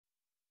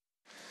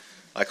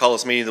I call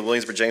this meeting of the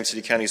Williamsburg-James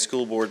City County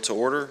School Board to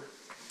order.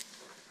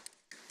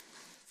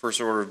 First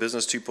order of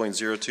business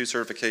 2.02,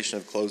 certification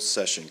of closed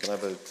session. Can I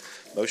have a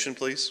motion,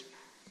 please?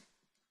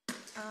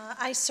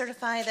 I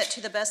certify that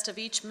to the best of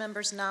each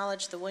member's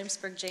knowledge, the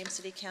Williamsburg-James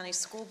City County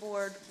School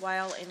Board,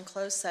 while in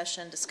closed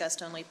session,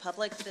 discussed only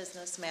public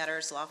business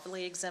matters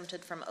lawfully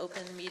exempted from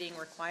open meeting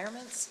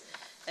requirements,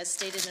 as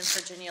stated in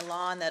Virginia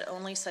law, and that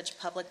only such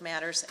public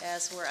matters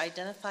as were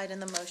identified in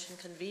the motion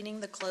convening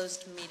the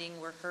closed meeting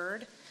were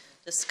heard,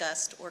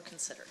 discussed, or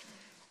considered.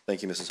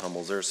 Thank you, Mrs.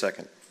 Hummel. Is there a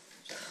second?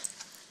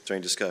 Is there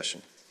any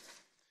discussion?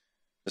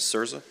 Ms.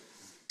 Surza?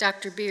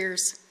 Dr.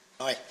 Beers.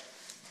 Aye.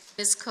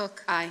 Ms.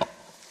 Cook. Aye.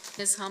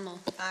 Ms. Hummel.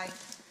 Aye.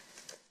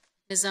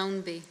 Ms.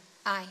 Ownby.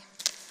 Aye.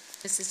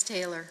 Mrs.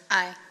 Taylor.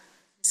 Aye.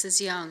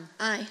 Mrs. Young.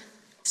 Aye.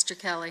 Mr.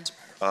 Kelly.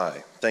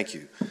 Aye. Thank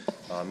you.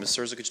 Ms.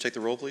 Surza, could you take the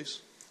roll,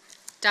 please?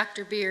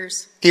 Dr.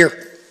 Beers.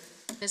 Here.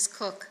 Ms.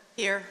 Cook.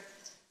 Here.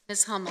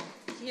 Ms. Hummel.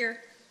 Here.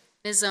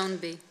 Ms.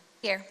 Ownby.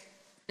 Here.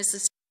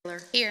 Mrs.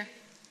 Taylor. Here.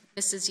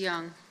 Mrs.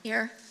 Young.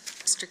 Here.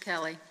 Mr.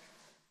 Kelly.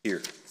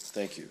 Here.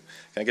 Thank you.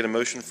 Can I get a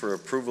motion for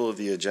approval of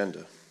the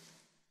agenda?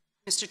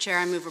 Mr. Chair,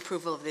 I move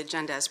approval of the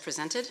agenda as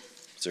presented.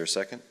 Is there a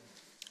second?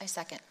 I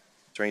second.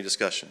 Is there any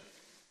discussion?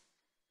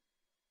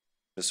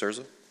 Ms.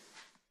 Surza?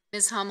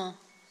 Ms. Hummel.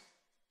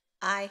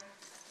 Aye.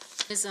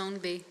 Ms.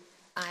 Ownby.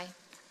 Aye.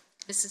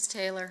 Mrs.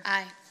 Taylor.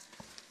 Aye.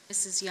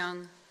 Mrs.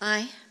 Young.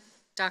 Aye.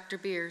 Dr.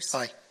 Beers.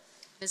 Aye.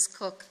 Ms.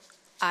 Cook.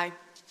 Aye.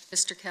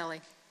 Mr. Kelly.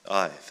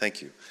 Aye.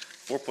 Thank you.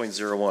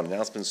 4.01,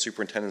 announcements,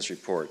 superintendent's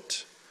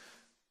report.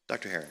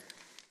 Dr. Herring.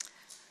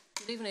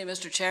 Good evening,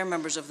 Mr. Chair,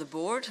 members of the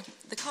Board.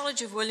 The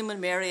College of William &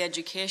 Mary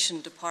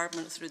Education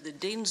Department, through the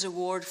Dean's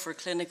Award for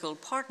Clinical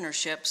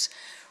Partnerships,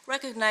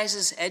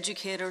 recognises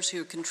educators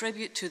who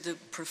contribute to the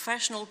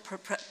professional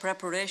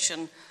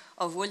preparation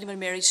of William &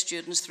 Mary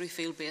students through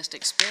field-based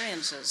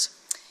experiences.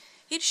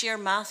 Each year,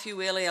 Matthew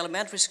Whaley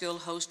Elementary School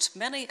hosts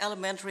many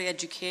elementary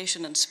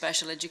education and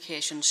special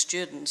education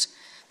students.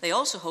 They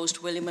also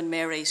host William &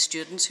 Mary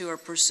students who are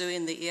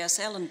pursuing the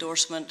ESL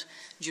endorsement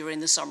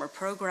during the summer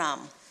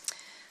programme.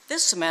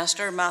 This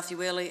semester, Matthew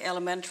Whaley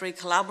Elementary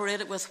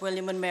collaborated with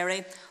William &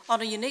 Mary on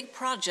a unique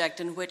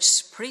project in which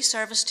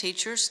pre-service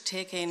teachers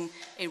taking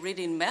a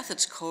reading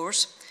methods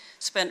course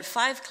spent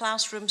 5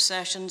 classroom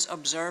sessions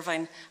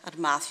observing at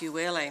Matthew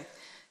Whaley.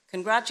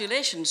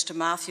 Congratulations to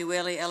Matthew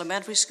Whaley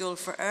Elementary School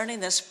for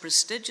earning this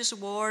prestigious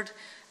award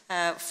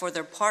for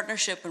their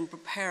partnership in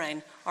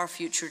preparing our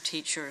future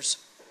teachers.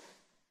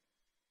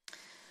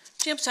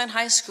 Jamestown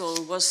High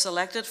School was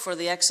selected for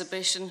the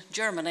exhibition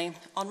Germany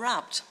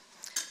Unwrapped,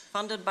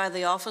 funded by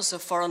the Office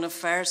of Foreign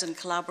Affairs in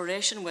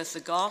collaboration with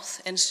the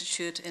Goethe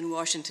Institute in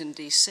Washington,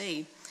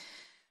 D.C.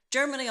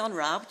 Germany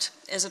Unwrapped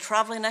is a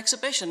traveling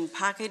exhibition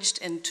packaged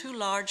in 2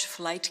 large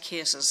flight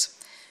cases.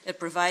 It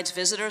provides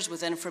visitors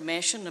with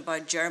information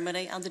about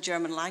Germany and the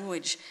German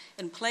language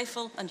in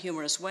playful and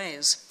humorous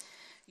ways.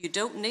 You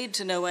don't need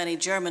to know any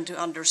German to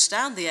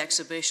understand the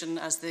exhibition,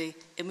 as the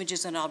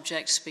images and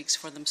objects speak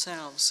for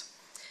themselves.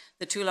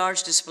 The 2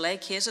 large display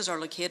cases are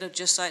located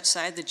just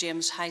outside the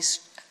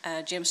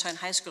Jamestown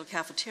High School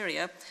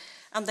cafeteria,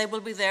 and they will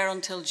be there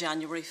until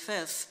January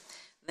 5th.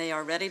 They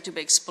are ready to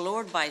be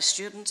explored by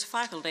students,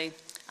 faculty,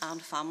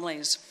 and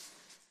families.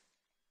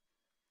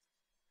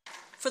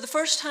 For the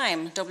first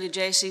time,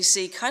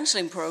 WJCC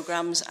counselling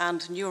programs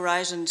and New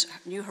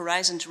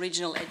Horizons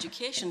Regional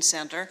Education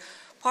Centre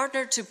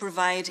partnered to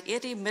provide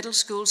 80 middle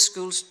school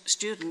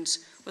students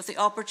with the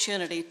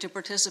opportunity to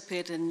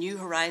participate in New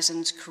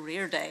Horizons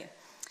Career Day.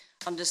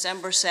 On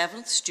December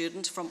 7th,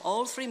 students from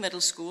all 3 middle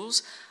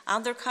schools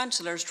and their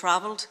counsellors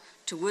travelled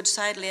to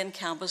Woodside Lane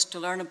campus to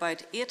learn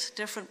about 8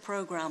 different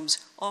programmes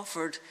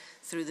offered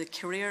through the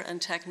Career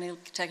and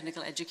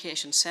Technical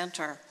Education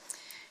Centre.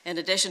 In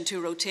addition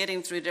to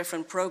rotating through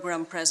different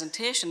programme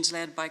presentations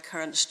led by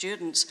current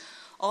students,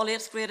 all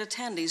 8th grade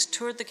attendees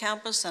toured the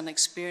campus and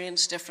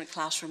experienced different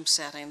classroom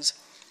settings.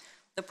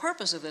 The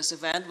purpose of this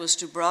event was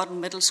to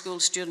broaden middle school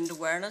student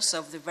awareness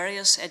of the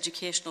various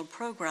educational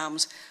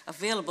programs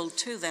available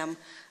to them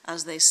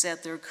as they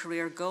set their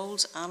career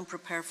goals and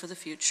prepare for the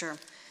future.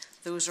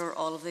 Those are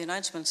all of the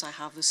announcements I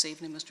have this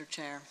evening, Mr.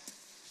 Chair.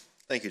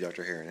 Thank you,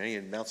 Dr. Herring. Any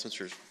announcements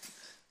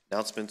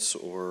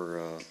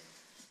or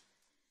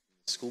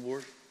school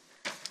board?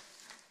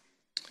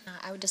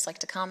 I would just like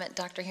to comment,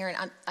 Dr. Herring,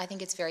 I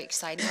think it's very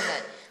exciting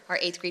that our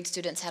 8th grade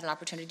students had an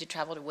opportunity to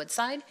travel to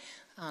Woodside.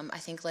 I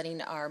think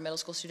letting our middle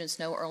school students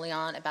know early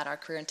on about our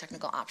career and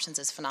technical options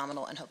is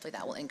phenomenal, and hopefully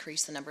that will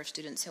increase the number of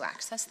students who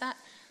access that.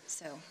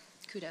 So,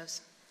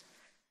 kudos.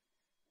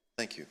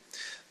 Thank you.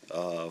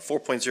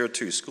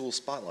 4.02, school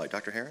spotlight.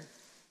 Dr. Herring?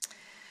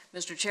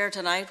 Mr. Chair,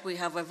 tonight we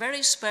have a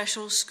very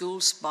special school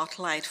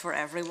spotlight for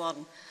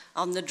everyone.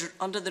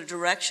 Under the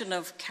direction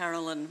of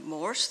Carolyn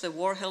Morse, the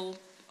Warhill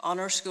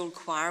Honour School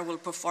Choir will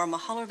perform a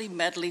holiday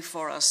medley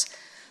for us.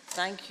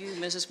 Thank you,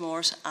 Mrs.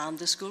 Morse and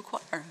the school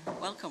choir.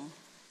 Welcome.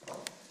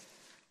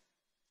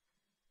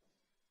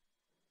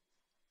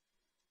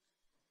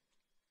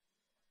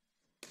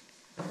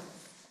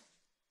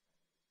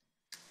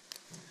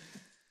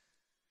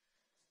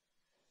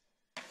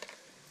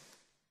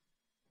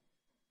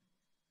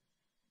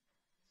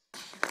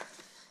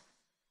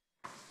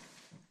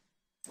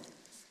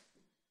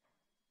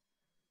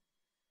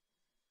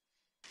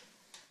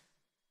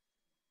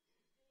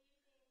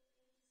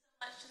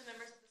 much to the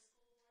members of the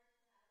school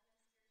board.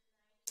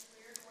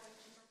 We're going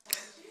to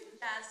perform 2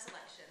 jazz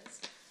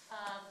selections.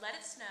 Let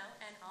It Snow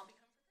and I'll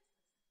Become for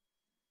Christmas.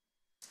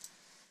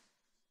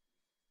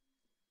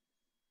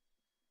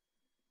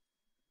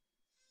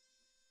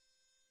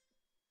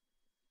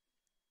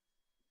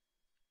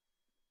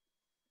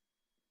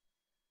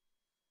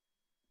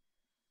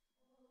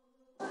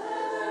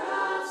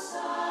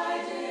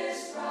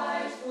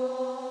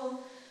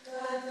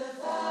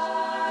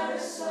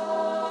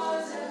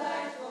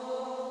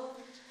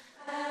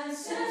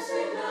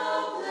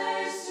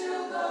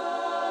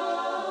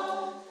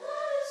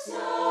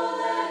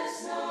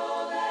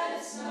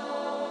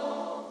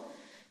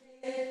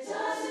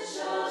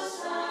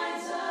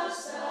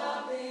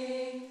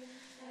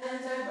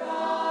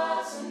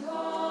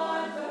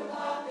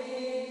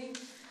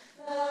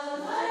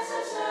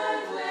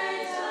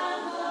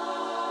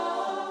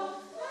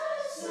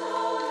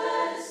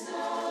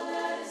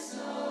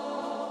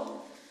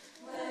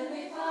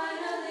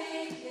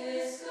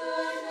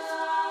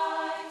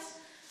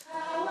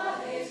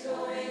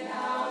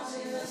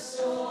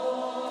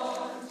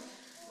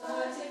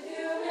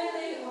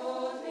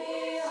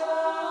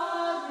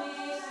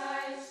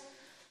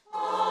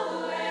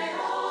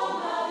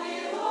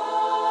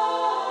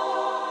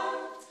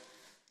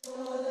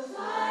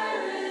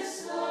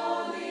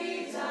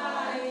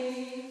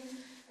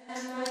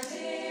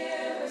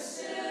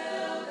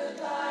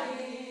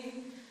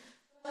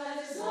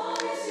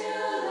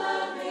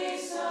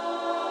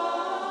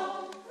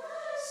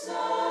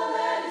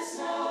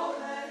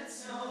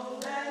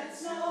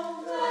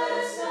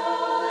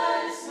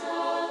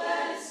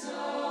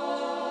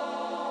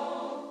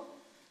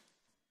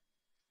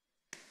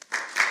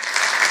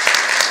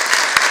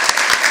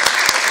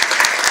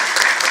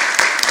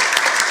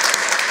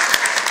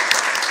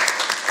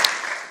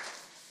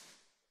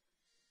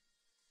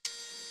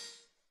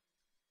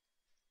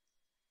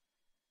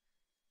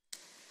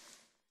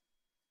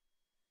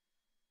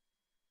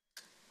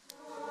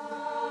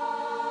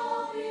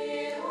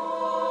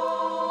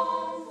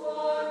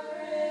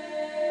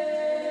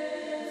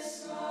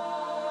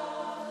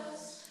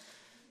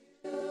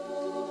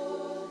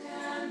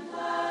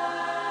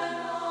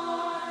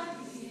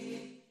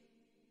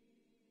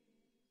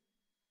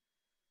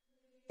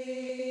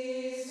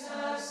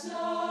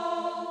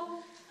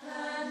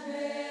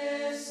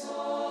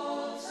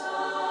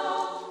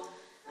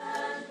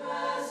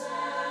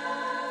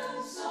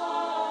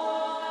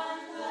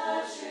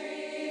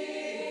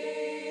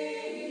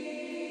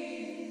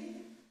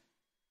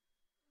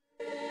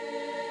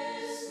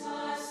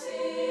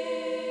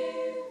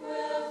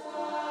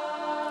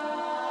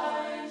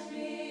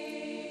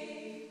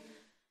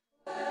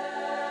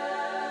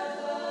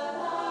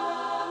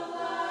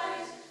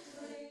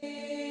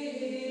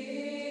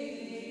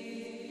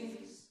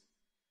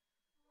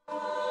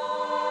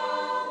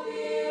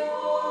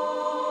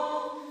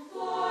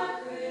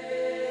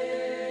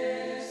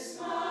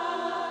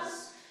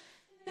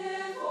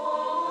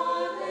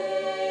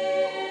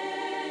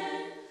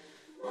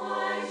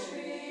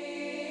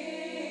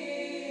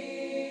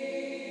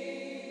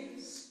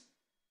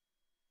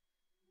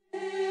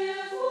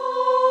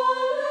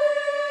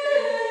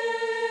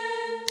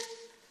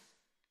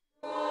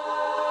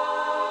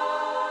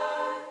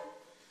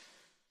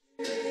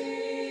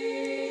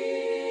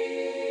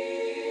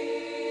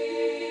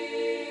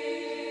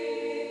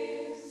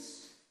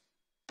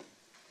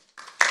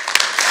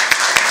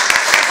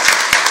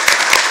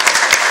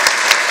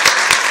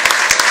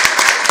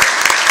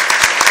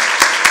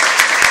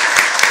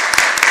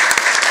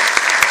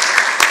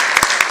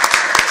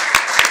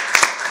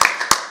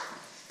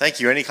 Thank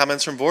you. Any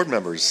comments from board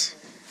members?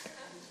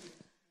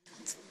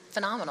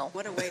 Phenomenal.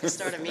 What a way to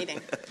start a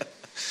meeting.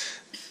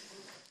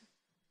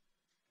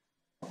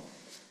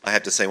 I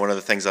have to say, one of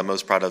the things I'm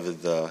most proud of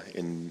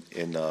in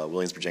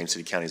Williamsburg, James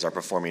City County is our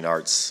performing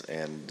arts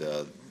and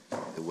the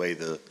way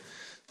the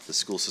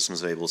school system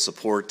is able to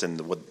support and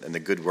the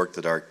good work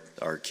that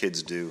our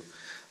kids do.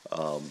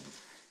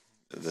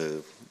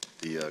 The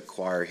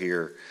choir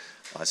here,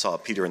 I saw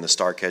Peter and the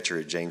Starcatcher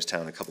at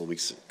Jamestown a couple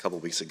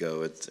weeks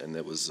ago, and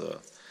it was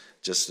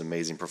just an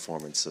amazing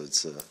performance. So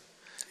it's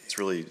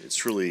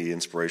truly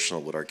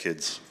inspirational what our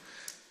kids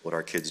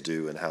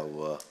do and how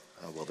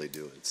well they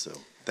do it. So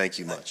thank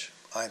you much.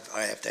 I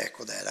have to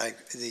echo that.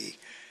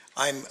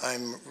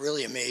 I'm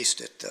really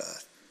amazed at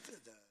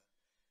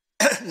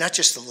not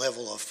just the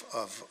level of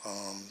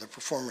the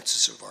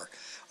performances of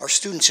our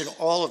students in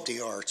all of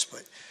the arts,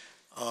 but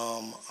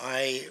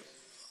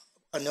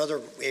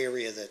another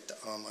area that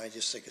I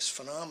just think is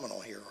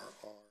phenomenal here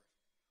are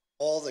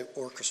all the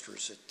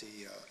orchestras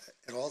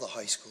at all the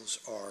high schools.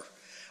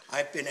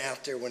 I've been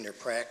out there when they're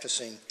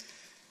practicing,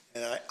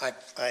 and I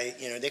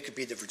they could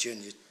be the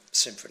Virginia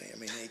Symphony. I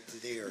mean,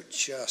 they are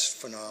just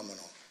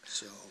phenomenal.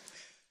 So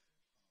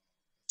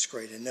it's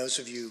great. And those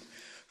of you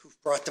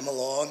who've brought them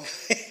along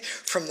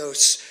from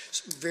those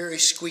very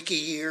squeaky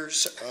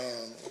years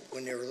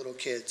when they were little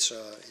kids,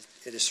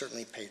 it has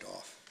certainly paid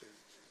off.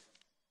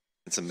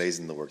 It's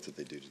amazing the work that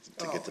they do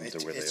to get them to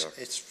where they are.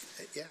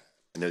 Yeah,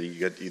 I know you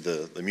got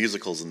the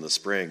musicals in the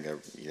spring are,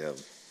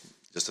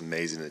 just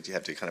amazing that you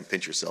have to kind of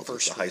pinch yourself at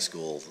the high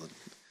school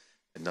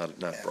and not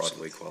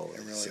Broadway quality.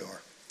 They really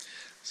are.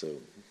 So,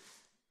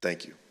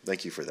 thank you.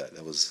 Thank you for that.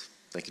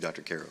 Thank you,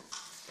 Dr. Carroll.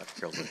 Dr.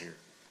 Carroll's not here.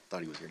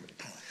 Thought he was here.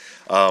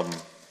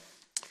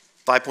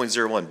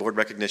 5.01, board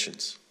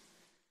recognitions.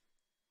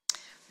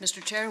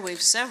 Mr. Chair, we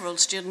have several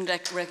student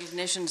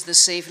recognitions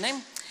this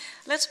evening.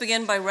 Let's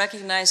begin by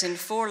recognising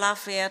 4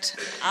 Lafayette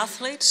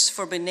athletes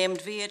for being named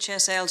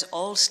VHSL's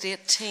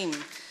All-State Team.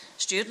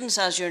 Students,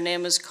 as your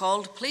name is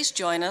called, please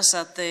join us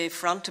at the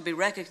front to be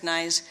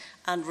recognised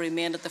and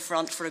remain at the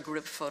front for a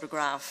group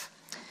photograph.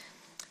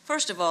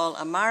 First of all,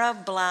 Amara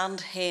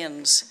Bland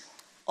Haynes,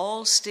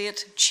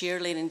 All-State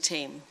Cheerleading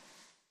Team.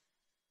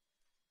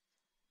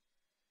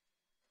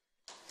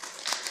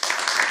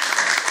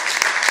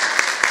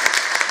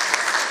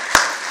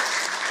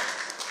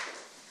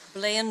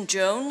 Blaine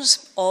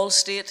Jones,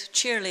 All-State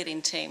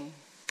Cheerleading Team.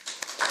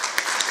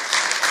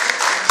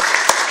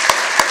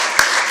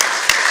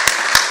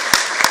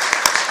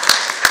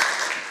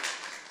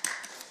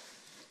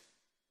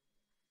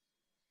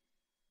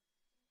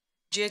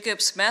 Jacob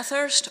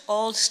Smethurst,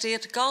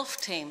 All-State Golf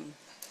Team.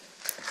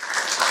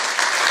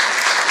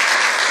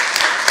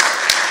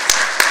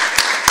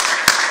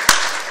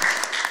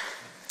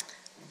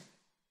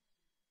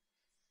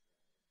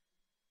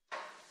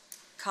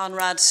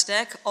 Conrad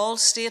Steck,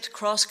 All-State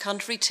Cross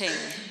Country Team.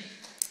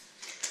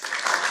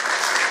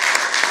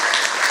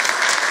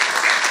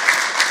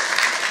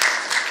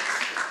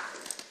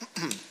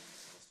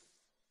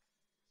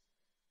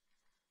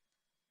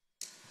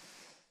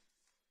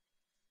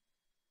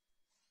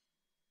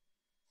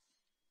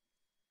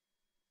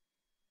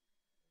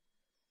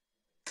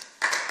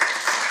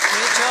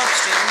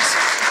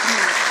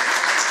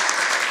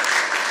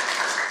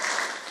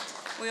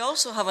 We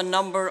also have a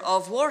number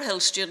of War Hill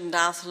student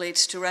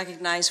athletes to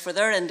recognise for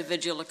their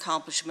individual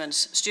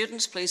accomplishments.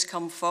 Students, please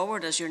come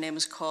forward as your name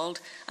is called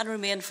and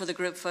remain for the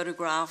group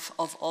photograph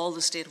of all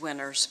the state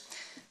winners.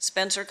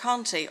 Spencer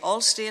Conte,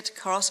 All-State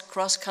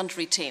Cross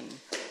Country Team.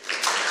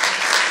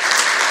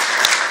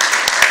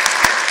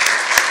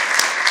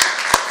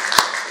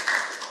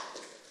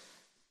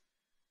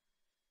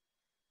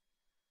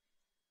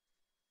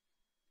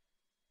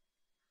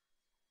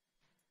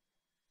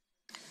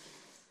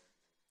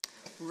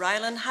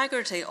 Rylan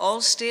Haggerty,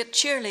 All-State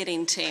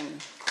Cheerleading Team.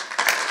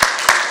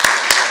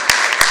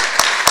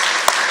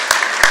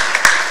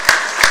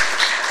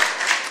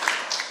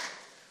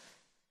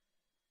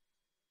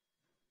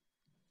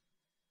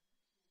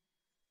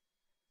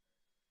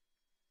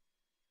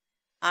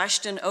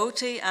 Ashton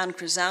Oatey and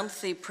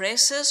Chrysanthi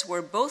Preces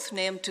were both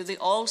named to the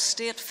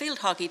All-State Field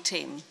Hockey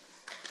Team.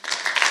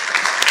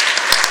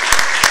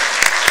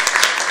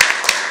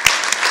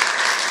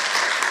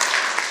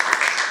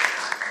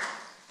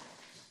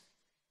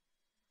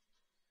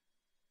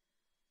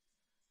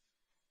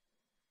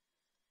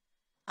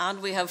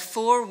 And we have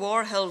 4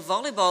 War Hill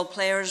volleyball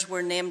players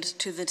were named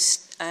to the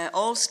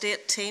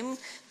All-State team.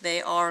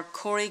 They are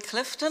Corey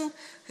Clifton,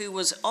 who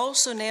was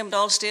also named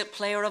All-State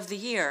Player of the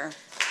Year.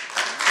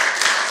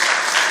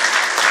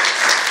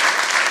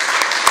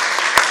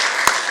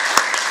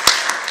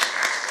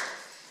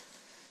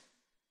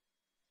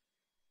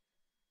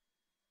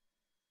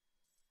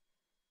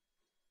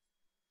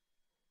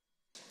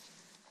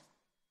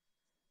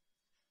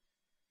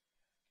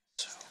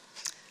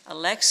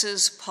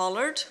 Alexis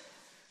Pollard.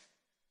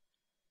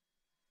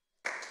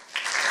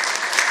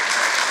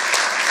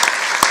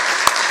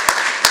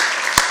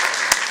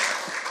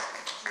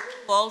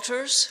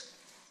 Walters.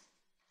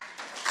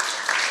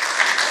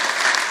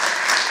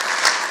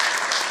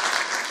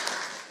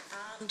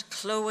 And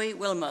Chloe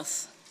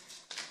Wilmoth.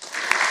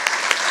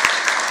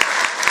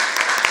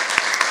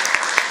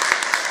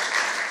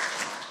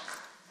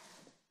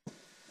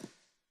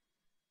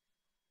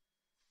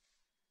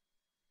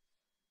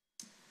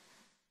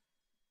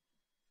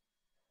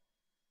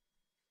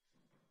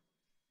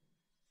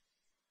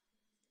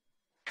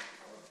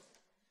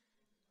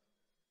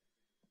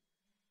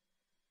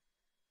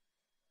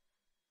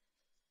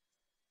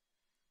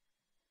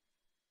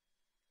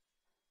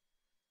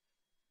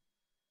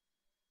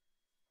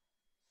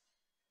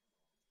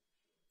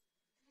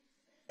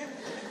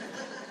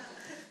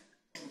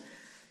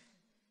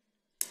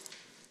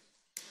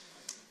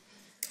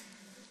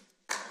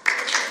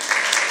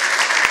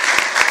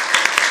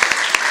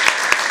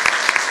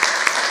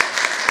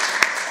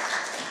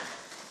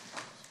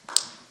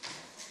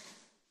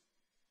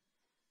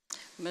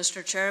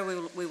 Mr. Chair,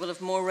 we will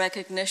have more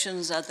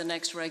recognitions at the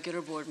next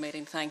regular board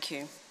meeting. Thank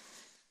you.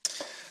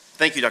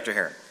 Thank you, Dr.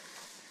 Herron.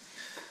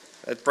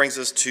 That brings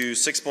us to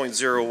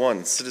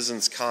 6.01,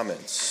 citizens'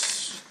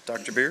 comments.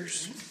 Dr.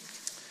 Beers?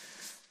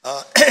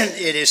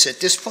 It is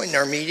at this point in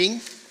our meeting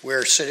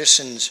where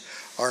citizens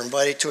are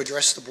invited to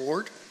address the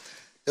board.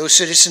 Those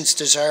citizens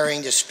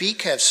desiring to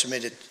speak have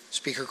submitted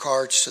speaker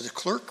cards to the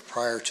clerk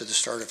prior to the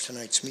start of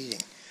tonight's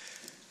meeting.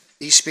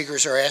 These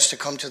speakers are asked to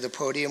come to the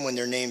podium when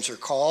their names are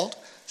called,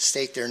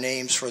 state their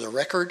names for the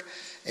record,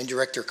 and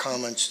direct their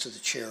comments to the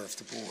chair of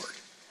the board.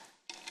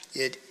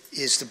 It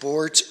is the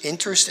board's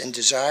interest and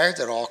desire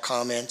that all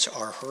comments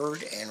are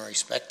heard and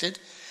respected.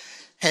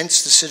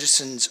 Hence, the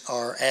citizens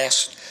are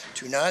asked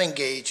to not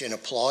engage in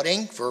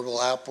applauding,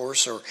 verbal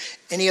outbursts, or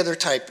any other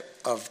type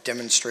of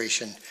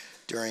demonstration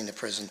during the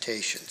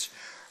presentations.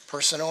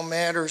 Personnel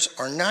matters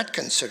are not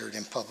considered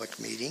in public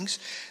meetings.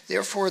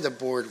 Therefore, the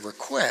board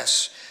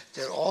requests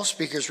that all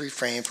speakers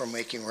refrain from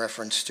making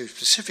reference to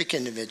specific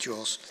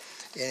individuals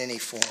in any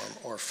form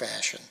or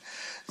fashion.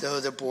 Though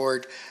the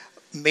board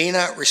may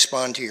not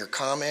respond to your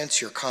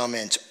comments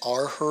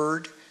are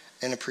heard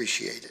and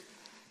appreciated.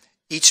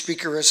 Each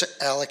speaker is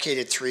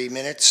allocated 3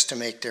 minutes to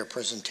make their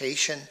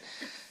presentation.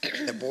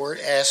 The board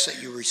asks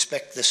that you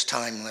respect this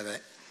time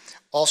limit.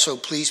 Also,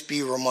 please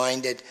be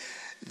reminded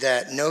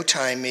that no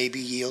time may be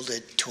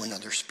yielded to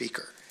another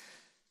speaker.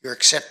 Your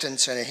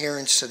acceptance and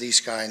adherence to these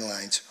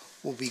guidelines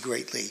will be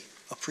greatly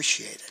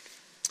appreciated.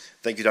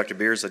 Thank you, Dr.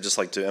 Beers. I'd just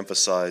like to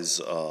emphasize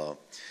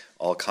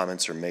all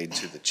comments are made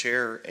to the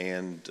chair,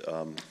 and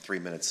 3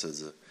 minutes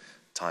is a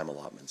time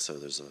allotment, so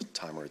there's a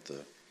timer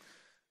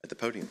at the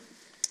podium.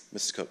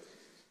 Mrs. Cook.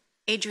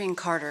 Adrian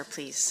Carter,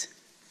 please.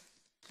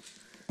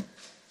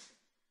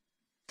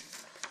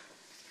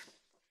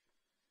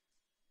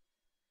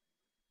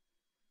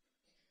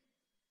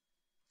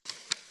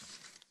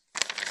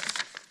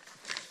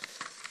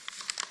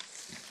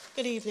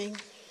 Good evening.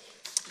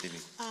 Good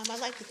evening. I'd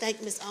like to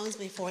thank Ms.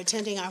 Owensby for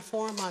attending our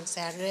forum on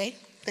Saturday.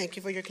 Thank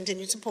you for your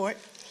continued support.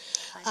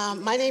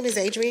 My name is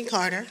Adrienne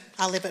Carter.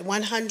 I live at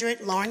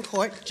 100 Lauren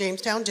Court,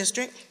 Jamestown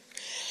District.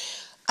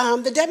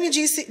 The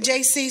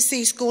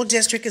WJCC School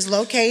District is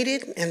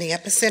located in the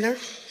epicenter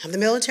of the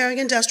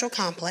military-industrial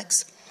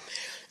complex.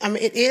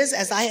 It is,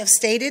 as I have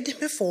stated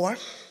before,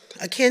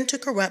 akin to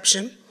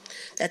corruption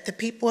that the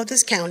people of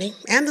this county,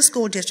 and the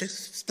school district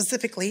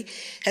specifically,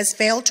 has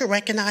failed to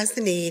recognize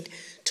the need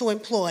to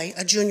employ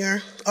a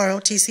junior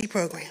ROTC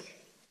program.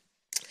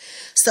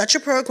 Such a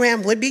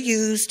program would be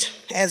used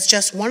as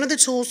just one of the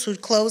tools to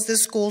close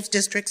this school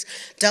district's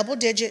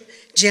double-digit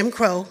Jim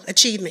Crow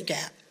achievement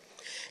gap.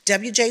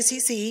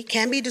 WJCC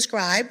can be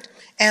described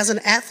as an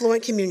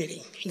affluent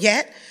community,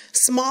 yet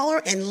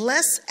smaller and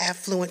less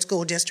affluent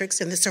school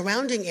districts in the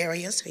surrounding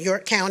areas,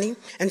 York County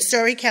and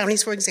Surrey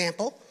counties, for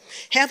example,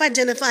 have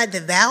identified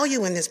the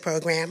value in this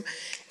program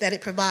that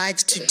it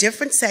provides to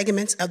different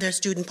segments of their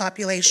student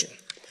population.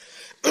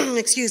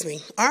 Excuse me,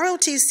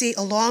 ROTC,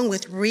 along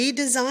with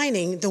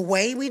redesigning the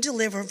way we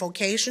deliver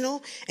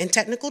vocational and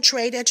technical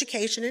trade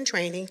education and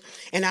training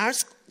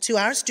to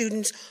our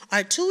students,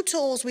 are two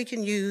tools we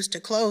can use to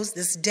close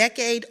this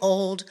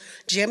decade-old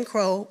Jim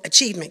Crow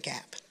achievement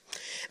gap.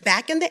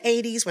 Back in the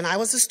 80s, when I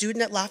was a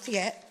student at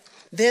Lafayette,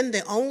 then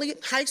the only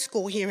high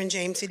school here in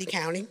James City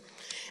County,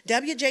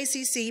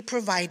 WJCC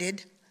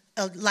provided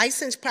a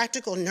licensed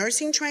practical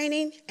nursing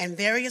training and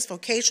various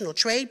vocational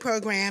trade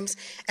programs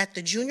at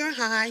the junior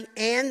high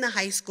and the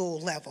high school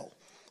level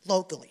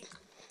locally.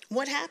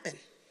 What happened?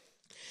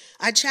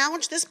 I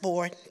challenge this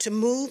board to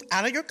move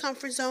out of your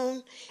comfort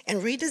zone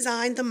and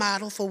redesign the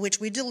model for which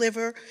we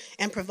deliver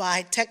and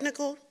provide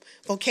technical,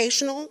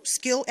 vocational,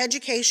 skill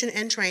education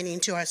and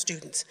training to our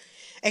students.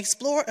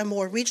 Explore a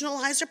more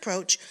regionalized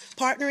approach,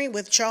 partnering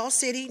with Charles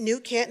City, New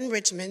Canton,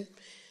 Richmond.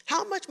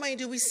 How much money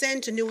do we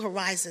send to New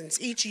Horizons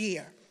each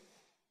year?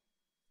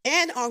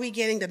 And are we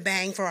getting the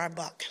bang for our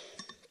buck?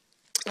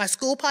 Our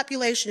school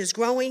population is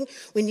growing.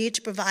 We need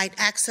to provide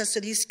access to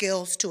these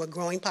skills to a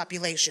growing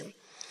population.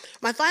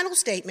 My final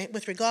statement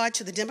with regard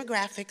to the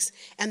demographics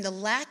and the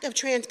lack of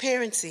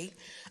transparency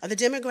of the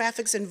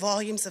demographics and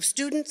volumes of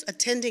students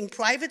attending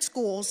private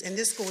schools in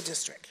this school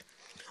district,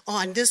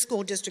 on this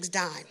school district's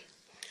dime.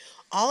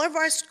 All of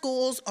our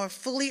schools are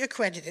fully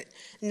accredited,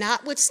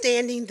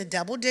 notwithstanding the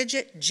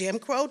double-digit Jim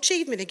Crow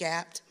achievement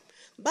gap.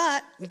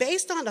 But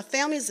based on a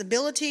family's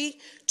ability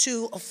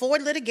to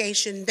afford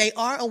litigation, they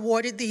are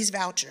awarded these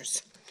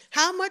vouchers.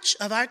 How much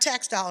of our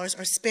tax dollars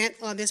are spent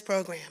on this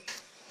program?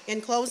 In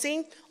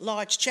closing,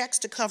 large checks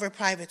to cover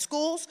private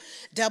schools,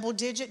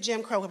 double-digit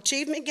Jim Crow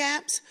achievement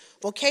gaps,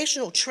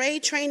 vocational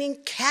trade training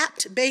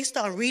capped based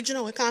on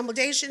regional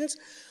accommodations.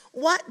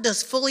 What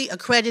does fully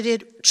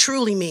accredited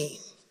truly mean?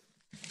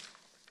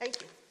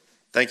 Thank you.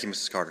 Thank you,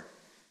 Mrs. Carter.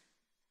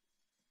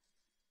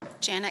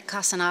 Janet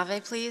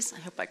Casanave, please. I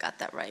hope I got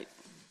that right.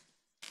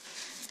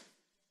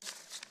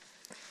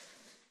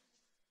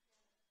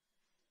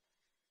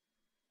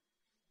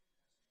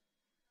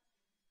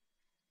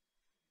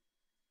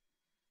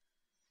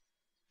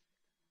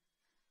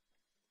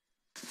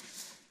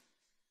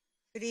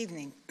 Good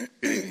evening.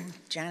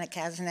 Janet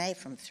Casanay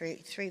from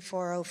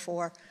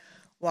 3404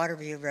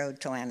 Waterview Road,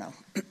 Toano.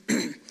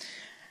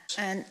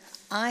 And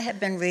I have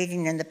been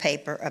reading in the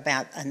paper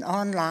about an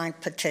online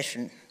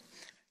petition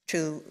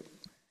to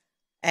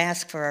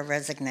ask for a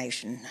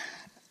resignation.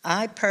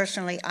 I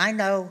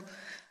know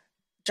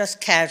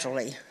just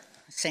casually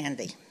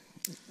Sandy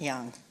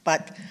Young,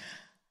 but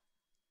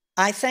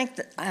I think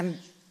that I'm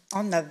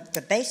on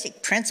the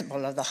basic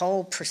principle of the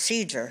whole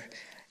procedure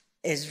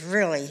is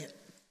really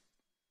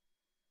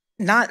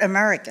not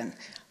American.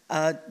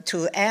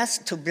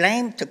 to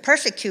blame, to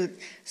persecute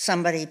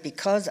somebody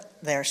because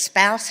their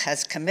spouse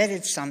has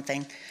committed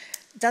something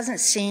doesn't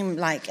seem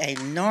like a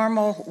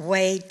normal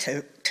way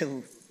to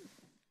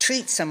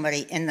treat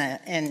somebody in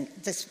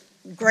this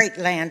great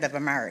land of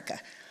America.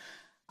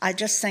 I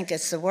just think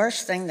it's the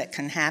worst thing that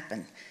can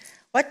happen.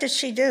 What did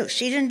she do?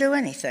 She didn't do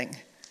anything.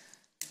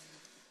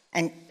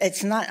 And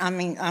it's not, I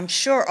mean, I'm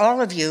sure all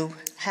of you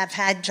have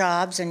had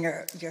jobs and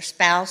your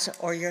spouse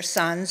or your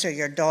sons or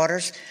your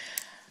daughters.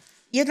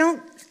 You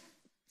don't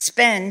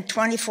spend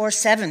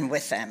 24/7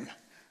 with them.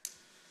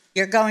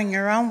 You're going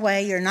your own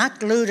way. You're not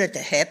glued at the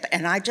hip.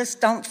 And I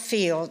just don't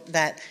feel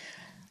that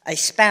a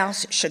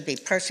spouse should be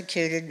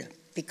persecuted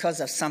because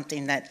of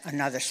something that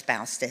another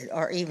spouse did,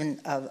 or even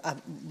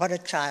what a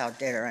child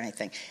did or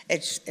anything.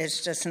 It's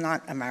just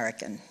not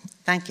American.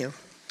 Thank you.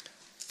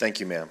 Thank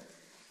you, ma'am.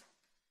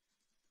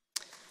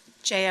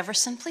 Jay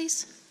Everson,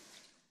 please.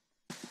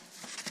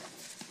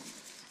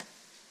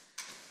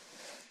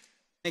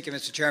 Thank you,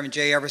 Mr. Chairman.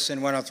 Jay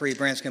Everson, 103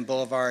 Branscombe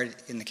Boulevard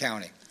in the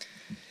county.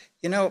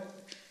 You know,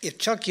 if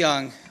Chuck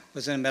Young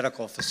was in a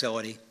medical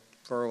facility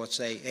for, let's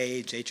say,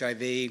 AIDS,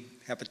 HIV,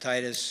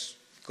 hepatitis,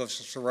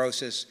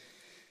 cirrhosis,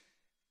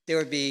 there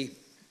would be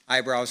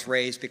eyebrows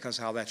raised because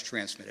of how that's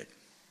transmitted.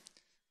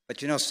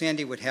 But you know,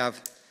 Sandy would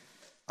have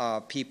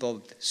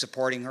people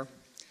supporting her.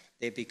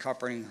 They'd be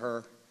comforting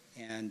her,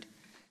 and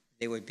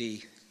they would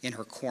be in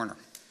her corner.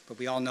 But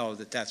we all know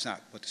that that's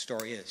not what the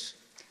story is.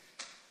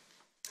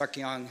 Chuck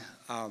Young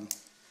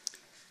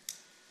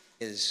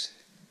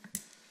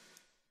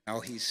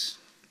he's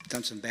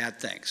done some bad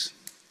things,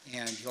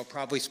 and he'll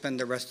probably spend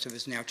the rest of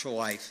his natural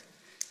life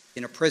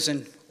in a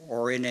prison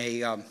or in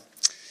a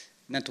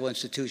mental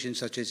institution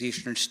such as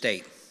Eastern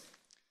State.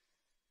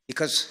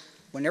 Because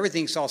when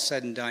everything's all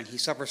said and done, he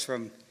suffers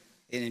from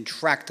an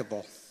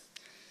intractable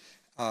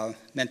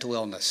mental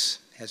illness,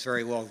 has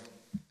very low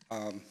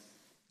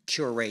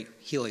cure rate,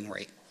 healing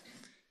rate.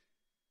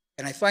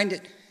 And I find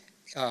it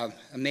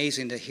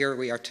amazing that here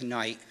we are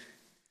tonight.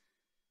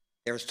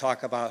 There's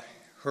talk about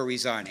her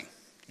resigning.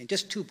 And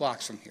just 2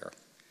 blocks from here,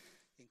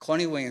 in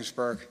Colonial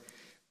Williamsburg,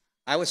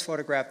 I was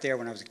photographed there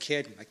when I was a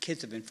kid. My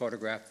kids have been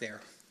photographed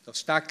there. Those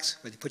stocks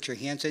where you put your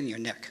hands in your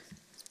neck.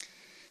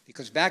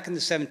 Because back in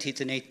the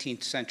 17th and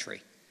 18th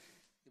century,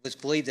 it was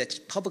believed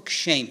that public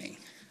shaming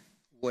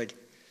would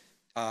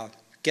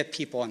get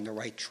people on the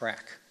right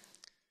track.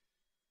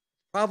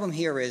 The problem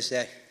here is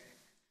that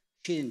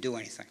she didn't do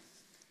anything.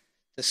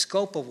 The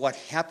scope of what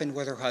happened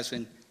with her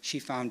husband, she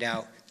found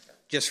out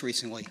just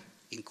recently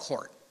in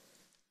court.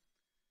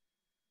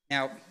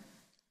 Now,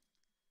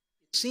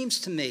 it seems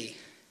to me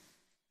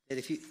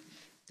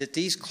that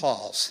these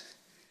calls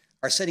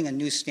are setting a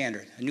new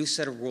standard, a new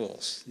set of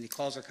rules. And the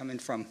calls are coming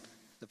from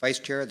the vice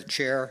chair, the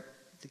chair,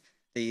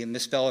 the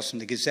Ms. Bellis from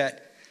the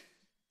Gazette.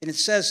 And it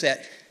says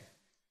that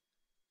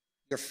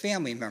your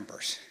family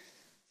members,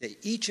 that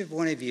each of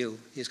one of you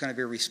is going to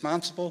be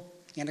responsible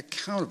and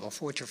accountable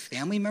for what your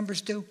family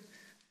members do.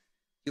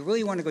 You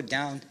really want to go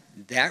down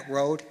that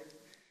road?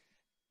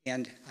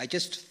 And I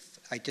just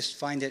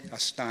find it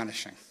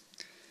astonishing.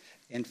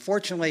 And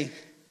fortunately,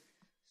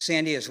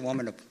 Sandy is a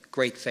woman of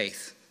great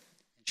faith.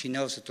 She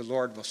knows that the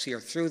Lord will see her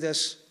through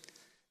this,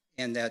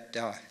 and that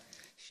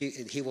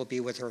he will be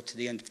with her to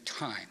the end of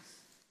time.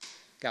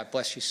 God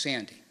bless you,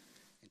 Sandy.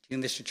 And to you,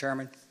 Mr.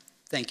 Chairman,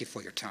 thank you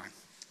for your time.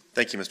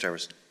 Thank you, Mr.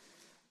 Everson.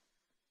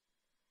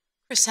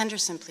 Chris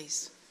Henderson,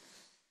 please.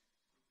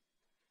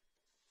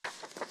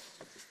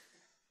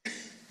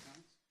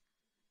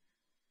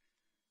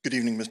 Good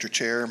evening, Mr.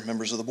 Chair,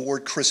 members of the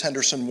board. Chris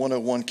Henderson,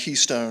 101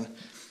 Keystone.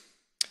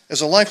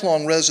 As a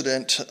lifelong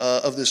resident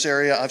of this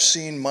area, I've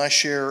seen my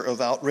share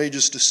of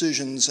outrageous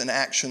decisions and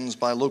actions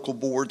by local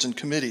boards and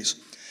committees.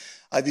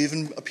 I've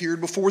even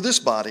appeared before this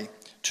body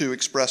to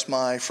express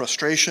my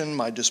frustration,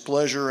 my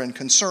displeasure, and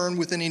concern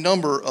with any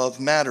number of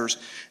matters,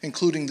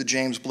 including the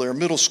James Blair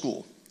Middle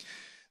School.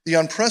 The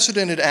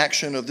unprecedented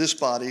action of this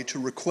body to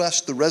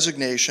request the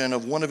resignation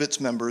of one of its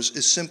members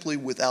is simply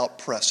without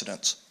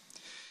precedence.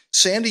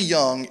 Sandy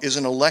Young is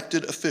an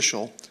elected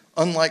official,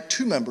 unlike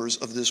 2 members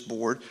of this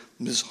board,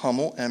 Ms.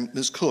 Hummel and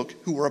Ms. Cook,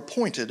 who were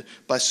appointed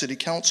by City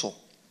Council.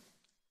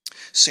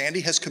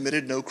 Sandy has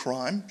committed no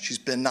crime. She's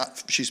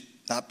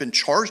not been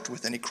charged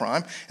with any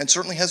crime, and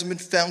certainly hasn't been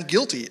found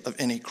guilty of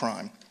any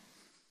crime.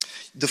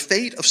 The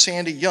fate of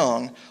Sandy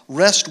Young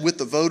rests with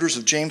the voters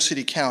of James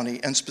City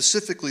County, and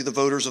specifically the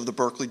voters of the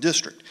Berkeley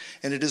District.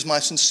 And it is my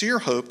sincere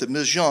hope that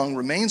Ms. Young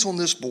remains on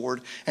this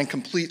board and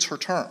completes her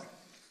term.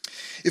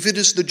 If it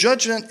is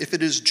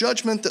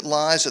judgment that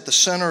lies at the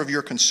center of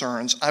your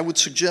concerns, I would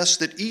suggest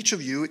that each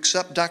of you,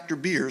 except Dr.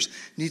 Beers,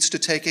 needs to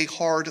take a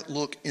hard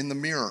look in the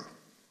mirror.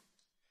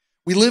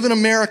 We live in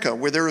America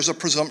where there is a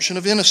presumption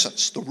of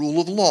innocence, the rule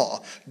of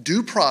law,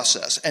 due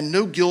process, and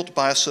no guilt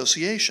by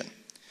association.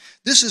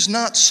 This is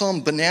not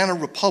some banana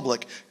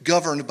republic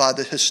governed by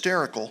the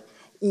hysterical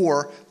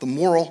or the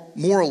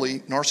morally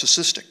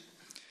narcissistic.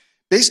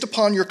 Based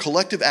upon your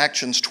collective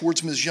actions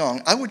towards Ms.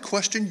 Young, I would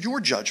question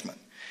your judgment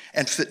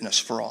and fitness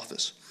for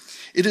office.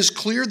 It is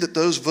clear that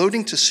those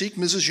voting to seek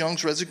Mrs.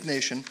 Young's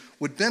resignation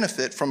would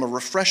benefit from a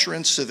refresher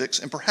in civics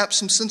and perhaps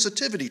some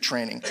sensitivity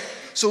training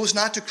so as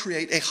not to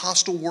create a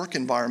hostile work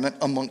environment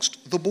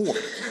amongst the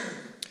board.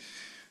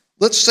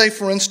 Let's say,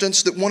 for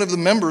instance, that one of the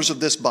members of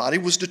this body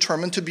was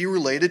determined to be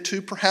related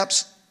to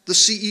perhaps the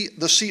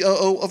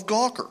COO of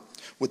Gawker.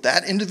 Would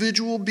that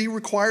individual be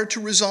required to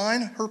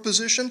resign her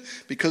position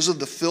because of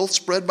the filth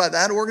spread by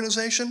that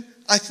organization?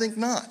 I think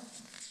not.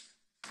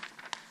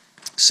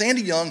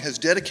 Sandy Young has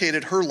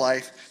dedicated her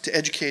life to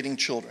educating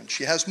children.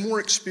 She has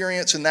more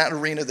experience in that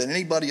arena than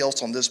anybody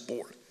else on this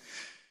board.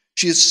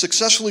 She has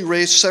successfully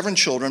raised 7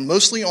 children,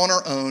 mostly on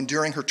her own,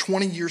 during her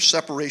 20-year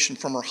separation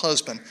from her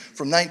husband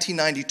from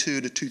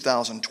 1992 to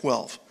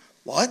 2012.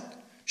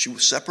 What? She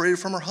was separated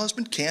from her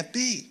husband? Can't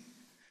be.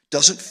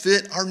 Doesn't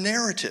fit our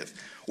narrative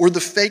or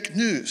the fake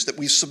news that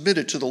we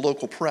submitted to the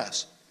local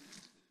press.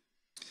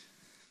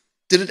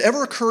 Did it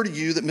ever occur to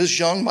you that Ms.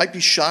 Young might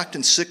be shocked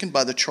and sickened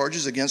by the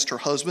charges against her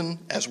husband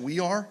as we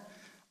are?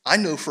 I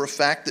know for a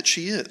fact that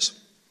she is.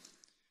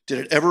 Did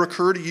it ever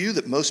occur to you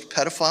that most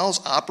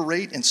pedophiles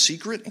operate in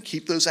secret and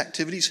keep those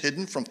activities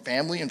hidden from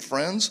family and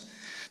friends?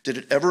 Did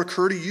it ever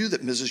occur to you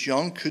that Mrs.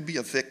 Young could be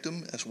a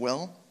victim as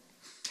well?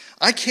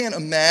 I can't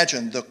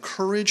imagine the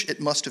courage it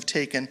must have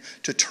taken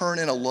to turn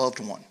in a loved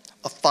one,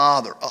 a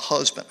father, a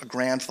husband, a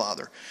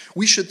grandfather.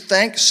 We should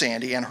thank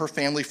Sandy and her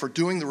family for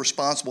doing the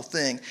responsible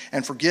thing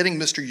and for getting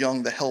Mr.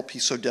 Young the help he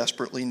so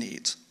desperately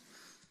needs.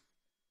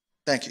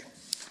 Thank you.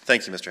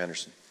 Thank you, Mr.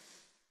 Henderson.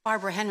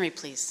 Barbara Henry,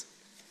 please.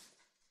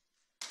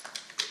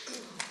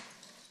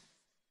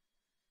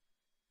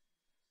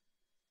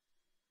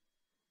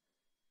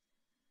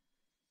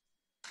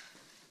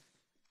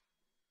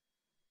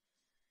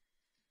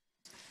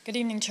 Good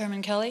evening,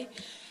 Chairman Kelly,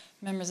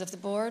 members of the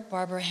board,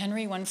 Barbara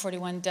Henry,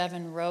 141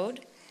 Devon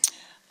Road.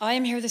 I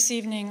am here this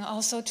evening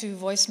also to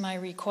voice my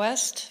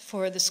request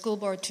for the school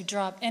board to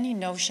drop any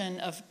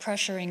notion of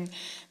pressuring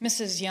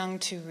Mrs. Young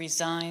to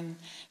resign.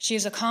 She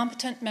is a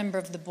competent member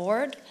of the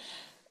board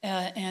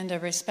and a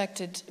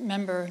respected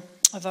member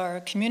of our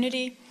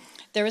community.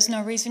 There is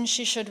no reason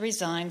she should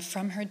resign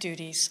from her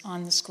duties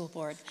on the school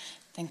board.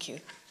 Thank you.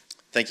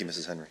 Thank you,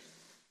 Mrs. Henry.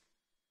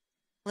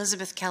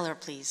 Elizabeth Keller,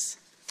 please.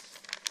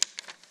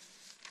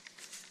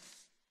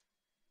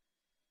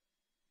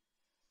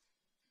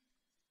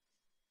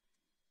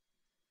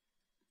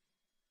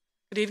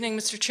 Good evening,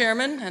 Mr.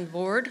 Chairman and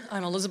board.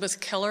 I'm Elizabeth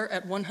Keller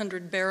at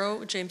 100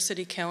 Barrow, James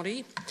City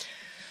County.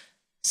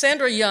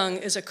 Sandra Young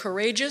is a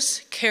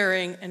courageous,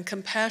 caring, and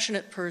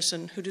compassionate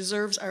person who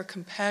deserves our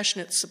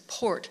compassionate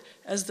support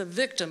as the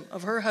victim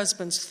of her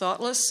husband's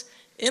thoughtless,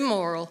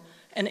 immoral,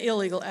 and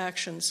illegal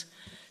actions.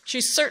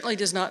 She certainly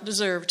does not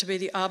deserve to be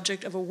the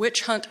object of a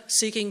witch hunt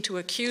seeking to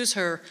accuse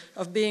her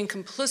of being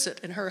complicit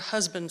in her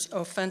husband's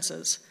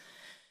offenses.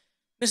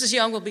 Mrs.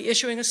 Young will be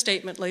issuing a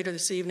statement later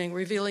this evening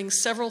revealing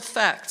several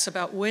facts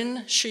about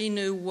when she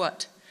knew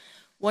what.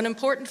 One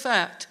important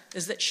fact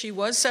is that she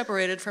was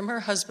separated from her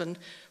husband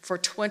for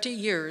 20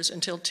 years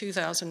until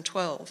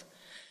 2012.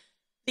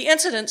 The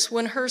incidents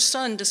when her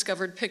son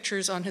discovered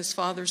pictures on his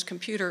father's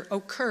computer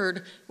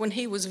occurred when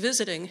he was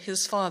visiting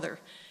his father.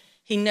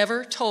 He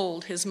never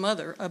told his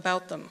mother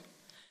about them.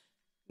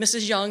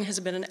 Mrs. Young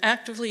has been an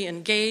actively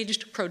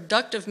engaged,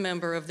 productive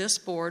member of this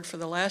board for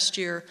the last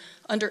year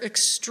under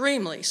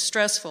extremely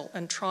stressful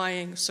and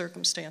trying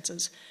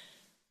circumstances.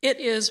 It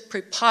is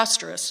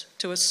preposterous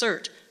to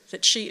assert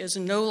that she is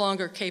no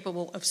longer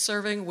capable of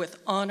serving with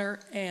honor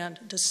and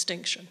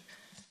distinction.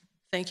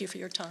 Thank you for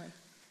your time.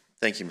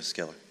 Thank you, Ms.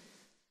 Keller.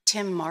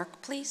 Tim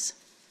Mark, please.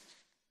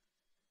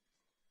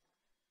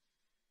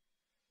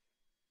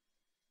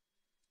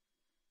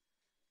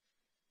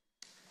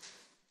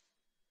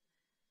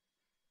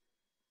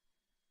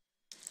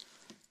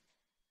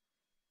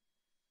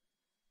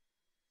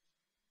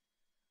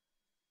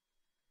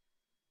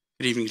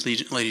 Good evening,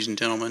 ladies and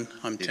gentlemen.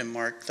 I'm Tim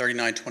Mark,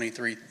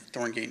 3923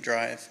 Thorngate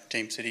Drive,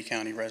 James City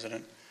County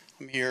resident.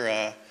 I'm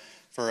here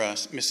for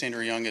Ms.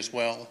 Sandra Young as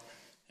well,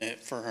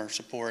 for her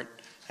support.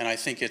 And I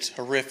think it's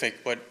horrific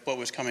what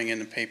was coming in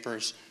the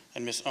papers.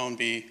 And Ms.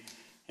 Ownby,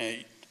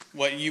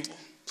 what you...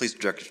 Please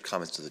direct your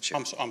comments to the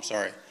chair. I'm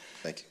sorry.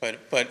 Thank you.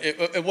 But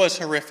it was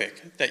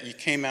horrific that you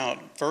came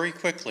out very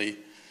quickly,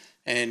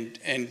 and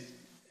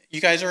you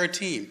guys are a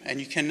team, and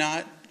you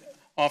cannot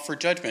offer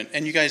judgment.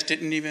 And you guys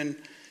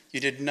you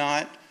did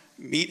not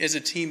meet as a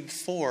team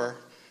before,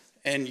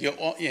 and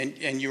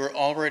you were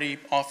already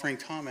offering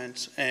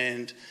comments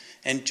and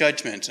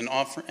judgments and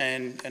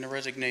a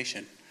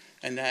resignation,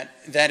 and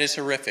that is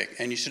horrific.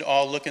 And you should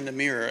all look in the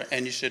mirror,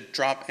 and you should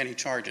drop any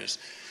charges.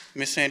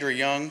 Ms. Sandra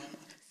Young,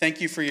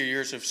 thank you for your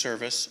years of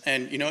service,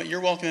 and you know you're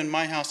welcome in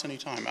my house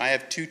anytime. I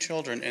have 2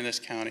 children in this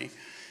county,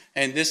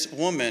 and this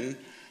woman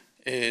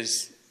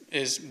is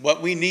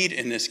what we need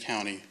in this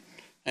county,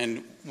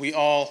 and we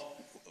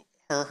all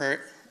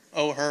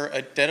owe her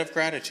a debt of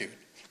gratitude.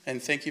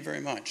 And thank you very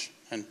much.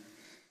 And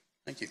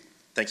thank you.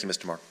 Thank you,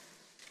 Mr. Mark.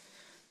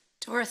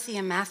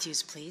 Dorothea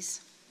Matthews, please.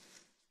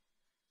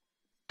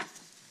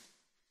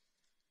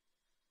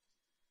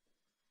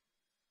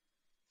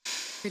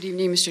 Good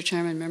evening, Mr.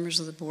 Chairman, members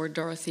of the board.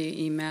 Dorothea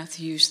E.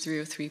 Matthews,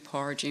 303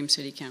 Parr, James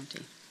City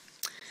County.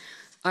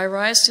 I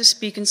rise to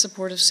speak in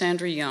support of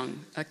Sandra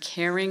Young, a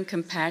caring,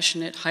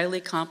 compassionate,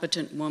 highly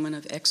competent woman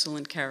of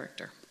excellent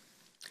character.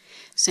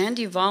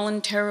 Sandy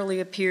voluntarily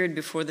appeared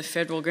before the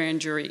federal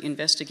grand jury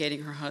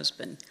investigating her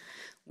husband,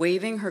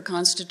 waiving her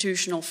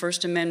constitutional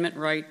First Amendment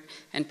right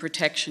and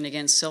protection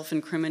against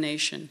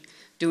self-incrimination,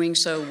 doing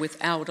so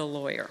without a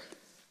lawyer.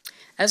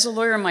 As a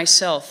lawyer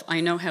myself, I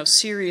know how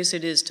serious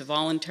it is to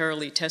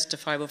voluntarily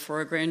testify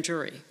before a grand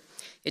jury.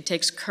 It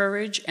takes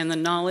courage and the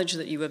knowledge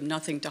that you have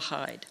nothing to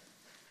hide.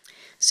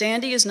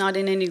 Sandy is not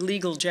in any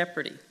legal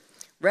jeopardy.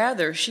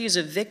 Rather, she is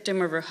a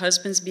victim of her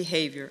husband's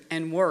behavior,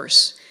 and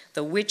worse,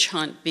 the witch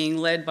hunt being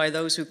led by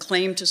those who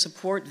claim to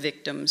support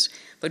victims,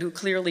 but who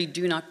clearly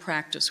do not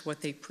practice what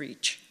they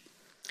preach.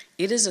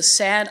 It is a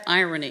sad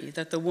irony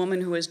that the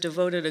woman who has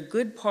devoted a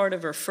good part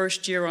of her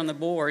first year on the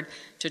board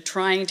to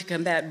trying to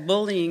combat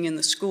bullying in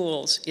the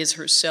schools is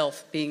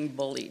herself being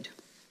bullied.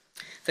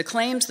 The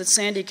claims that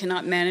Sandy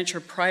cannot manage her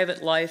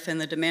private life and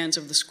the demands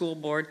of the school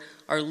board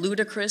are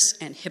ludicrous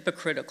and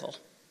hypocritical.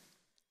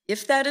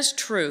 If that is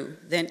true,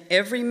 then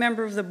every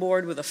member of the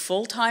board with a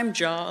full-time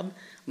job,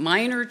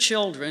 minor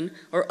children,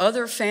 or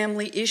other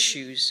family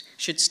issues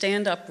should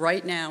stand up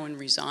right now and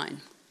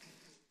resign.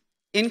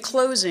 In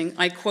closing,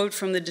 I quote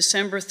from the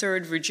December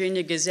 3rd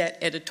Virginia Gazette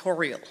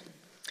editorial,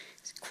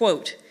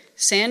 quote,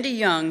 Sandy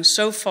Young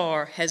so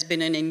far has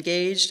been an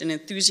engaged and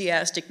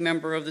enthusiastic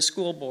member of the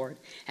school board,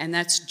 and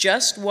that's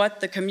just what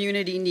the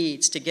community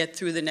needs to get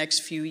through the next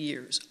few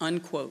years,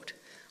 unquote.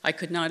 I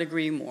could not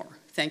agree more.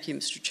 Thank you,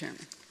 Mr.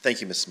 Chairman. Thank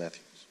you, Mrs.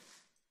 Matthews.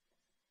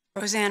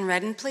 Roseanne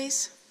Redden,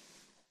 please.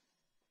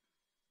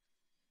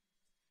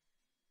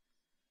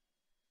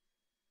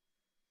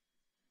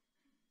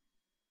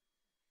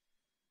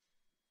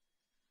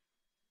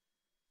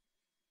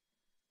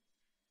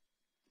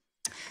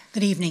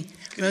 Good evening.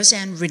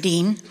 Roseanne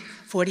Redden,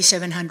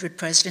 4700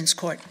 President's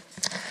Court.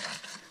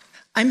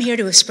 I'm here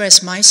to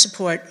express my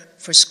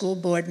support for school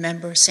board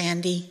member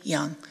Sandy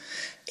Young.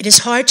 It is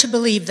hard to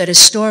believe that a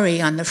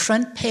story on the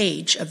front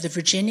page of the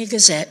Virginia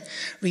Gazette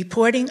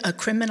reporting a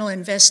criminal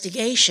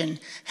investigation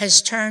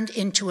has turned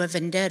into a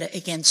vendetta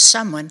against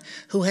someone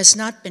who has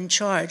not been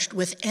charged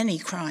with any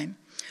crime.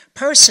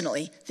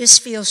 Personally, this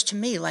feels to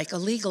me like a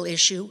legal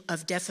issue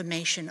of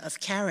defamation of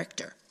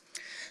character.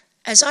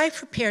 As I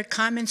prepared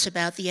comments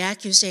about the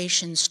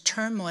accusations,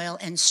 turmoil,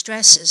 and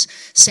stresses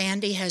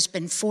Sandy has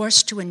been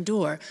forced to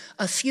endure,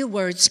 a few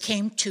words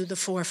came to the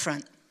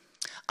forefront.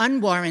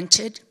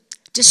 Unwarranted,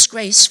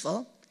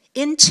 disgraceful,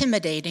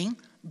 intimidating,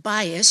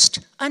 biased,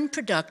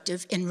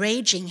 unproductive,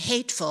 enraging,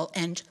 hateful,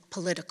 and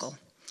political.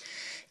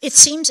 It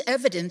seems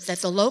evident that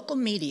the local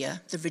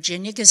media, the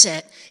Virginia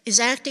Gazette, is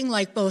acting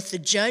like both the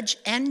judge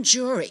and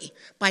jury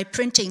by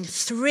printing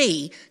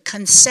 3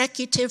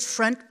 consecutive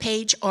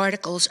front-page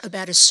articles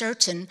about a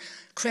certain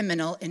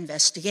criminal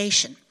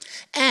investigation.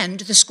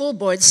 And the school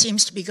board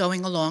seems to be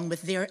going along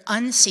with their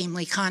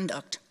unseemly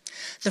conduct.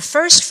 The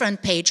first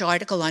front-page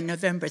article on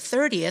November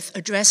 30th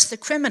addressed the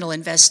criminal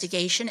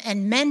investigation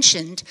and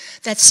mentioned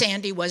that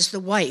Sandy was the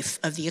wife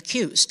of the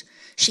accused.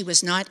 She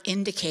was not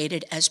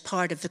indicated as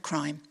part of the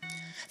crime.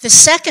 The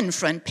second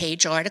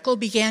front-page article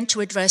began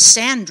to address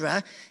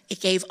Sandra. It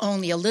gave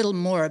only a little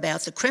more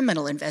about the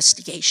criminal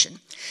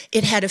investigation.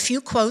 It had a few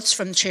quotes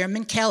from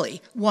Chairman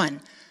Kelly. 1,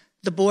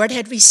 the board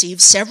had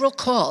received several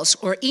calls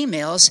or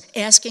emails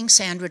asking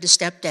Sandra to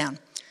step down.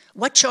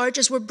 What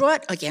charges were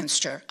brought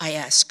against her, I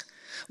asked.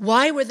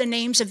 Why were the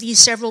names of these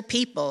several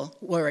people?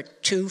 Were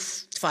it 2,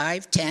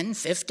 5, 10,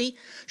 50?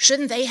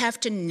 Shouldn't they have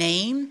to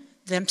name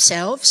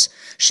themselves?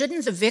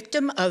 Shouldn't the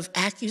victim of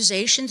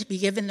accusations be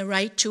given the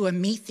right to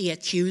meet the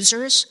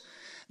accusers?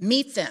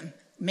 Meet them.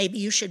 Maybe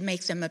you should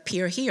make them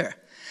appear here.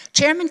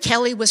 Chairman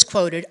Kelly was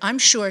quoted, I'm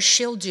sure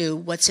she'll do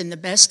what's in the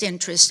best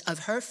interest of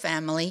her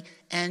family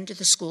and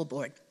the school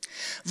board.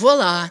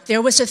 Voila,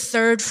 there was a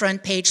third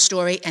front-page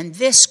story, and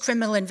this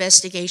criminal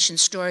investigation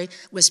story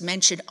was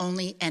mentioned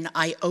only an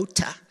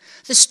iota.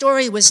 The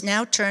story was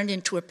now turned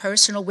into a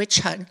personal witch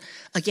hunt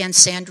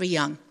against Sandra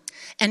Young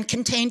and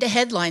contained a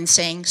headline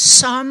saying,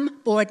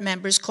 some board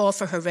members call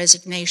for her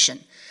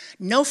resignation.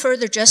 No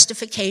further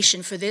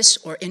justification for this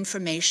or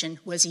information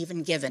was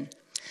even given.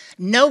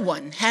 No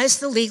one has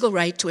the legal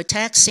right to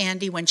attack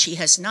Sandy when she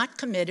has not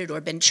committed or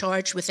been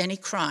charged with any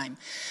crime.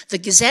 The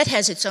Gazette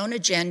has its own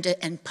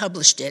agenda and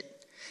published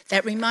it.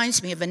 That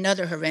reminds me of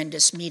another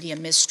horrendous media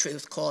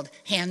mistruth called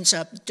Hands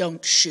Up,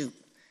 Don't Shoot.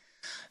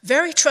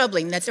 Very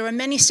troubling that there are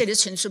many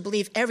citizens who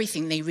believe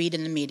everything they read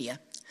in the media.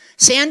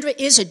 Sandra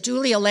is a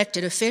duly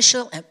elected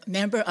official, a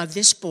member of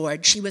this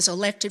board. She was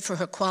elected for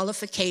her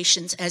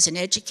qualifications as an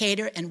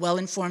educator and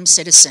well-informed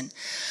citizen.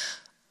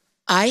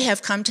 I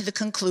have come to the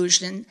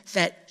conclusion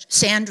that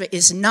Sandra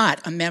is not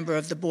a member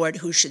of the board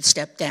who should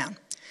step down.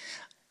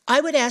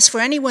 I would ask for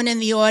anyone in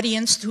the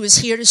audience who is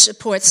here to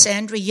support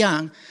Sandra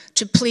Young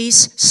to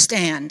please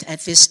stand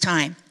at this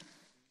time.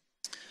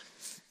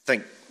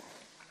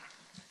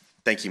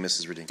 Thank you,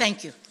 Mrs. Redden.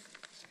 Thank you.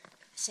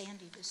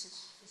 Sandy, this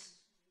is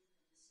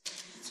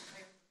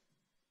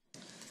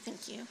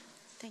Thank you.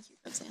 Thank you,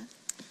 Roseanne.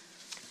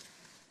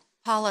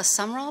 Paula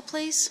Sumrall,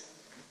 please.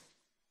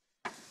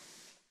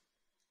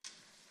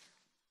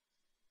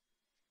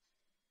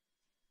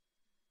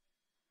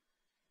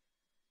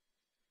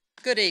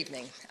 Good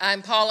evening.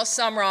 I'm Paula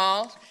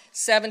Sumrall,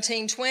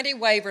 1720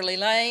 Waverly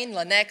Lane,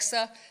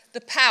 Lenexa,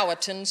 the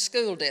Powhatan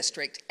School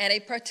District, and a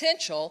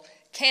potential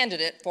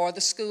candidate for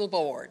the school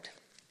board.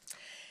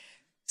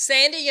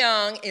 Sandy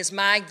Young is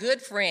my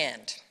good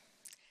friend,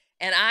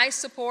 and I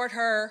support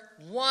her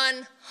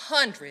 100%.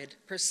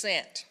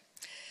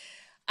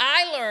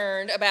 I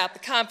learned about the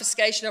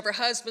confiscation of her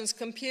husband's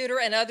computer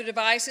and other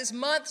devices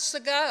months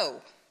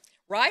ago,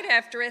 right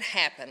after it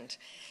happened,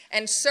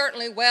 and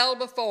certainly well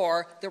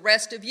before the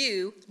rest of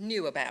you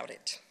knew about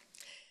it.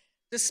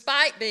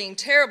 Despite being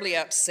terribly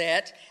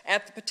upset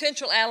at the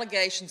potential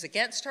allegations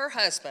against her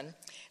husband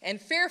and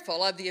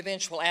fearful of the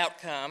eventual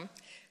outcome,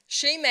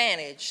 she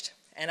managed,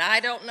 and I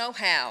don't know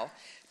how,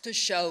 to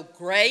show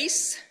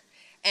grace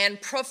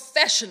and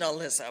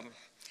professionalism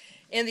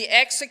in the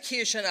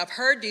execution of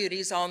her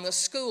duties on the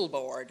school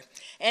board,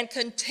 and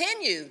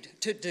continued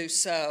to do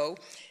so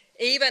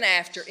even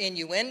after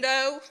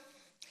innuendo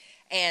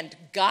and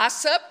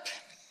gossip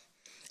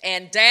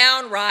and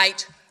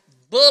downright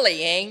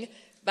bullying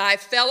by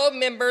fellow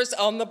members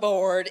on the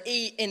board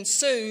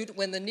ensued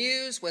when the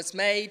news was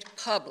made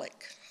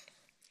public.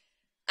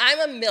 I'm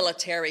a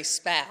military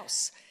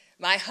spouse.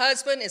 My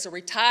husband is a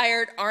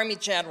retired Army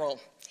general,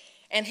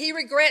 and he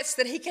regrets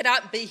that he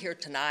cannot be here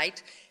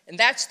tonight, and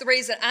that's the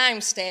reason I'm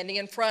standing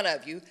in front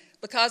of you,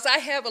 because I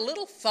have a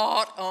little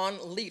thought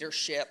on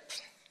leadership.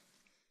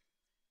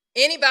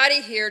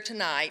 Anybody here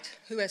tonight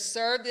who has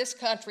served this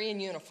country in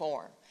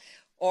uniform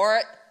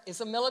or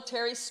is a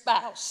military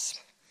spouse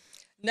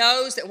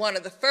knows that one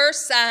of the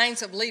first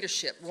signs of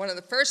leadership, one of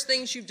the first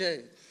things you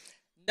do,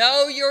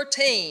 know your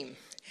team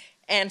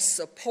and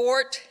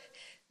support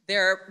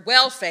their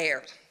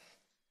welfare.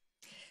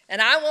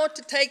 And I want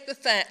to take the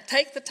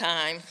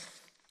time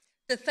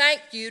to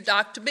thank you,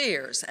 Dr.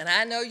 Beers, and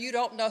I know you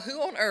don't know who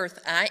on earth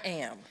I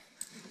am,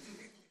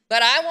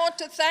 but I want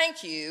to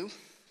thank you.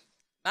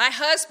 My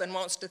husband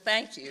wants to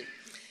thank you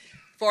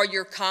for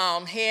your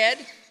calm head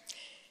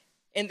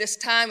in this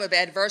time of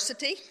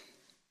adversity,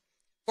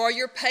 for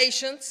your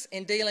patience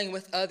in dealing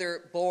with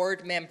other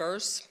board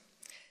members,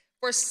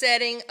 for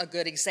setting a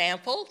good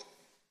example,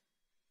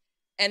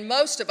 and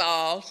most of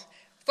all,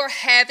 for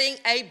having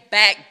a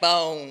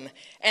backbone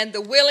and the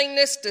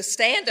willingness to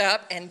stand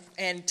up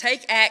and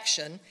take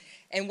action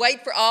and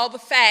wait for all the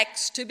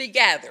facts to be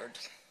gathered.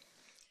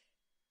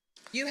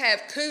 You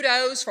have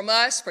kudos from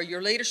us for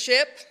your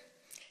leadership,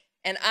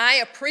 and I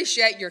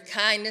appreciate your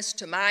kindness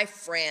to my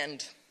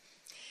friend.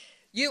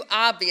 You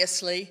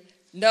obviously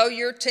know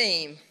your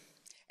team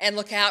and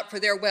look out for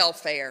their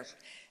welfare.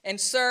 And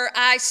sir,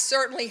 I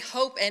certainly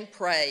hope and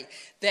pray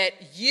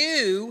that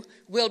you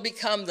will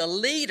become the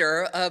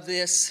leader of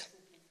this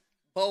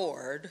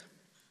board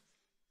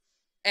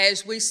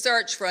as we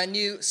search for a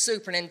new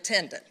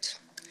superintendent.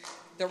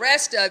 The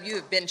rest of you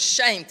have been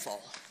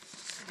shameful.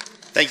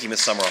 Thank you,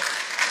 Ms. Summerall.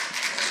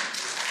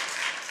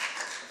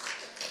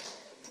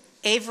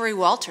 Avery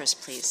Walters,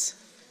 please.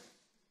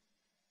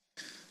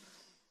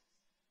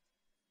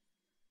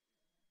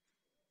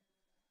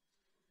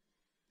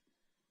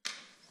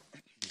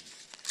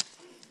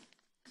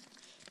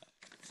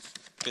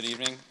 Good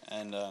evening,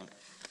 and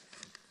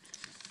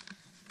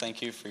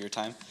thank you for your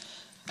time.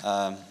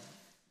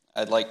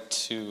 I'd like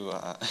to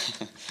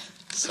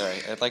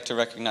I'd like to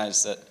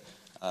recognize that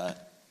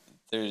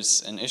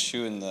there's an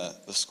issue in the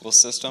school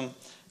system.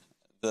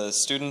 The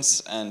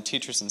students and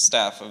teachers and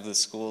staff of the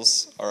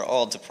schools are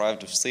all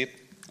deprived of sleep,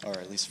 or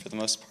at least for the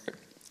most part.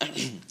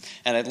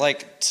 And I'd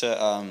like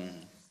to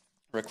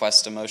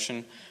request a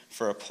motion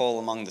for a poll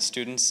among the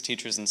students,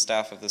 teachers, and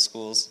staff of the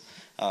schools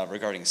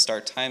regarding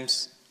start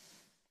times.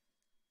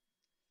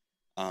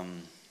 All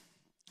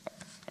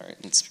right,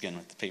 let's begin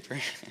with the paper.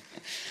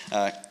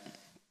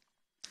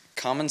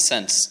 Common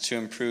sense to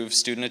improve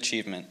student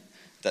achievement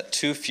that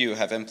too few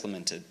have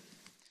implemented.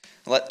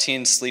 Let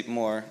teens sleep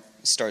more,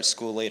 start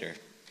school later.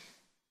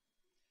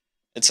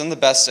 It's in the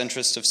best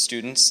interest of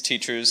students,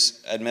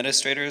 teachers,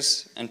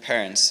 administrators, and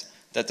parents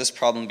that this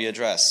problem be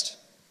addressed.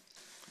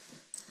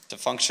 To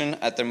function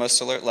at their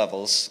most alert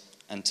levels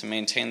and to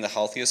maintain the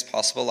healthiest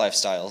possible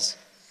lifestyles,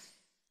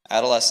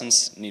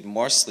 adolescents need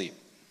more sleep,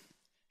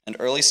 and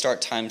early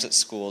start times at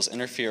schools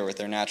interfere with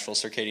their natural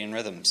circadian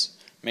rhythms,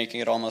 making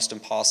it almost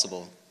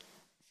impossible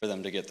for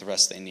them to get the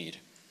rest they need.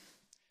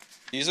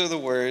 These are the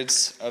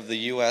words of the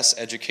U.S.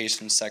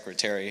 Education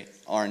Secretary,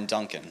 Arne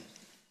Duncan.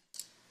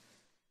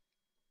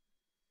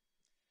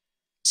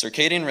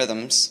 Circadian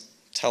rhythms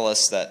tell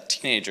us that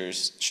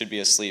teenagers should be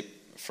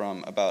asleep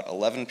from about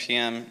 11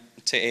 p.m.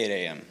 to 8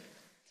 a.m.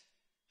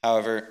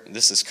 However,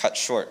 this is cut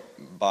short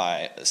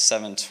by a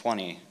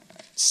 7:20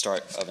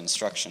 start of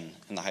instruction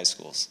in the high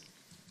schools.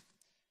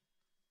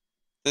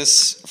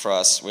 This, for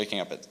us,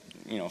 waking up at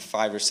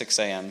 5 or 6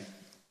 a.m.,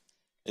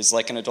 is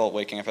like an adult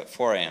waking up at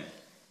 4 a.m.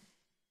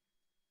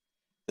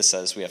 This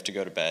says we have to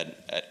go to bed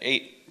at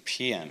 8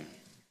 p.m.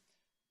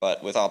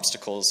 but with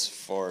obstacles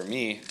for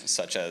me,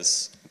 such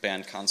as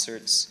band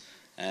concerts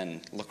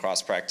and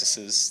lacrosse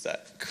practices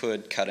that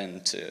could cut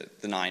into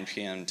the 9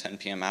 p.m., 10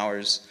 p.m.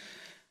 hours,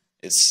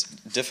 it's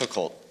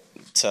difficult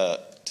to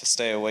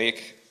stay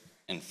awake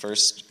in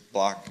first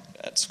block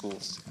at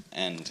schools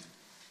and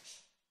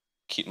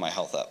keep my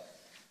health up.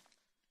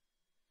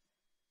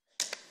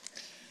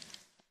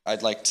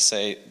 I'd like to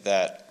say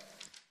that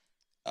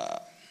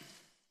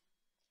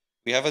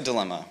we have a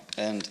dilemma,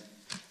 and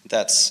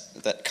that's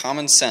that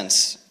common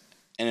sense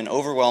and an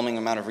overwhelming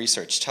amount of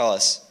research tell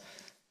us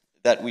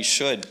that we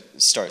should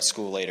start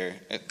school later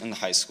in the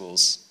high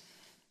schools.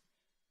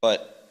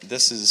 But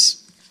this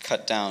is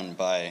cut down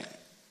by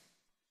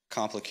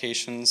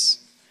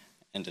complications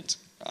and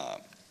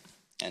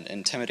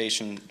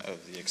intimidation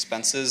of the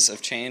expenses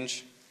of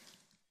change.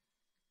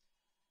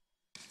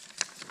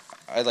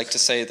 I'd like to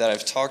say that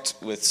I've talked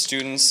with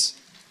students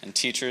and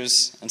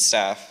teachers and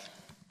staff,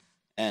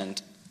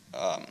 and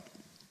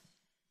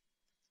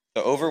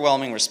the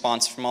overwhelming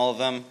response from all of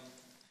them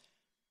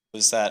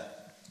was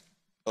that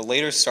a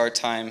later start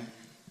time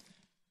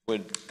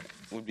would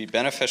be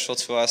beneficial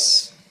to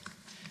us,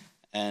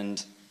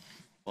 and,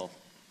 well,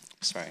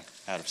 sorry,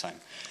 out of time.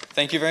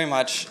 Thank you very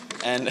much,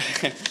 and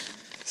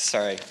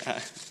sorry.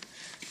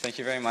 Thank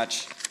you very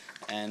much,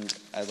 and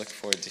I look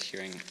forward to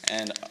hearing,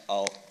 and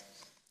I'll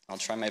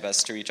try my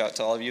best to reach out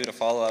to all of you to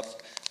follow up.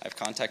 I've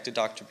contacted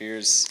Dr.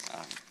 Beers,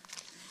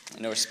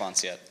 no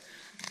response yet.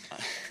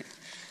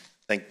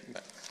 Thank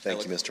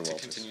you, Mr.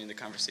 Walters. Continuing the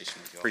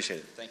conversation with you all. Appreciate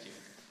it. Thank you.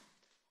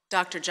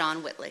 Dr.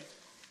 John Whitley.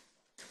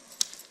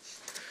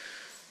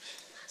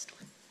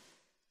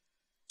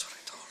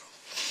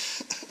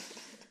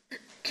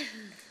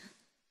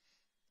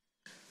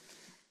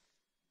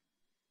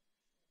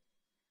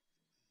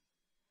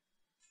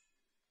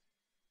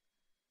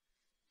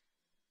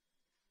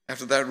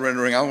 After that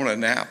rendering, I want a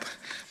nap.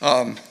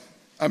 I'm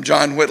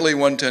John Whitley,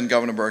 110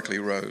 Governor Berkeley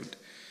Road.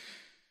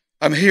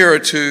 I'm here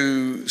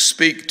to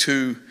speak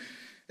to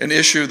an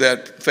issue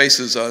that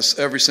faces us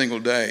every single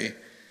day.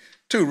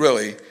 Two,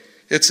 really.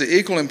 It's the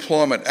equal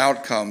employment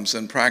outcomes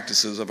and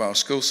practices of our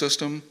school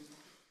system.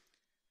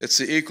 It's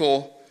the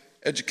equal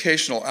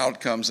educational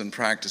outcomes and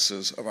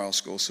practices of our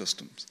school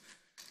systems.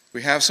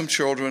 We have some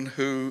children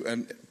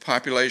and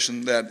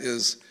population that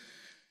is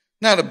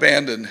not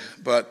abandoned,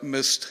 but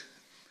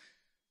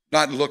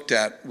not looked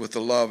at with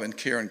the love and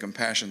care and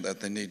compassion that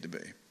they need to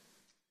be.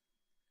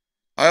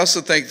 I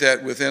also think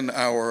that within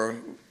our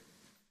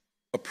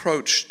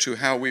approach to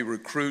how we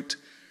recruit,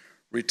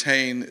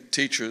 retain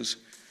teachers,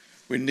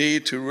 we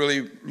need to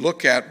really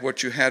look at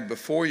what you had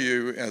before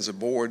you as a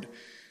board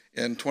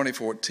in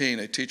 2014,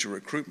 a teacher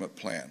recruitment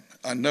plan.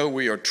 I know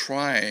we are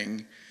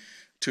trying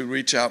to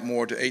reach out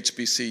more to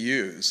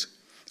HBCUs.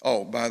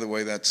 Oh, by the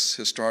way, that's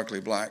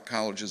historically black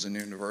colleges and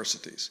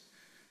universities.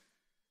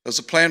 There's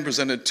a plan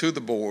presented to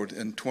the board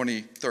in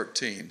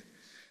 2013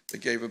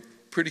 that gave a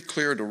pretty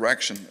clear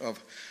direction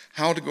of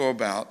how to go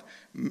about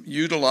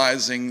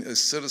utilizing a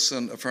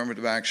Citizen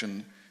Affirmative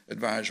Action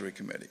Advisory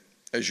Committee.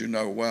 As you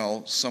know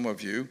well, some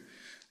of you,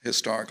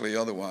 historically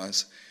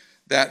otherwise,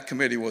 that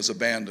committee was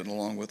abandoned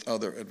along with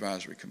other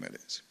advisory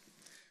committees.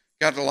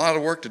 Got a lot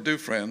of work to do,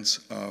 friends.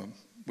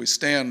 We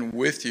stand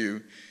with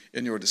you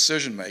in your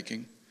decision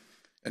making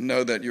and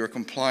know that you're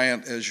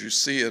compliant as you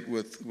see it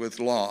with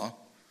law.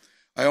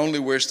 I only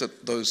wish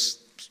that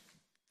those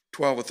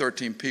 12 or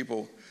 13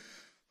 people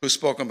who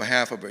spoke on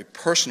behalf of a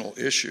personal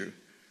issue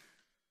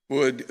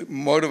would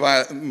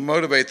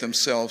motivate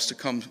themselves to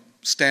come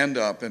stand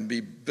up and be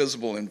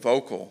visible and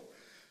vocal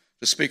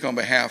to speak on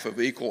behalf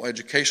of equal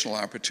educational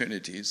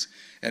opportunities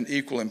and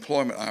equal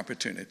employment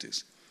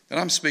opportunities. And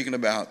I'm speaking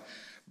about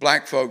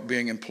black folk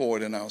being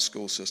employed in our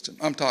school system.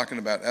 I'm talking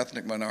about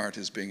ethnic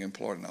minorities being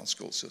employed in our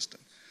school system.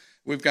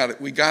 We got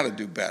to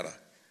do better,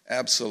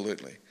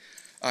 absolutely.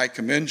 I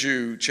commend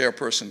you,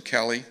 Chairperson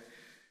Kelly,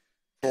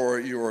 for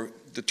your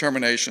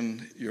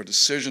determination, your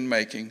decision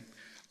making.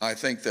 I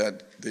think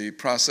that the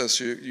process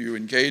you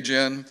engage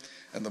in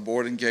and the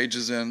board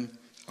engages in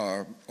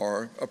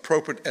are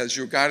appropriate as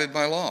you're guided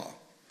by law.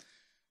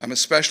 I'm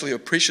especially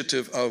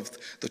appreciative of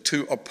the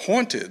two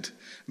appointed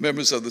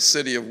members of the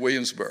city of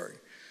Williamsburg.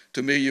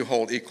 To me, you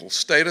hold equal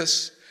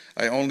status.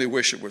 I only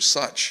wish it were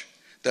such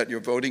that your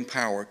voting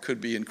power could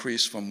be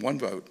increased from 1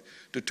 vote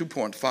to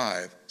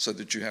 2.5 so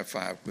that you have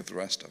 5 with the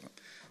rest of them.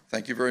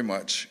 Thank you very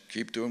much.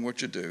 Keep doing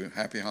what you do.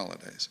 Happy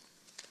holidays.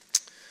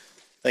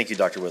 Thank you,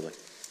 Dr. Whitley.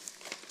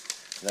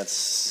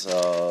 That's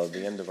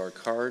the end of our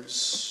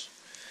cards.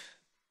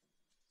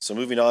 So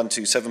moving on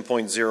to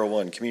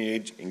 7.01,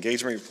 Community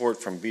Engagement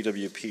Report from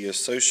BWP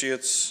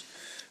Associates.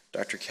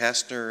 Dr.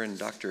 Kastner and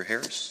Dr.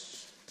 Harris.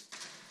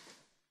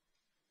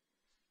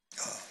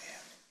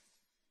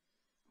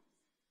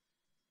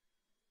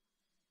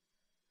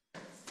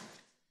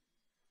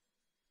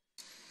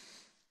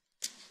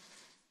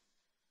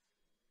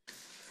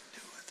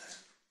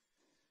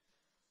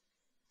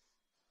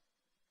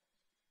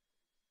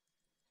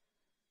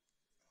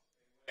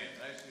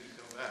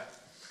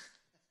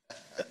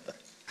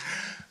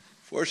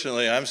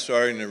 Fortunately, I'm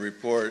starting the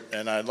report,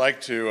 and I'd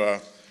like to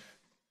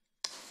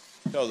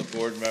tell the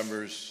board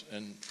members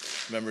and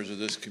members of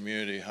this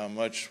community how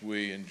much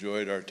we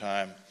enjoyed our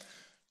time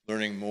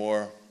learning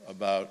more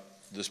about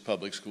this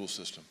public school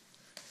system.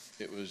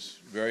 It was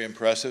very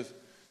impressive,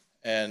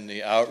 and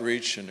the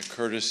outreach and the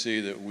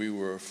courtesy that we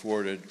were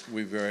afforded,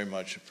 we very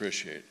much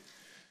appreciate.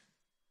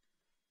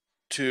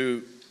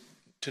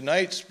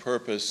 Tonight's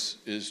purpose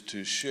is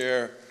to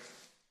share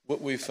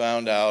what we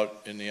found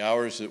out in the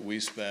hours that we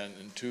spent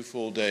in 2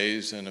 full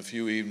days and a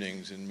few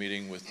evenings in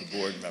meeting with the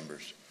board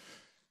members.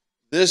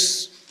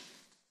 This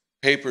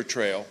paper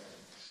trail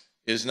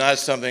is not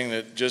something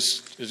that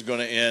just is going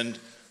to end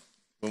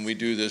when we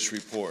do this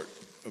report.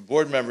 The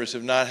board members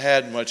have not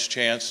had much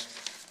chance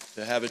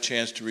to have a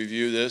chance to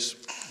review this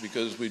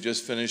because we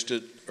just finished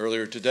it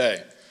earlier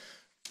today.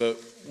 But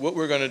what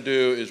we're going to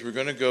do is we're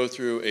going to go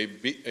through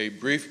a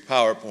brief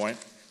PowerPoint.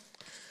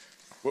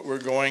 What we're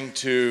going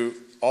to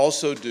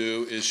also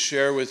do is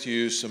share with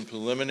you some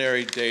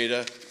preliminary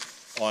data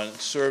on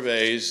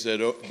surveys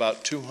that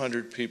about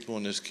 200 people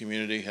in this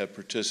community have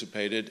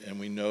participated, and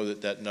we know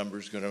that that number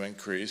is going to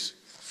increase.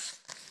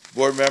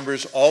 Board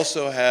members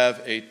also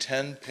have a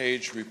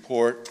 10-page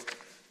report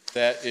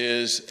that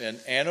is an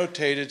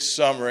annotated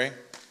summary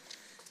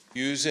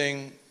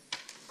using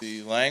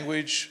the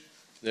language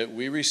that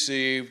we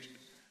received,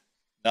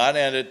 not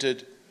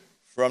edited,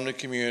 from the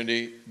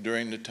community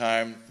during the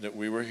time that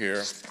we were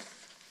here,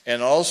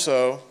 and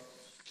also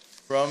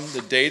from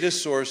the data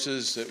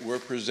sources that we're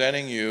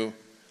presenting you,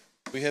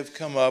 we have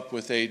come up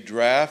with a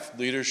draft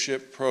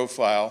leadership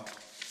profile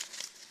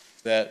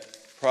that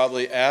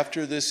probably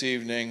after this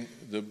evening,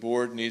 the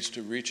board needs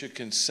to reach a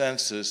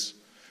consensus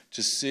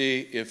to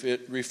see if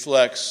it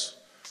reflects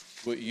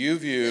what you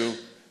view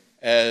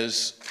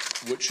as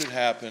what should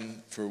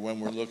happen for when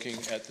we're looking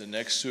at the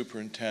next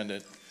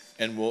superintendent,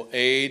 and will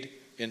aid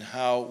in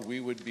how we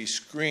would be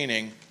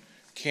screening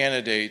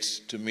candidates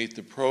to meet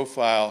the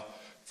profile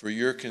for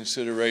your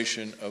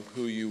consideration of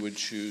who you would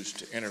choose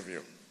to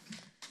interview.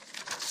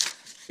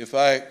 If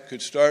I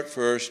could start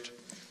first,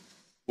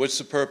 what's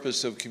the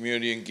purpose of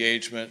community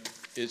engagement?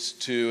 It's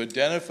to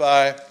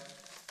identify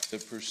the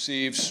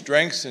perceived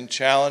strengths and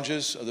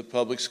challenges of the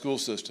public school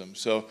system.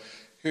 So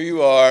here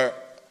you are,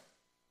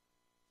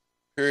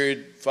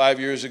 period 5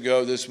 years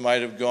ago, this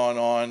might have gone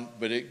on,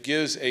 but it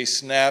gives a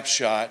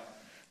snapshot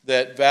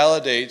that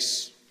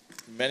validates,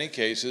 in many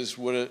cases,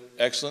 what an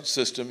excellent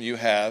system you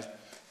have,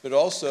 but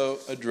also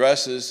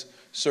addresses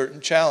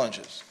certain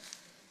challenges.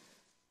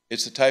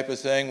 It's the type of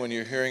thing, when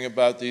you're hearing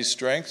about these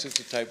strengths, it's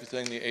the type of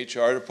thing the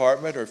HR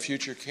department or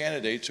future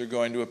candidates are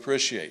going to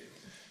appreciate.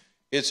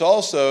 It's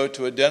also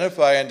to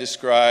identify and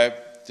describe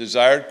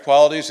desired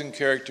qualities and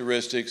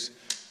characteristics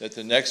that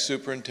the next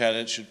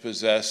superintendent should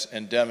possess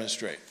and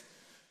demonstrate.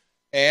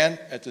 And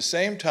at the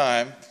same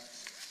time,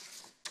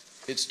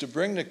 it's to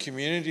bring the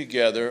community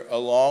together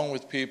along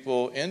with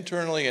people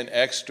internally and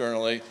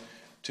externally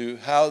to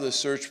how the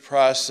search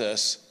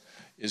process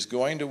is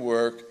going to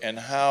work and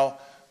how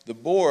the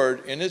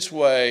board, in its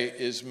way,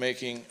 is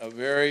making a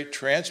very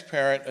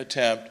transparent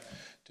attempt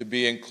to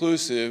be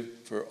inclusive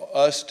for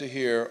us to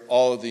hear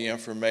all of the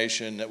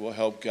information that will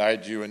help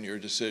guide you in your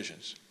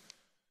decisions.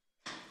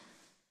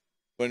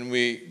 When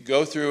we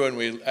go through and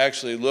we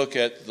actually look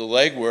at the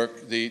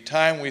legwork, the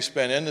time we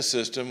spent in the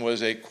system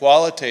was a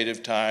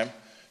qualitative time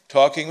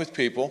talking with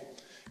people,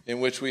 in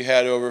which we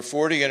had over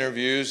 40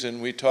 interviews,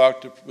 and we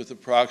talked with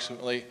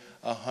approximately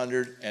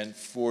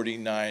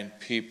 149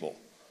 people.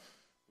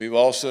 We've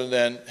also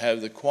then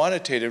have the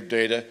quantitative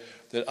data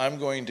that I'm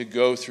going to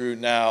go through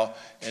now,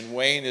 and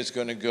Wayne is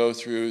going to go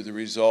through the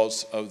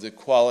results of the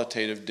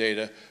qualitative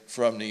data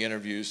from the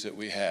interviews that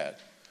we had.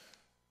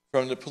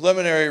 From the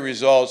preliminary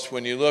results,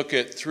 when you look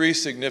at 3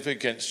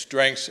 significant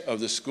strengths of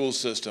the school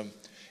system,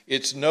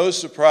 it's no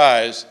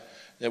surprise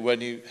that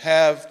when you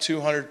have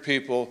 200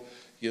 people,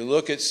 you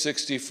look at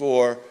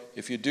 64,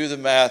 if you do the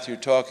math, you're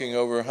talking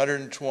over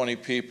 120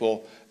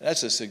 people.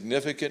 That's a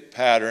significant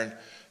pattern.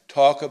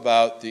 Talk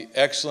about the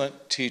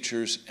excellent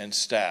teachers and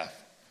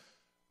staff.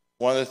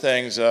 One of the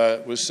things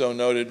was so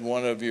noted,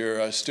 one of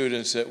your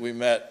students that we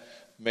met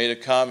made a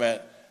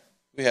comment,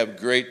 we have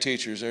great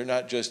teachers. They're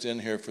not just in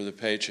here for the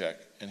paycheck.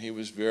 And he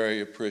was very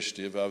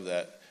appreciative of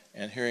that.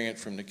 And hearing it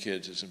from the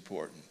kids is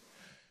important.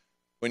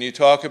 When you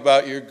talk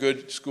about your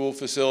good school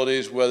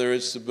facilities, whether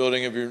it's the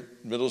building of your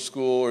middle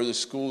school or the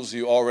schools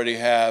you already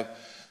have,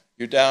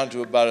 you're down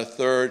to about a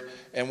third.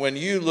 And when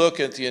you look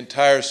at the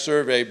entire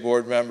survey,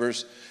 board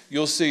members,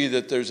 you'll see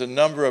that there's a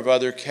number of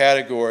other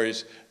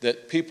categories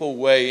that people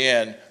weigh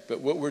in,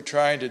 but what we're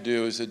trying to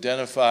do is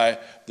identify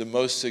the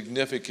most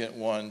significant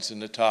ones in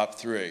the top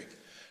 3.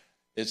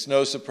 It's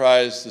no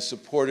surprise the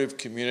supportive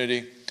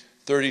community,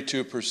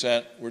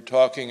 32%. We're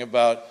talking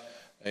about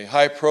a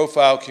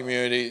high-profile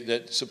community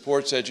that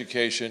supports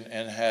education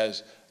and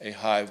has a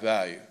high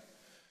value.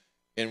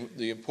 And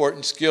the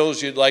important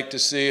skills you'd like to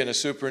see in a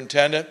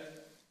superintendent,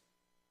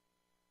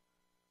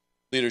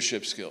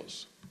 leadership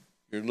skills.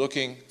 You're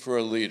looking for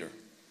a leader.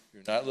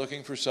 You're not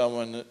looking for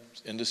someone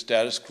that's in the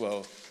status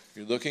quo.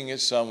 You're looking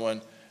at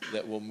someone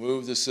that will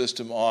move the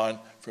system on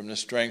from the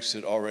strengths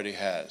it already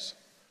has.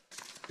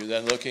 You're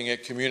then looking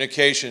at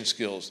communication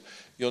skills.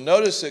 You'll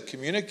notice that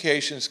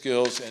communication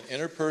skills and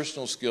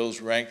interpersonal skills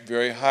rank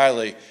very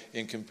highly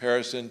in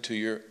comparison to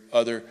your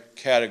other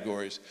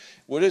categories.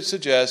 What it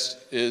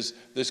suggests is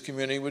this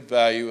community would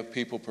value a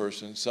people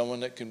person,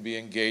 someone that can be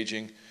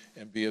engaging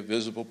and be a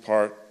visible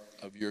part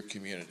of your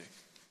community.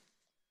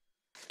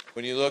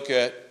 When you look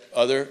at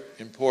other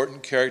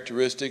important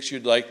characteristics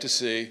you'd like to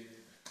see,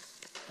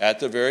 at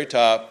the very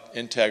top,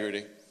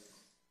 integrity,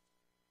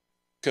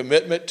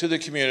 commitment to the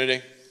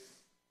community.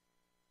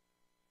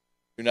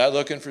 You're not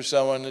looking for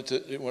someone that's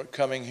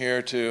coming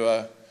here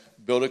to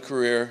build a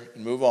career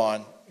and move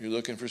on. You're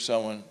looking for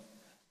someone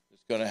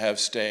that's going to have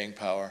staying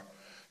power.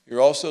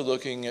 You're also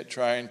looking at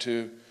trying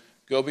to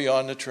go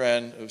beyond the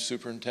trend of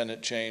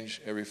superintendent change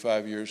every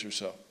 5 years or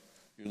so.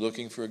 You're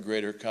looking for a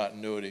greater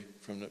continuity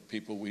from the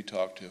people we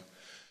talk to.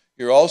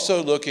 You're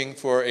also looking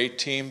for a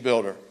team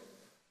builder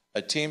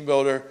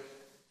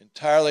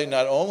entirely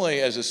not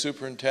only as a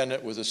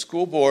superintendent with a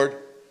school board,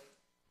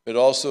 but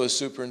also a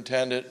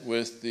superintendent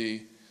with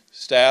the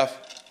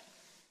staff,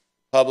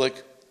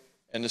 public,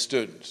 and the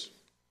students.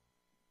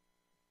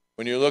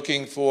 When you're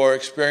looking for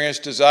experience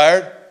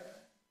desired,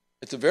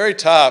 at the very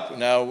top,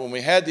 now when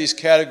we had these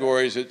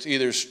categories, it's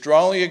either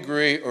strongly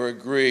agree or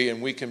agree,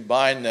 and we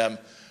combine them.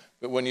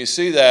 But when you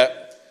see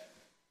that,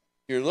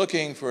 you're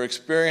looking for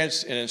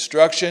experience in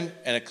instruction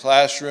and a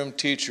classroom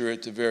teacher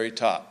at the very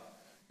top.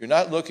 You're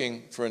not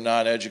looking for a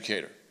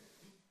non-educator.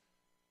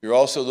 You're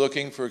also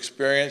looking for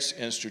experience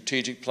in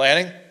strategic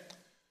planning.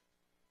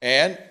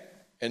 And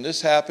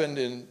this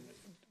happened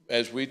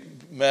as we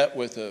met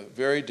with a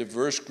very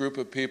diverse group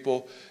of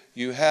people,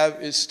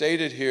 it's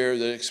stated here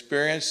that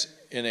experience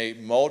in a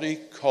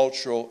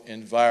multicultural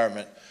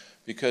environment,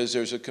 because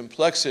there's a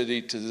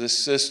complexity to this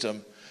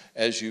system,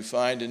 as you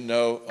find and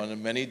know on the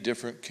many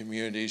different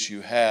communities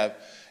you have,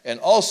 and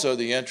also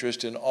the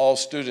interest in all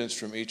students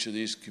from each of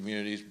these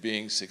communities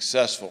being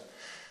successful.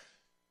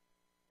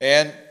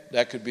 And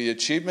that could be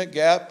achievement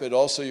gap, but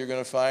also you're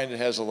going to find it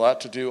has a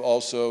lot to do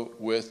also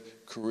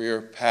with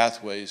career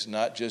pathways,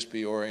 not just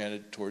be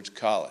oriented towards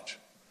college.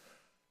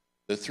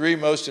 The three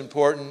most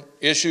important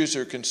issues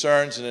or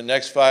concerns in the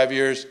next 5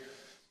 years: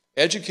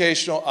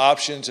 educational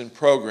options and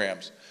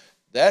programs.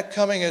 That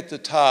coming at the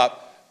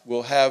top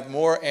will have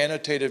more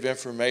annotative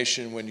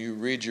information when you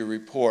read your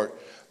report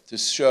to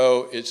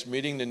show it's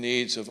meeting the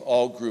needs of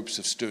all groups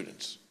of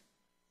students.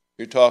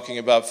 You're talking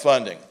about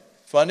funding.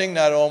 Funding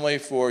not only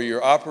for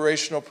your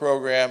operational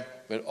program,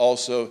 but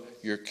also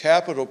your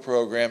capital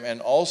program,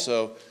 and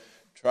also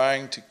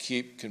trying to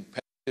keep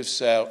competitive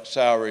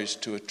salaries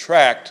to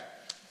attract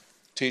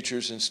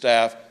teachers and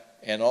staff,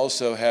 and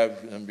also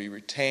have them be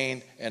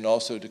retained, and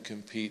also to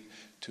compete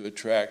to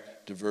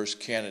attract diverse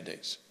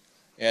candidates.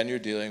 And you're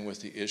dealing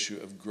with the issue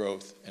of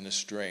growth and the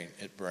strain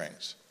it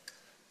brings.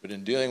 But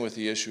in dealing with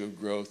the issue of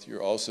growth,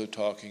 you're also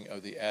talking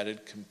of the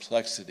added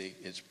complexity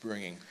it's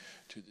bringing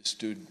to the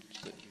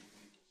students that you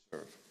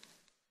serve.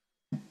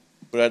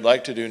 What I'd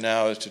like to do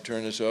now is to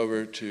turn this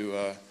over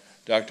to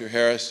Dr.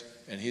 Harris,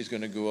 and he's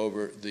going to go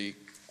over the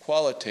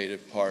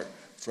qualitative part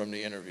from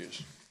the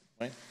interviews.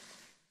 Wayne?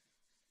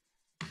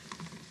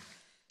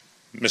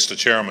 Mr.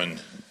 Chairman,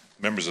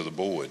 members of the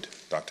board,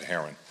 Dr.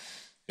 Herron,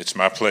 it's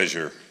my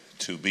pleasure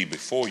to be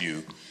before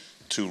you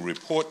to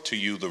report to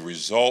you the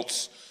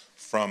results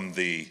from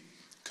the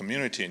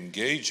community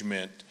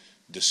engagement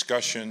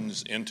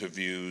discussions,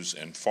 interviews,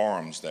 and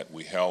forums that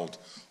we held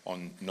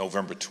on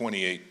November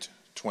 28,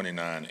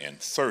 29, and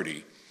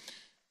 30.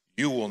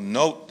 You will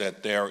note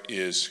that there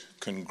is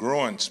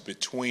congruence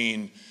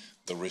between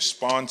the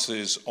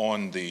responses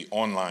on the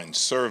online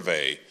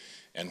survey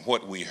and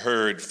what we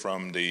heard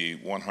from the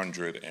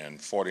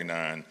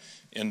 149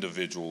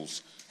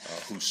 individuals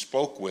who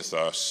spoke with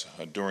us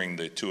during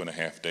the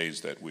 2.5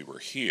 days that we were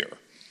here.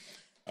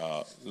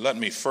 Let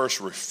me first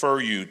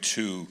refer you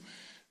to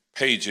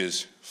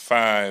pages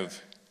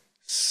 5,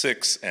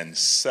 6, and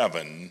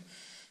 7,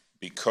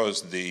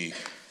 because the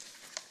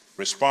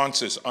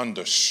responses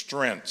under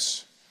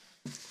strengths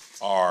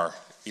are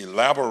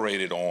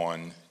elaborated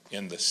on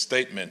in the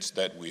statements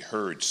that we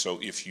heard. So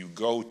if you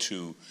go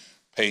to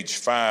page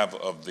 5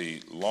 of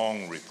the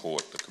long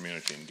report, the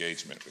community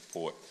engagement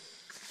report,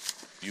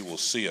 you will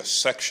see a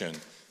section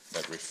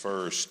that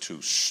refers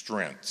to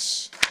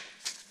strengths.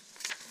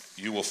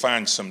 You will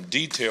find some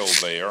detail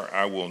there.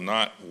 I will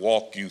not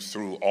walk you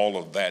through all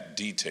of that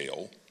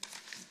detail,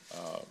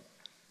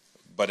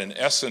 but in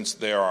essence,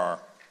 there are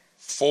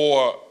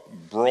 4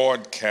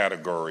 broad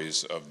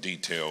categories of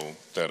detail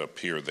that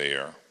appear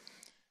there.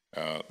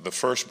 The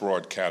first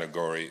broad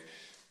category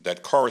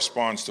that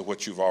corresponds to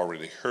what you've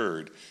already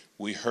heard,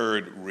 we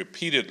heard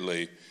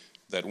repeatedly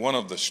that one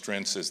of the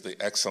strengths is the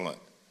excellent,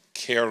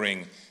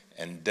 caring,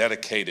 and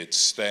dedicated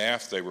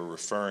staff. They were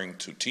referring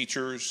to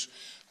teachers,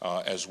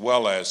 as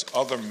well as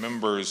other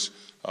members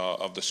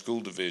of the school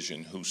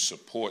division who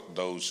support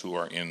those who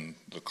are in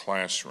the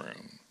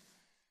classroom.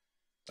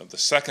 The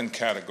second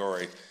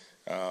category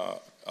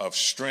of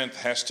strength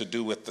has to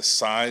do with the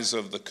size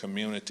of the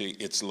community,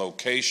 its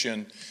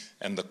location,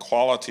 and the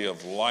quality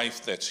of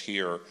life that's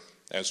here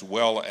as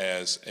well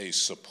as a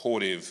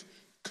supportive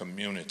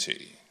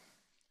community.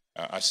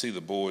 I see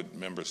the board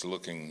members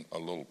looking a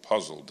little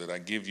puzzled. Did I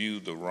give you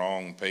the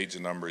wrong page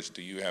numbers?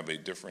 Do you have a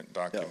different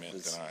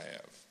document than I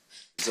have?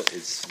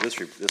 It's this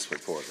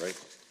report, right?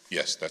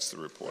 Yes, that's the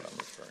report I'm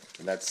referring to.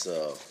 And that's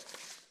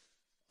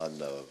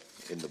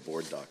in the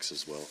board docs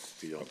as well,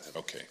 if you don't have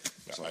okay.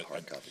 It's not a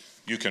hard copy.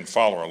 You can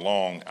follow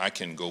along. I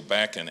can go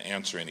back and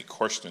answer any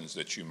questions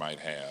that you might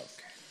have.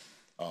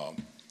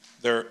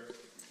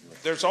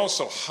 There's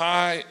also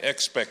high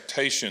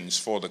expectations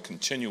for the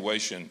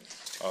continuation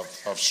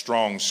of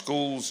strong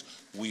schools.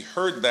 We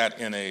heard that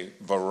in a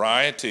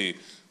variety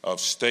of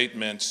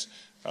statements.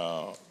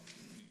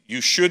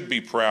 You should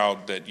be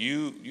proud that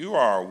you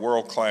are a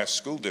world-class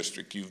school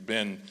district. You've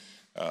been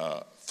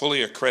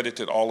fully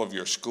accredited all of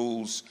your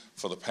schools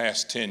for the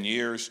past 10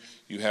 years.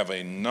 You have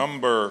a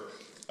number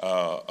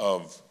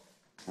of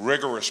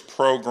rigorous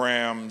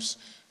programs.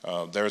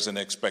 There's an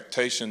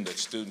expectation that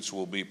students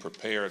will be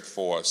prepared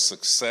for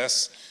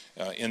success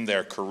in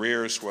their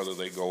careers, whether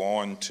they go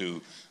on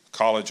to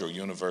college or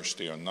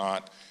university or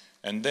not.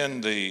 And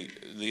then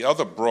the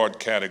other broad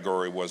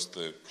category was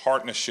the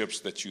partnerships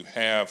that you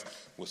have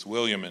with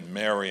William and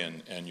Mary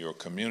and your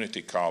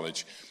community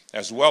college,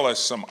 as well as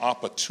some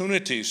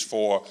opportunities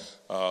for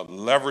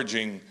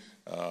leveraging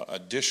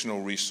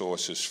additional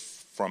resources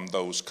from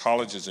those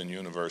colleges and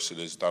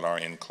universities that are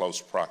in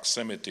close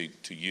proximity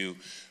to you.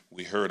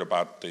 We heard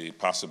about the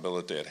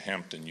possibility at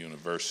Hampton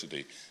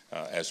University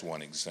as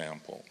one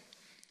example.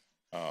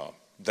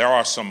 There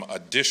are some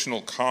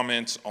additional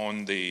comments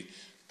on the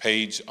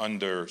page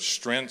under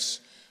strengths,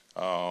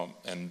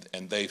 and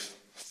they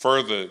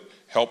further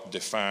help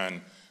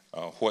define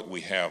what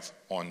we have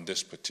on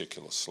this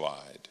particular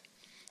slide.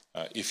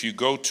 If you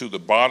go to the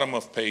bottom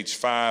of page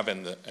 5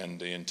 and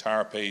the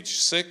entire page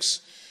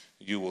 6,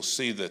 you will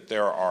see that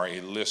there are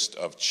a list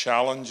of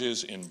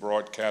challenges in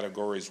broad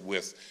categories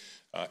with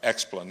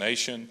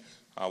explanation.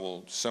 I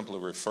will simply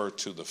refer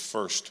to the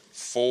first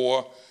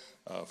four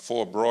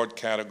broad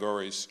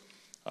categories.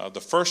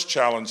 The first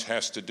challenge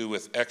has to do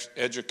with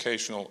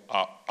educational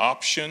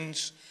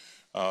options.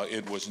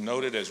 It was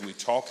noted as we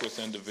talked with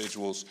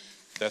individuals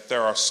that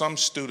there are some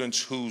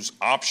students whose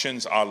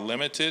options are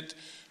limited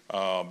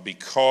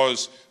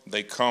because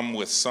they come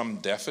with some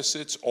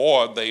deficits,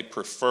 or they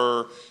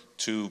prefer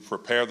to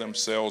prepare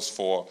themselves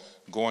for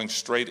going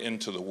straight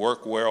into the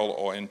work world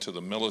or into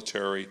the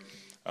military.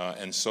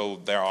 And so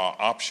there are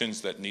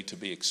options that need to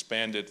be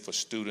expanded for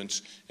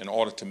students in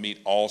order to meet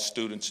all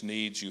students'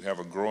 needs. You have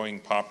a growing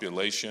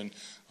population,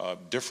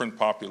 different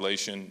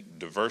population,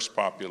 diverse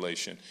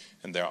population,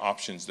 and there are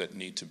options that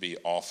need to be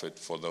offered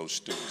for those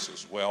students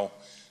as well.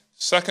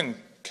 Second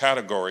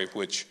category,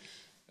 which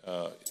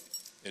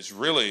is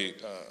really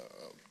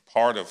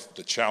part of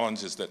the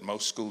challenges that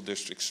most school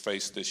districts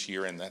face this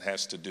year, and that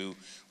has to do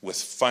with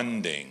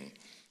funding.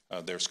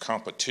 There's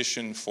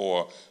competition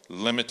for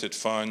limited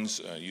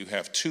funds. You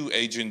have two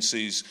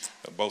agencies,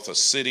 both a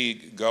city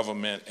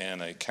government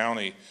and a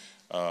county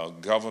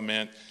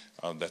government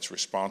that's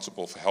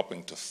responsible for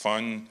helping to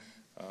fund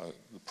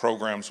the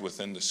programs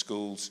within the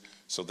schools.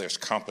 So there's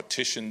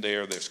competition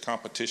there. There's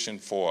competition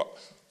for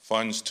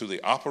funds to the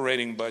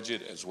operating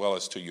budget as well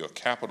as to your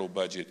capital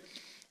budget.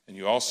 And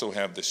you also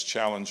have this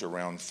challenge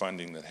around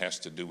funding that has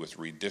to do with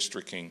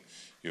redistricting.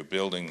 You're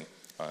building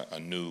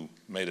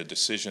made a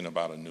decision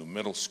about a new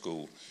middle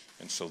school,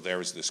 and so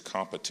there's this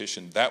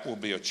competition. That will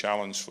be a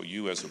challenge for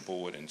you as a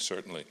board and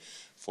certainly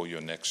for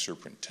your next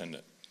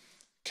superintendent.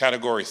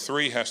 Category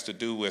 3 has to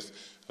do with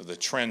the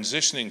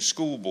transitioning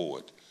school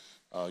board.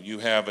 You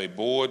have a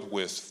board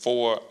with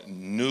 4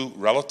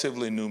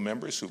 relatively new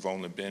members who've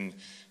only been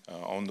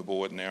on the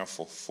board now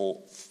for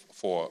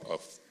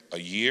a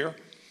year.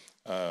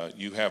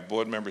 You have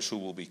board members who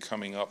will be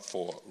coming up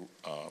for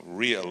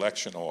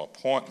re-election or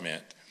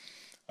appointment.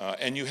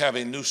 And you have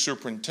a new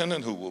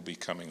superintendent who will be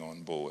coming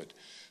on board.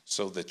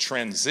 So the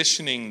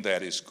transitioning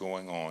that is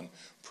going on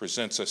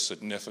presents a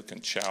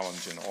significant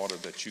challenge in order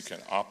that you can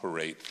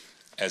operate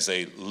as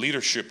a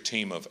leadership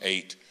team of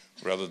 8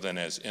 rather than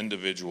as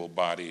individual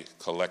body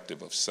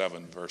collective of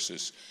 7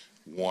 versus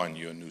 1,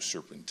 your new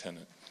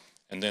superintendent.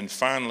 And then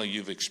finally,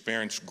 you've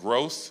experienced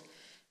growth.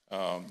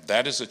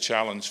 That is a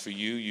challenge for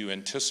you. You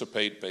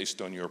anticipate,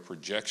 based on your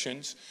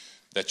projections,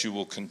 that you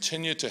will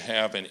continue to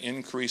have an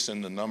increase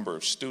in the number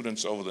of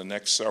students over the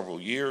next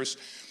several years,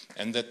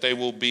 and that they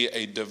will be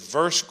a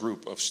diverse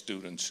group of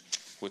students,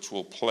 which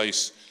will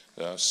place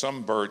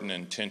some burden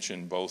and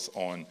tension both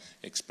on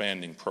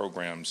expanding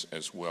programs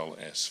as well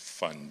as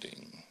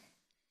funding.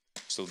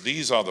 So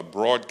these are the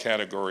broad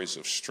categories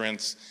of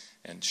strengths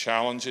and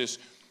challenges.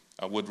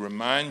 I would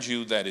remind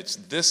you that it's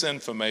this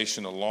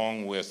information,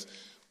 along with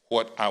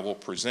what I will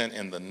present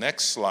in the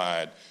next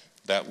slide,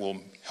 that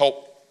will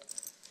help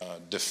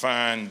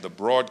define the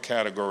broad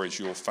categories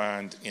you'll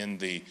find in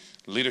the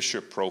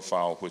leadership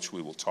profile, which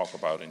we will talk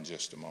about in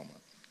just a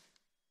moment.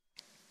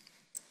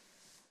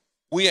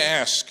 We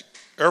asked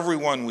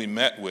everyone we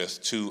met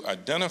with to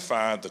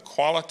identify the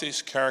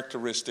qualities,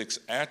 characteristics,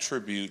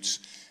 attributes,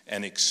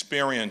 and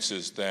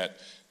experiences that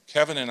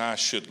Kevin and I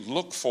should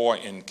look for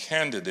in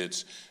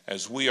candidates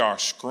as we are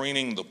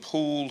screening the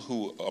pool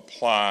who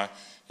apply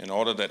in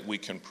order that we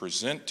can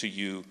present to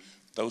you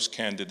those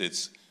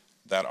candidates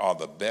that are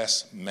the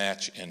best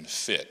match and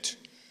fit.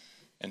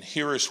 And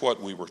here is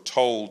what we were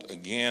told.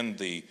 Again,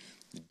 the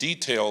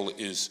detail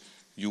is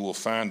you will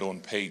find on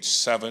page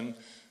 7,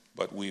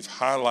 but we've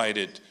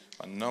highlighted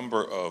a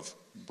number of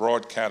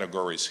broad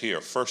categories here.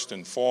 First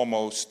and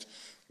foremost,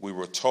 we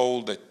were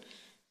told that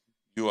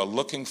you are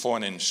looking for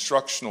an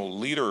instructional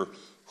leader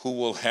who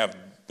will have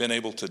been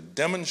able to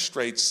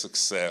demonstrate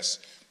success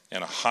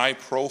in a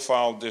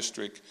high-profile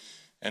district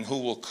and who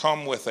will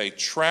come with a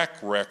track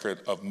record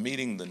of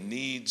meeting the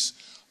needs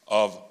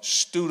of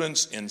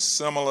students in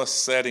similar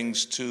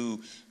settings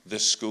to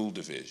this school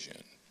division.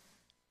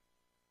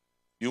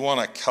 You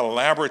want a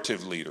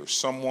collaborative leader,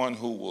 someone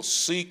who will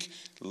seek,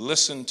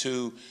 listen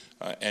to,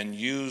 and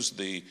use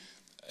the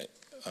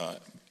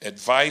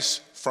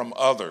advice from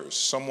others,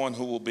 someone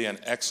who will be an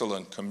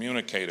excellent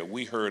communicator.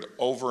 We heard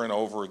over and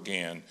over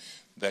again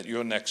that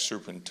your next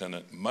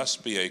superintendent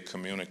must be a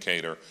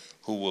communicator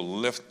who will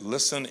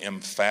listen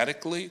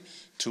emphatically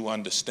to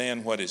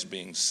understand what is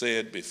being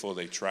said before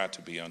they try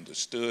to be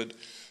understood,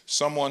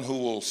 someone who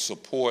will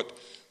support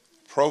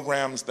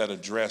programs that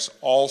address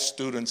all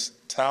students'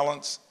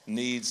 talents,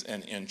 needs,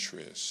 and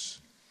interests.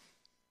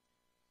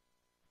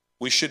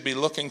 We should be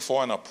looking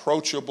for an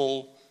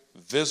approachable,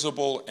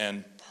 visible,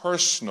 and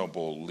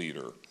personable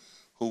leader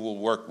who will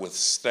work with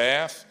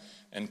staff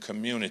and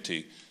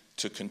community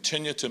to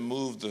continue to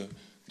move the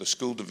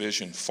school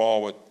division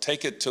forward,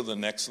 take it to the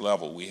next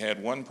level. We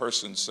had one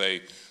person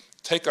say,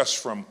 take us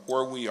from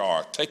where we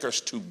are, take us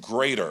to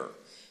greater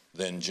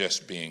than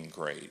just being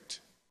great.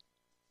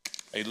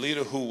 A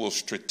leader who will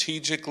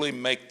strategically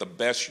make the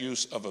best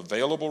use of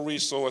available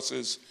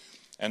resources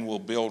and will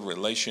build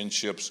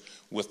relationships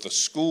with the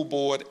school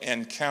board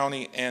and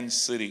county and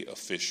city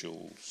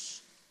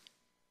officials.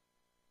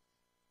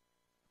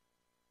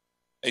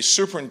 A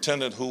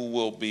superintendent who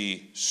will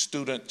be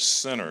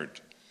student-centered,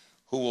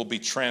 who will be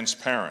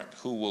transparent,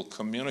 who will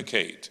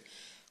communicate,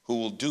 who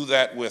will do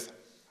that with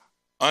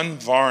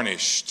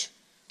unvarnished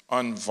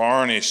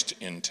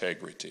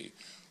integrity.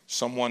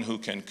 Someone who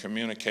can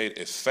communicate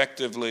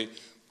effectively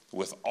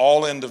with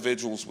all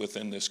individuals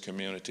within this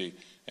community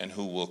and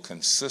who will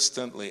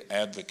consistently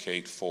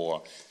advocate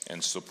for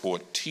and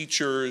support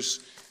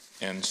teachers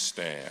and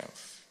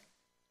staff.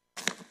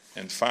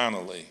 And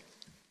finally,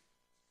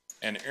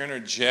 an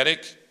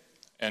energetic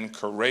and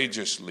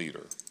courageous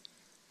leader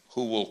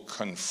who will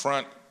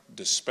confront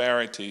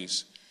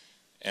disparities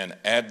and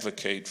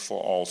advocate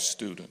for all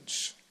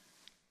students.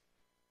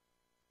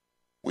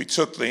 We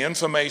took the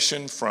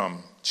information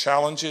from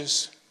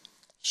challenges,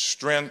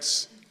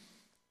 strengths,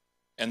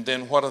 and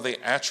then what are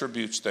the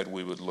attributes that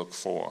we would look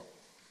for?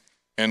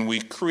 And we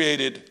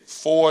created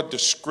 4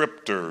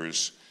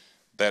 descriptors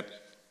that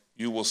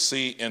you will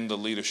see in the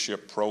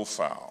leadership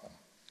profile.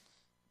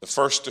 The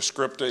first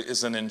descriptor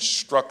is an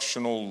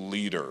instructional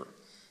leader.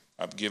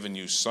 I've given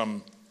you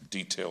some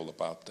detail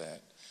about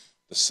that.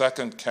 The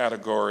second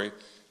category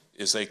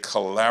is a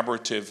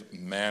collaborative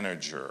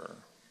manager.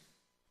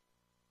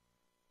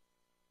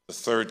 The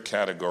third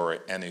category,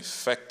 an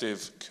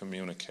effective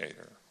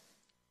communicator.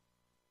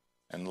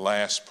 And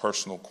last,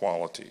 personal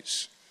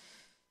qualities.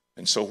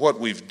 And so what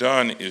we've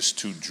done is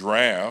to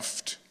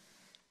draft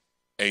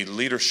a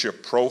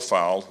leadership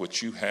profile,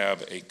 which you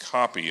have a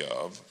copy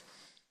of.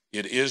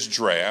 It is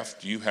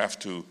draft. You have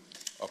to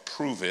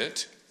approve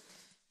it.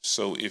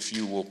 So if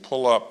you will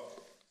pull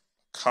up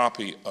a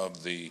copy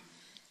of the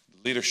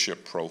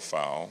leadership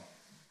profile.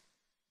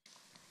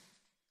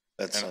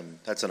 That's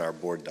in our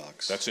board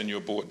docs. That's in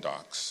your board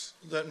docs.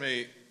 Let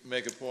me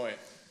make a point.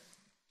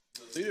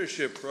 The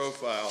leadership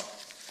profile,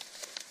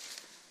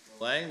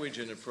 the language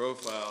in the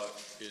profile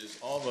is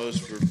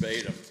almost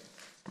verbatim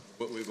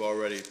what we've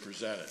already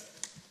presented.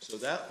 So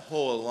that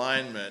whole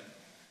alignment,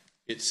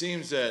 it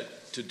seems that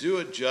to do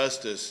it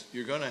justice,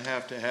 you're going to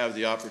have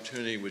the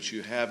opportunity, which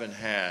you haven't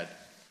had,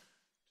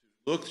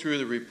 to look through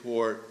the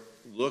report,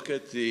 look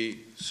at the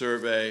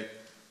survey,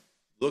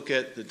 look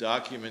at the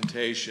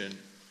documentation,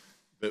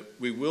 but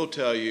we will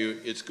tell you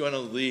it's going to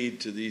lead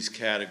to these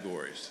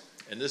categories.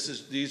 And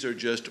these are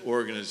just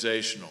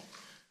organizational.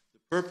 The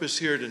purpose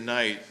here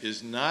tonight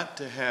is not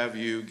to have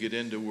you get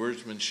into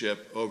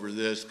wordsmanship over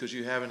this because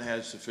you haven't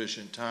had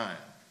sufficient time.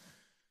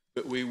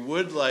 But we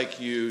would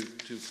like you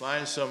to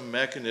find some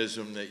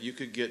mechanism that you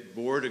could get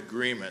board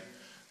agreement,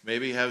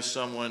 maybe have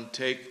someone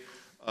take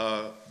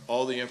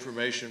all the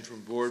information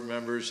from board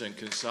members and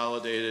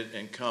consolidate it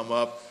and come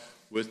up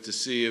with to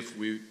see if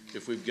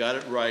we've got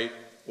it right,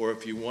 or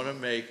if you want to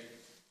make,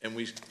 and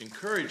we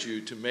encourage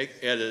you to make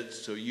edits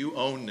so you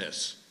own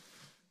this,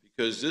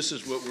 because this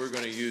is what we're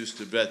going to use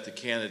to vet the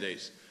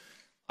candidates.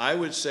 I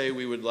would say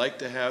we would like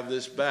to have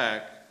this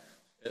back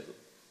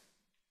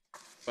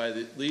by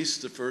at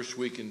least the first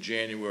week in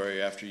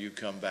January after you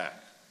come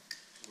back.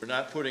 We're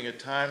not putting a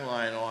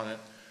timeline on it,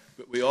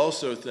 but we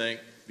also think,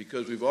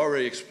 because we've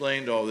already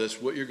explained all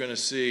this, what you're going to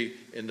see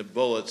in the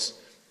bullets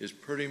is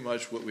pretty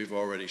much what we've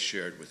already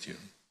shared with you.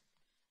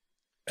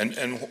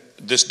 And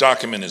this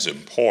document is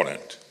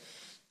important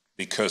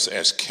because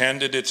as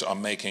candidates are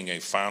making a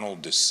final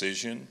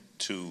decision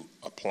to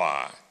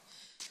apply,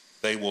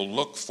 they will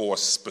look for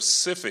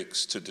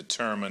specifics to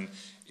determine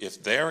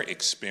if their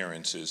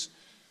experiences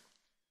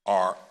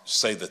are,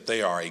 say that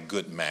they are a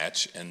good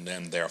match, and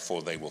then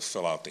therefore they will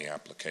fill out the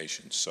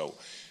application. So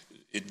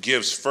it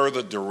gives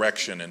further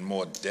direction and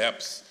more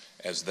depth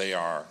as they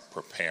are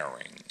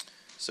preparing.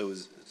 So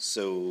is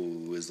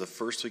the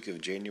first week of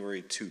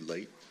January too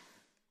late?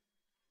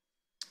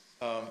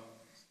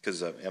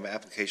 Because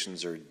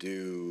applications are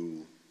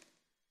due.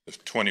 The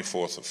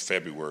 24th of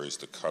February is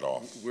the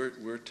cutoff.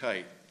 We're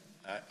tight.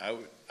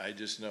 I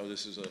just know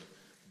this is a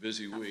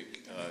busy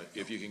week.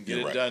 If you can get You're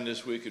it right. done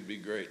this week, it'd be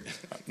great.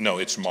 No,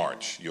 it's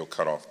March. Your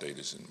cutoff date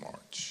is in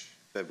March.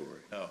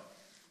 February. No.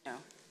 No.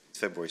 It's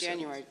February 7th.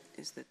 January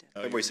is the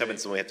deadline. February 7th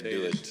is when we have to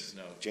do Date it. is-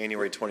 no.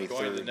 January Going to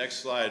 23rd. the next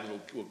slide,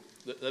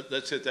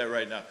 let's hit that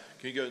right now.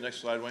 Can you go to the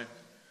next slide, Wayne?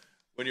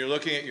 When you're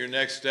looking at your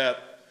next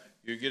step,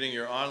 you're getting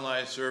your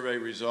online survey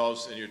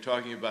results, and you're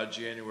talking about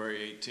January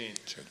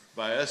 18th. Sure.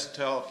 By us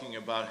talking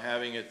about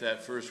having it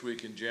that first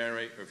week in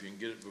January, or if you can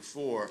get it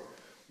before,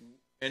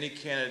 any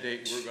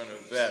candidate we're going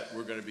to vet,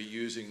 we're going to be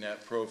using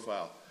that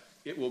profile.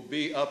 It will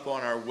be up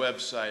on our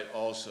website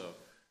also.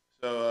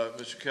 So,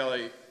 Mr.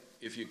 Kelly,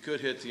 if you could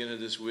hit the end of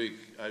this week,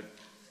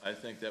 I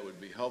think that would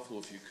be helpful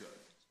if you could.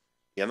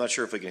 Yeah, I'm not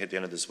sure if we can hit the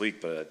end of this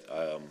week, but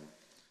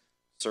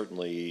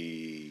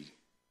certainly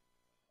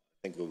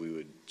I think what we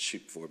would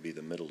shoot for would be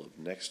the middle of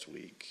next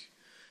week.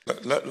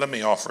 Let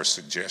me offer a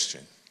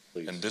suggestion.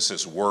 Please. And this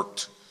has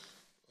worked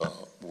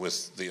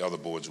with the other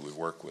boards we've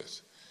worked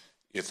with.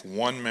 If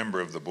one member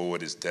of the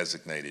board is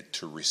designated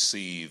to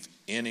receive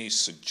any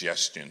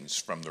suggestions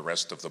from the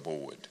rest of the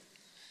board,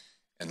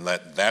 and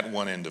let that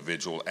one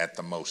individual, at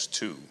the most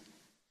two,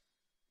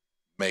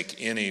 make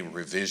any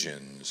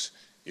revisions,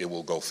 it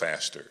will go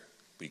faster,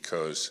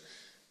 because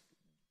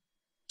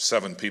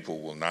 7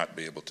 people will not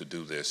be able to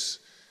do this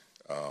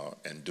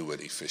and do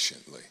it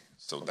efficiently.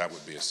 So that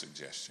would be a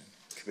suggestion.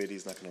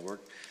 Committee's not going to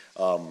work.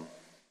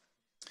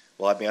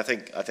 Well, I mean, I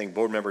think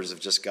board members have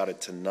just got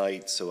it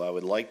tonight, so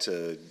I'd like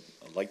to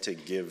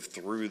give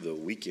through the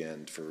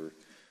weekend for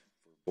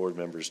board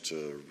members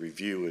to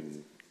review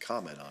and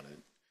comment on it.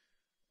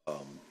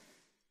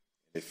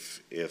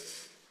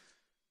 If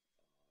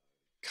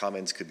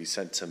comments could be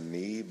sent to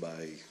me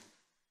by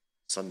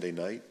Sunday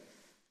night,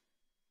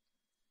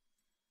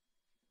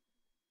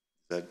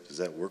 does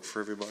that work for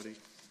everybody?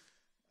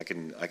 I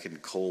can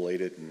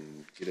collate it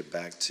and get it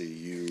back to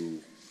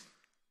you.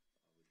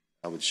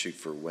 I would shoot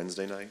for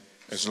Wednesday night.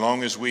 As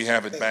long as we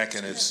have it back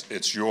and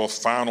it's your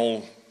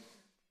final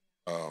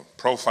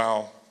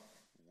profile,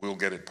 we'll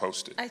get it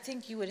posted. I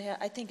think you would have,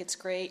 I think it's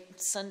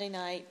great. Sunday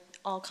night,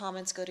 all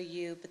comments go to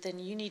you, but then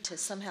you need to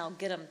somehow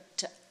get them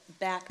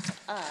back to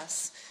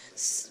us.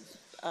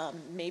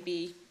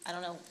 Maybe, I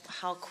don't know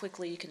how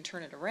quickly you can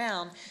turn it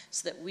around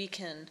so that we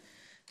can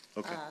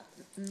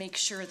make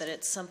sure that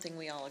it's something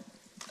we all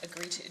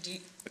agree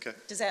to.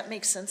 Does that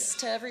make sense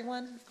to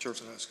everyone? Sure.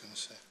 That's what I was going to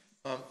say.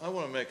 I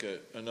want to make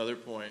another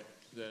point,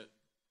 that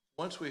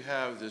once we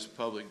have this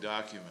public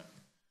document,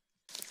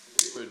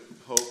 we would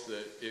hope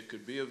that it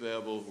could be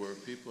available where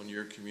people in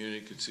your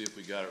community could see if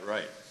we got it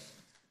right.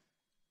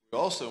 We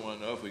also want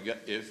to know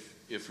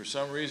if for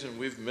some reason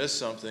we've missed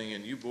something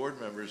and you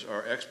board members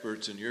are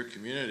experts in your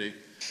community,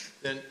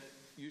 then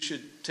you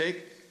should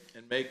take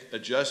and make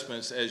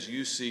adjustments as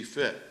you see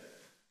fit.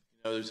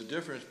 You know, there's a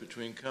difference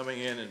between coming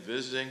in and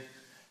visiting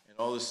and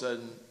all of a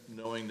sudden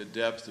knowing the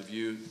depth of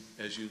you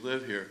as you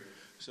live here.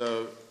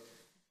 So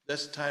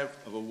that's the type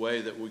of a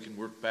way that we can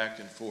work back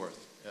and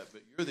forth.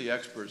 But you're the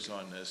experts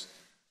on this.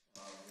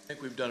 I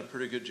think we've done a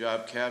pretty good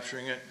job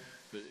capturing it,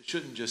 but it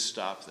shouldn't just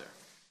stop there.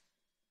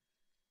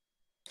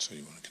 So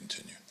you want to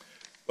continue?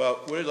 Well,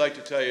 what I'd like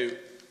to tell you,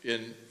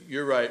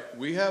 you're right,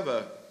 we have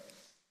a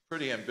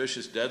pretty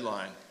ambitious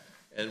deadline,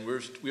 and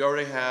we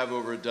already have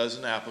over a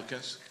dozen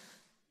applicants.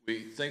 We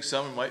think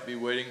some might be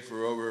waiting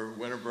for over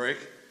winter break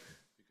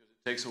because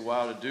it takes a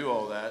while to do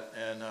all that,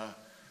 and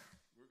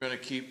we're going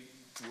to keep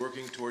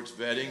working towards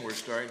vetting. We're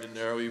starting to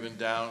narrow even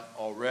down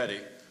already.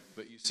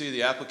 But you see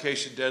the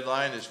application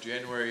deadline is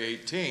January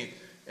 18th,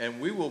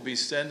 and we will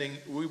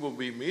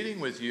be meeting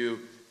with you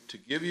to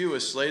give you a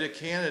slate of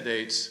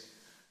candidates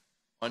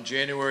on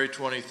January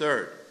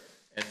 23rd.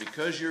 And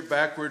because you're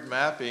backward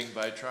mapping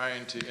by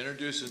trying to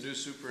introduce a new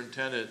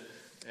superintendent,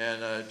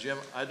 and Jim,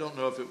 I don't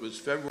know if it was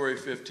February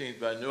 15th,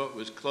 but I know it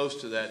was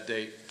close to that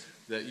date,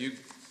 that you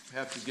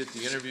have to get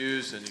the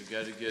interviews and you've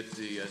got to get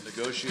the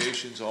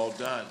negotiations all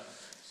done.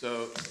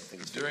 So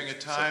during a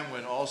time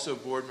when also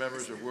board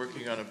members are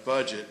working on a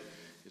budget,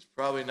 it's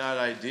probably not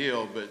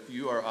ideal, but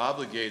you are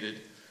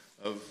obligated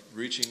of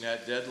reaching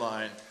that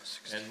deadline,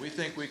 and we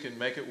think we can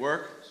make it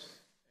work.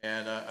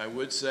 And I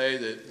would say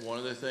that one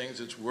of the things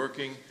that's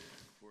working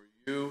for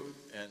you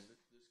and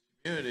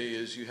this community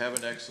is you have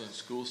an excellent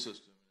school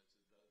system.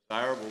 It's a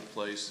desirable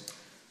place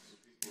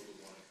for people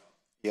to want to come.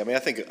 Yeah, I mean,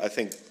 I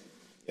think,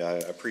 yeah, I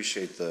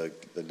appreciate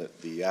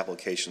the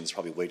applications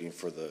probably waiting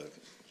for the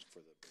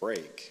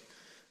break.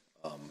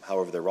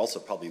 However, they're also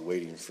probably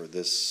waiting for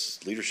this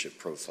leadership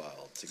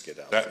profile to get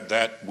out.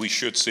 That we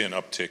should see an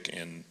uptick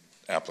in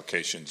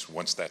applications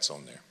once that's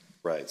on there.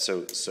 Right.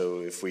 So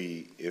if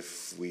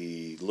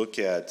we look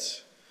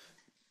at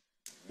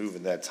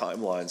moving that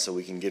timeline so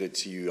we can get it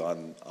to you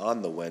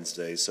on the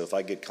Wednesday. So if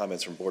I get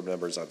comments from board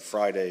members on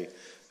Friday,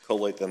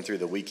 collate them through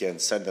the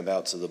weekend, send them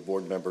out to the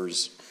board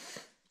members,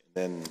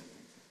 and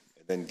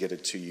then get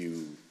it to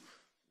you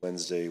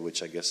Wednesday,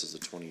 which I guess is the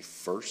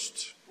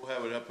 21st. We'll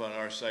have it up on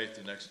our site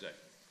the next day.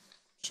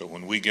 So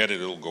when we get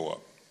it, it'll go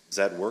up. Does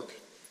that work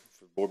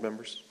for board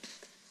members?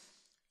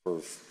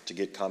 To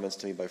get comments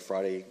to me by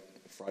Friday,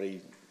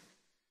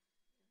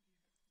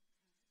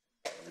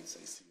 I didn't say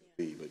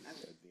COB, but at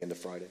the end of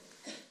Friday?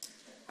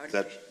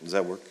 Does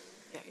that work?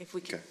 Yeah, if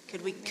we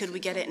could we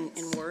get it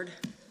in Word?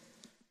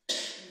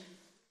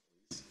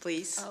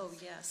 Please? Oh,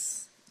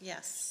 yes,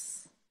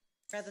 yes.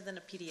 Rather than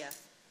a PDF,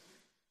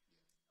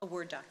 a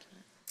Word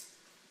document.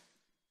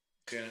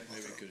 Janet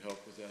maybe could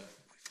help with that.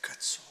 We've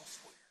got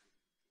software.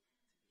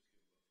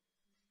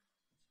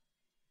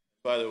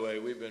 By the way,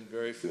 we've been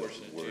very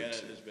fortunate.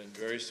 Janet has been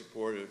very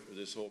supportive of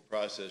this whole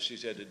process.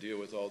 She's had to deal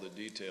with all the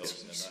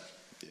details, and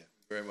I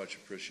very much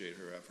appreciate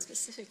her efforts.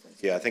 Specifically.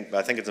 Yeah, I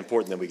think it's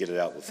important that we get it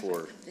out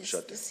before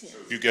shutdown.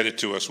 If you get it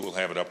to us, we'll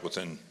have it up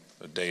within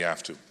a day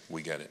after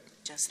we get it.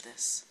 Just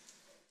this.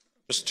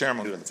 Mr.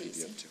 Chairman,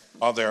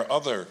 are there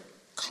other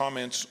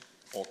comments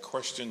or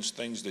questions,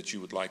 things that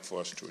you would like for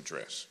us to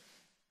address?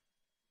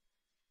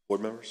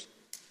 Board members?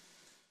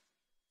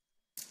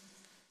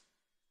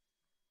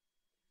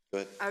 Go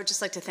ahead. I would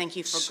just like to thank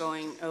you for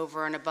going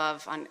over and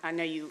above. I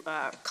know you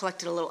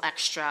collected a little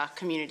extra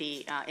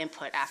community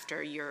input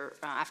after you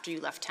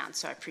left town,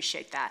 so I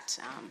appreciate that.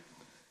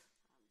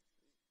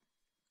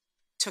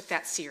 Took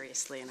that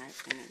seriously, and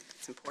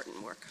it's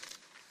important work.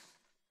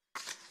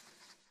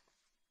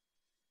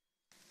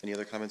 Any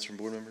other comments from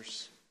board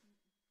members?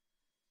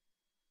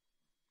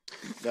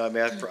 No, I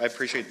mean, I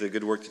appreciate the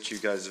good work that you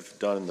guys have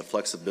done and the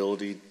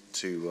flexibility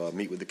to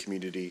meet with the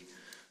community,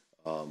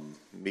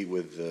 meet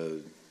with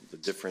the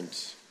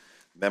different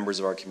members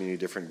of our community,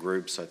 different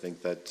groups. I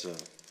think that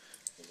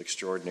is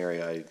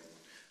extraordinary. I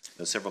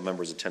know several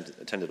members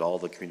attended all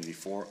the community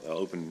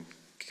open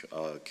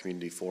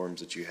community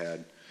forums that you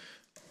had,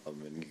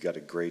 and you got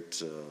a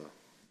great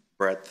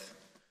breadth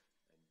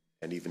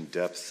and even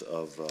depth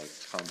of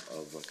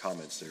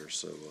comments there.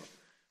 So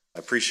I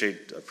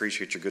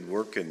appreciate your good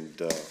work, and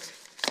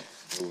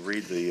we'll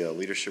read the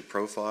leadership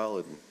profile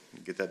and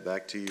get that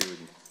back to you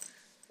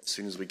as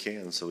soon as we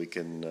can, so we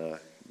can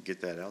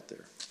get that out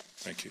there.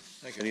 Thank you.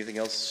 Anything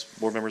else,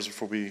 board members,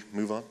 before we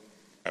move on?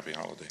 Happy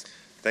holiday.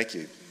 Thank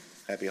you.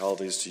 Happy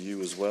holidays to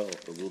you as well,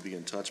 but we'll be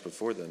in touch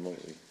before then,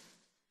 won't we?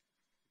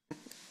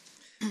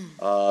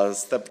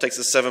 That takes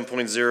us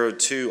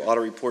 7.02,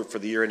 audit report for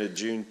the year ended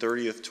June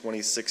 30th,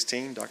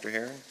 2016. Dr.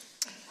 Herron?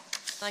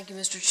 Thank you,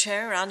 Mr.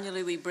 Chair.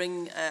 Annually, we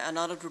bring an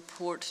audit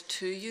report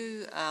to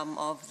you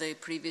of the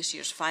previous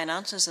year's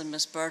finances, and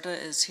Ms. Berta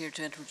is here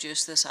to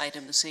introduce this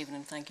item this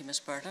evening. Thank you, Ms.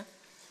 Berta.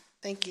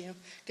 Thank you.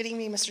 Good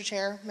evening, Mr.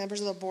 Chair,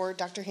 members of the board,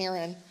 Dr.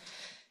 Herron.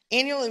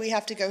 Annually, we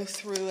have to go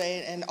through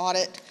an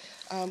audit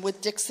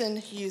with Dixon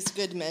Hughes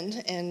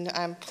Goodman, and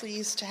I'm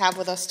pleased to have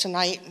with us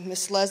tonight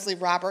Ms. Leslie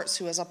Roberts,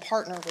 who is a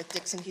partner with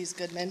Dixon Hughes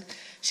Goodman.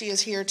 She is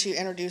here to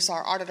introduce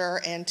our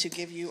auditor and to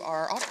give you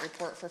our audit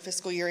report for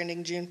fiscal year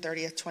ending June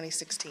 30th,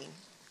 2016.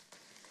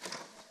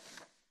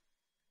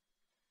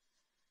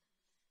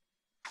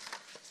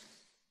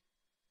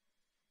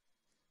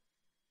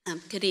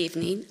 Good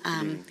evening.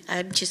 I'm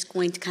just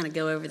going to kind of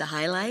go over the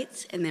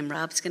highlights, and then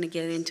Rob's going to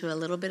get into a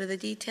little bit of the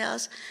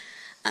details.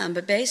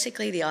 But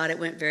basically, the audit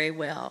went very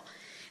well.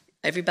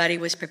 Everybody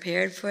was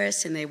prepared for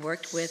us, and they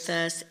worked with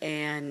us,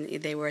 and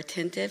they were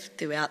attentive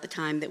throughout the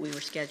time that we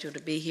were scheduled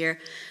to be here.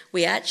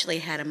 We actually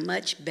had a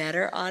much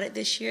better audit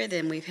this year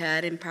than we've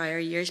had in prior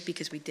years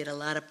because we did a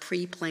lot of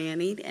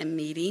pre-planning and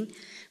meeting.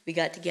 We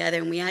got together,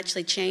 and we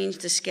actually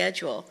changed the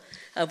schedule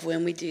of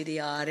when we do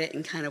the audit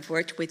and kind of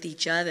worked with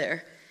each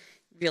other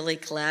really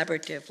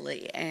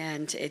collaboratively,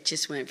 and it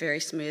just went very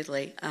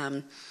smoothly.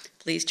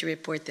 Pleased to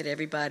report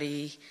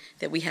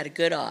that we had a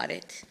good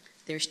audit.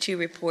 There's 2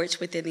 reports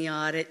within the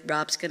audit.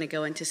 Rob's going to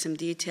go into some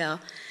detail,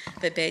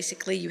 but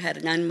basically you had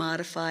an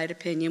unmodified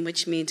opinion,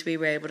 which means we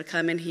were able to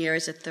come in here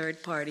as a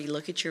third party,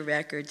 look at your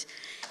records,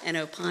 and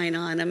opine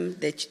on them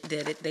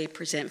that they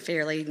present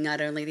fairly, not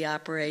only the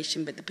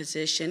operation but the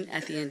position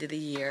at the end of the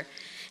year.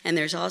 And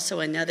there's also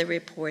another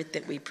report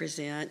that we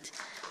present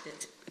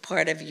that's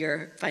part of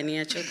your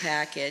financial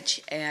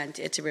package, and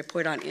it's a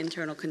report on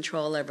internal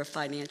control over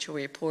financial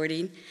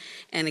reporting.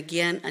 And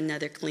again,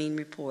 another clean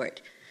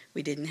report.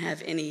 We didn't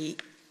have any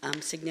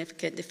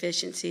significant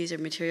deficiencies or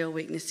material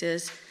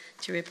weaknesses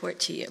to report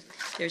to you.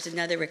 There's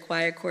another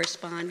required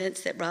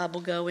correspondence that Rob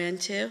will go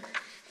into,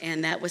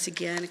 and that was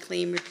again a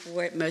clean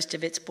report. Most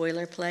of it's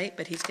boilerplate,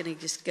 but he's going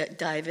to just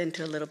dive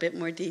into a little bit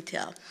more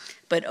detail.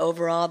 But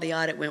overall, the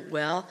audit went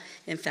well.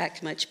 In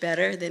fact, much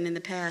better than in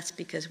the past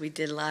because we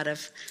did a lot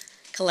of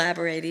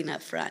collaborating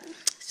up front.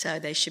 So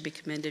they should be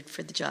commended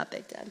for the job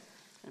they've done.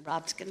 And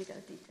Rob's going to go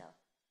detail.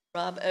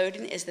 Rob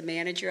Oden is the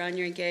manager on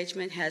your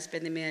engagement, has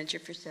been the manager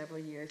for several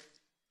years.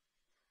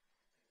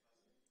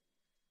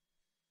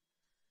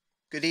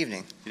 Good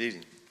evening. Good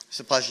evening. It's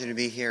a pleasure to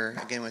be here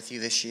again with you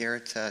this year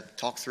to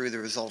talk through the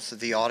results of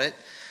the audit,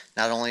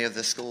 not only of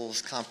the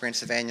school's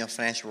comprehensive annual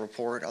financial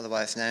report,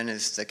 otherwise known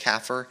as the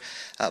CAFR,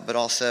 but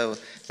also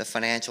the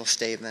financial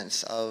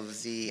statements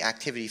of the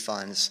activity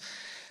funds.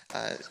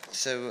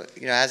 So,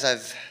 as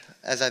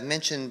I've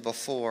mentioned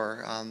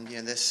before,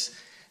 this,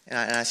 and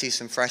I see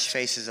some fresh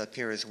faces up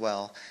here as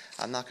well.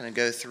 I'm not going to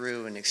go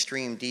through in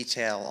extreme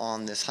detail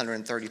on this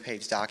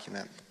 130-page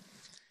document.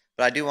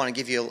 But I do want to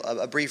give you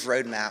a brief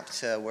roadmap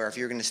to where if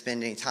you're going to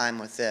spend any time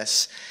with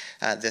this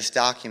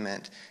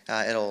document,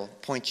 it'll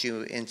point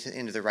you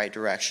into the right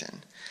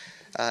direction.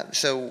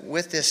 So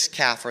with this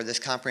CAFR, this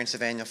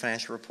Comprehensive Annual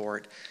Financial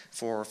Report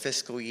for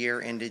fiscal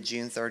year ended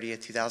June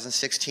 30th,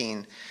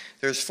 2016,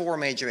 there's 4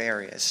 major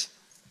areas.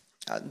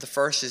 The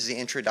first is the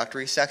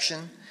introductory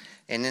section,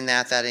 and in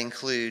that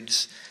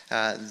includes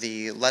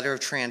the letter of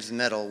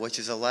transmittal, which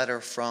is a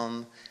letter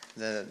from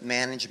the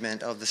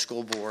management of the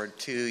school board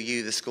to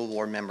you, the school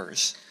board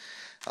members.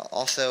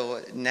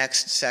 Also,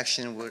 next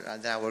section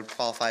that I would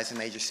qualify as a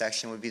major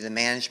section would be the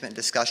management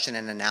discussion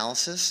and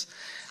analysis,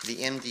 the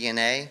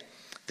MD&A.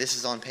 This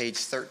is on page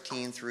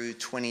 13 through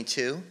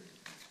 22.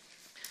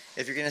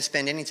 If you're going to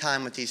spend any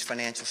time with these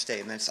financial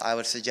statements, I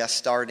would suggest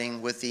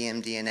starting with the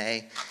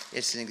MD&A.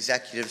 It's an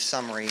executive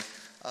summary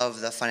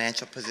of the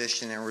financial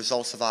position and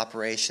results of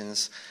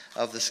operations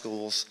of the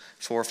schools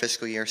for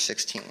fiscal year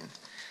 16.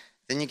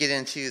 Then you get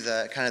into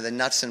the kind of the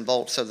nuts and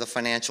bolts of the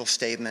financial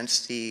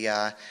statements,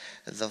 the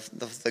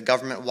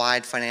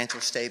government-wide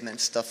financial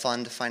statements, the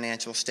fund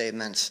financial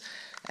statements,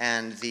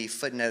 and the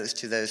footnotes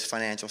to those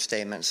financial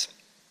statements.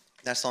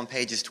 That's on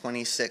pages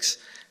 26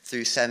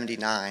 through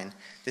 79.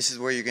 This is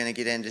where you're going to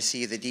get in to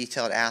see the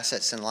detailed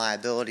assets and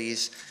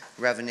liabilities,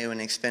 revenue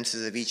and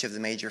expenses of each of the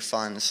major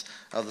funds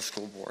of the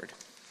school board.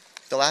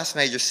 The last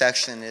major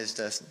section is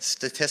the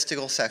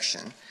statistical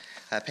section,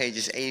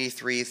 pages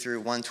 83 through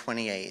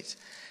 128.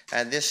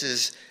 This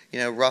is,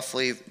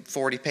 roughly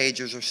 40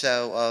 pages or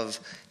so of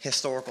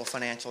historical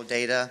financial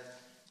data,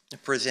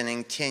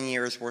 presenting 10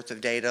 years worth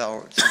of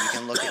data, so you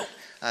can look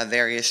at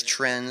various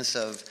trends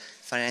of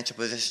financial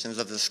positions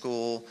of the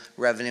school,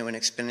 revenue and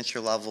expenditure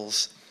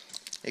levels,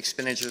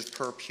 expenditures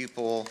per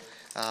pupil,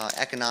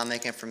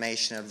 economic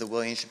information of the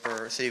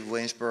City of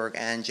Williamsburg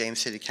and James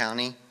City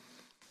County.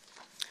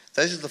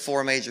 Those are the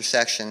 4 major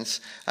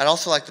sections. I'd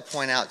also like to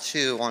point out,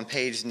 too, on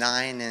page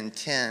 9 and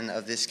 10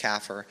 of this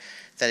CAFR,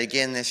 that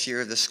again this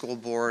year the school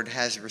board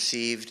has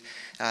received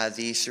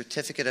the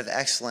Certificate of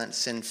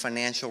Excellence in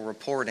Financial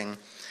Reporting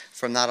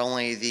from not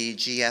only the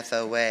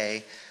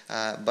GFOA,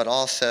 but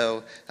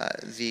also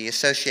the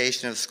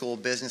Association of School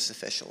Business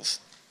Officials.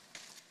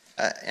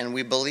 And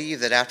we believe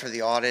that after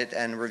the audit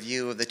and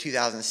review of the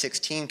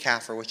 2016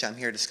 CAFR, which I'm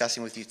here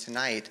discussing with you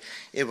tonight,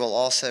 it will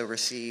also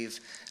receive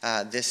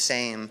this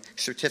same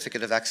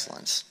Certificate of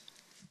Excellence.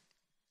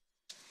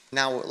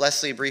 Now,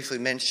 Leslie briefly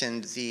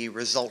mentioned the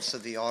results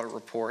of the audit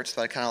reports,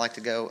 but I'd kind of like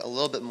to go a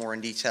little bit more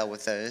in detail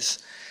with those.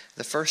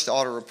 The first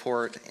audit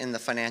report in the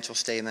financial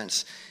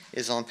statements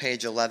is on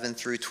page 11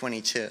 through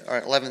 22,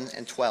 or 11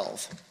 and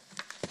 12.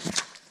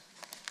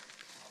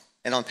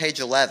 And on page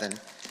 11,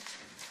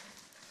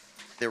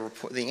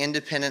 the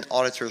independent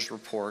auditor's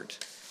report,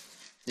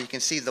 you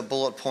can see the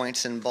bullet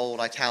points in bold,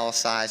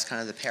 italicized,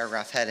 kind of the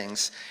paragraph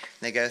headings.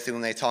 And they go through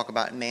and they talk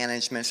about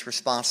management's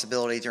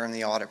responsibility during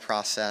the audit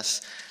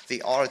process,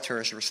 the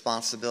auditor's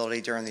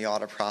responsibility during the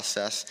audit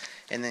process,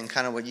 and then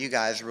kind of what you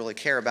guys really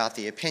care about,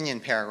 the opinion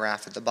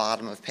paragraph at the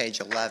bottom of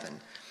page 11.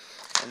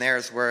 And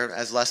there's where,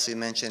 as Leslie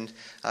mentioned,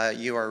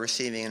 you are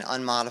receiving an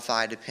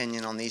unmodified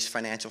opinion on these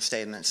financial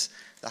statements,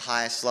 the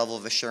highest level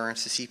of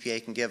assurance the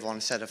CPA can give on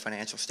a set of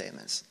financial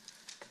statements.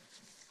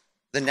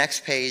 The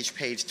next page,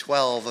 page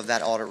 12 of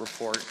that audit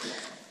report,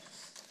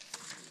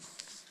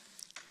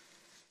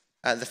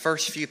 the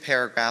first few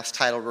paragraphs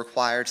titled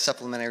Required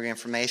Supplementary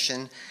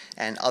Information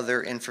and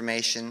Other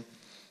Information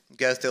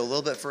go through a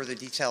little bit further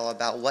detail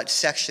about what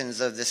sections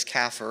of this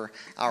CAFR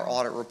our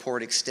audit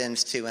report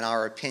extends to and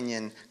our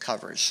opinion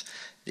covers.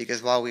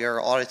 Because while we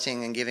are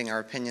auditing and giving our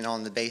opinion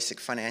on the basic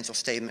financial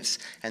statements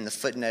and the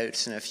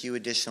footnotes and a few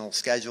additional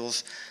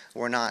schedules,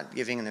 we're not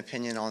giving an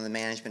opinion on the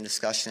management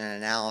discussion and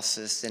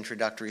analysis, the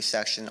introductory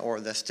section, or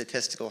the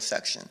statistical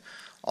section.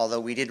 Although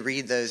we did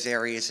read those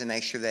areas and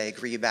make sure they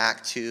agree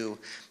back to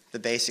the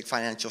basic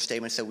financial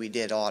statements that we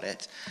did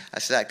audit.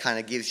 So that kind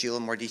of gives you a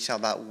little more detail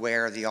about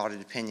where the audit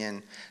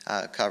opinion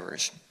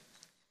covers.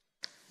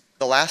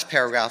 The last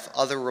paragraph,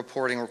 other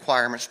reporting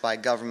requirements by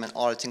government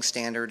auditing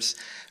standards,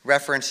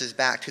 references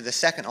back to the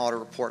second audit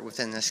report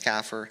within this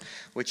CAFR,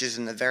 which is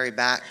in the very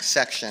back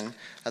section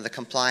of the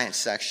compliance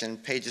section,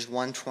 pages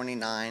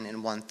 129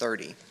 and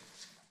 130.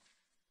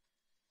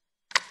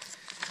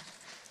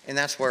 And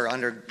that's where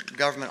under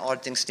government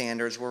auditing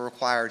standards, we're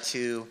required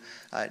to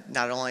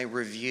not only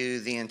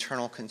review the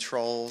internal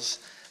controls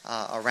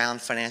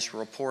around financial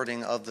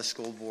reporting of the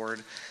school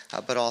board,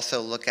 but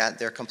also look at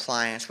their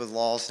compliance with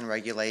laws and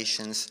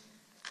regulations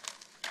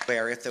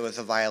where, if there was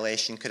a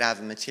violation, could have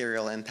a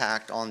material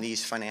impact on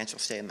these financial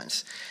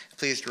statements.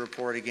 Pleased to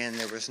report again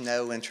there was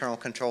no internal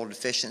control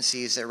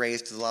deficiencies that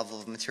raised to the level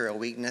of material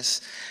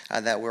weakness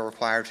that we're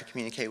required to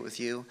communicate with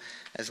you,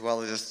 as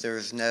well as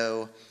there's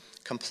no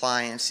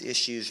compliance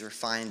issues or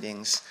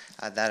findings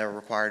that are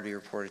required to be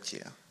reported to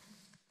you.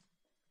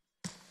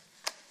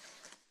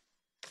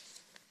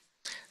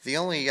 The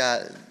only,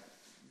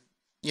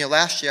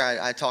 last year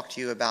I talked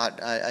to you about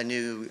a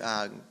new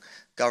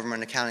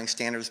Government Accounting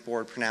Standards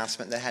Board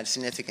pronouncement that had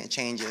significant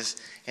changes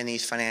in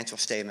these financial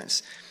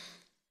statements.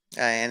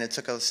 And it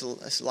took a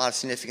lot of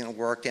significant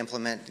work to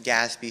implement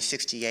GASB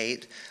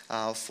 68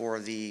 for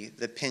the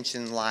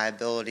pension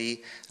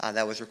liability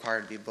that was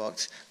required to be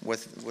booked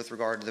with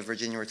regard to the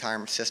Virginia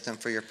retirement system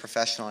for your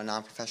professional and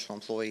non-professional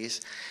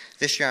employees.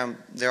 This year,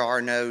 there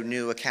are no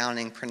new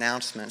accounting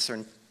pronouncements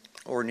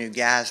or new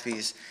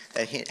GASBs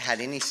that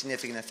had any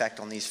significant effect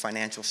on these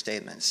financial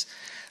statements.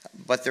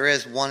 But there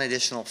is one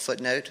additional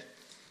footnote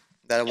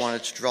that I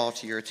wanted to draw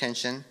to your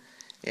attention.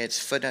 It's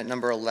footnote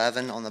number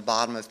 11 on the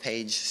bottom of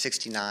page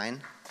 69.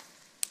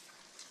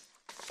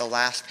 The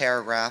last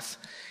paragraph,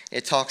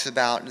 it talks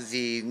about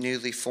the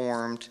newly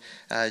formed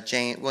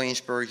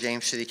Williamsburg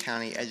James City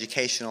County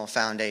Educational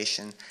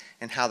Foundation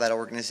and how that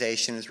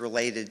organization is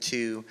related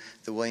to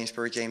the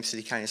Williamsburg James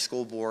City County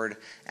School Board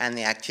and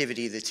the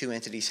activity the two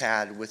entities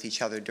had with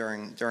each other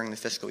during the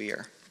fiscal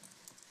year.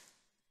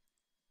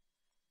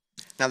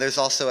 Now there's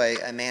also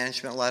a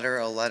management letter,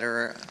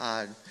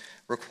 a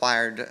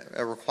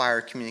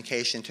required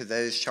communication to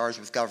those charged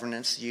with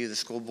governance, you, the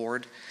school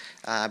board.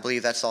 I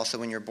believe that's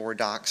also in your board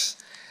docs.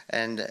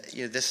 And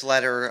this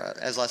letter,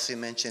 as Leslie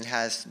mentioned,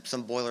 has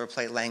some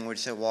boilerplate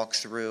language that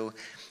walks through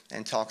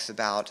and talks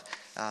about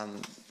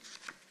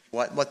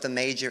what the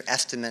major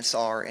estimates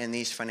are in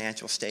these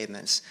financial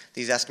statements.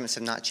 These estimates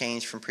have not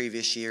changed from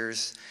previous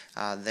years.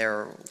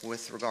 They're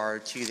with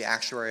regard to the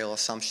actuarial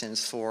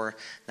assumptions for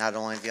not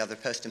only the other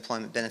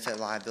post-employment benefit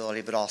liability,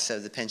 but also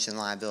the pension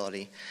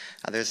liability.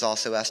 There's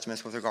also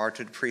estimates with regard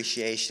to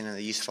depreciation and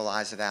the useful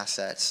lives of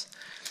assets.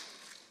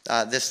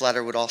 This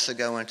letter would also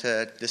go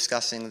into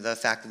discussing the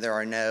fact that there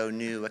are no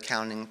new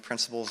accounting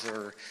principles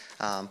or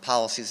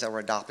policies that were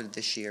adopted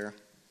this year,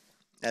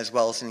 as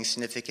well as any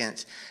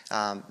significant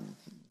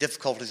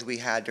difficulties we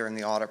had during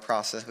the audit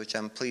process, which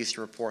I'm pleased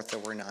to report there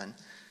were none.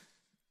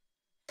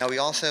 Now, we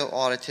also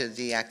audited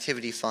the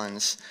activity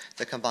funds,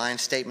 the combined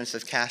statements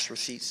of cash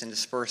receipts and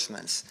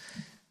disbursements.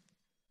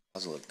 I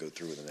was going to go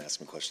through it and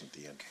ask him a question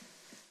at the end.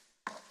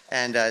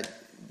 And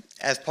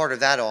as part of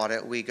that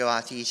audit, we go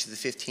out to each of the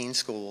 15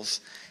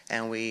 schools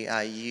and we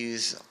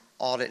use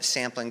audit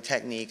sampling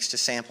techniques to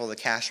sample the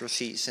cash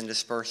receipts and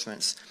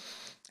disbursements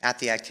at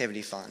the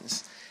activity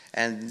funds.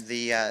 And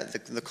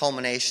the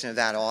culmination of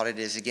that audit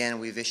is, again,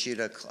 we've issued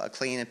a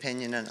clean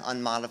opinion, an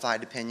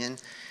unmodified opinion,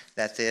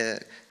 that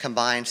the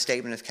combined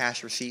statement of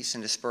cash receipts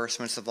and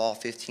disbursements of all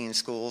 15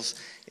 schools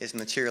is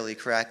materially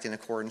correct in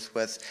accordance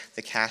with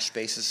the cash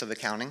basis of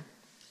accounting.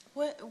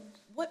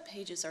 What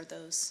pages are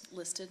those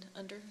listed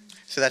under?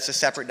 So that's a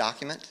separate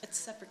document. It's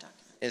a separate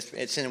document.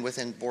 It's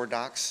within board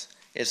docs.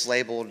 It's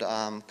labeled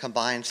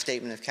combined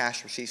statement of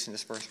cash receipts and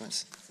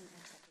disbursements.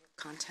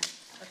 Content.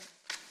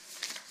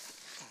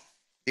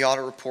 The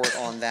audit report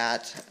on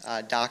that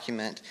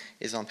document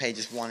is on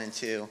pages 1 and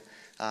 2,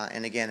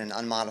 and again, an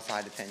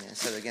unmodified opinion.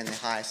 So again, the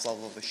highest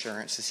level of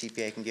assurance the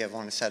CPA can give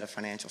on a set of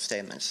financial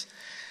statements.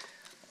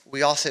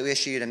 We also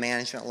issued a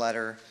management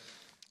letter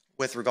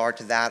with regard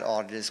to that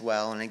audit as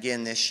well. And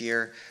again, this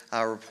year,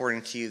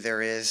 reporting to you,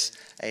 there is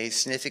a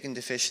significant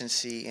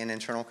deficiency in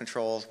internal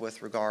controls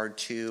with regard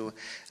to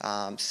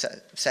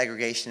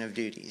segregation of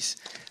duties.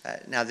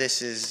 Now,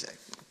 this is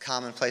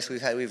commonplace.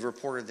 We've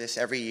reported this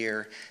every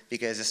year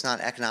because it's not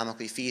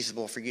economically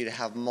feasible for you to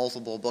have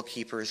multiple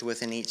bookkeepers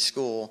within each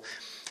school,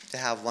 to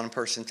have one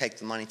person take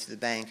the money to the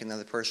bank and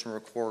another person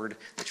record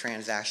the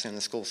transaction in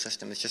the school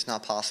system. It's just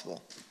not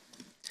possible.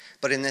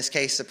 But in this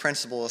case, the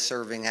principal is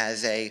serving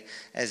as a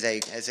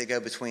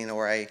go-between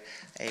or a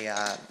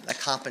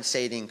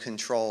compensating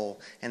control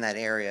in that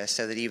area,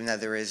 so that even though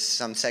there is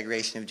some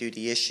segregation of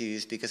duty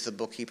issues because the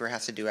bookkeeper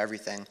has to do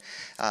everything,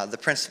 the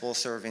principal is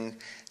serving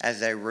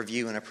as a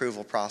review and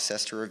approval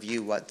process to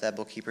review what the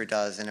bookkeeper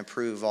does and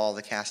approve all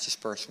the cash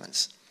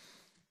disbursements.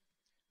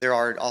 There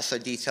are also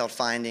detailed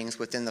findings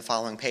within the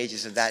following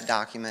pages of that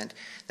document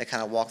that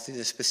kind of walk through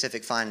the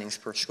specific findings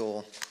per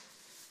school.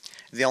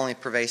 The only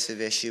pervasive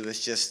issue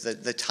is just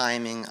the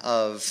timing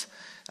of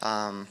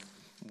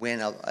when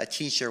a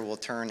teacher will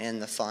turn in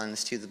the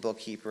funds to the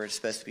bookkeeper. It's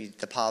supposed to be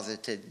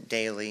deposited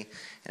daily,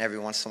 and every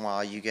once in a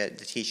while you get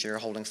the teacher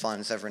holding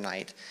funds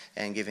overnight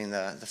and giving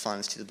the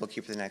funds to the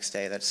bookkeeper the next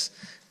day. That's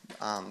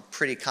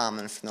pretty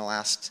common from the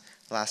last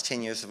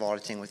 10 years of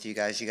auditing with you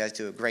guys. You guys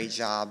do a great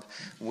job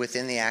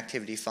within the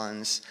activity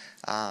funds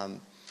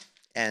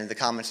And the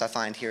comments I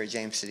find here at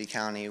James City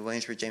County,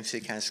 Williamsburg James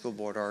City County School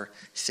Board, are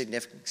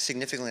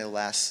significantly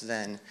less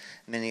than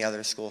many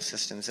other school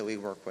systems that we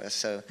work with.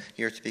 So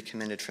you're to be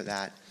commended for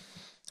that.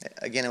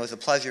 Again, it was a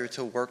pleasure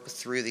to work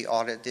through the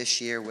audit this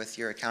year with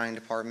your accounting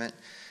department,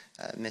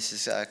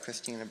 Mrs.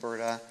 Christina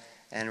Berta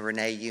and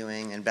Renee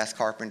Ewing and Beth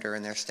Carpenter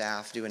and their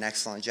staff do an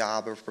excellent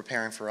job of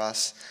preparing for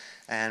us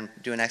and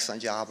do an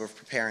excellent job of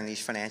preparing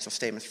these financial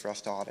statements for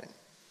us to audit.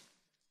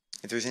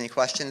 If there's any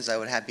questions, I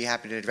would be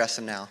happy to address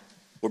them now.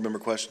 Board member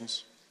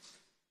questions?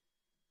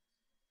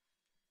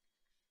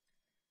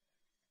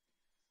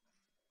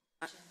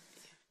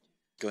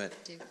 Go ahead.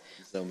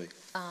 Tell me.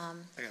 I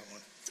got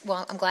one.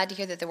 Well, I'm glad to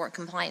hear that there weren't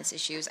compliance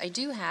issues. I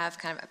do have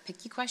kind of a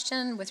picky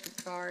question with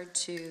regard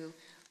to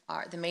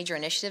the major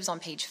initiatives on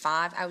page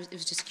 5. It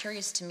was just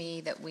curious to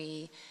me that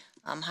we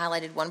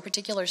highlighted one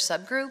particular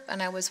subgroup,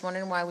 and I was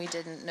wondering why we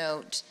didn't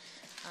note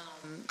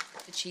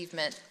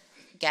achievement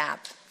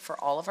gap for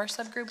all of our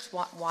subgroups,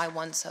 why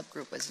one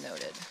subgroup was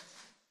noted.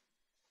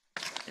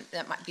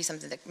 That might be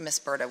something that Ms.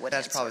 Berta would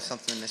answer. That's probably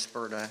something Ms.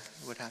 Berta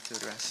would have to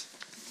address.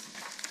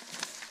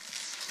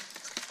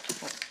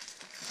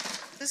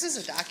 This is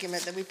a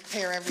document that we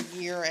prepare every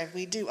year, and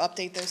we do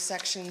update those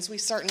sections. We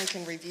certainly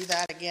can review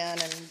that again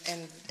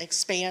and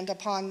expand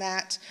upon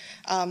that.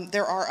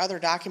 There are other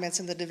documents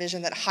in the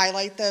division that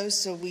highlight those,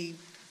 so we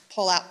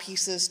pull out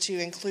pieces to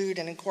include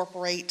and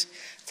incorporate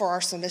for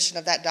our submission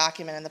of that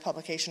document and the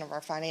publication of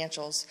our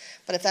financials.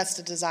 But if that's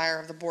the desire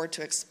of the board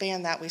to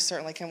expand that, we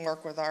certainly can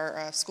work with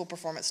our school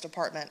performance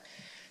department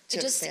to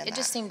expand that. It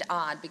just seemed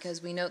odd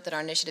because we note that our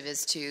initiative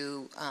is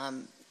to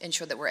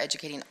ensure that we're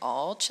educating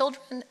all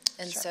children,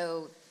 and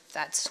so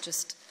that's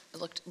just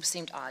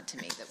seemed odd to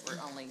me that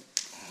we're only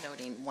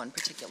noting one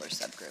particular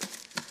subgroup.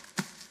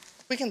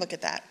 We can look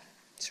at that.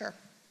 Sure.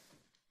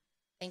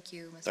 Thank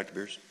you, Mr. Dr.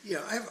 Beers? Yeah,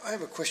 I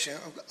have a question.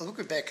 I'm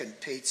looking back on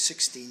page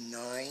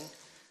 69,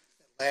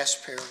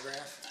 last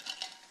paragraph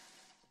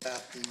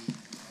about the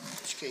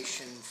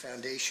Education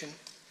Foundation.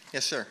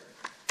 Yes, sir.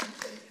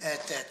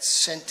 At that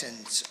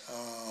sentence,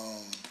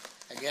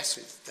 I guess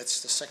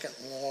that's the second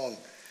long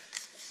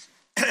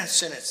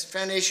sentence. The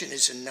foundation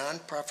is a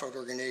nonprofit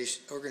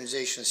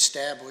organization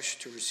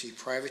established to receive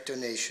private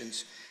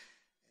donations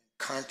and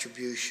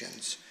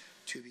contributions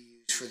to be used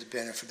for the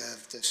benefit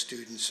of the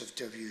students of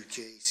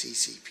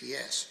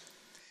WJCCPS,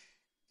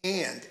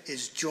 and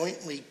is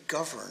jointly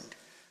governed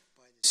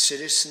by the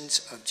citizens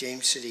of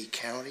James City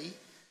County,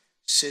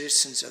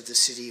 citizens of the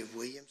city of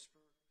Williamsburg,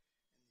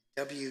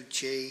 and the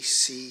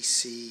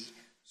WJCC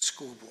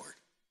School Board.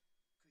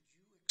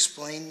 Could you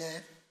explain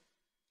that?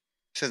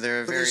 So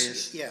there are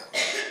various. Yeah.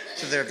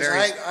 So there are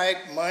various.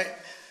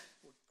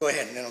 Go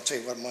ahead, and then I'll tell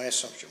you what my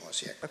assumption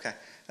was. Yeah. Okay.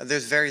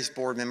 There's various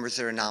board members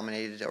that are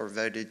nominated or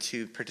voted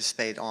to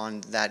participate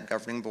on that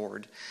governing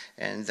board,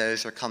 and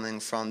those are coming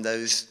from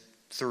those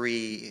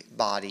three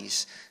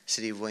bodies: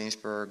 City of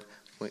Williamsburg,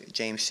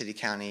 James City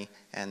County,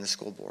 and the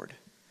school board.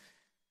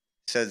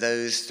 So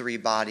those three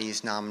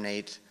bodies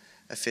nominate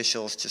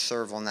officials to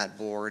serve on that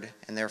board,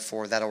 and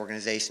therefore that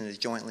organization is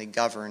jointly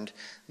governed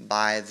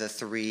by the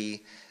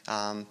three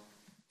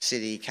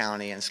city,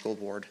 county, and school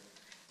board.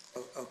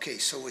 Okay,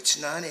 so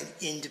it's not an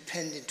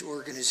independent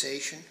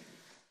organization?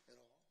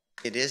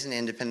 It is an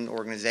independent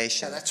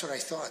organization. Yeah, that's what I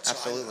thought. So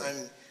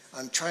absolutely.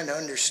 I'm trying to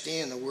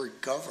understand the word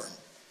govern.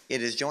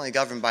 It is jointly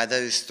governed by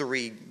those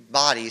three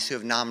bodies who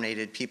have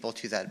nominated people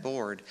to that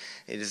board.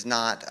 It is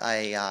not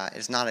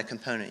a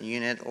component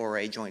unit or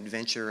a joint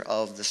venture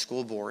of the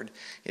school board.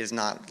 It is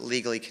not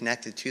legally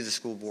connected to the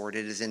school board.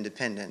 It is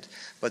independent.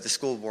 But the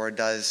school board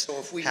does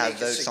have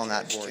votes on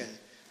that board.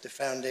 The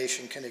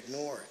foundation can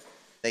ignore it.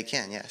 They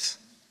can, yes.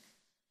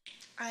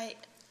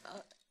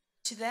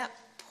 To that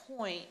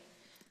point,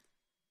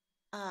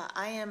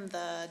 I am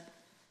the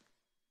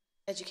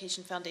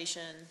Education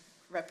Foundation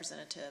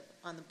representative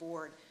on the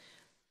board.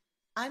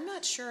 I'm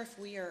not sure if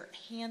we are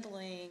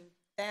handling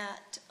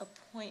that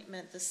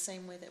appointment the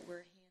same way that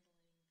we're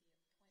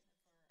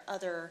handling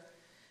other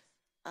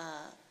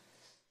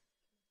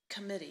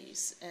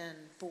committees and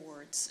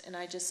boards, and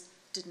I just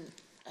didn't.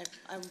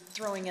 I'm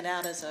throwing it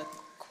out as a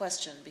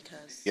question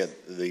because. Yeah,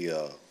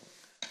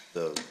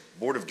 the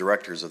board of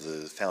directors of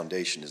the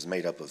foundation is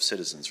made up of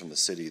citizens from the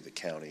city, the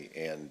county,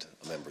 and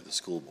a member of the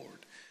school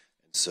board.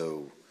 And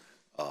so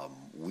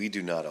we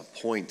do not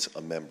appoint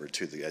a member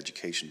to the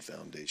Education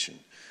Foundation.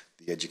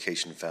 The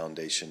Education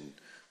Foundation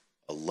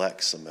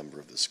elects a member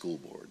of the school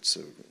board.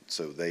 So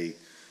they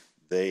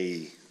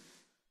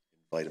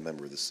invite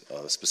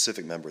a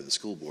specific member of the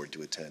school board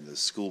to attend. The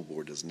school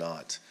board does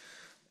not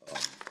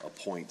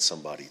appoint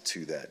somebody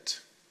to that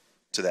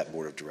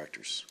board of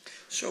directors.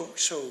 So,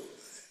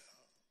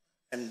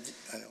 and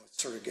I know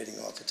it's sort of getting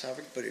off the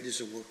topic, but it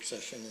is a work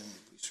session, and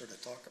we sort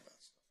of talk about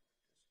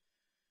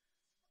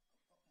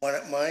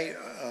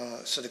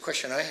stuff. So the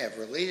question I have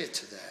related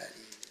to that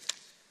is,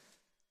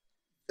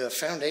 the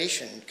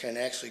foundation can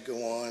actually go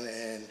on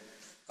and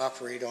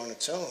operate on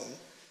its own,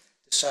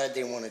 decide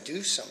they want to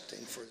do something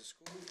for the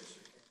school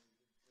district, and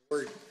the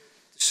board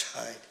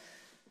decide,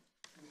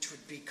 which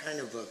would be kind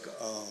of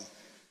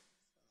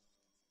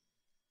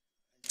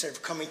instead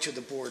of coming to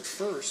the board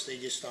first, they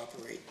just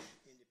operate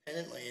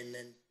independently and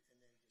then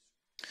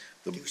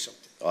do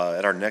something.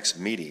 At our next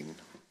meeting,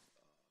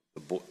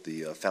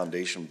 the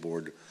foundation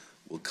board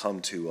will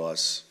come to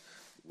us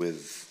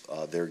with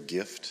their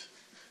gift,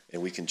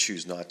 and we can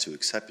choose not to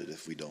accept it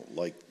if we don't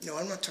like. No,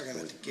 I'm not talking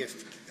about the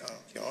gift.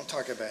 I'm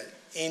talking about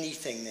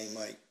anything they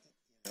might,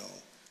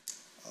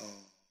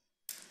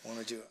 want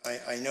to do.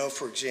 I know,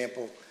 for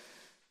example,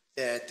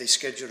 that they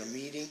scheduled a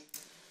meeting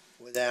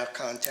without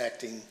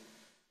contacting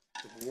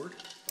the board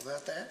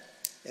about that,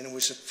 and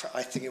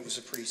I think it was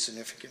a pretty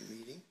significant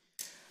meeting.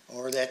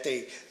 Or that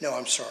they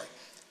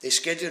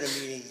scheduled a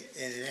meeting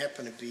and it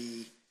happened to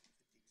be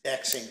the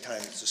exact same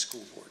time as the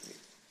school board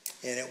meeting.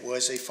 And it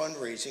was a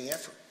fundraising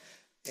effort.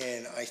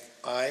 And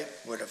I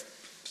would have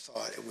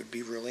thought it would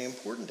be really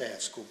important to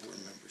have school board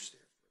members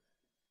there.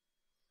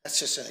 That's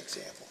just an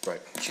example.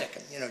 Right.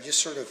 Checking,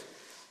 just sort of,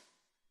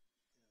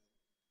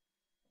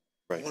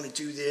 right. You want to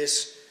do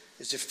this,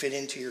 does it fit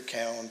into your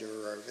calendar?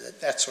 Or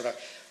that's what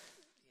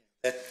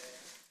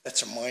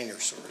that's a minor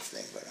sort of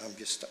thing, but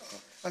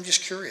I'm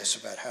just curious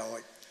about how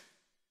it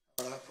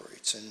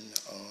operates, and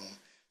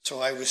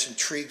so I was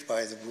intrigued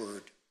by the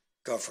word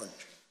governed.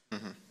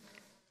 Mm-hmm.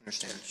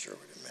 Understand? Not sure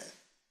what it meant.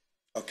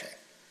 Okay.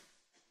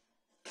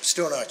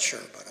 Still not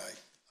sure, but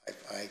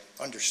I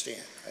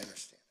understand. I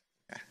understand.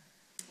 Okay.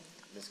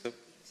 Ms. Cook?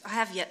 I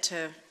have yet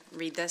to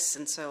read this,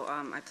 and so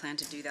I plan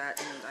to do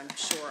that, and I'm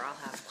sure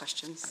I'll have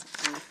questions.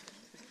 And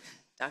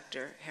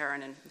Dr.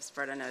 Herron and Ms.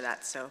 Berta know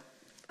that, so.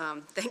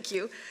 Thank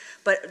you.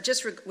 But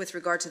just with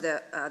regard to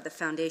the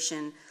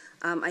foundation,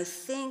 I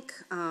think,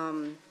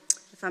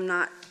 if I'm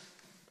not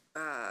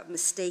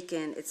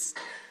mistaken, it's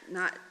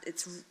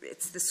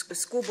the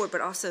school board, but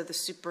also the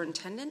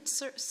superintendent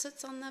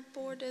sits on that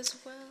board as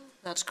well.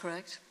 That's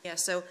correct. Yeah.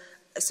 So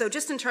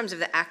just in terms of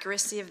the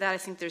accuracy of that, I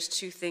think there's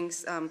two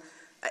things.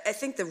 I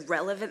think the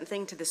relevant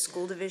thing to the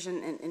school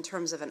division in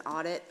terms of an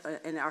audit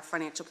in our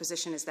financial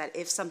position is that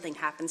if something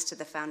happens to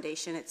the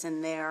foundation, it's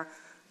in their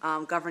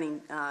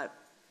governing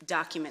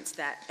documents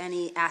that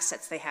any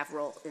assets they have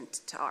roll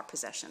into our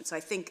possession. So I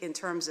think in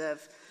terms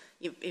of,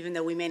 even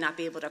though we may not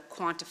be able to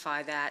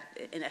quantify that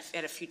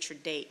at a future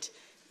date,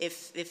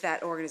 if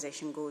that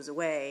organization goes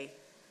away,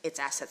 its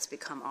assets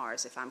become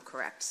ours, if I'm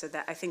correct. So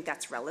I think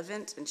that's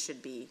relevant and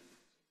should be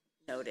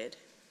noted.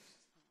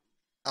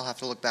 I'll have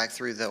to look back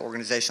through the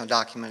organizational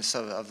documents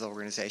of the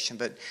organization,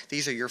 but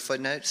these are your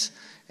footnotes,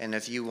 and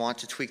if you want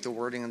to tweak the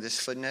wording of this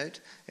footnote,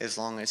 as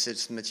long as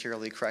it's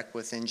materially correct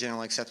within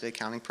generally accepted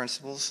accounting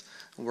principles,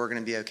 we're going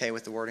to be okay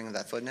with the wording of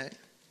that footnote.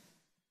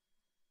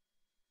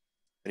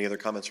 Any other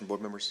comments from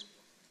board members?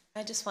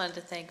 I just wanted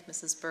to thank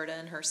Mrs. Berta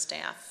and her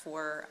staff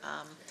for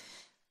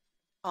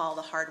all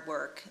the hard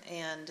work,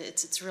 and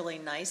it's really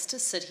nice to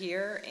sit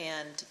here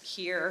and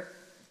hear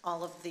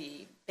all of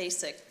the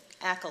basic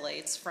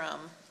accolades from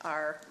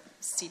our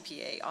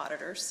CPA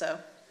auditors, so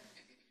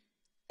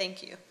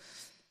thank you.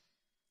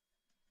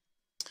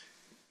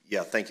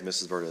 Yeah, thank you,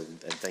 Mrs. Berta, and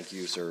thank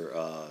you, sir.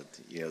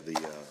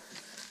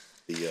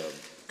 The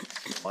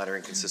minor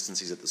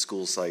inconsistencies at the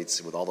school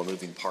sites with all the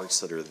moving parts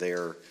that are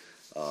there,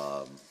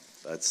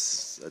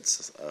 that's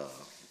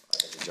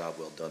a job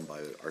well done by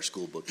our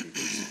school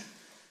bookkeepers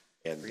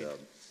and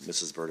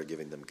Mrs. Berta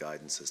giving them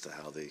guidance as to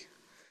how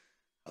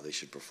they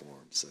should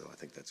perform. So I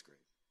think that's great.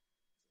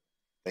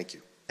 Thank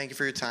you. Thank you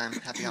for your time.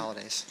 Happy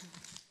holidays.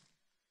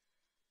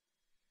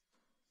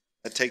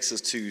 That takes us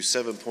to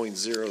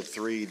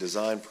 7.03,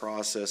 design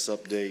process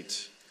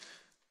update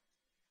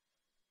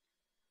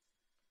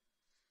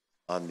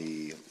on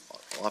the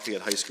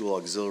Lafayette High School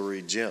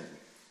Auxiliary Gym.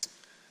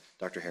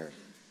 Dr. Herron.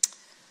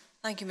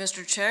 Thank you,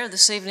 Mr. Chair.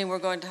 This evening we're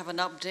going to have an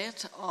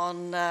update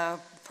on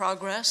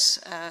progress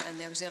in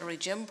the auxiliary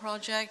gym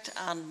project,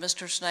 and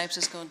Mr. Snipes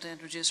is going to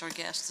introduce our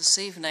guest this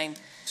evening.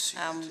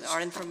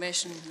 Our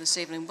information this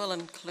evening will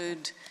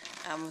include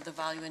the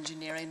value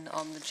engineering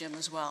on the gym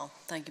as well.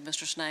 Thank you,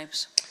 Mr.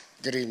 Snipes.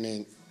 Good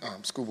evening,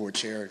 School Board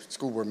Chair,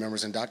 School Board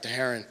members, and Dr.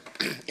 Herron.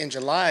 In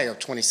July of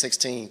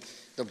 2016,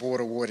 the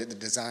board awarded the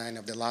design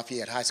of the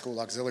Lafayette High School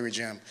Auxiliary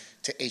Gym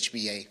to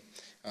HBA,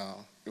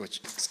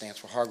 which stands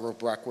for Hargrove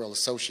Brockwell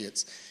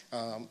Associates.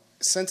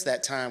 Since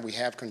that time, we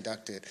have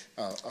conducted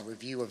a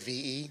review of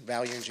VE,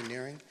 value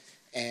engineering,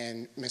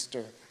 and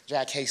Mr.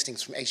 Jack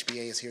Hastings from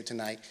HBA is here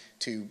tonight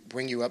to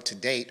bring you up to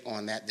date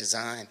on that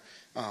design.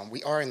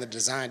 We are in the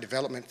design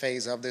development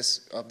phase of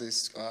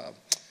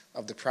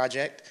the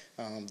project.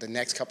 The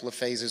next couple of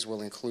phases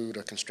will include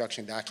a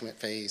construction document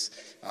phase,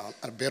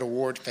 a bid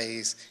award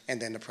phase, and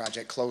then the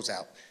project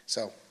closeout.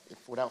 So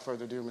without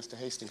further ado, Mr.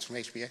 Hastings from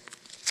HBA.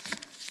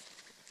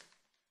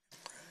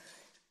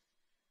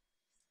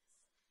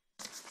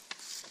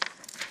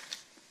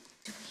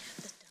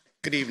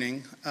 Good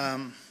evening.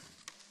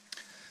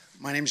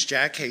 My name is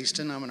Jack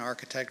Haston. I'm an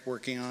architect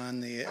working on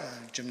the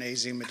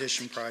gymnasium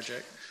addition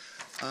project.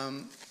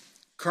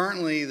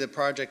 Currently, the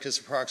project is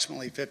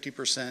approximately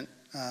 50%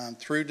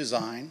 through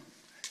design,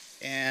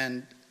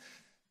 and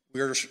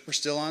we're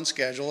still on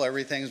schedule.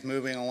 Everything's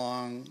moving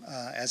along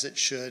as it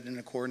should in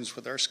accordance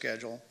with our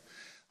schedule.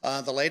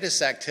 The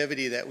latest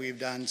activity that we've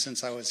done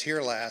since I was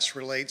here last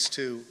relates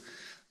to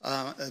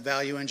a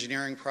value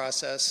engineering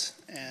process,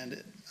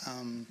 and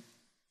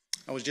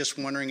I was just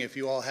wondering if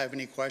you all have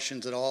any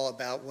questions at all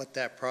about what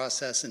that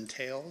process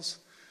entails.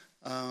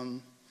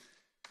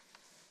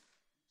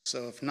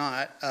 So if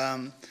not,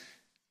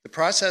 the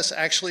process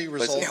actually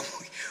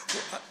results.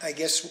 I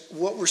guess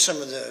what were some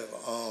of the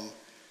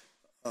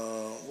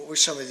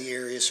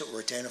areas that were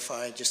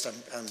identified?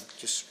 I'm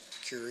just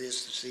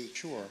curious to see.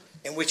 Sure.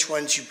 And which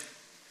ones you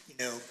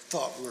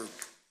thought were.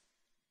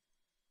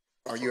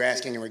 Are you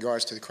asking in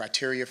regards to the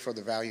criteria for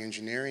the value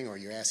engineering, or are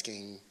you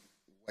asking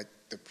what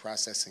the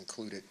process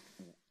included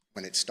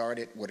when it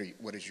started? What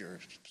is your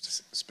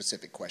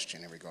specific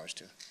question in regards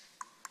to?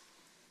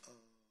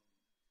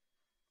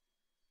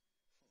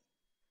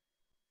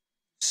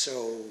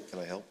 So. Can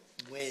I help?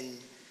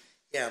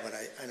 Yeah, but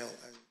I don't,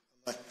 I'm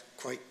not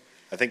quite.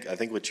 I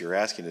think what you're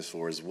asking us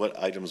for is what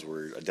items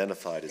were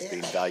identified as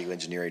being value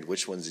engineered,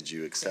 which ones did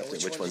you accept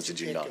and which ones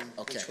did you not?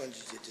 Okay. Which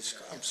ones did you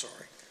discuss? I'm sorry.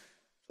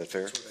 Is that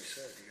fair? That's what I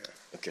said, yeah.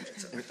 Okay.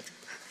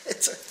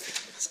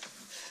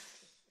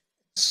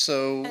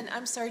 So. And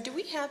I'm sorry, do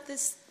we have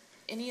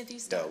any of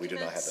these documents? No, we do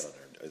not have that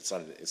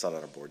on it's not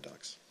on our board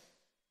docs.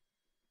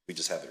 We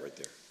just have it right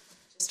there.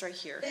 Just right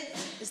here.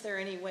 Is there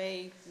any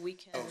way we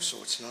can? Oh,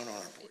 so it's not on our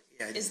board.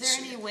 Yeah, Is there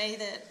any way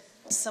that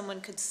someone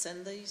could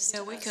send these?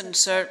 Yeah, we can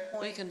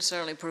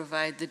certainly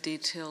provide the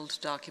detailed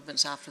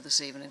documents after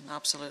this evening,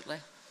 absolutely.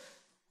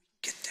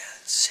 Get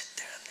down, sit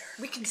down there.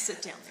 We can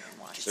sit down there and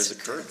watch. There's a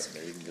curb down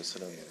there. You can go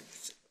sit down there.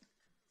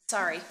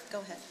 Sorry,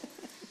 go ahead.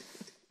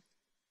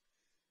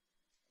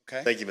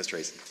 Okay. Thank you, Ms.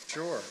 Tracy.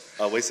 Sure.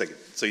 Wait a second.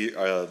 So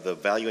the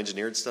value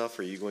engineered stuff,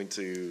 are you going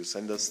to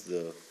send us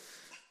the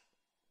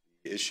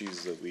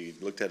issues that we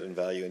looked at in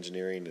value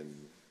engineering and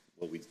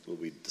what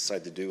we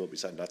decide to do, what we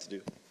decide not to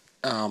do?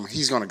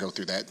 He's going to go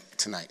through that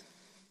tonight.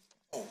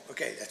 Oh,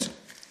 okay, that's.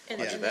 And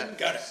then,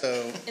 got it.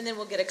 So. And then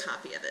we'll get a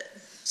copy of it.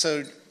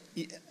 So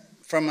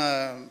from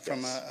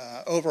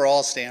a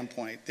overall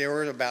standpoint, there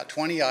were about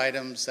 20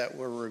 items that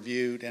were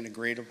reviewed and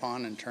agreed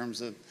upon in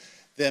terms of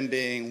them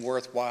being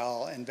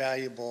worthwhile and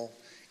valuable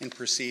in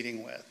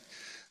proceeding with.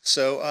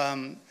 So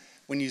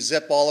when you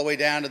zip all the way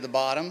down to the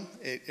bottom,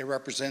 it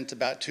represents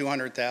about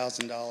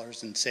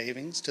 $200,000 in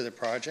savings to the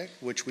project,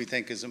 which we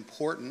think is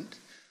important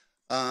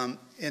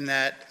in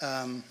that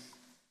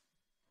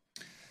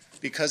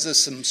because of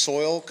some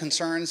soil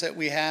concerns that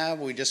we have,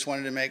 we just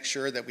wanted to make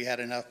sure that we had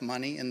enough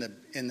money in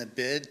the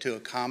bid to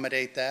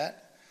accommodate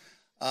that.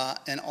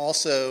 And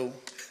also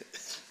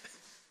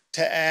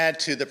to add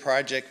to the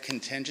project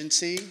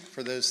contingency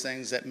for those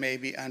things that may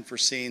be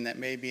unforeseen, that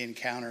may be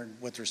encountered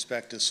with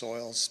respect to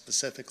soils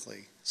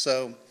specifically.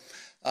 So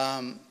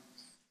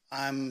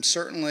I'm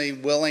certainly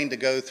willing to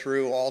go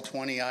through all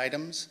 20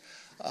 items.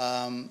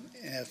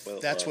 If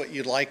that's what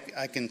you'd like,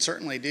 I can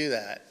certainly do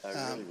that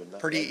really would not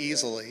pretty like that.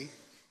 easily.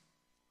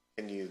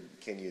 Can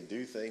you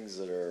do things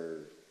that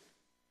are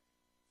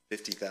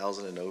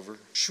 50,000 and over?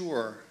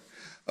 Sure.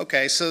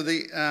 Okay, so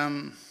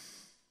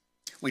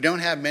we don't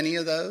have many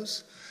of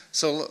those.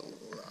 So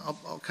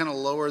I'll kind of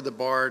lower the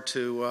bar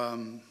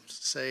to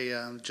say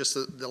just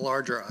the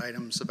larger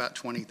items, about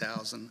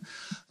 20,000.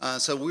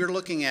 So we're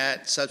looking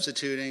at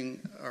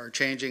substituting or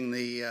changing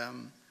the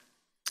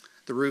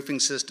roofing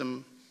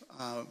system.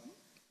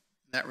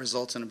 That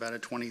results in about a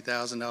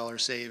 $20,000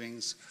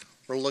 savings.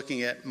 We're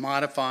looking at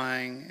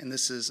modifying, and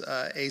this is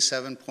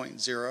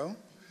A7.0,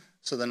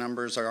 so the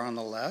numbers are on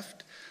the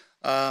left.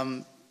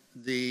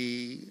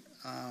 The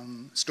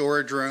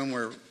storage room,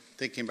 we're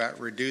thinking about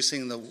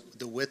reducing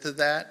the width of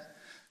that,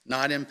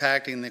 not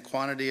impacting the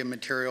quantity of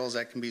materials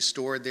that can be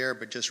stored there,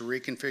 but just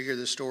reconfigure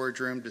the storage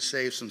room to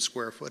save some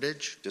square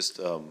footage. Just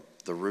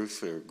the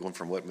roof, going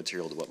from what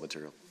material to what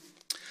material?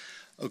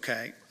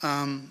 Okay.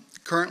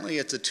 Currently,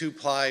 it's a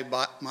 2-ply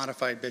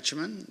modified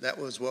bitumen. That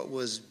was what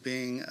was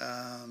being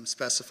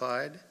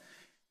specified.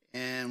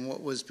 And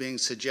what was being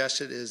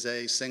suggested is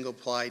a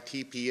single-ply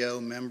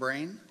TPO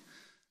membrane,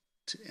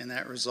 and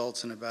that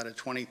results in about a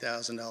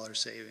 $20,000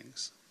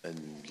 savings.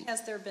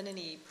 Has there been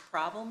any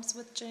problems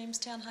with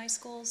Jamestown High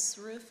School's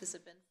roof? Has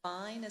it been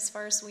fine as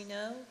far as we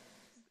know?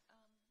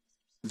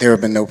 There have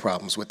been no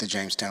problems with the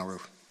Jamestown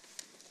roof.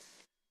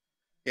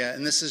 Yeah,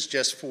 and this is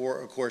just for,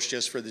 of course,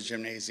 just for the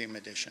gymnasium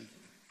addition.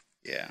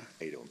 Yeah.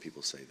 I hate it when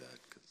people say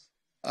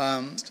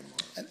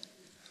that.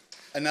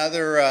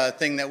 Another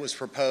thing that was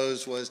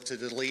proposed was to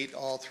delete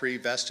all 3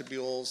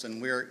 vestibules,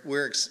 and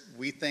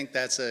we think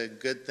that's a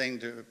good thing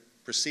to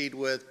proceed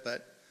with,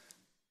 but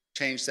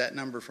change that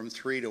number from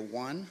 3 to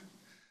 1.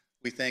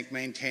 We think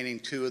maintaining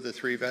 2 of the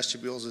 3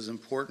 vestibules is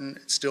important.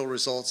 It still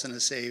results in a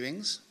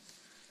savings.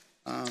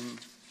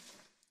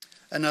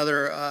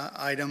 Another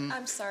item.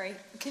 I'm sorry,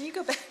 can you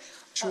go back?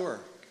 Sure.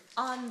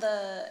 On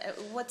the,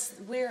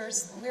 where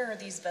are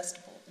these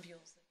vestibules that you're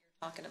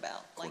talking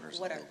about? Like,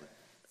 what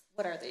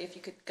are they? If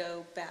you could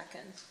go back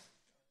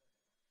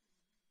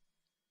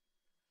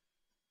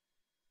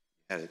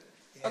and.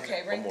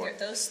 Okay, right there,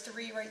 those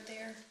 3 right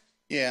there?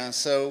 Yeah,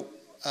 so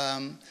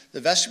the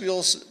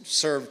vestibules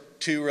serve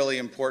two really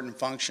important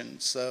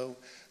functions. So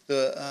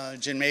the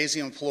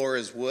gymnasium floor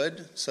is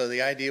wood, so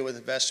the idea with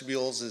the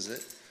vestibules is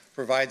it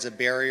provides a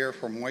barrier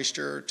for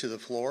moisture to the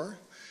floor.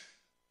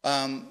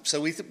 So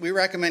we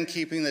recommend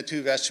keeping the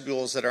two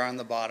vestibules that are on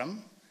the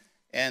bottom,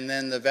 and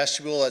then the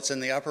vestibule that's in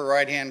the upper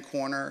right-hand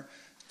corner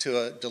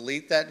to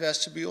delete that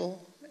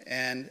vestibule.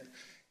 And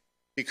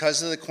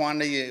because of the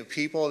quantity of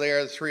people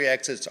there, 3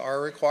 exits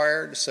are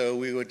required, so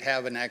we would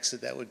have an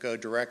exit that would go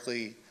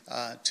directly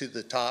to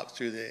the top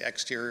through the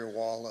exterior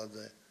wall of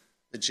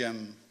the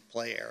gym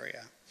play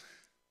area.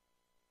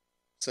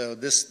 So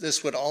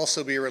this would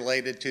also be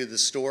related to the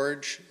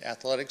storage,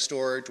 athletic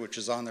storage, which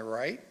is on the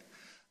right.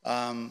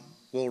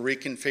 We'll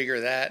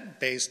reconfigure that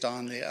based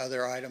on the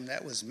other item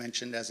that was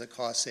mentioned as a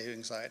cost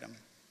savings item.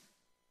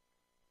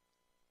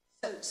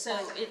 So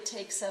it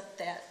takes up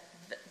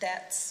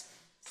that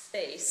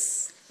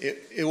space.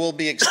 It will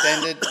be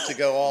extended to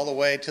go all the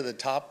way to the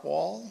top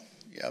wall,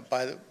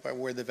 by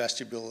where the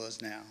vestibule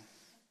is now.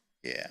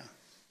 Yeah.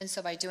 And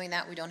so by doing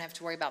that, we don't have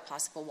to worry about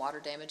possible water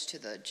damage to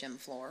the gym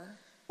floor?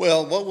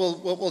 Well, what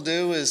we'll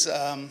do is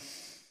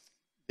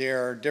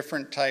there are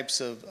different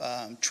types of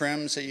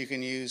trims that you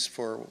can use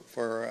for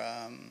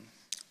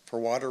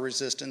water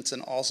resistance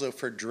and also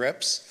for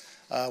drips.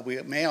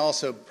 We may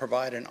also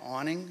provide an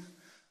awning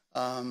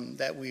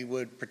that we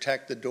would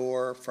protect the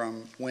door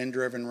from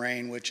wind-driven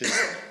rain, which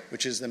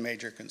is the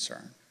major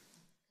concern.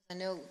 I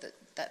know that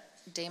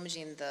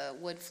damaging the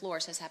wood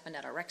floors has happened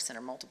at our rec center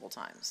multiple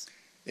times.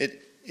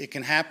 It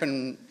can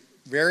happen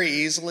very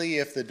easily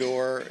if the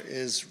door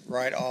is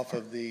right off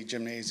of the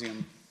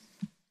gymnasium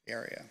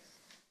area.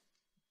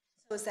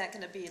 So is that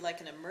going to be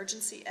like an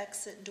emergency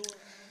exit door?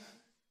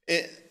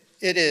 It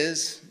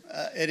is.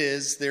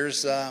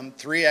 There's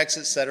 3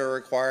 exits that are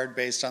required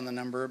based on the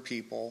number of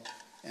people,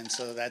 and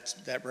so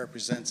that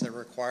represents a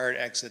required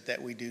exit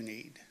that we do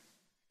need,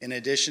 in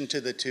addition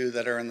to the 2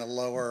 that are in the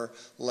lower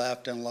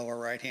left and lower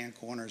right-hand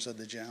corners of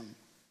the gym.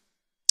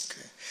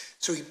 Okay.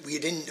 So we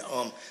didn't,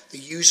 the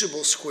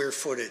usable square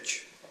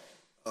footage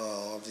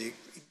of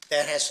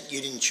that hasn't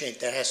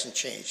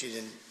changed. You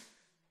didn't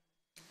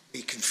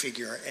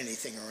reconfigure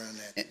anything around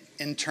that.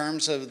 In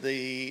terms of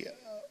the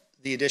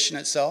addition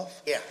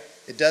itself? Yeah.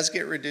 It does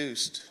get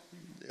reduced.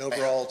 The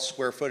overall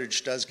square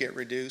footage does get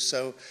reduced.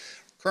 So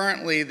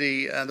currently,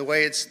 the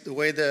way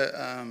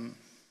the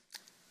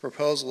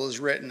proposal is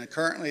written,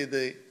 currently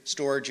the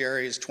storage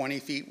area is 20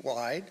 feet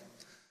wide.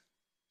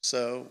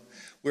 So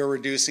we're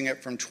reducing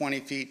it from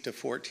 20 feet to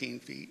 14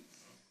 feet.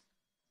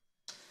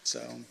 So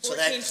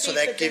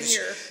that gives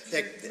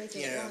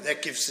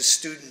the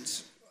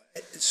students,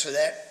 so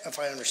that, if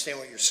I understand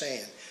what you're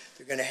saying,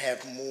 they're going to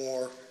have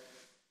more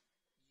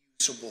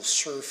usable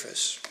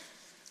surface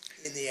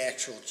in the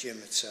actual gym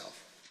itself.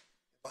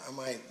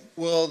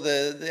 Well,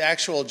 the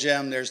actual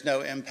gym, there's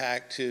no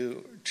impact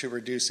to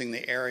reducing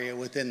the area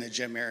within the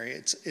gym area.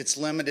 It's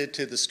limited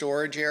to the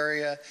storage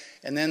area,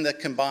 and then the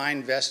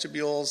combined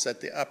vestibules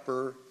at the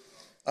upper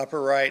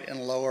right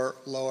and lower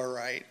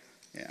right.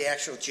 Yeah. The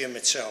actual gym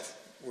itself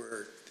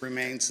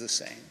remains the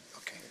same.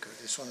 Okay, good.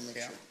 Just want to make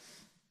sure.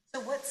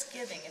 So what's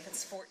giving if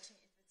it's 14?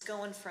 It's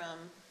going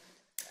from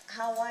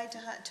how wide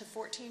to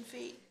 14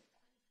 feet?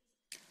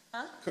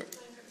 Huh?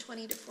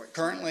 20 to 14.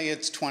 Currently,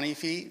 it's 20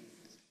 feet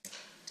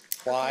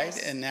wide,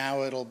 and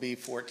now it'll be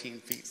 14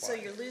 feet wide. So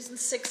you're losing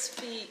 6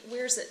 feet.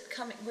 Where's it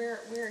coming? Where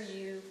are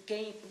you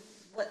gain?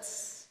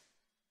 What's?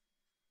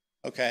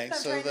 Okay, What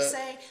I'm trying to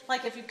say,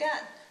 like if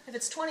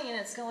it's 20 and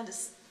it's going to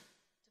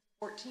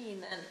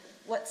 14, then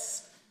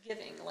what's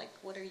giving? Like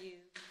what are you?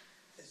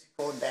 Is it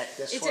going back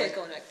this way? Is it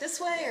going back this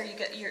way, or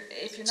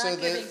if you're not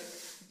giving?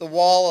 The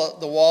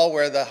wall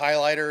where the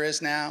highlighter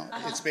is now,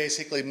 it's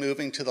basically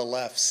moving to the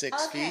left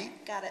 6 feet. Okay,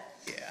 got it.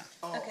 Yeah.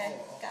 Okay,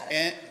 got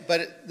it.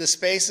 But the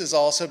space is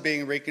also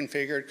being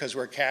reconfigured because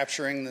we're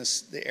capturing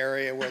the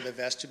area where the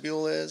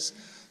vestibule is.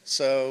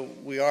 So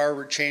we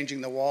are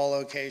changing the wall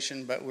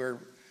location, but we're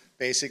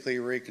basically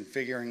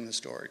reconfiguring the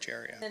storage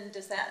area. And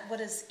what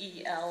is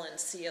EL and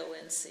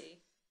CONC?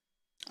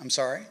 I'm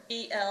sorry?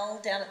 EL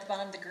down at the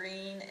bottom of the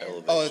green.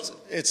 Oh,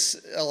 it's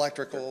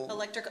electrical.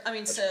 Electrical. I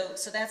mean, so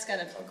that's got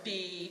to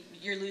be,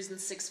 you're losing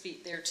 6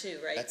 feet there too,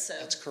 right?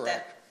 That's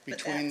correct.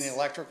 Between the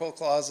electrical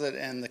closet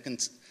and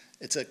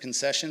it's a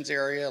concessions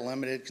area,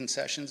 limited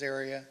concessions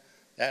area.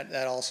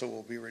 That also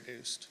will be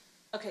reduced.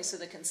 Okay, so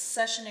the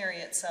concession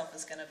area itself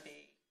is going to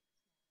be.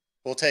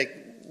 We'll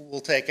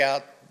take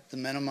out the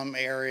minimum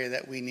area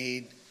that we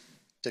need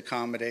to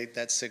accommodate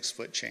that 6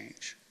 foot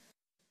change.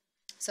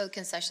 So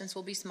concessions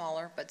will be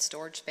smaller, but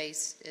storage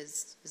space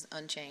is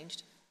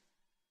unchanged?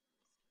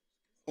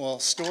 Well,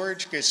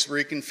 storage gets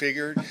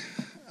reconfigured,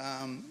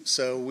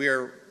 so we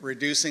are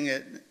reducing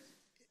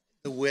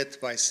the width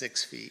by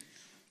 6 feet,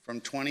 from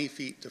 20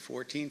 feet to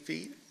 14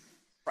 feet.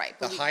 Right.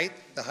 The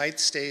height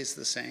stays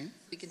the same.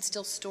 We can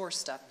still store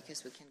stuff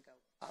because we can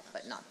go up,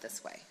 but not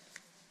this way.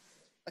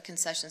 But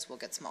concessions will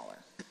get smaller.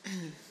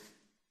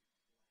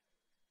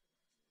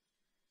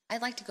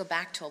 I'd like to go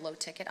back to a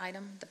low-ticket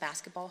item, the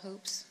basketball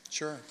hoops.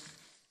 Sure.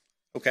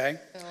 Okay.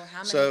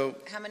 So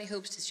how many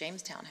hoops does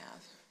Jamestown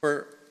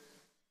have?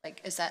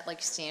 Like, is that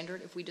like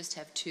standard if we just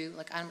have two?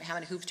 Like, how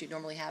many hoops do you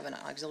normally have in an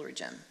auxiliary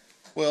gym?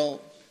 Well,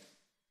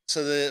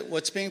 so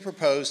what's being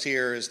proposed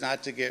here is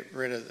not to get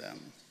rid of them,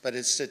 but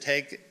it's to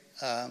take,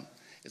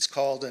 it's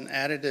called an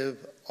additive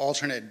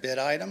alternate bid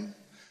item.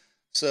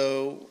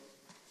 So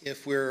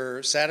if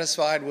we're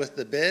satisfied with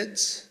the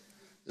bids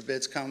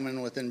come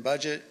in within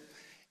budget,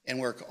 and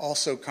we're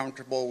also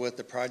comfortable with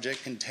the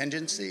project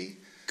contingency,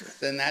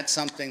 then that's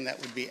something that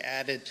would be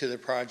added to the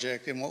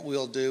project. And what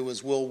we'll do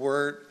is we'll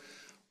word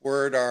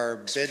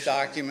our bid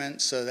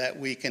document so that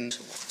we can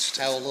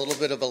have a little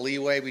bit of a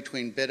leeway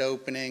between bid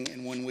opening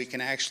and when we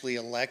can actually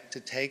elect to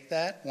take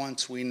that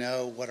once we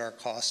know what our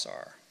costs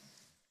are.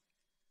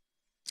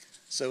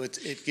 So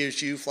it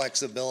gives you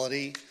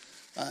flexibility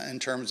in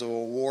terms of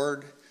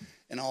award,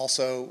 and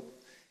also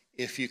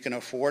if you can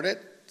afford it,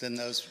 then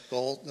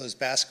those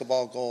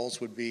basketball goals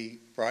would be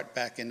brought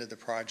back into the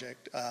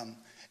project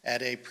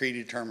at a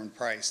predetermined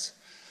price.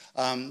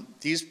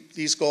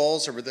 These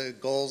goals are the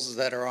goals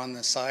that are on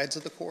the sides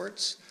of the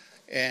courts,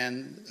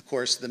 and of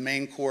course the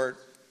main court,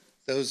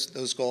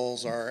 those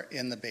goals are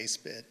in the base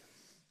bid.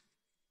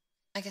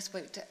 I guess,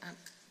 wait,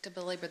 to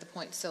belabor the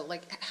point, so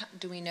like,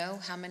 do we know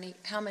how many?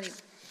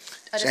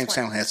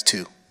 Jamestown has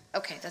 2.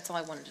 Okay, that's all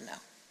I wanted to know.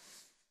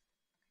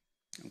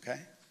 Okay.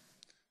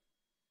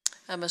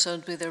 Ms.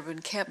 Ownby, they've been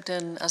kept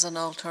in as an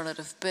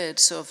alternative bid,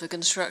 so if the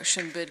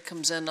construction bid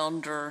comes in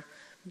under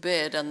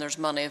bid and there's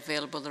money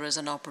available, there is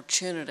an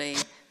opportunity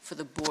for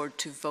the board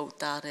to vote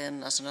that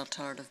in as an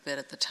alternative bid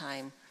at the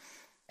time,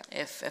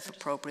 if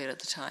appropriate at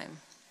the time.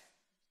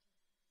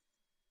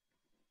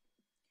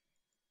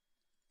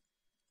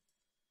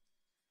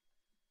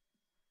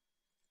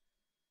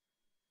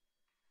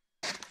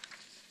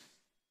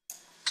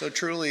 So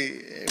truly,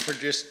 if we're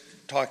just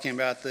talking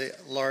about the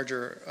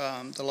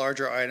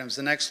larger items,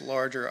 the next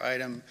larger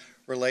item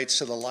relates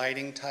to the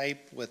lighting type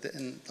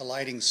within the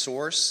lighting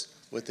source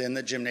within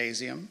the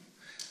gymnasium.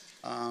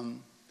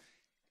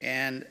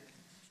 And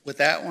with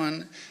that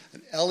one,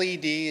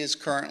 LED is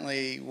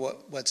currently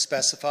what's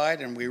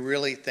specified, and we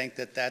really think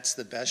that that's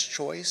the best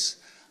choice.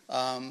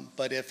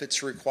 But if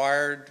it's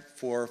required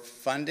for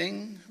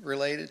funding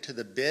related to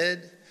the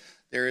bid,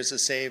 there is a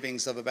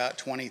savings of about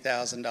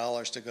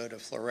 $20,000 to go to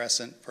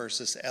fluorescent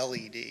versus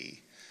LED.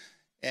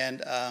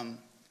 And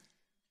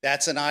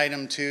that's an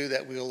item too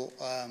that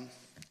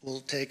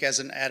we'll take as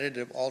an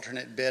additive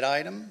alternate bid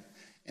item.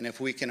 And if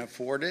we can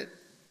afford it,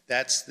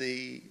 that's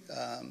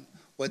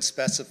what's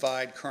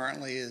specified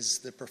currently is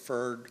the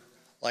preferred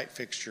light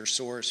fixture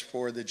source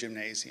for the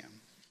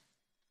gymnasium.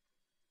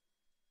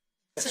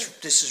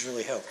 This is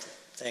really helpful.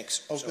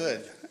 Thanks. Oh,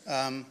 good.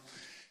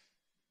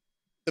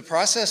 The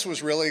process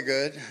was really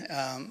good.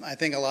 I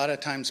think a lot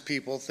of times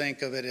people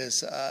think of it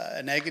as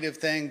a negative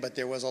thing, but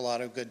there was a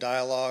lot of good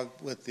dialogue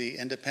with the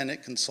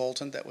independent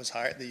consultant that was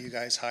hired, that you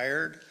guys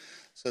hired.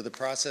 So the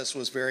process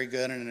was very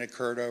good, and it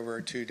occurred over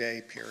a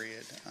 2-day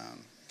period.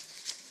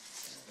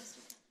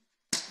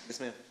 Yes,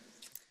 ma'am.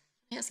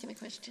 Can I ask him a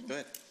question? Go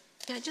ahead.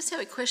 Yeah, I just have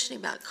a question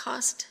about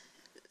cost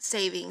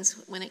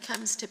savings when it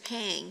comes to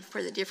paying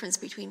for the difference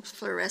between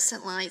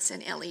fluorescent lights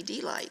and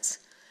LED lights.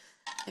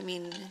 I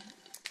mean,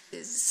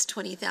 is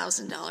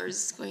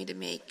 $20,000 going to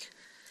make,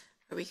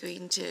 are we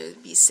going to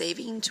be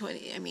saving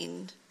 20, I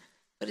mean,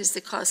 what is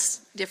the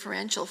cost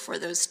differential for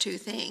those two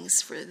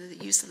things for the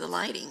use of the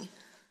lighting?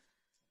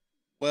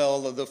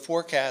 Well, the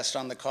forecast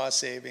on the cost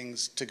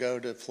savings to go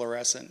to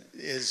fluorescent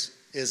is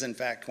in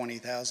fact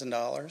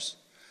 $20,000.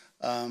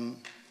 No,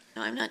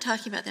 I'm not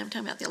talking about that. I'm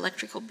talking about the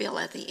electrical bill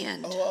at the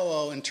end.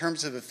 Oh, in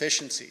terms of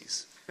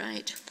efficiencies.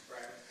 Right.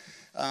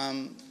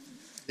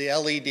 The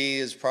LED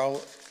is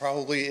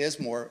probably is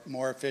more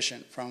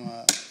efficient from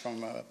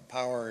a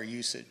power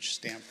usage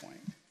standpoint.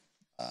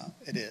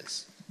 It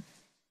is.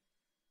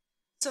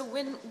 So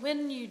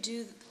when you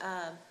do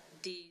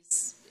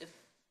these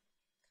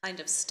kind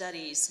of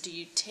studies, do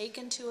you take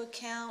into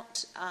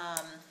account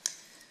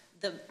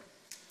the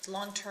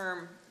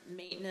long-term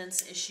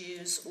maintenance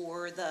issues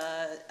or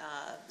the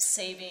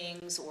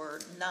savings or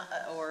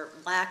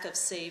lack of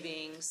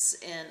savings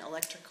in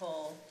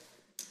electrical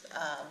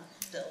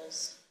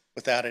bills?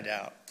 Without a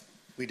doubt,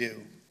 we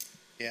do.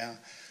 Yeah,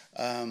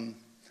 and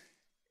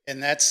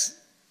that's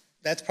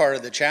part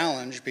of the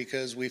challenge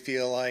because we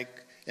feel like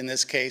in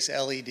this case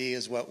LED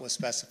is what was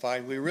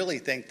specified. We really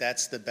think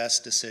that's the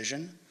best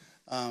decision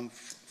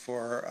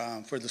for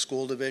the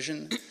school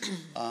division.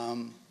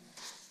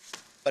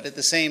 But at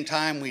the same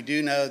time, we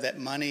do know that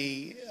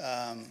money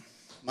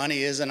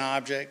is an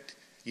object.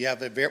 We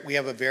have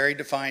a very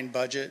defined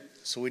budget,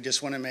 so we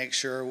just want to make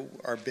sure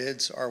our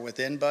bids are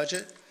within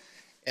budget,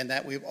 and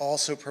that we've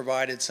also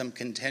provided some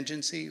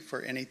contingency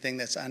for anything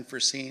that's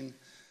unforeseen,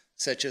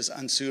 such as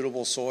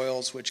unsuitable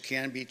soils, which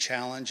can be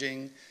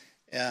challenging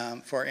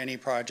for any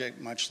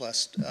project, much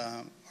less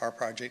our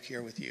project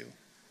here with you.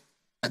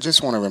 I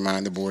just want to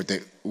remind the board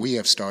that we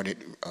have started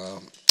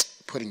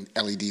putting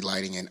LED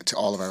lighting into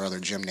all of our other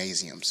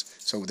gymnasiums.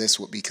 So this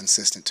would be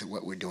consistent to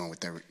what we're doing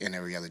in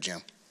every other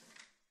gym.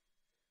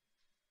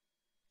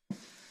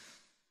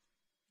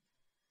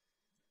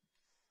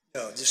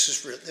 No, this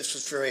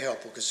was very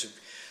helpful because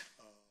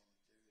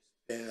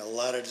there's been a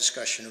lot of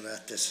discussion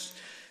about this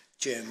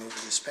gym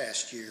over this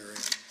past year.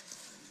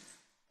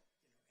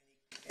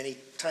 Any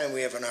time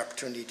we have an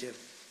opportunity to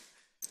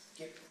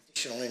get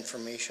additional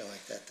information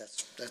like that,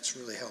 that's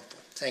really helpful.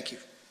 Thank you.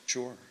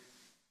 Sure.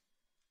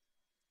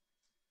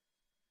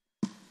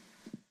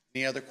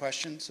 Any other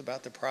questions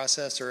about the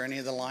process or any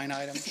of the line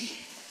items?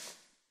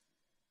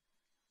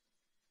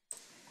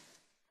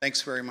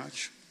 Thanks very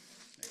much.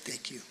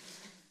 Thank you.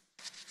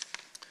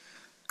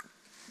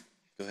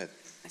 Go ahead.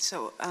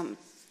 So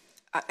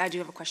I do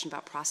have a question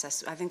about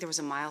process. I think there was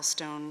a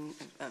milestone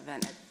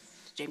event at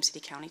James City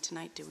County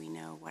tonight. Do we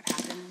know what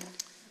happened?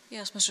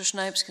 Yes, Mr.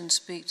 Snipes can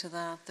speak to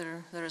that.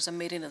 There is a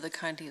meeting of the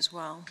county as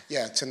well.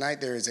 Yeah, tonight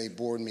there is a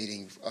board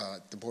meeting,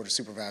 the Board of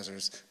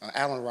Supervisors.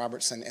 Alan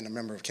Robertson and a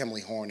member of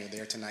Kimberly Horn are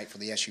there tonight for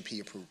the SUP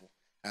approval.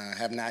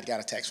 Have not got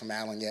a text from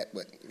Alan yet,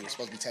 but we're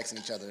supposed to be texting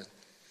each other,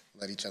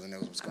 let each other know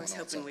what's going on.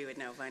 I was hoping we would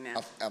know by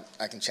now.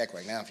 I can check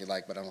right now if you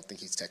like, but I don't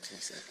think he's texting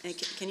me.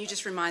 And can you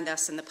just remind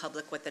us and the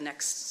public what the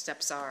next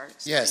steps are?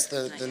 Yes,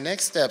 the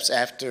next steps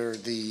after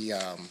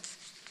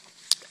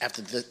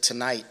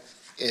tonight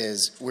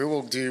is we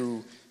will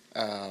do.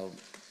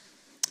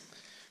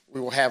 We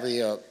will have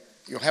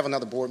you'll have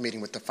another board meeting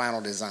with the final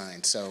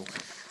design. So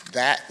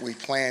that we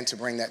plan to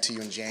bring that to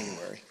you in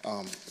January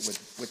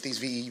with these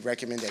VE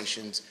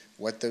recommendations,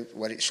 what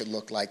it should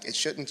look like. It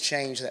shouldn't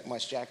change that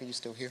much. Jack, are you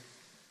still here?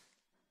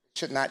 It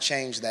should not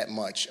change that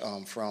much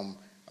from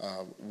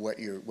what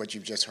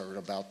you've just heard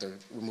about the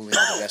removing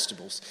all the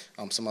vegetables,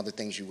 some other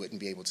things you wouldn't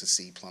be able to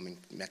see, plumbing,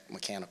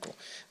 mechanical.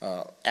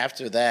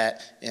 After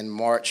that, in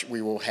March,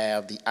 we will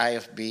have the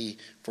IFB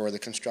for the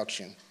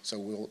construction.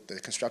 So the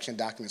construction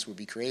documents will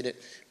be created.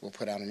 We'll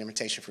put out an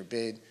invitation for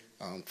bid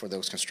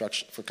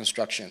for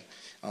construction.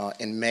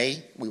 In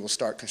May, we will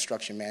start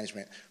construction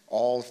management.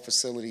 All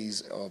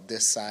facilities of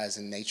this size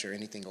and nature,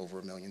 anything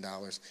over $1 million,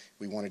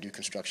 we want to do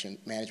construction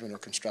management or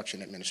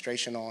construction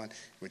administration on,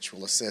 which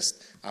will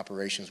assist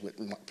operations with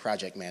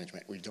project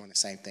management. We're doing the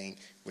same thing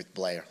with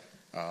Blair.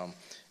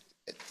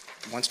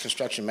 Once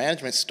construction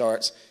management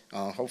starts,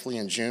 hopefully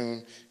in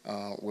June,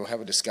 we'll have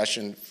a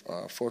discussion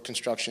for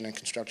construction and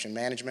construction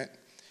management.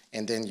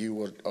 And then you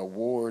would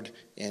award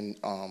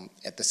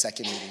at the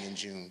second meeting in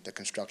June the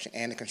construction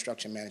and the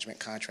construction management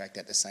contract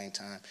at the same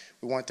time.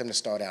 We want them to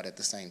start out at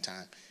the same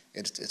time.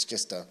 It's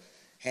just a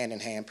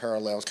hand-in-hand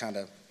parallels, kind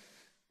of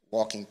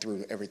walking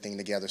through everything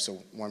together,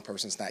 so one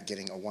person's not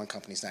getting or one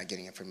company's not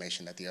getting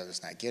information that the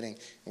other's not getting.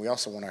 And we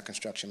also want our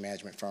construction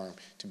management firm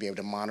to be able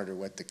to monitor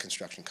what the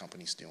construction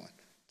company's doing.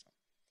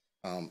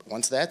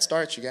 Once that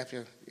starts, you have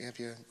your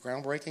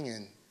groundbreaking,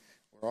 and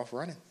we're off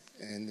running.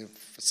 And the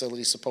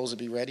facility is supposed to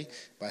be ready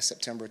by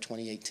September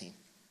 2018.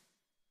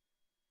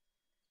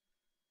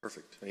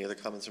 Perfect. Any other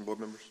comments from board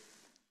members?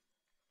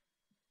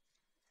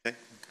 Okay.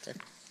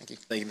 Thank you.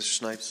 Thank you, Mr.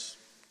 Snipes.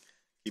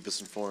 Keep us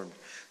informed.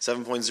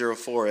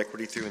 7.04,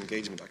 equity through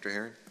engagement. Dr.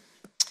 Herron.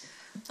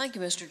 Thank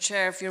you, Mr.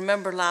 Chair. If you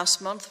remember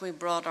last month, we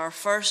brought our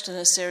first in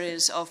a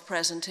series of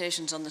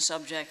presentations on the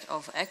subject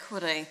of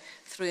equity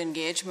through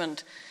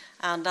engagement.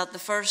 And at the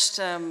first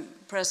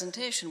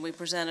presentation, we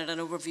presented an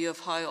overview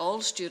of how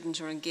all students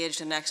are engaged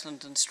in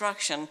excellent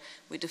instruction.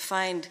 We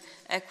defined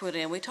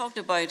equity, and we talked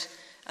about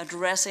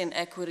addressing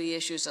equity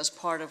issues as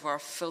part of our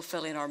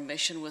fulfilling our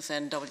mission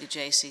within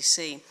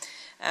WJCC.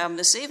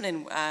 This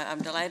evening,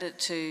 I'm delighted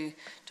to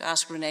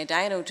ask Renee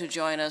Dino to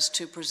join us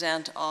to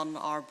present on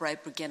our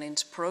Bright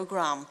Beginnings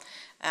program.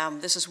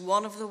 This is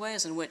one of the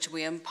ways in which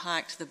we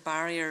impact the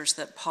barriers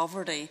that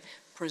poverty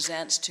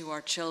presents to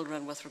our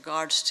children with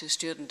regards to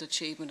student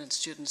achievement and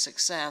student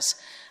success.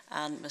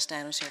 And Ms.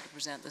 Dino's here to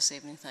present this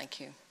evening. Thank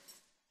you.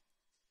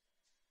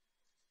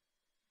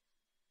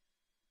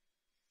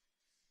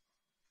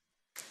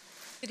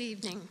 Good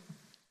evening.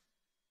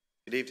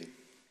 Good evening.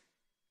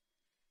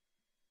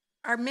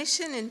 Our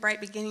mission in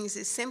Bright Beginnings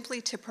is simply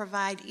to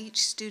provide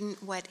each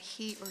student what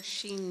he or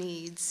she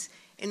needs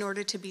in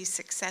order to be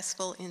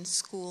successful in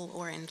school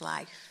or in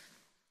life.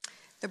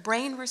 The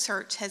brain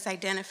research has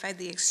identified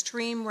the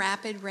extreme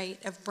rapid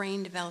rate of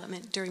brain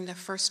development during the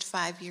first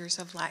 5 years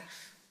of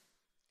life.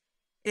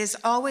 It has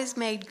always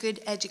made good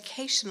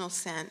educational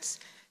sense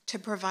to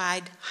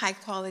provide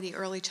high-quality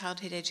early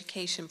childhood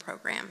education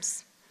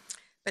programs.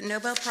 But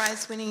Nobel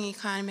Prize-winning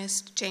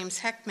economist James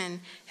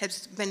Heckman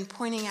has been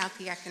pointing out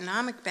the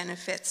economic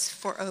benefits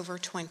for over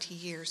 20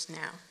 years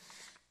now.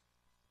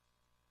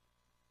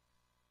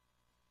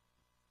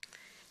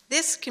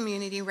 This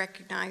community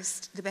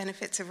recognized the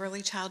benefits of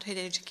early childhood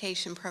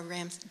education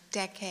programs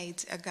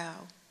decades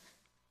ago.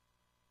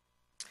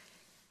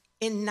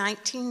 In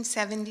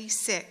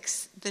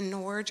 1976, the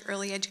Norge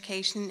Early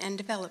Education and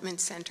Development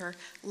Center,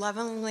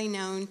 lovingly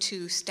known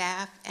to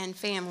staff and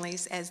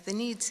families as the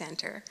Need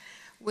Center,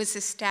 was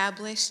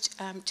established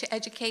to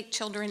educate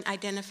children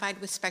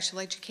identified with special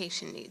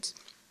education needs,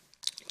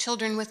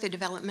 children with a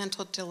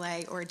developmental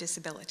delay or a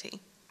disability.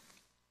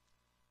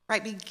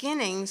 Bright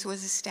Beginnings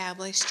was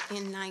established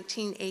in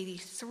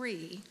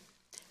 1983,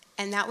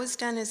 and that was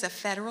done as a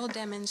federal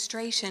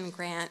demonstration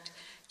grant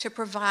to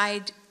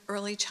provide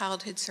early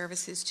childhood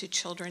services to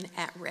children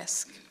at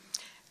risk.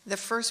 The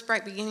first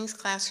Bright Beginnings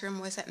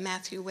classroom was at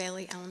Matthew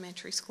Whaley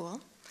Elementary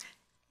School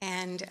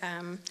and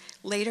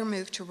later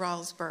moved to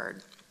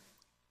Rawlsburg.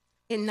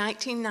 In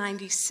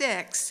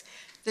 1996,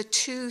 the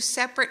two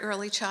separate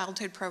early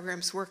childhood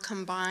programs were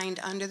combined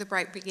under the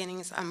Bright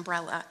Beginnings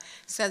umbrella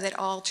so that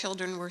all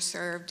children were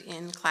served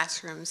in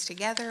classrooms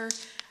together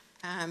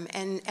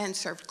and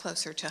served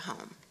closer to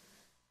home.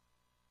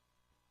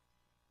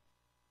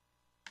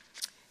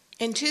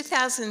 In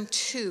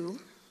 2002,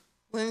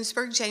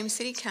 Williamsburg-James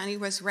City County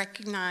was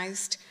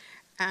recognized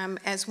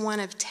as one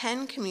of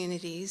 10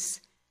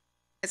 communities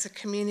as a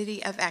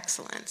community of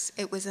excellence.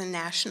 It was a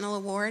national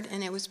award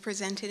and it was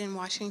presented in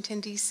Washington,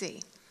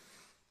 D.C.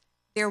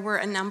 There were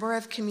a number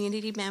of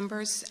community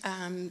members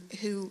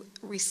who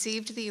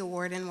received the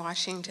award in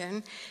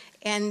Washington,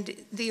 and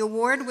the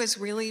award was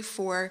really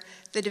for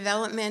the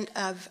development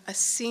of a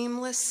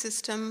seamless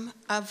system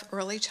of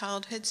early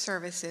childhood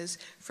services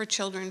for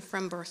children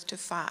from birth to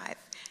 5.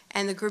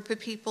 And the group of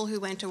people who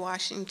went to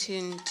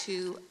Washington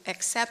to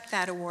accept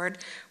that award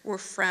were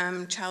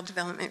from Child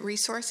Development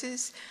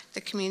Resources,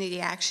 the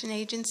Community Action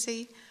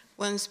Agency,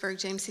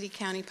 Williamsburg-James City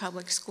County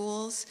Public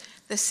Schools,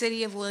 the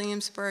City of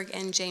Williamsburg,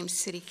 and James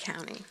City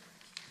County.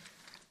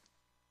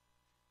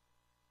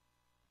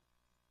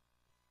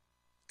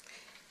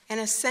 An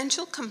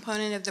essential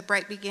component of the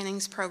Bright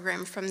Beginnings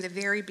program from the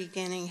very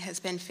beginning has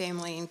been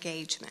family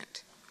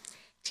engagement.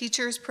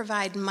 Teachers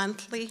provide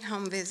monthly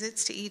home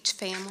visits to each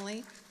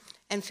family,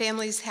 and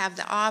families have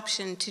the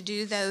option to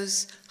do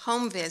those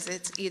home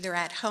visits either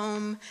at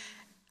home,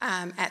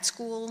 at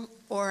school,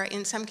 or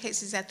in some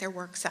cases at their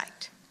work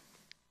site.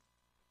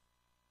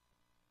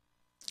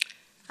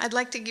 I'd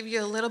like to give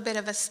you a little bit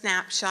of a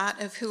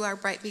snapshot of who our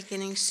Bright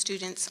Beginnings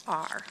students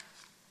are.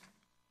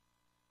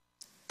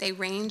 They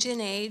range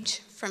in age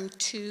from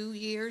 2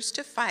 years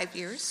to 5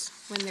 years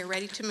when they're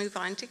ready to move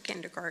on to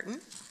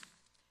kindergarten.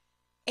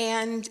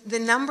 And the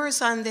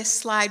numbers on this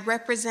slide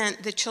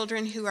represent the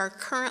children who are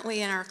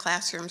currently in our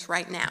classrooms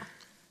right now.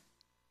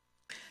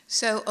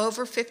 So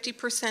over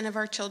 50% of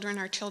our children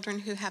are children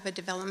who have a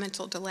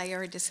developmental delay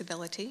or a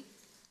disability.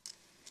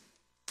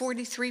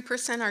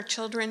 43% are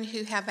children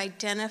who have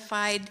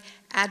identified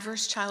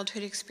adverse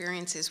childhood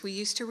experiences. We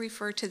used to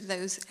refer to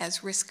those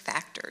as risk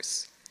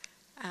factors,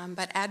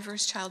 but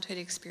adverse childhood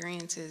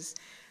experiences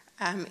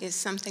is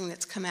something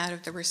that's come out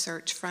of the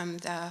research from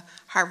the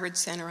Harvard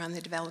Center on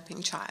the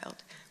Developing Child,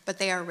 but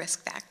they are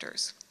risk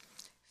factors.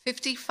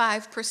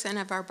 55%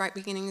 of our Bright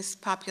Beginnings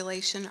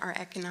population are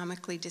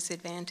economically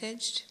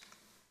disadvantaged.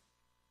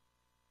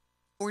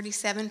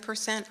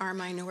 47% are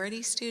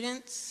minority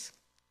students.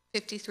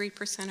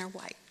 53% are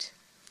white.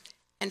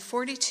 And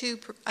 42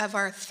 of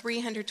our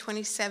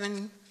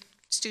 327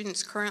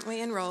 students currently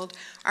enrolled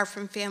are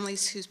from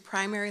families whose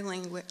primary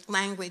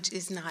language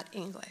is not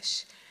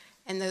English.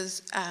 And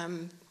those,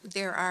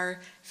 there are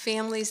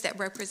families that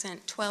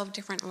represent 12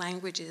 different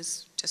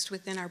languages just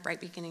within our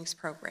Bright Beginnings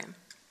program.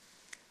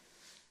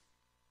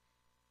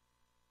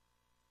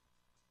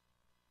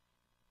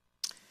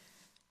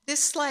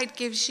 This slide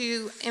gives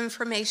you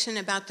information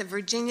about the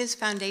Virginia's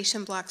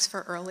Foundation Blocks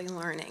for Early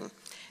Learning.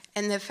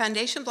 And the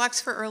Foundation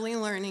Blocks for Early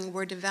Learning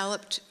were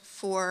developed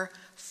for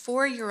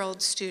 4-year-old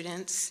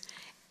students,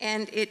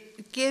 and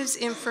it gives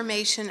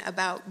information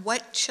about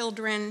what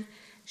children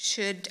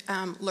should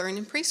learn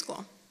in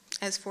preschool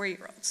as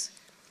 4-year-olds.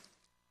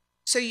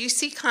 So you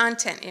see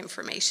content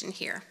information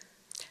here.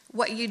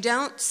 What you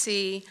don't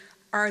see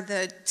are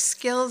the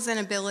skills and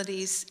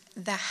abilities,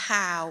 the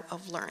how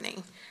of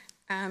learning.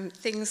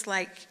 Things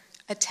like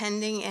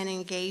attending and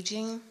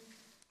engaging,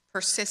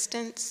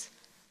 persistence,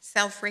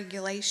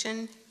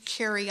 self-regulation,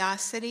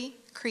 curiosity,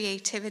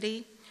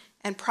 creativity,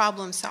 and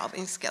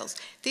problem-solving skills.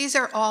 These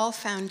are all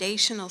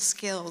foundational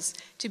skills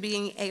to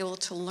being able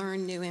to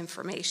learn new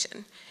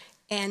information.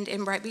 And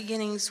in Bright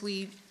Beginnings,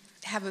 we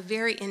have a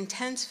very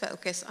intense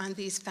focus on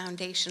these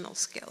foundational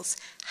skills,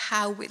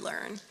 how we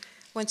learn.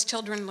 Once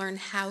children learn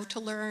how to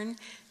learn,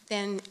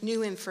 then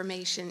new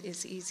information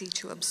is easy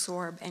to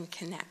absorb and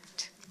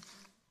connect.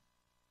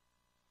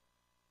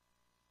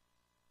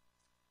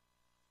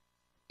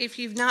 If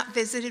you've not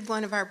visited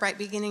one of our Bright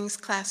Beginnings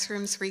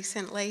classrooms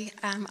recently,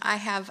 I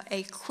have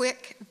a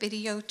quick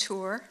video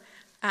tour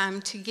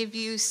to give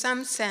you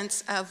some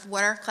sense of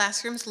what our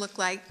classrooms look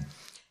like.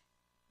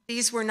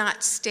 These were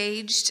not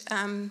staged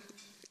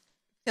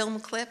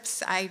film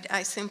clips.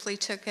 I simply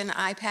took an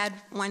iPad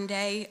one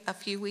day a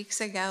few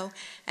weeks ago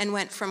and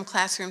went from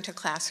classroom to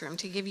classroom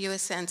to give you a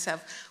sense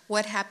of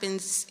what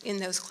happens in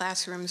those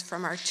classrooms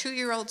from our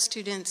 2-year-old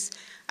students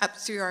up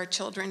through our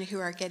children who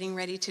are getting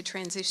ready to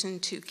transition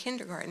to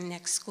kindergarten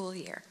next school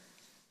year.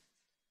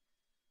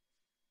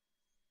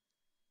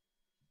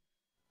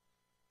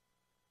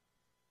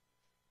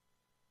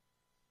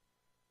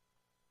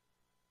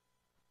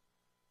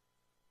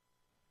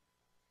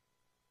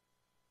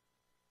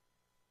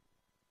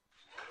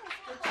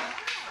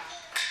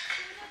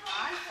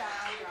 I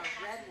found a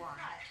red one.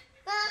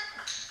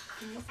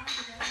 Can you find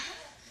the red one?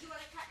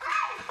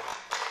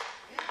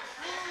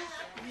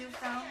 You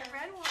found the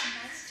red one.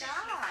 Nice job.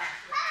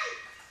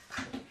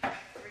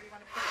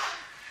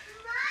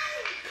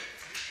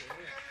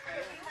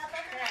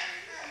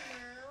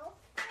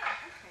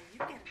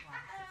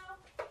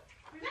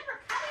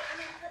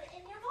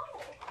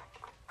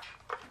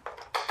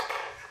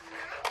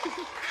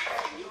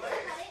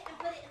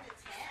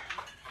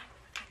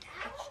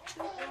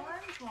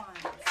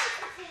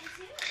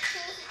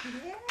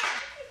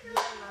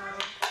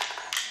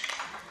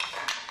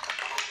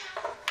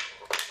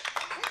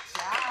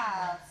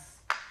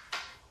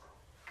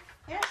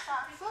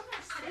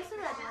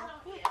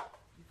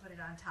 You put it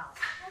on top.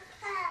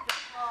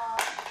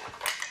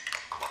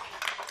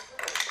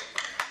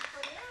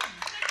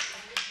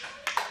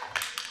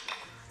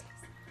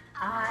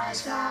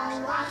 Eyes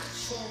are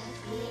watching,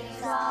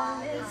 ears are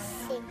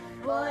listening,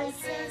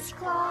 voices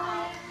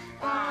cry,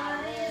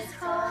 now is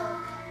cold.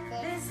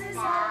 This is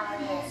how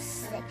we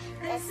listen,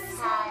 this is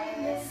how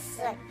we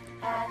listen,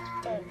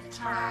 after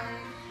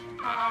time,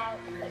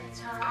 after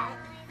time.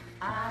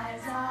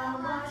 Eyes are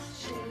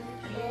watching,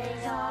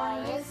 ears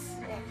are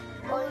listening,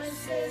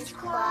 voices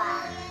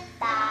cry,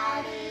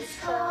 bodies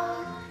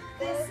cold.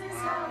 This is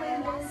how we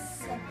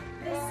listen,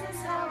 this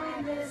is how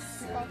we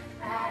listen,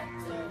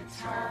 after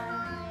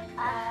time.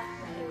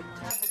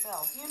 The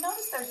bell. Do you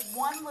notice there's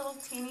one little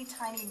teeny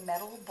tiny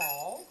metal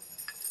ball?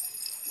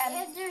 And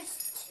yeah,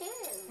 there's two.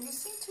 You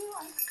see two?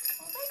 Well,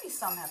 maybe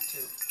some have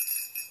two.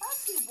 I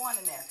see one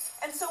in there.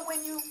 And so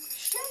when you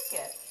shake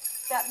it,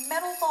 that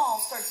metal ball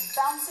starts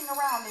bouncing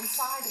around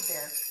inside of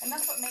there. And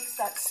that's what makes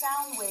that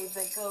sound wave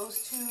that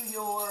goes to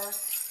your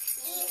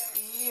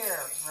ear.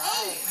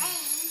 Right.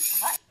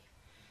 Right.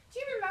 Do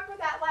you remember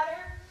that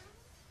letter?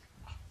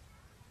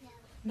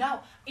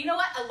 No. You know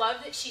what? I love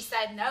that she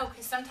said no,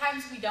 because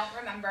sometimes we don't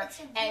remember.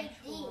 And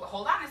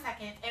hold on a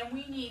second, and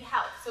we need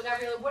help. So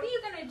Gabriella, what are you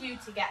going to do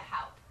to get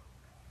help?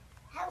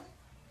 Help.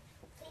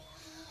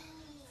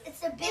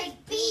 It's a big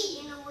B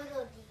and a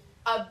little d.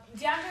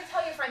 DeAndre,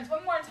 tell your friends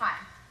one more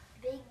time.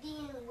 Big D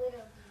and a little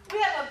d.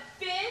 We have a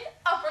big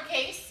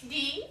uppercase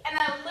D and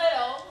a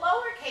little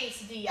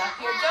lowercase d up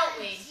here, don't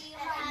we?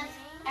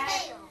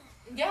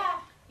 Yeah.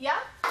 Yeah?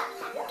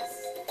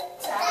 Yes.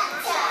 Tap,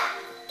 tap.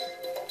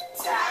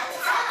 Tap,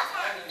 tap.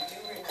 You do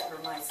remember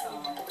my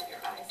song.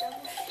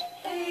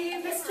 Hey,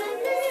 Mr.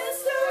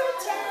 Mister,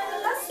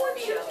 tell us what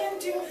you can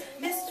do.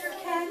 Mister,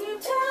 can you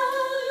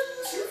tell?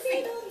 2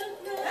 feet.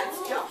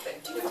 That's jumping.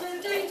 Do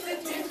today, do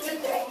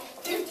today,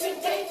 do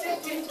today,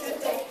 do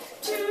today.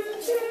 2, 2,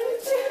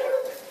 2.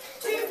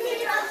 2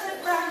 feet on the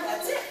ground.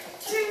 That's it.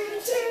 2,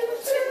 2,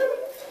 2.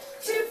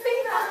 2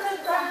 feet on the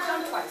ground.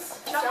 Jump twice.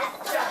 Jump,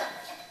 jump.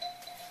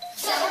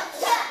 Jump,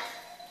 jump.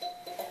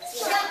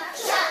 Jump,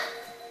 jump.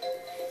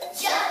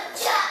 Jump,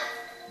 jump.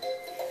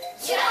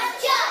 Jump,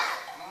 jump.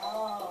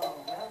 Oh,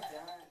 well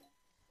done.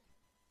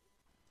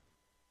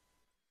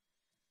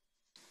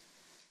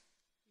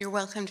 You're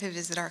welcome to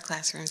visit our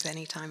classrooms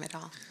anytime at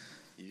all.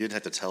 You didn't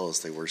have to tell us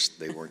they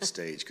weren't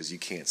staged, because you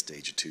can't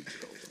stage a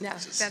 2-year-old. No,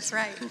 that's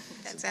right.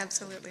 That's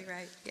absolutely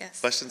right, yes.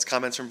 Questions,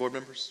 comments from board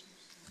members?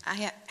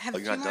 I have Oh,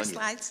 a you're few not more done yet.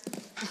 slides.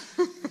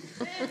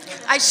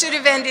 I should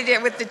have ended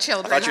it with the I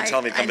children. thought you were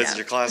telling me to come I visit know.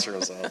 your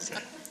classroom, so I was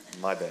like,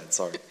 my bad,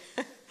 sorry.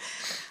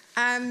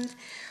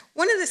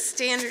 One of the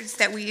standards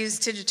that we use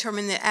to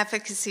determine the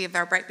efficacy of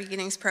our Bright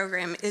Beginnings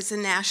program is a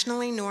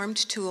nationally normed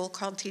tool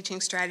called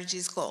Teaching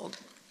Strategies Gold.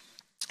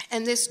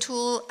 And this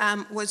tool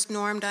was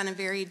normed on a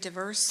very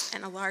diverse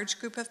and a large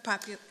group of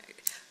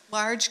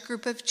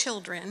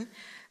children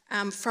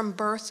from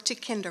birth to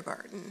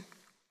kindergarten.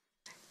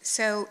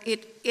 So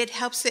it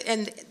helps,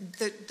 and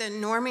the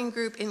norming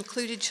group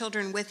included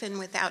children with and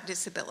without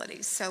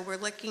disabilities. So we're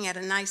looking at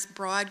a nice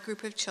broad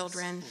group of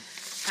children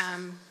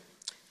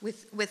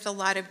with a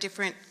lot of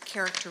different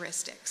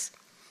characteristics.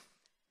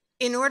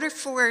 In order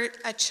for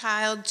a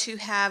child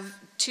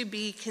to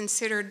be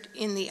considered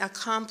in the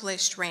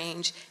accomplished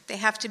range, they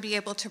have to be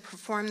able to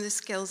perform the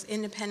skills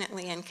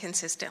independently and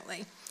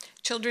consistently.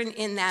 Children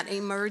in that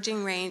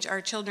emerging range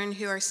are children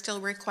who are still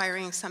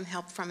requiring some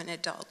help from an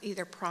adult,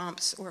 either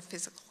prompts or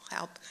physical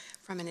help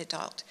from an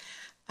adult.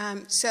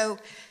 So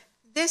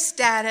this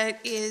data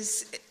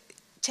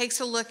takes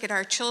a look at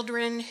our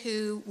children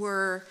who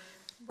were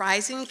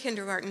rising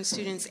kindergarten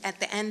students at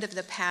the end of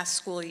the past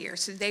school year.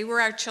 So they were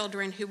our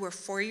children who were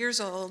 4 years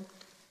old,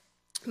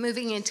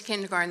 moving into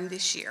kindergarten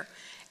this year.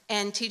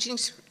 And Teaching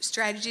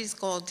Strategies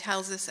Gold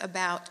tells us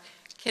about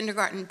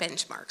kindergarten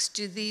benchmarks.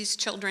 Do these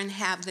children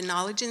have the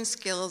knowledge and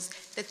skills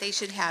that they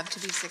should have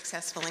to be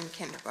successful in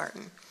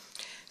kindergarten?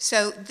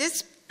 So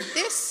this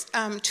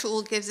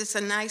tool gives us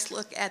a nice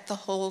look at the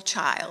whole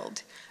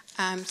child.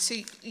 So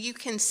you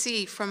can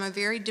see from a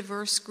very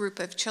diverse group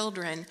of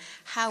children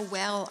how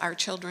well our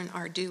children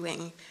are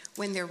doing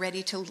when they're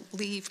ready to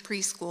leave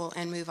preschool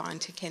and move on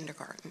to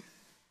kindergarten.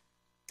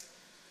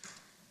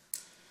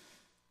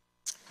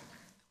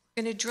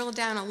 I'm going to drill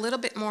down a little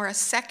bit more. A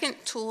second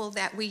tool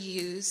that we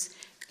use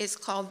is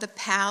called the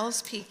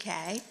PALS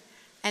PK,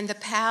 and the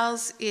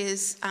PALS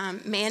is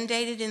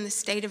mandated in the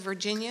state of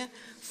Virginia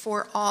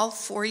for all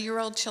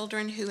 4-year-old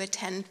children who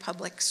attend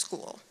public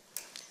school.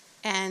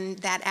 And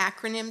that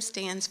acronym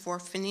stands for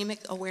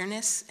Phonemic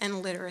Awareness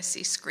and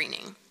Literacy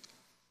Screening.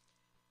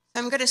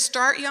 I'm going to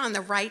start you on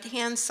the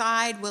right-hand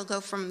side. We'll go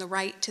from the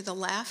right to the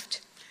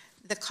left.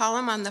 The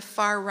column on the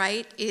far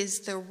right is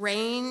the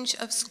range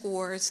of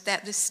scores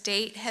that the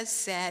state has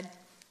said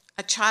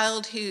a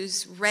child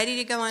who's ready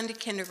to go on to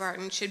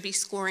kindergarten should be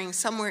scoring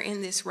somewhere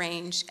in this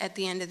range at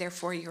the end of their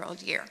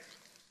 4-year-old year.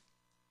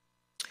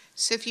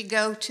 So if you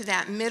go to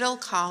that middle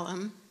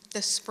column,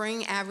 the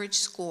spring average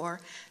score,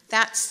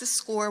 that's the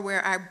score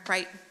where our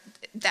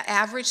the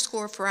average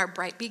score for our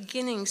Bright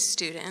Beginnings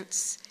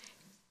students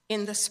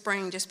in the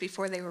spring, just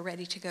before they were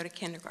ready to go to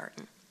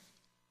kindergarten.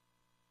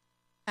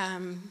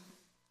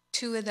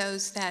 Two of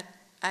those that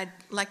I'd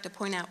like to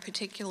point out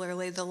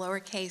particularly, the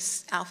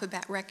lowercase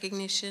alphabet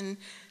recognition,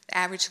 the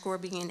average score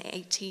being an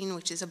 18,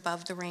 which is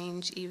above the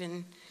range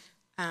even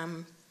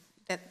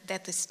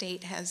that the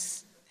state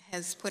has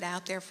put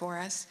out there for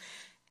us,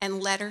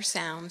 and letter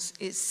sounds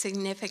is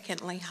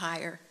significantly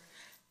higher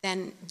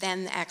than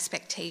the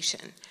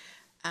expectation.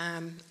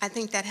 I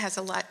think that has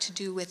a lot to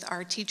do with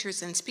our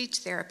teachers and speech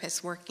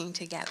therapists working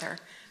together,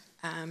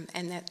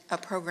 and that a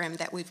program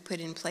that we've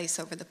put in place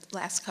over the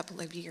last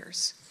couple of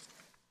years.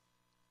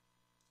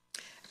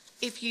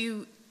 If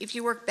you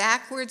work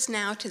backwards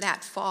now to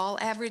that fall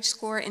average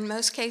score, in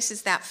most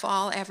cases that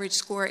fall average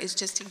score is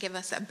just to give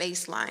us a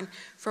baseline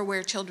for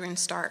where children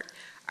start.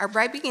 Our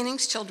Bright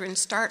Beginnings children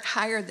start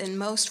higher than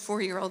most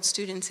 4-year-old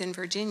students in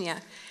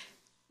Virginia.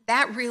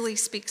 That really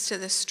speaks to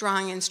the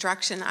strong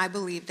instruction, I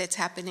believe, that's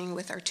happening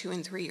with our 2-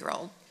 and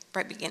 3-year-old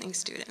Bright Beginnings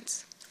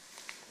students.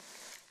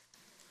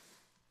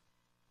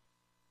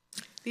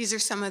 These are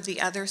some of the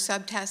other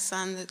subtests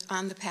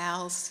on the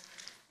PALS,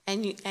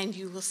 and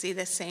you will see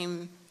the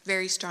same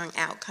very strong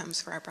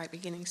outcomes for our Bright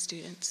Beginnings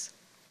students.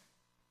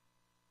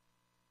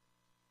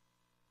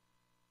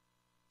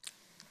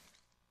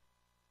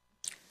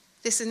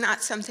 This is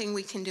not something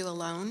we can do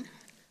alone.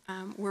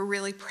 We're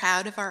really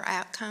proud of our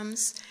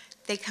outcomes.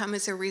 They come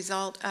as a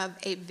result of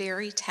a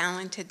very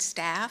talented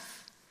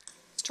staff,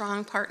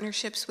 strong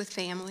partnerships with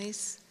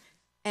families,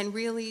 and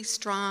really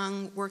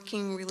strong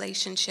working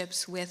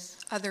relationships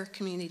with other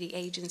community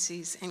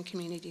agencies and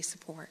community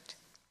support.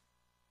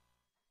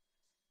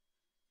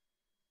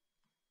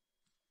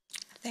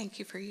 Thank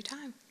you for your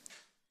time.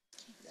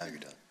 Now you're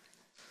done.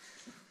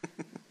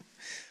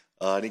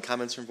 Any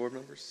comments from board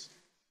members?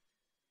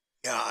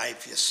 Yeah, I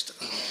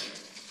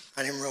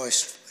didn't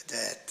realize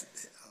that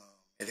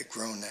it had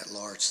grown that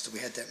large, that we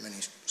had that many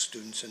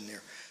students in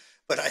there.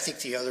 But I think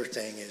the other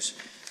thing is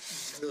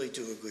you really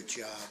do a good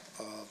job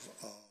of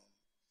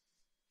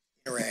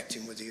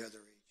interacting with the other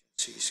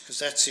agencies, because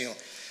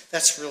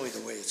that's really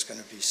the way it's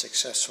going to be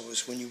successful,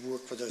 is when you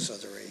work with those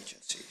other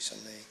agencies,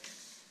 and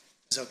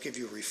they'll give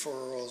you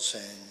referrals,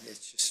 and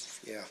it's just,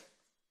 yeah,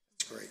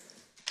 it's great.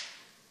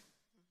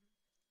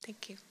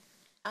 Thank you.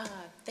 Thank you,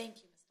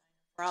 Ms. Steiner,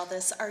 for all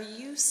this. Are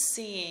you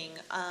seeing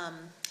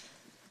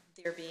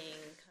there being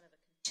kind of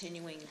a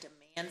continuing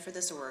demand for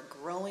this, or a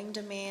growing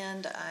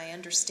demand? I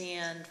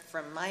understand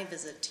from my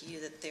visit to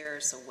you that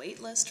there's a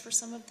wait list for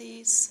some of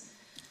these.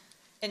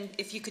 And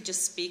if you could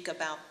just speak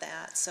about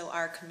that so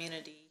our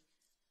community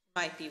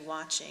might be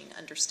watching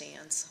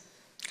understands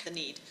the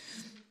need.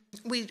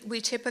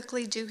 We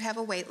typically do have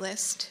a wait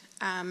list.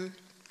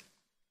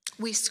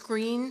 We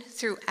screen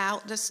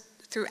throughout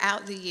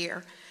the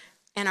year,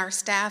 and our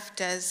staff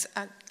does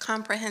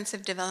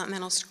comprehensive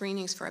developmental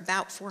screenings for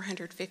about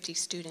 450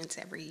 students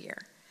every year.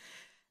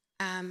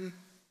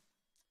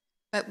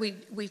 But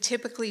we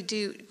typically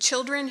do,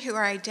 children who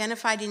are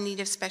identified in need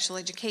of special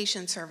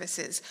education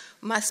services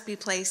must be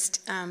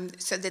placed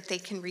so that they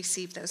can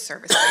receive those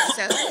services.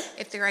 So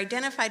if they're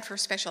identified for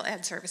special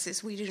ed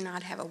services, we do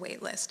not have a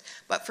wait list.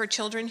 But for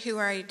children who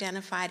are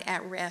identified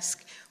at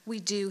risk,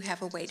 we do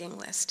have a waiting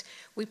list.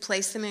 We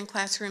place them in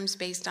classrooms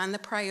based on the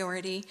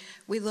priority.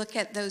 We look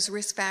at those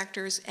risk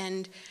factors,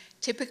 and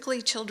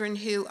typically children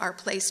who are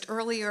placed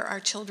earlier are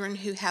children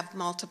who have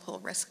multiple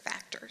risk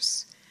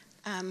factors.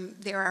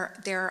 There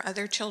are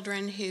other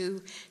children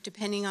who,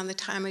 depending on the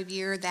time of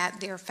year that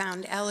they're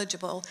found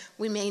eligible,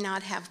 we may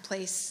not have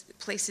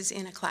places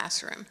in a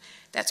classroom.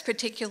 That's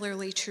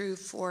particularly true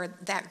for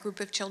that group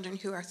of children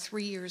who are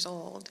 3 years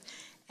old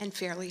and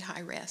fairly high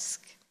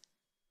risk.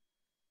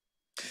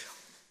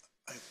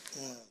 I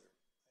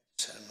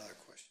just had another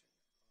question.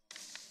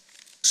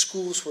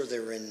 Schools where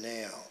they're in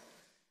now,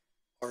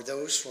 are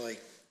those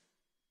like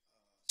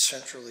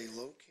centrally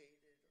located,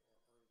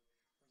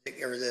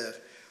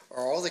 or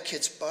are all the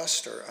kids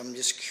bused? Or I'm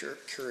just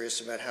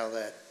curious about how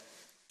that.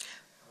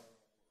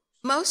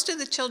 Most of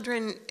the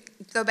children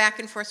go back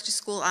and forth to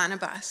school on a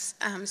bus.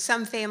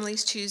 Some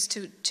families choose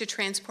to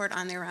transport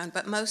on their own,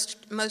 but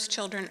most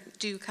children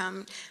do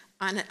come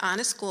on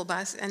a school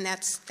bus, and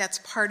that's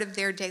part of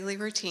their daily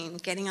routine,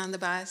 getting on the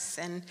bus,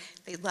 and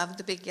they love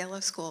the big yellow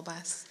school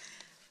bus.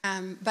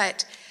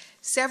 But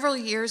several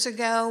years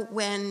ago,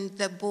 when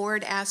the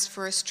board asked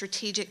for a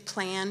strategic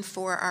plan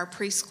for our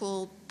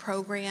preschool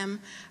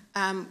program,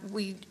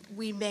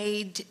 we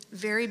made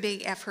very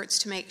big efforts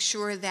to make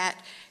sure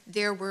that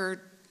there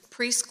were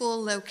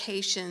preschool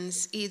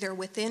locations either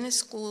within a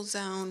school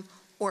zone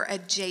or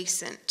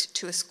adjacent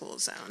to a school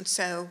zone.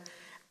 So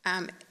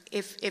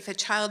if a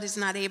child is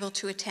not able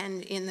to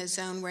attend in the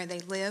zone where they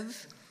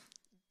live,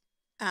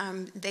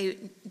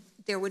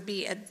 there would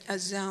be a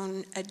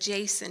zone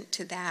adjacent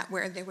to that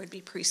where there would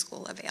be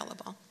preschool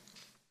available.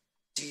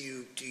 Do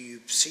you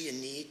see a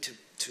need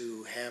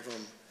to have the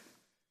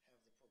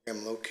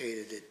program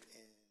located at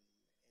any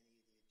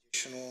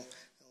additional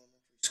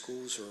elementary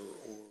schools,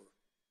 or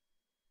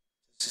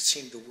does it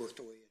seem to work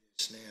the way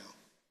it is now?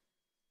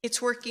 It's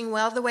working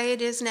well the way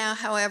it is now.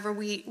 However,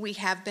 we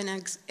have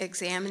been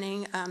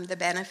examining the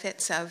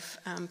benefits of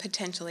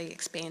potentially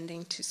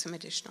expanding to some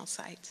additional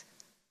sites.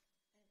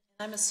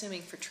 I'm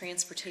assuming for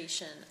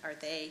transportation, are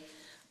they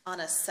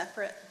on a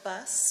separate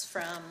bus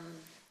from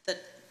the,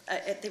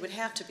 they would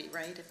have to be,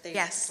 right? If they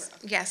Yes,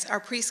 yes. Our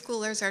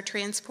preschoolers are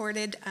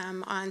transported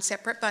on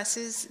separate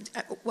buses,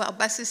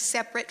 buses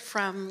separate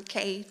from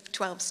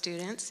K-12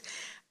 students.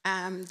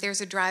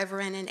 There's a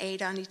driver and an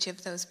aide on each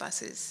of those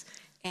buses.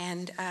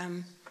 And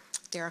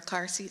there are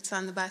car seats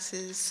on the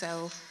buses,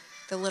 so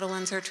the little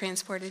ones are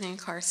transported in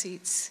car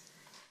seats.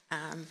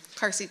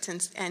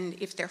 And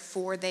if they're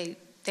four, they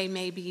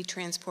may be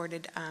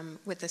transported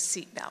with a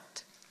seat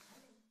belt.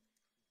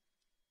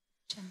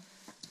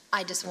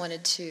 I just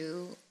wanted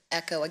to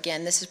echo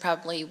again, this is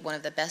probably one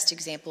of the best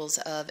examples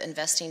of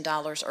investing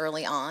dollars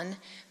early on.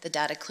 The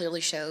data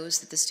clearly shows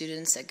that the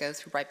students that go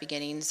through Bright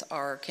Beginnings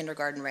are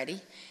kindergarten ready.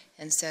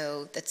 And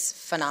so that's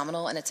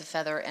phenomenal, and it's a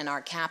feather in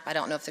our cap. I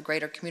don't know if the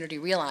greater community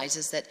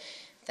realizes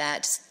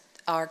that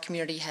our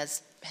community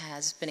has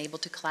been able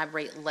to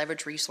collaborate,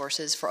 leverage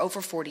resources for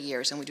over 40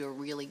 years, and we do a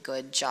really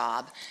good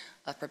job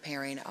of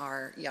preparing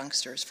our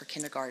youngsters for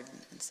kindergarten.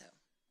 And so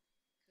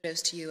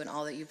kudos to you and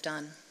all that you've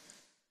done.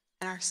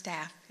 And our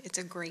staff. It's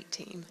a great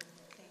team.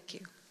 Thank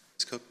you.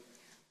 Ms. Cook.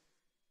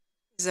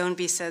 Zone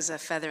B says a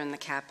feather in the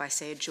cap. I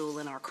say a jewel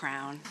in our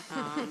crown.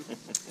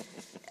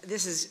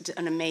 This is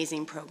an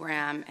amazing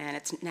program, and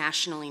it's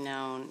nationally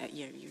known.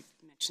 You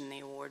mentioned the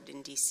award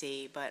in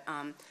D.C., but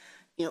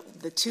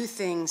the two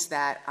things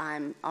that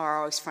are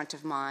always front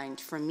of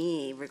mind for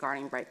me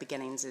regarding Bright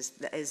Beginnings is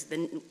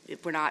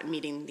we're not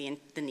meeting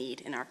the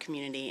need in our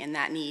community, and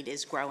that need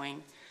is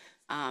growing.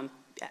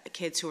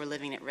 Kids who are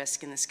living at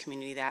risk in this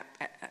community, that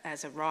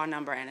as a raw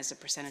number and as a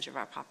percentage of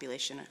our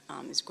population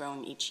is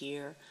growing each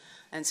year.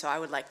 And so I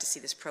would like to see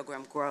this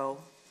program grow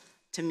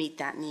to meet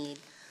that need.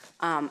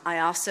 I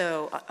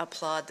also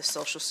applaud the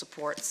social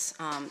supports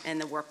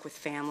and the work with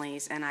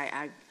families, and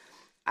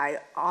I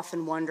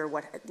often wonder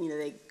what,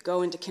 they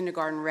go into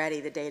kindergarten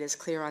ready, the data is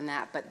clear on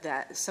that, but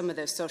that some of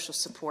those social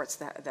supports,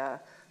 the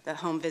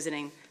home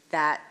visiting,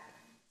 that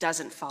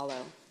doesn't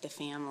follow the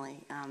family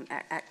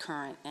at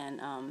current,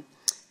 and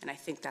I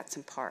think that's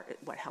in part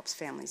what helps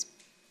families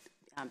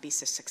be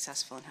so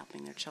successful in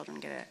helping their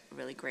children get a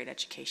really great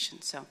education.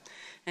 So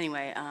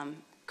anyway,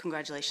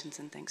 congratulations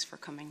and thanks for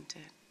coming to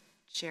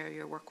share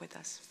your work with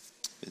us.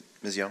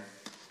 Ms. Young?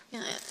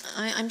 Yeah,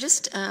 I'm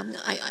just, I'm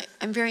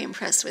very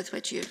impressed with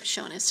what you've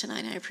shown us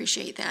tonight. I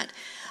appreciate that.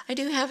 I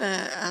do have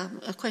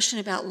a question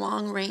about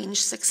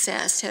long-range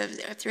success. Have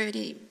there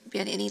already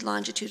been any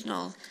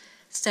longitudinal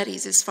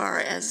studies as far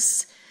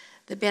as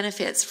the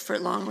benefits for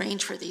long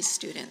range for these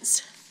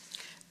students?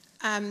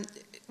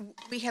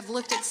 We have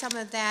looked at some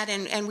of that,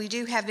 and we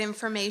do have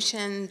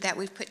information that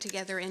we've put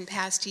together in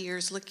past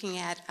years looking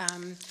at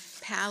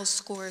PALS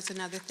scores and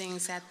other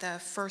things at the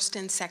first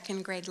and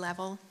second grade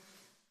level.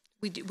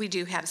 We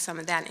do have some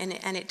of that,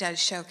 and it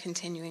does show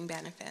continuing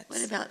benefits.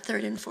 What about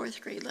third and fourth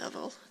grade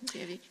level?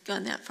 Have you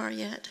gone that far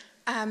yet?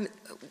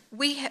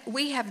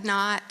 We have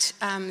not.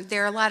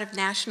 There are a lot of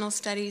national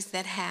studies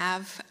that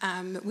have.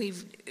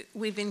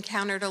 We've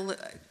encountered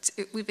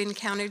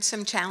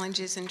some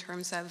challenges in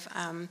terms of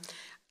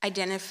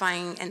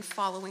identifying and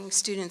following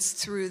students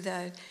through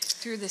the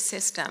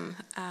system.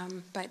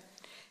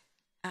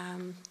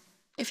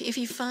 If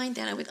you find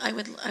that,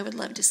 I would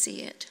love to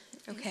see it.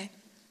 Okay.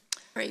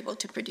 We're able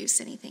to produce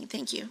anything.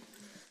 Thank you.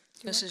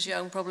 Mrs.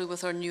 Young, probably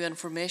with our new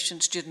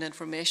student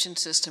information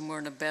system, we're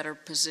in a better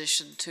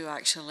position to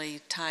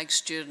actually tag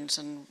students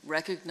and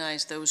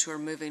recognize those who are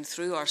moving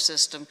through our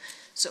system.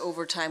 So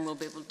over time, we'll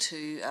be able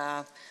to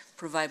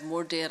provide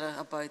more data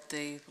about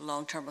the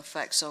long-term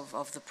effects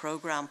of the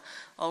program.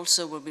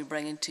 Also, we'll be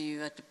bringing to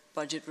you at the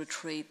budget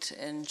retreat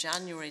in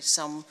January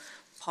some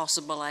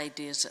possible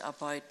ideas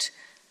about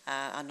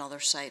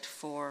another site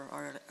for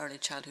our early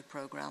childhood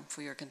program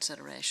for your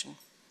consideration.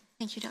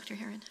 Thank you, Dr.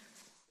 Herron.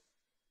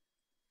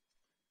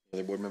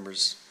 Other board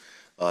members?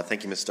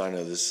 Thank you, Ms.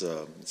 Steiner. This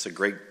it's a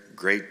great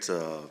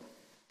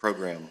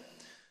program.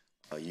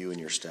 You and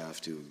your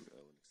staff do an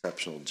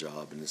exceptional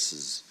job, and this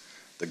is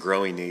the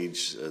growing need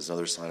is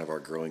another sign of our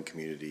growing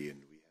community, and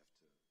we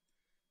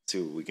have to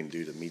see what we can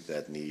do to meet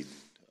that need.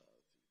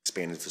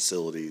 Expanded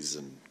facilities,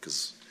 and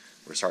because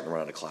we're starting to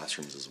run out of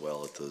classrooms as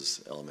well at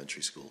those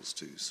elementary schools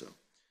too. So,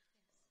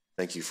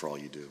 thank you for all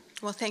you do.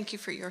 Well, thank you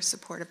for your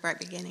support of Bright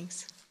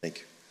Beginnings. Thank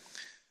you.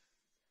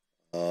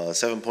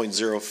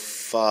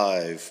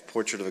 7.05,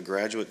 Portrait of a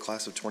Graduate,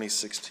 Class of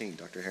 2016.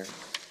 Dr. Herron.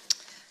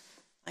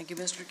 Thank you,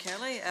 Mr.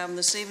 Kelly.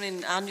 This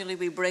evening, annually,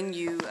 we bring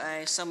you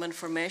some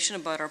information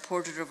about our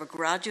Portrait of a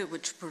Graduate,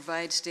 which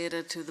provides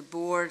data to the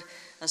board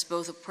as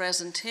both a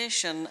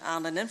presentation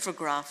and an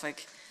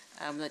infographic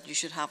that you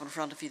should have in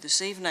front of you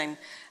this evening.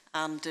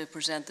 And to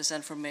present this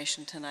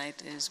information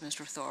tonight is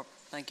Mr. Thorpe.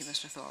 Thank you,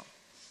 Mr. Thorpe.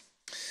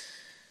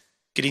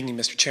 Good evening,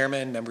 Mr.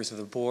 Chairman, members of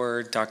the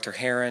board, Dr.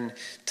 Herron.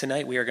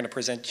 Tonight we are going to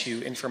present to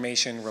you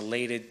information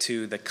related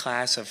to the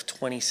Class of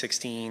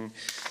 2016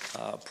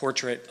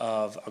 Portrait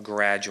of a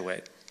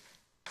Graduate.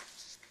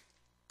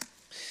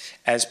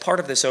 As part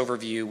of this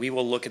overview, we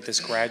will look at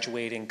this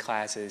graduating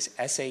class's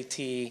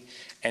SAT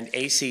and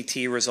ACT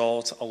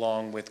results,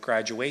 along with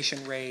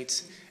graduation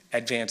rates,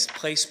 advanced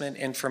placement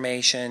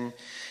information,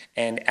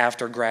 and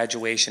after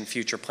graduation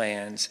future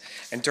plans.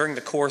 And during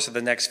the course of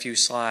the next few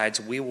slides,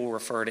 we will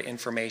refer to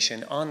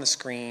information on the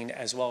screen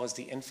as well as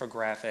the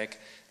infographic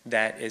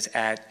that is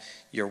at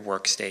your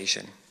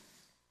workstation.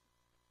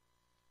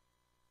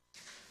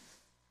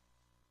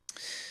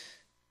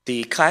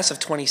 The class of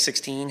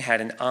 2016 had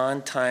an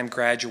on-time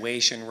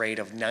graduation rate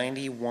of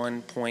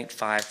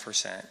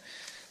 91.5%.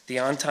 The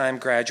on-time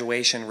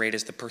graduation rate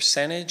is the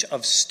percentage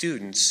of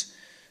students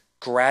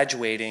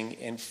graduating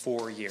in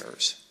 4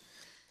 years.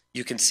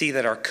 You can see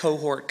that our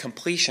cohort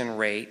completion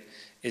rate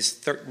is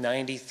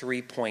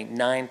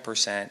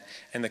 93.9%,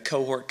 and the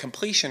cohort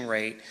completion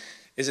rate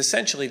is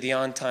essentially the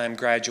on-time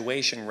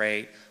graduation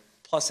rate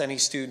plus any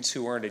students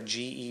who earned a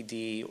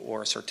GED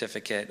or a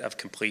certificate of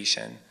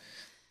completion.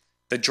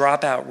 The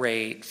dropout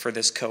rate for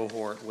this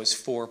cohort was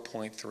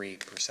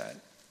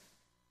 4.3%.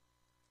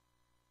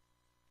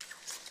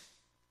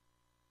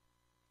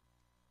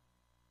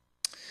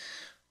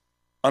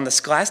 On the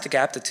Scholastic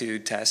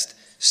Aptitude Test,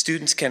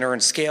 students can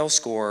earn scale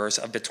scores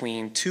of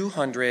between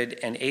 200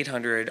 and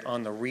 800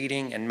 on the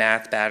reading and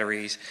math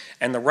batteries,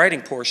 and the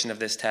writing portion of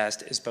this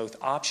test is both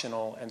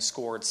optional and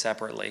scored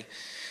separately.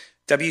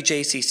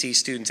 WJCC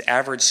students'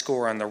 average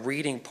score on the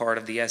reading part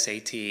of the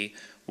SAT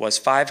was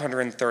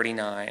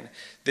 539.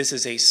 This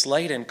is a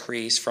slight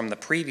increase from the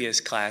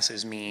previous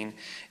class's mean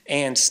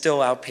and still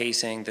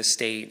outpacing the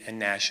state and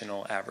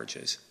national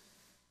averages.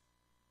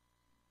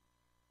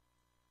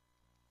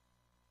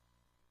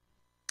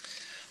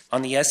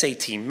 On the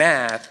SAT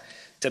Math,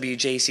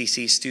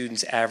 WJCC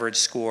students' average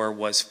score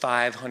was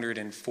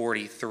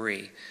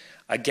 543,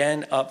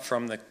 again up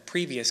from the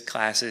previous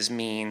class's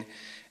mean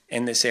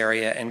in this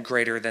area and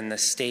greater than the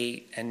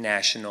state and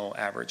national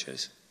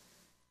averages.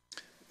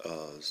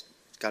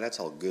 Scott, that's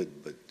all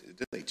good, but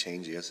didn't they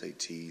change the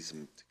SATs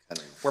and kind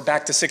of? We're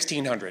back to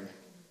 1600.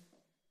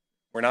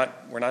 We're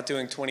not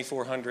doing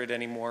 2400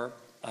 anymore.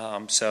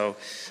 Again,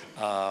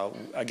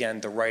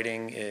 the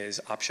writing is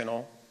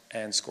optional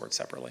and scored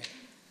separately.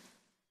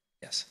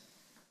 Yes.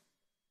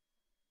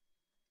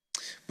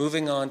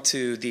 Moving on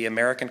to the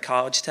American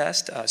College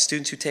Test,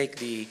 students who take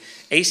the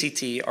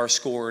ACT are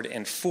scored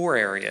in 4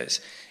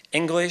 areas: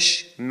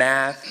 English,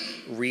 math,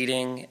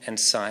 reading, and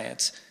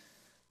science.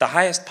 The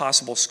highest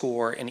possible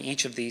score in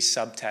each of these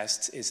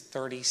subtests is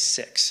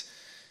 36.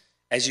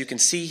 As you can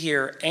see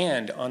here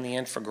and on the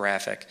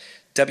infographic,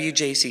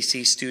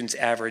 WJCC students'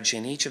 average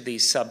in each of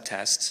these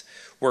subtests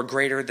were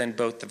greater than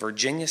both the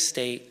Virginia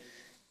state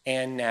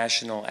and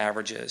national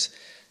averages.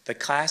 The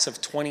class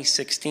of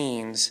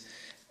 2016's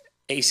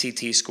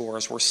ACT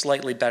scores were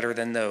slightly better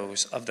than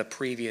those of the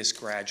previous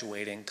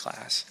graduating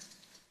class.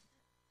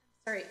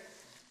 Sorry,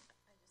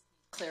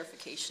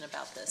 clarification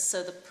about this.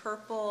 So the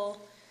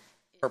purple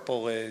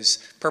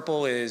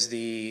is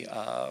the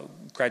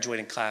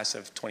graduating class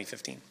of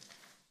 2015.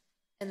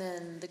 And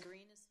then the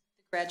green is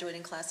the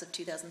graduating class of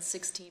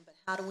 2016. But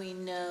how do we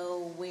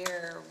know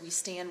where we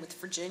stand with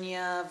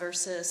Virginia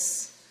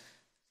versus?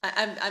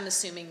 I'm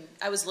assuming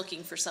I was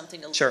looking for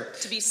something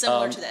to be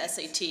similar to the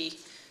SAT.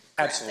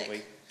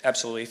 Absolutely,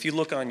 absolutely. If you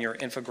look on your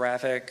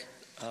infographic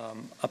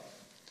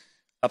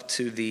up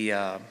to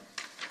the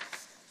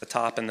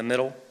top in the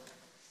middle,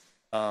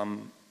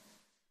 our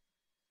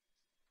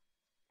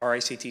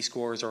ACT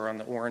scores are on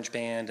the orange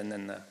band, and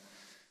then the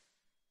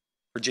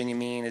Virginia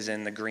mean is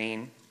in the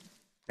green,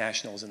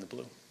 national is in the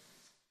blue.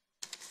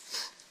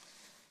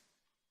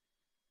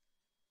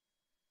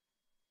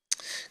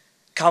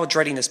 College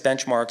readiness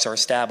benchmarks are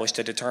established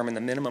to determine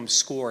the minimum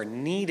score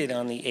needed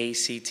on the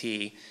ACT,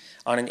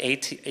 on an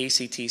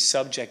ACT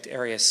subject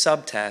area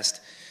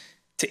subtest,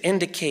 to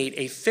indicate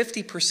a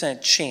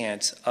 50%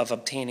 chance of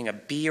obtaining a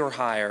B or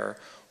higher,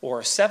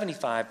 or a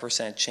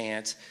 75%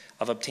 chance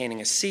of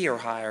obtaining a C or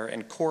higher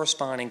in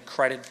corresponding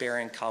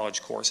credit-bearing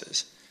college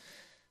courses.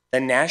 The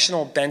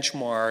national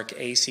benchmark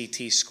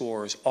ACT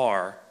scores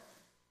are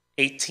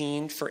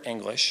 18 for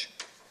English,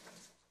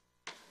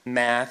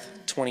 math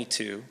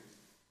 22,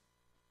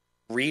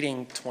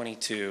 reading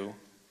 22,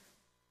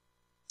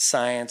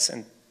 science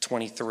and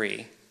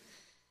 23.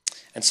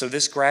 And so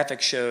this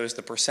graphic shows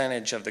the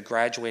percentage of the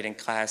graduating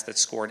class that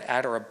scored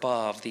at or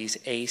above these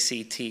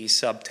ACT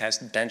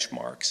subtest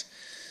benchmarks.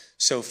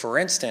 So for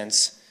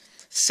instance,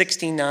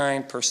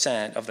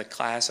 69% of the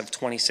class of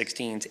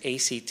 2016's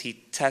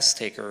ACT test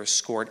takers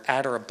scored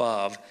at or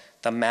above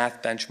the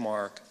math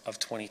benchmark of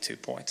 22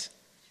 points.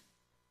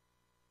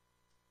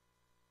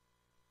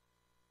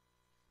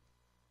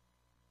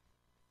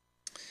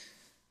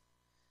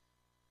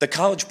 The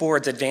College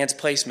Board's Advanced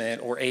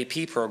Placement, or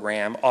AP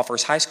program,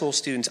 offers high school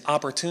students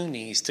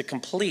opportunities to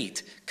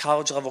complete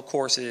college-level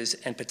courses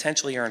and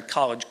potentially earn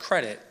college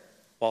credit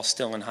while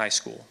still in high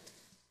school.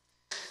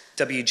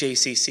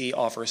 WJCC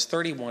offers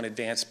 31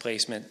 advanced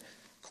placement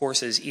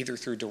courses either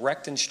through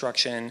direct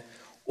instruction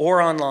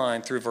or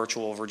online through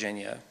Virtual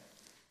Virginia.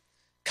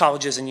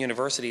 Colleges and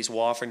universities will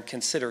often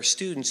consider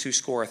students who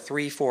score a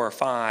 3, 4, or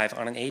 5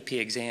 on an AP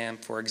exam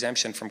for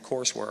exemption from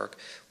coursework,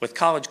 with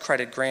college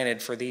credit granted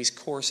for these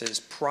courses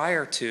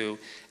prior to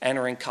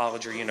entering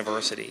college or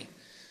university.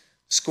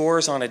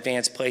 Scores on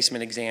advanced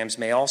placement exams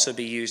may also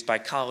be used by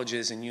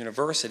colleges and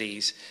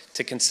universities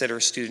to consider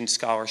student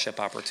scholarship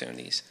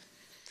opportunities.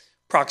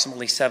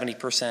 Approximately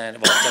 70%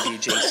 of all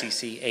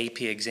WJCC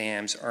AP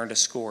exams earned a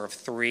score of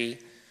 3,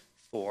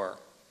 4,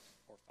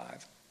 or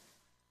 5.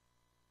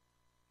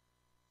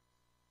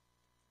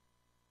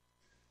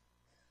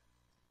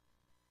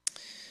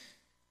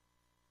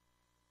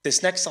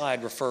 This next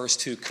slide refers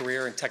to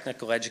career and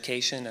technical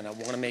education, and I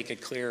want to make it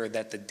clear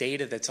that the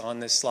data that's on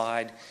this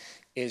slide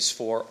is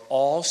for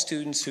all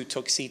students who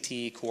took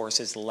CTE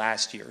courses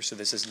last year. So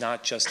this is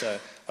not just a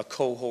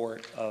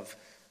cohort of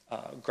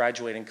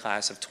graduating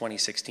class of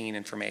 2016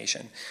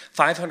 information.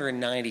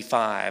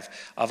 595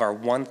 of our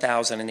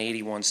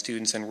 1,081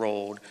 students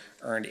enrolled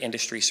earned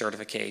industry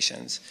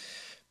certifications.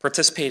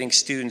 Participating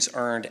students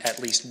earned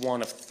at least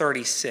one of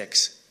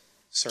 36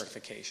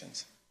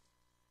 certifications.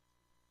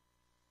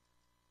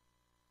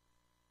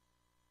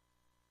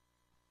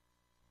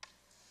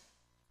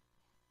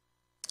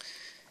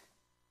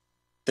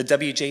 The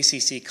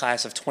WJCC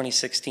class of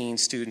 2016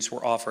 students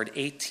were offered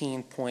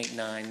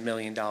 $18.9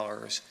 million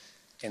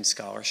in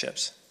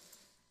scholarships.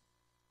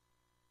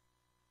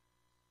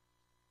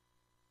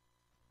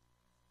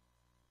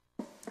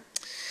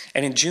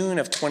 And in June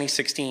of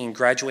 2016,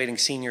 graduating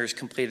seniors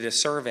completed a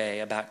survey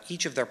about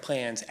each of their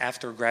plans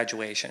after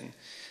graduation.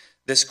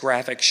 This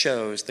graphic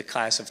shows the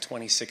class of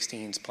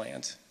 2016's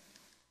plans.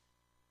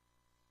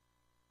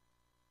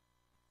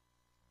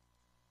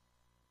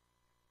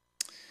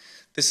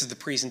 This is the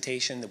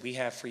presentation that we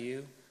have for you.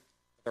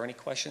 Are there any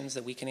questions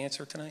that we can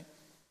answer tonight?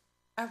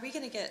 Are we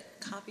going to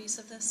get copies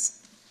of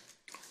this?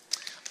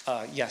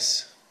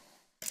 Yes.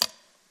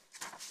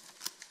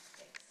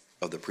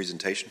 Of the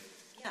presentation?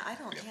 Yeah, I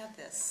don't have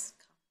this.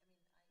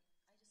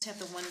 I just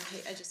have the one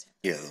page.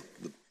 Yeah.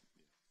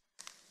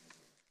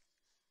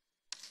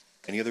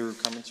 Any other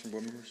comments from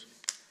board members?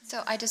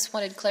 So I just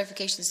wanted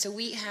clarification. So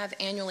we have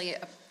annually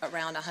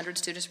around 100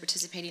 students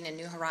participating in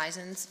New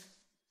Horizons,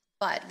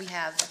 but we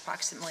have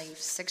approximately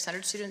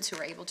 600 students who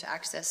are able to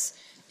access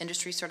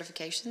industry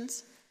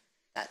certifications.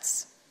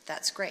 That's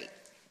great.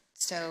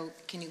 So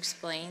can you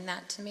explain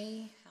that to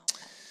me?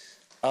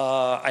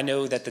 I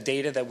know that the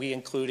data that we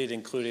included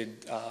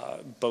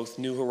both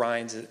New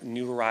Horizons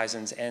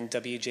and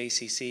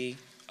WJCC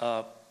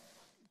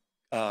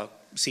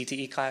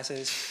CTE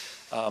classes.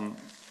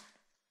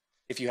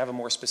 If you have a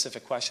more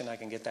specific question, I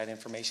can get that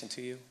information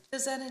to you.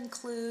 Does that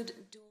include,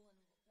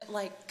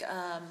 like,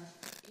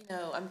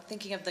 I'm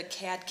thinking of the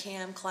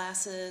CAD/CAM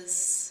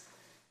classes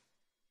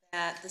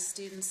that the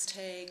students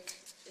take.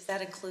 Is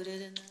that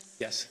included in this?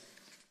 Yes.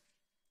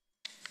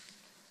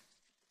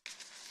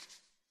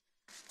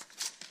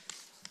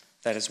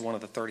 That is one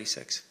of the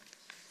 36.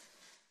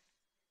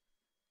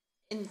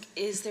 And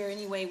is there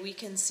any way we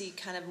can see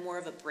kind of more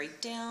of a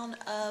breakdown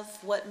of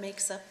what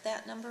makes up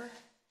that number?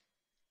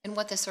 And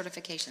what the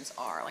certifications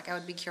are? Like, I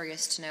would be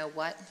curious to know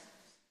what.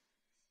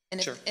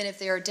 And Sure. If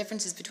there are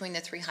differences between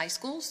the 3 high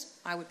schools,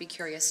 I would be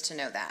curious to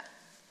know that.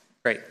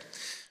 Great.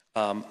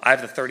 I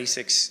have the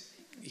 36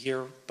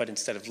 here, but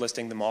instead of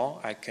listing them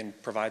all, I can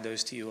provide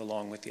those to you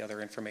along with the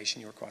other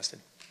information you requested.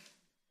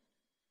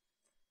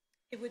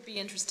 It would be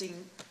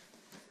interesting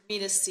for me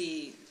to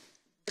see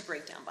the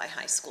breakdown by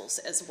high schools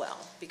as well,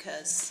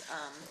 because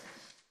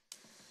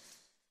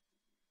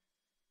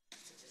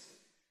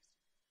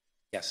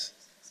yes.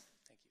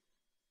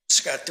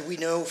 Scott, do we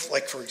know,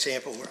 like, for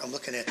example, I'm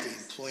looking at the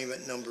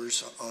employment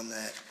numbers on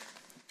that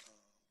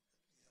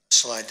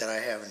slide that I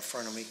have in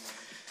front of me.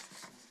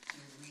 Do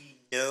we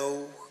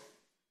know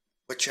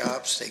what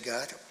jobs they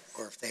got,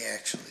 or if they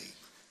actually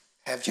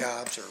have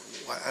jobs, or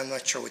I'm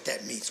not sure what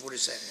that means. What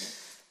does that mean?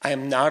 I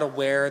am not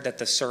aware that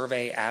the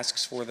survey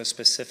asks for the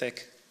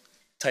specific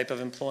type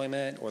of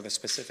employment or the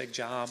specific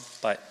job,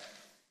 but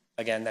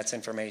again, that's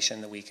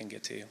information that we can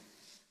get to you.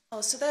 Oh,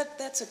 so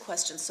that's a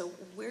question. So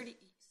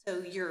so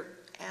you're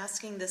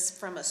asking this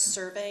from a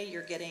survey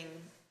you're getting?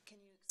 Can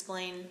you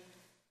explain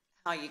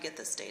how you get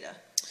this data?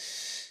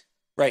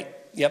 Right.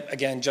 Yep.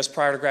 Again, just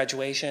prior to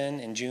graduation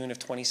in June of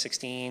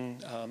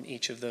 2016,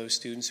 each of those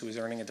students who was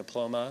earning a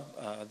diploma,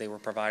 they were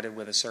provided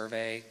with a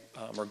survey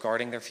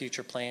regarding their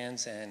future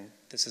plans, and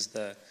this is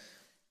the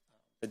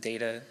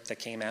data that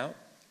came out.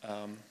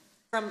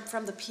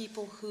 From the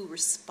people who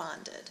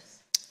responded?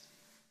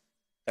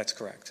 That's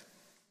correct.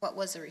 What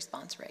was the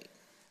response rate?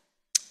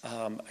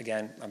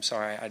 Again, I'm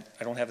sorry, I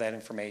don't have that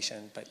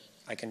information, but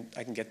I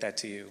can get that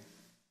to you.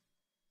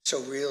 So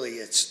really,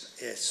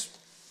 it's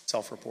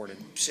self-reported.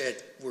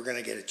 Said we're going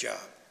to get a job.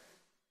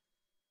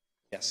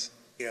 Yes.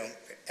 You don't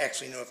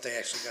actually know if they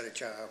actually got a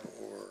job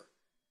or what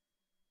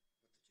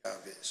the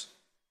job is.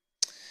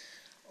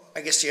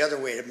 I guess the other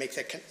way to make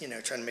that,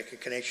 trying to make a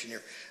connection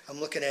here, I'm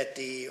looking at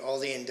all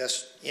the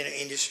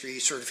industry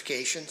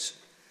certifications.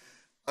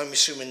 I'm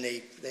assuming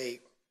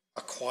they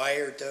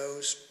acquired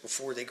those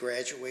before they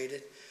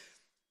graduated.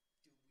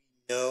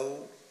 Do we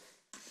know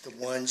the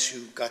ones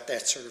who got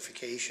that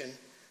certification,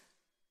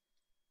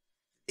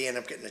 they end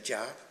up getting a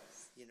job,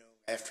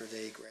 after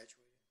they graduate?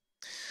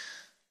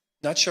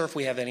 Not sure if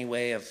we have any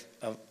way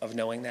of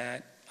knowing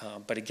that,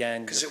 but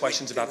again, the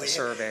questions about the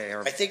survey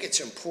are I think it's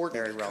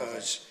important very relevant.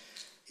 because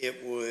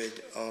it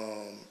would,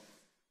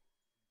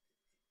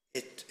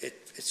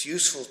 it's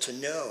useful to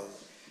know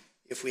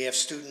if we have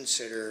students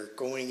that are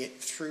going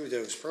through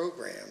those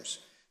programs,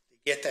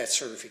 get that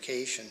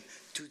certification,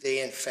 do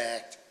they in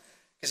fact,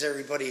 because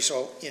everybody's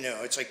all,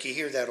 it's like you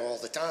hear that all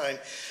the time,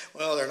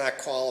 well, they're not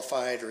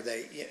qualified, or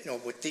they,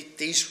 with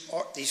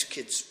these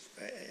kids,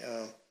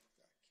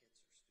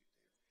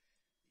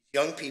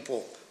 young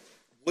people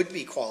would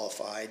be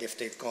qualified if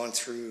they've gone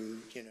through,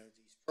 these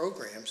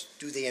programs.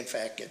 Do they in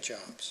fact get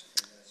jobs?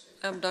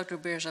 Dr.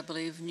 Beers, I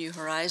believe New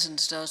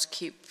Horizons does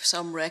keep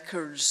some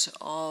records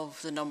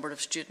of the number of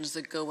students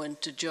that go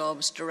into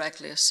jobs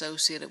directly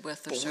associated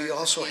with their certifications. But we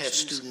also have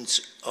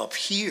students up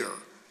here.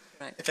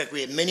 Right. In fact,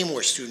 we have many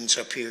more students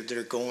up here that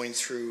are going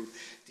through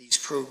these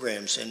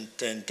programs and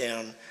then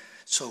down.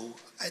 So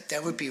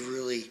that would be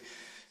really,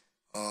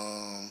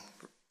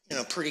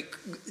 pretty.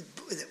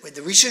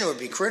 The reason it would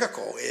be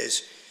critical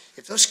is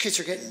if those kids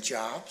are getting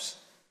jobs,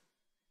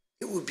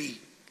 it would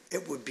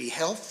be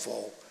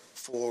helpful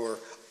for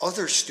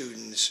other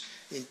students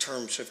in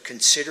terms of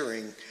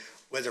considering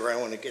whether I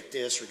want to get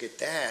this or get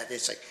that.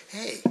 It's like,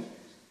 hey,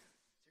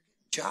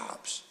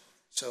 jobs.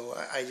 So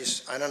I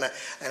don't know.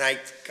 And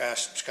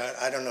gosh, Scott,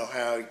 I don't know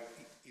how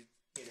you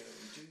do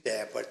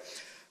that, but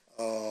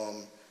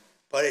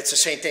it's the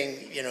same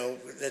thing,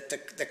 that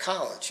the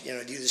college, do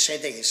the same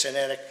thing. You send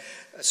out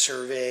a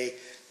survey,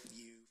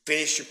 you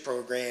finish your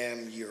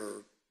program, what are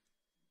you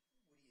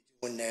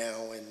doing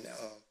now? And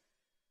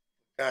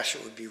gosh,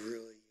 it would be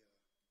really.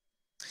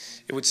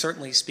 It would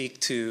certainly speak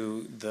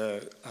to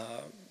the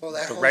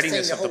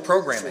readiness of the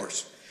program.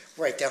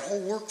 Right, that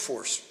whole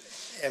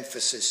workforce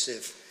emphasis.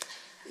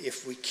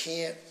 If we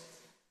can't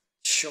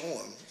show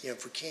them,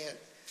 if we can't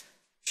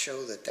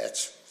show that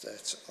that's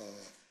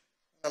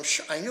I'm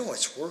sure I know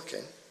it's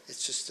working.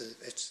 It's just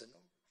it's the number.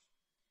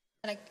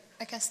 And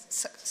I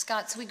guess,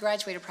 Scott, so we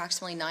graduate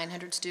approximately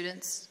 900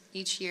 students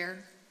each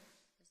year.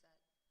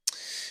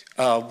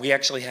 We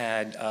actually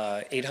had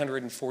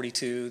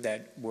 842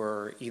 that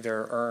were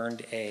either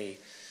earned a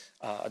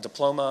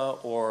diploma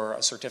or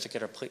a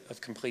certificate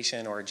of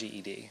completion or a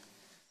GED.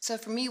 So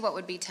for me, what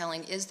would be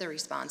telling is the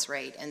response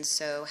rate, and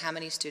so how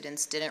many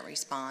students didn't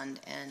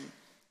respond, and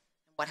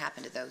what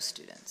happened to those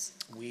students?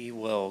 We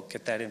will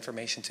get that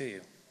information to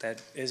you.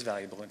 That is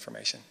valuable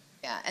information.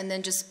 Yeah, and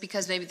then just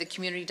because maybe the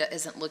community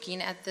isn't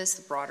looking at this,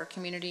 the broader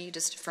community,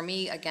 just for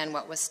me, again,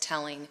 what was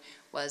telling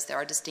was there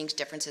are distinct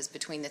differences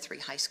between the three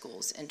high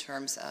schools in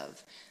terms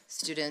of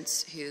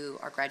students who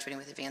are graduating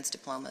with advanced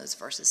diplomas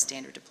versus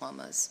standard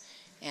diplomas,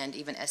 and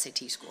even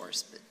SAT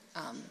scores. But,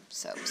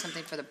 so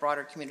something for the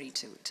broader community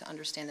to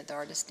understand that there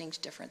are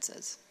distinct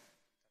differences.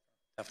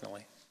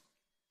 Definitely.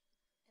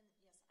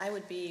 I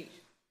would be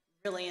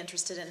really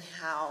interested in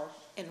how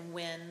and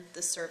when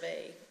the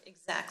survey,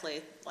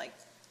 exactly, like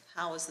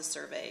how is the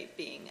survey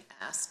being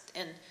asked?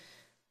 And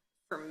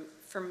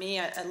for me,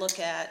 I look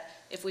at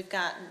if we've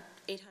gotten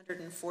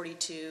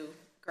 842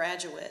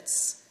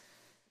 graduates,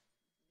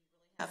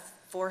 we have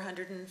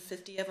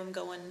 450 of them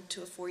going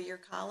to a four-year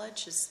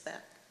college. Is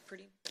that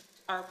pretty?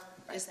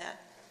 Is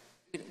that?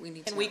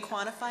 Can we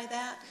quantify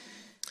that?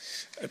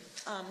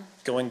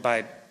 Going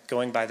by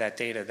that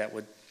data, that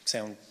would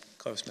sound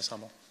close, Ms.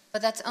 Hummel.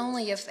 But that's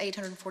only if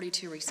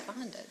 842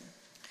 responded.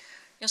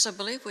 Yes, I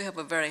believe we have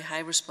a very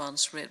high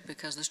response rate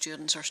because the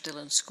students are still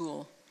in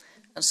school.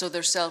 And so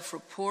they're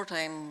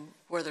self-reporting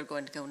where they're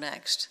going to go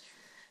next.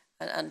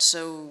 And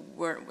so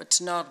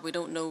we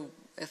don't know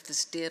if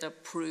this data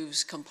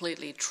proves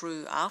completely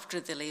true after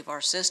they leave our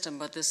system,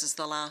 but this is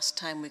the last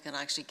time we can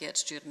actually get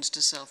students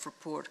to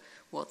self-report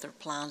what their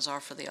plans are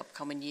for the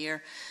upcoming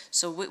year.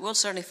 So we'll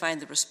certainly find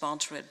the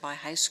response rate by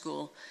high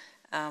school,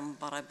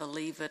 but I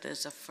believe it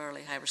is a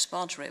fairly high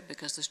response rate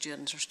because the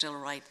students are still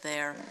right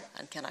there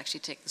and can actually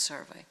take the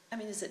survey. I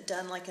mean, is it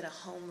done like in a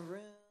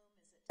homeroom?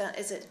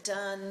 Is it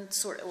done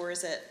sort of, or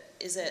is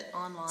it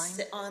online?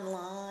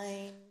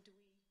 Online?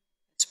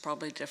 It's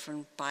probably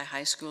different by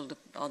high school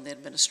on the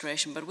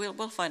administration, but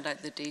we'll find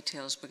out the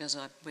details because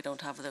we don't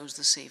have those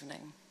this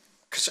evening.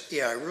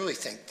 I really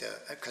think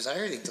because I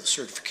think those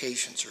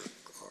certifications are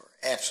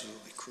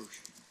absolutely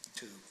crucial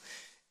to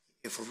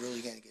if we're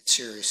really going to get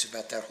serious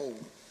about that whole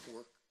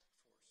workforce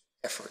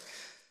effort.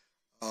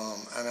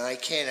 And I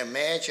can't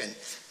imagine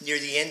near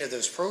the end of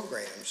those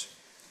programs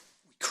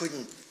we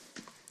couldn't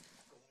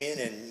go in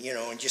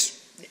and just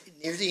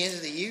near the end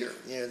of the year,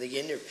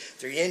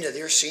 the end of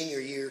their senior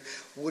year,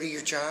 what are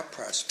your job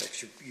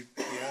prospects? You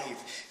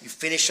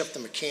finish up the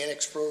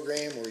mechanics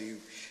program, or you're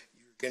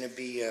going to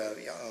be a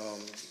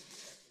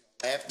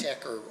lab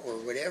tech or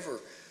whatever.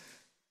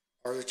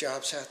 Are there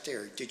jobs out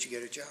there? Did you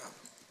get a job?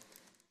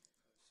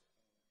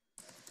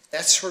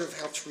 That sort of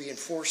helps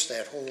reinforce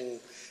that whole,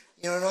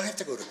 I don't have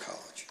to go to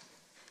college.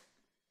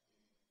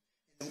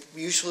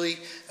 Usually,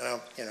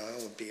 you know,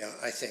 it would be,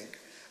 I think,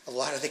 a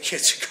lot of the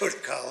kids that go to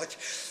college,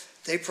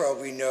 they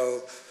probably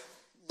know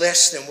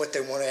less than what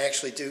they want to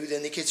actually do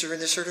than the kids who are in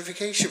the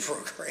certification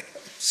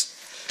programs.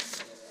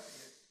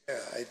 Yeah,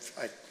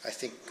 I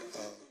think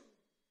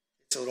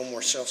it's a little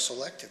more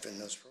self-selective in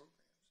those programs.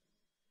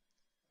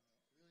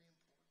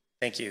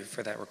 Thank you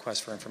for that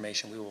request for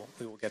information.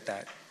 We will get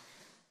that.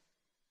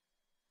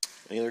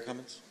 Any other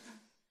comments?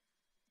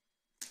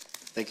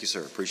 Thank you,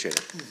 sir. Appreciate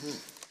it.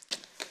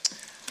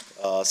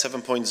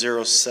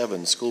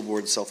 7.07, school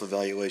board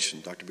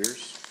self-evaluation. Dr.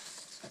 Beers?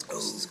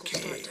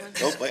 Okay.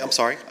 Oh, wait, I'm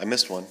sorry. I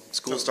missed one.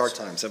 School start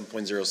time,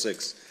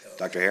 7.06.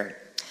 Dr. Herron.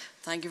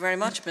 Thank you very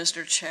much,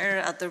 Mr. Chair.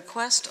 At the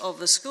request of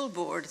the school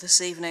board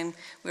this evening,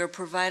 we are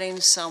providing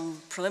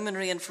some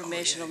preliminary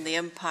information on the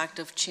impact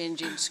of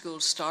changing school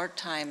start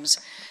times.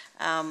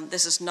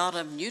 This is not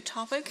a new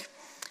topic.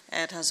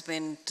 It has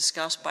been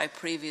discussed by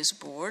previous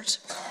boards.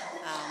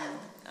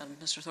 And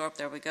Mr. Thorpe,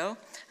 there we go.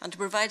 And to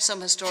provide some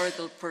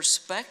historical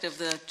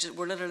perspective,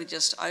 we're literally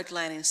just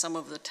outlining some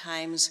of the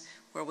times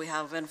where we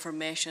have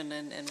information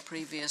in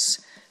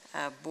previous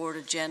board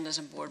agendas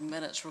and board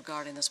minutes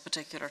regarding this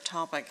particular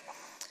topic.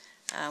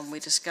 We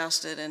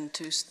discussed it in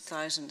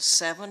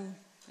 2007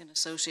 in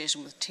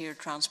association with tiered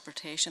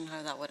transportation,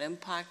 how that would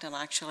impact, and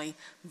actually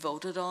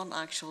voted on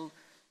actual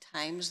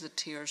times, the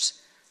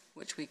tiers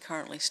which we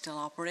currently still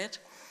operate.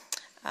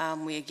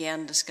 We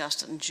again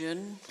discussed it in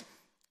June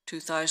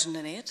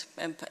 2008,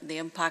 the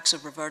impacts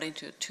of reverting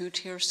to a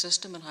two-tier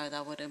system and how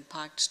that would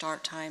impact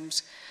start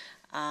times,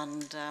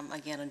 and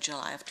again in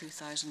July of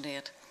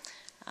 2008.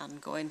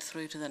 And going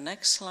through to the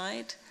next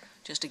slide,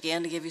 just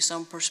again to give you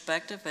some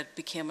perspective, it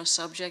became a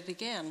subject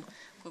again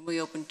when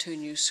we opened 2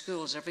 new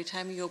schools. Every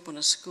time you open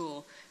a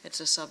school, it's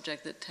a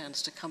subject that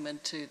tends to come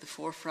into the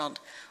forefront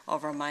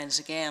of our minds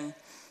again.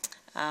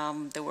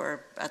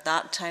 At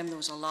that time, there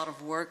was a lot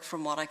of work,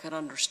 from what I could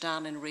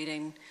understand in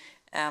reading,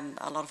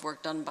 a lot of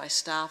work done by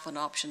staff and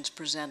options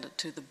presented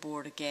to the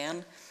board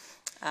again.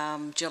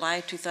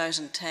 July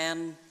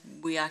 2010,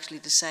 we actually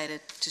decided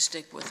to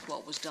stick with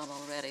what was done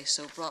already,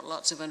 so brought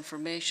lots of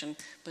information,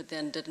 but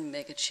then didn't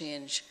make a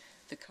change.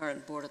 The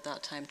current board at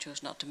that time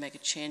chose not to make a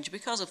change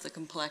because of the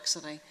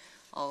complexity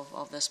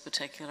of this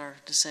particular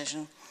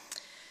decision.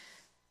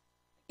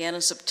 Again,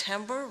 in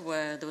September,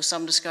 where there was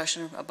some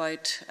discussion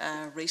about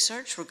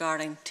research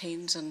regarding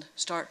teens and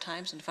start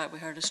times. In fact, we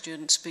heard a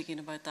student speaking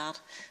about that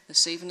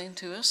this evening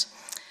to us.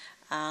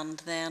 And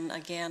then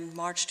again,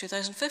 March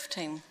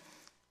 2015, we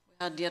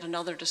had yet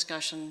another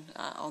discussion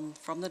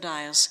from the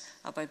dais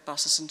about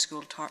buses and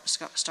school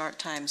start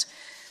times.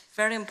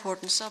 Very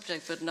important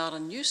subject, but not a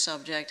new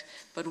subject,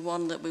 but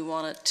one that we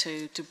wanted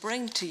to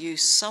bring to you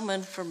some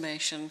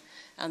information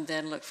and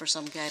then look for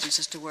some guidance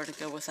as to where to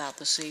go with that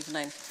this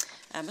evening.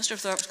 Mr.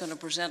 Thorpe is going to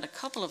present a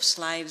couple of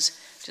slides,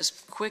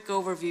 just quick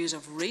overviews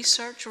of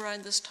research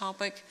around this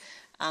topic,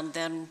 and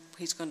then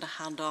he's going to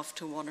hand off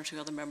to 1 or 2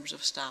 other members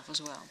of staff as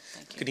well.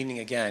 Thank you. Good evening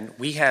again.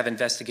 We have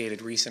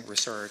investigated recent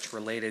research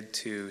related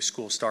to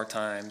school start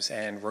times,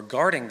 and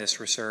regarding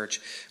this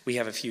research, we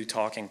have a few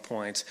talking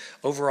points.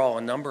 Overall,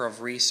 a number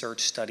of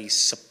research studies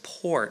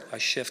support a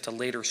shift to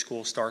later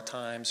school start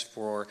times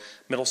for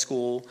middle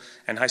school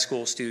and high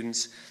school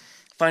students.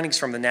 Findings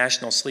from the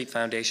National Sleep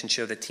Foundation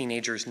show that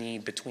teenagers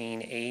need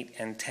between 8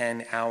 and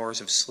 10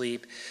 hours of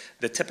sleep.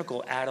 The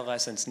typical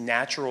adolescent's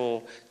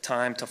natural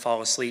time to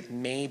fall asleep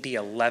may be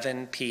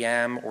 11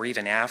 p.m. or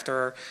even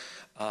after.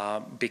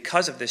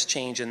 Because of this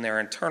change in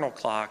their internal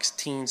clocks,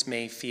 teens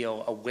may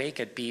feel awake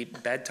at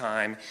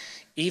bedtime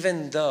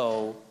even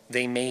though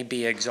they may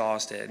be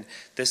exhausted.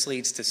 This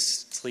leads to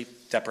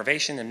sleep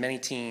deprivation in many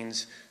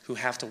teens who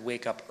have to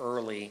wake up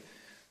early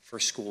for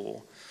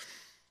school.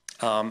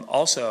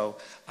 Also,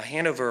 a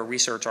Hanover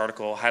research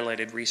article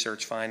highlighted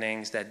research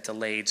findings that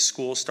delayed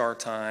school start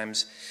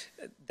times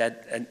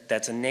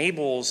that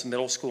enables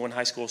middle school and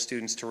high school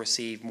students to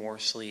receive more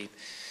sleep.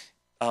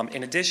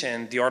 In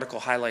addition, the article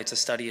highlights a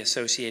study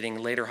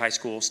associating later high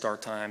school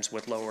start times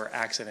with lower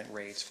accident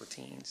rates for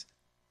teens.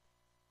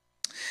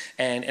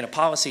 And in a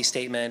policy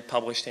statement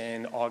published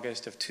in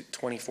August of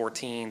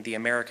 2014, the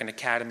American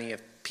Academy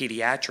of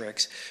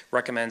Pediatrics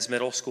recommends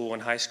middle school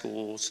and high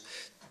schools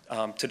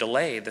to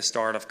delay the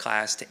start of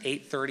class to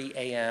 8:30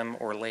 a.m.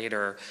 or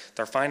later.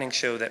 Their findings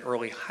show that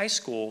early high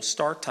school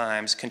start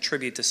times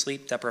contribute to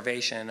sleep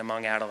deprivation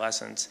among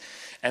adolescents,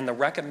 and the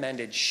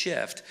recommended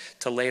shift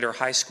to later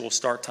high school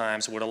start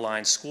times would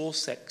align school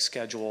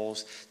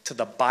schedules to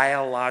the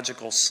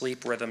biological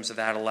sleep rhythms of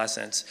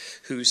adolescents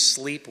whose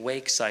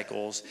sleep-wake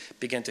cycles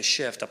begin to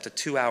shift up to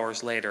 2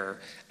 hours later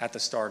at the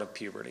start of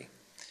puberty.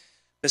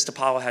 Ms.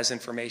 DiPaolo has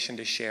information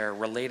to share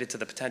related to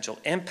the potential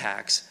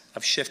impacts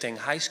of shifting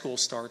high school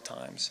start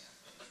times.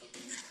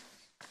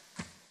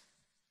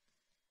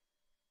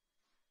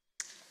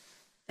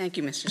 Thank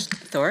you, Mr.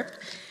 Thorpe.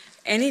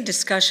 Any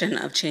discussion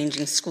of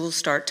changing school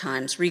start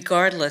times,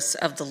 regardless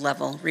of the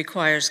level,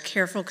 requires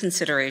careful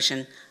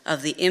consideration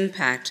of the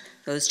impact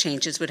those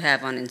changes would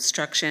have on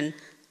instruction,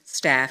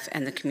 staff,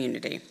 and the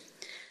community.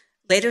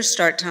 Later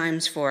start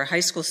times for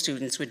high school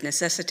students would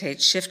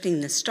necessitate shifting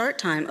the start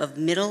time of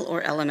middle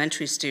or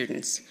elementary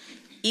students,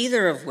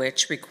 either of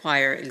which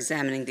require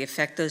examining the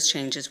effect those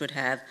changes would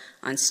have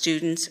on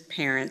students,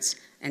 parents,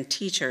 and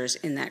teachers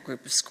in that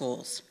group of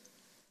schools.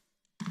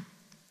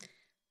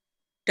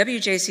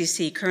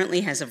 WJCC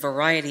currently has a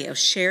variety of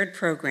shared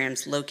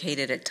programs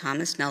located at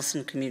Thomas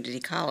Nelson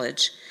Community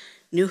College,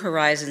 New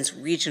Horizons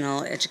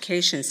Regional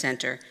Education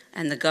Center,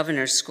 and the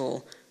Governor's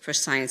School for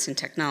Science and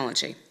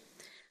Technology.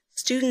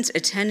 Students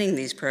attending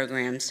these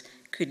programs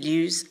could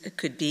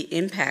be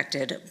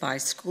impacted by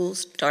school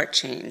start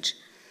change.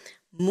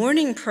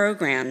 Morning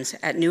programs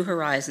at New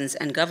Horizons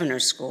and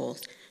Governor's School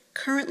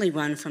currently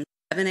run from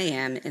 7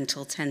 a.m.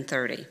 until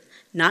 10:30,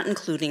 not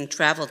including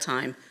travel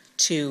time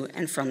to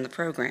and from the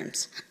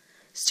programs.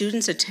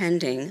 Students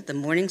attending the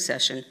morning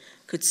session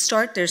could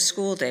start their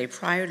school day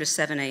prior to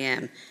 7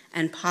 a.m.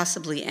 and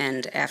possibly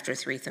end after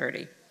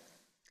 3:30.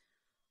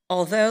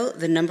 Although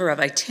the number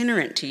of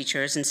itinerant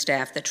teachers and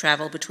staff that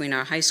travel between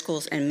our high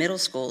schools and middle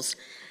schools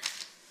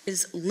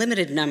is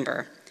limited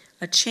number,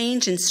 a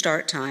change in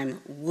start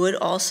time would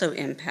also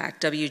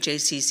impact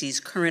WJCC's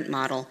current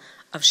model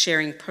of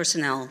sharing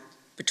personnel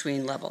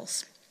between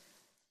levels.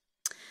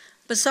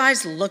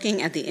 Besides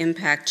looking at the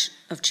impact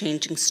of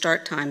changing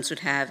start times would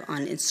have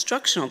on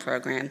instructional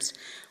programs,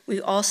 we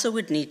also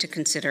would need to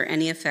consider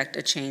any effect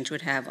a change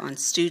would have on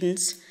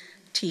students,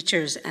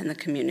 teachers, and the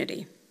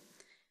community.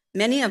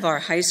 Many of our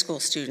high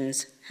school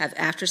students have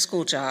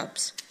after-school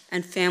jobs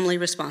and family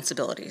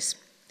responsibilities.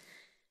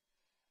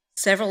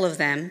 Several of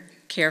them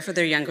care for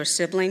their younger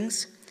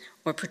siblings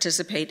or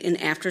participate in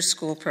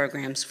after-school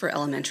programs for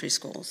elementary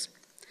schools.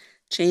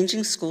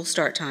 Changing school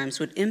start times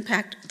would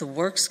impact the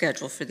work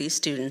schedule for these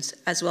students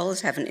as well as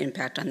have an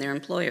impact on their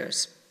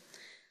employers.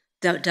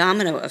 The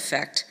domino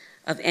effect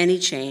of any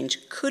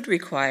change could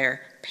require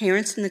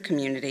parents in the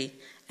community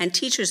and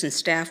teachers and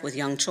staff with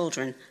young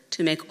children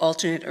to make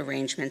alternate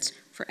arrangements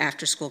for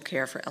after-school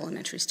care for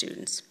elementary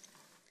students.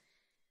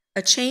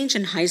 A change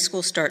in high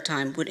school start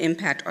time would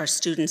impact our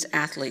students'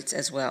 athletes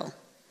as well.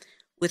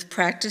 With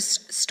practice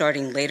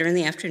starting later in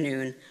the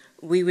afternoon,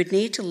 we would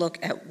need to look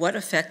at what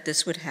effect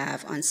this would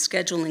have on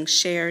scheduling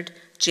shared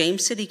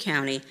James City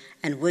County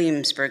and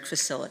Williamsburg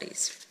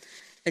facilities.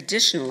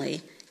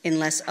 Additionally,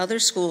 unless other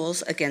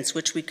schools against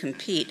which we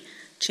compete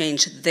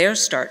change their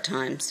start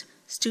times,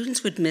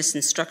 students would miss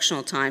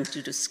instructional time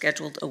due to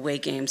scheduled away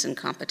games and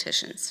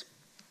competitions.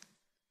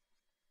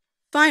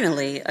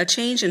 Finally, a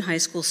change in high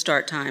school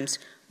start times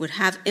would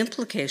have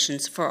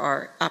implications for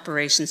our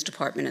operations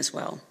department as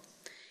well.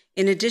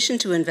 In addition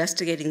to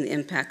investigating the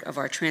impact of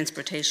our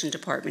transportation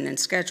department and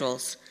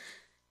schedules,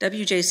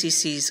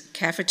 WJCC's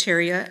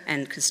cafeteria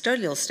and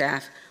custodial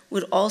staff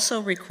would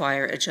also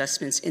require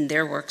adjustments in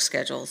their work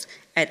schedules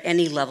at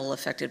any level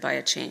affected by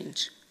a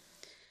change.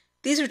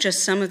 These are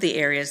just some of the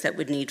areas that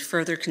would need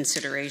further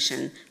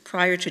consideration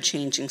prior to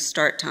changing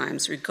start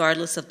times,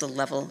 regardless of the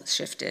level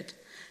shifted.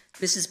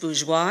 Mrs.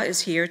 Bourgeois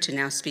is here to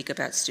now speak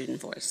about student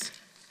voice.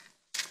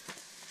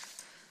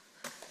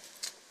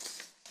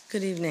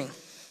 Good evening.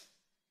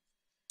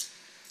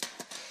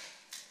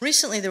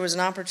 Recently, there was an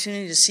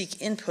opportunity to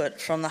seek input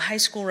from the high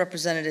school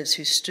representatives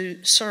who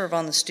serve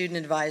on the Student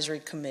Advisory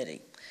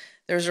Committee.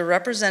 There is a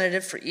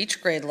representative for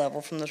each grade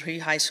level from the 3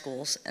 high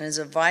schools, and as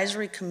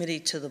advisory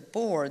committee to the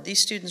board,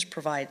 these students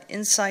provide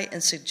insight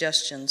and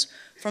suggestions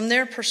from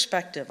their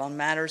perspective on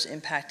matters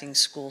impacting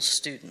school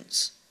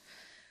students.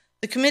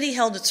 The committee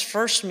held its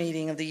first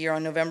meeting of the year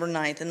on November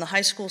 9th, and the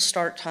high school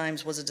start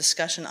times was a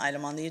discussion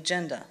item on the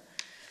agenda.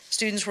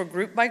 Students were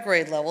grouped by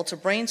grade level to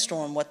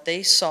brainstorm what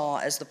they saw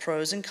as the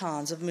pros and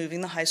cons of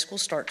moving the high school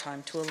start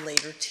time to a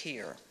later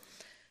tier.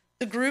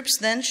 The groups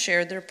then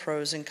shared their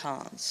pros and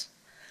cons.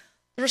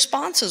 The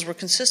responses were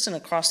consistent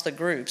across the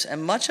groups,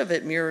 and much of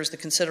it mirrors the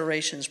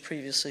considerations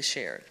previously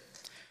shared.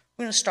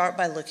 We're going to start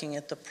by looking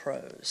at the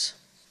pros.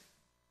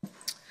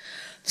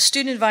 The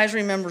student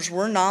advisory members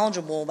were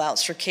knowledgeable about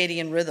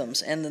circadian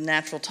rhythms and the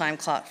natural time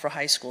clock for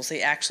high schools.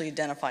 They actually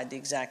identified the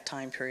exact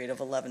time period of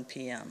 11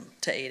 p.m.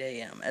 to 8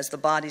 a.m. as the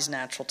body's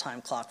natural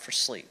time clock for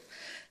sleep.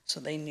 So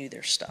they knew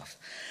their stuff.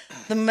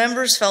 The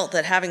members felt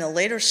that having a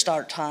later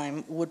start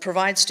time would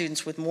provide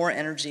students with more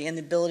energy and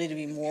the ability to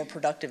be more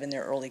productive in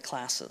their early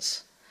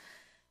classes.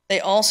 They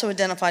also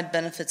identified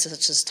benefits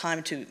such as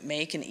time to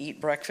make and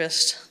eat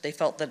breakfast. They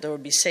felt that there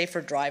would be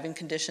safer driving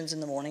conditions in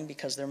the morning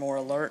because they're more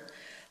alert.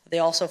 They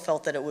also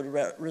felt that it would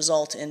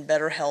result in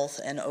better health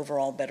and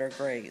overall better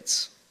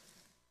grades.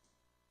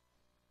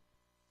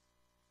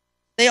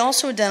 They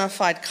also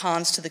identified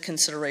cons to the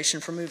consideration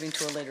for moving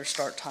to a later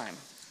start time.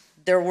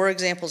 There were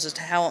examples as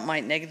to how it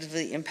might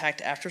negatively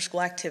impact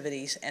after-school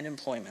activities and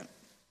employment.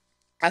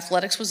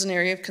 Athletics was an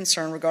area of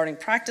concern regarding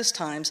practice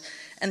times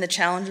and the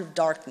challenge of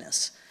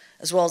darkness,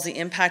 as well as the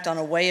impact on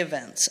away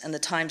events and the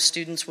time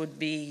students would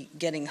be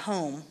getting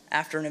home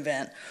after an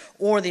event,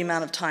 or the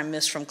amount of time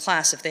missed from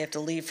class if they have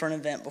to leave for an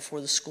event before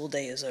the school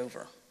day is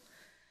over.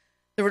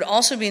 There would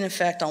also be an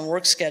effect on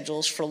work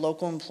schedules for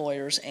local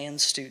employers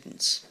and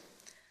students.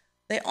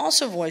 They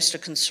also voiced a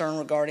concern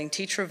regarding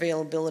teacher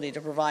availability to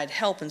provide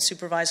help and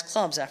supervise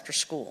clubs after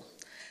school.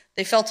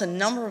 They felt a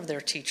number of their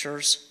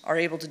teachers are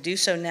able to do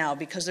so now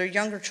because their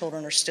younger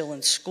children are still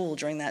in school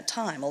during that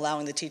time,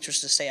 allowing the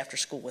teachers to stay after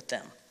school with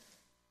them.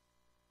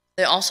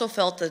 They also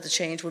felt that the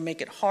change would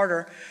make it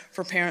harder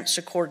for parents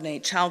to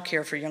coordinate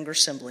childcare for younger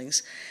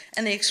siblings,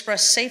 and they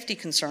expressed safety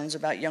concerns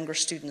about younger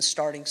students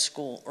starting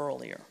school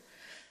earlier.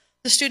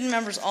 The student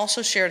members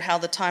also shared how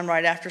the time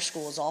right after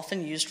school is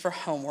often used for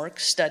homework,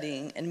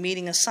 studying, and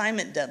meeting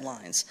assignment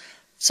deadlines,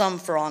 some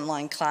for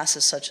online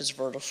classes such as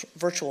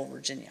Virtual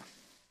Virginia.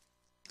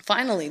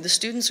 Finally, the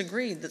students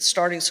agreed that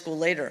starting school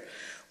later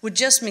would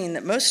just mean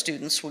that most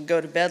students would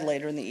go to bed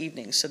later in the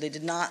evening, so they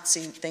did not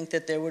think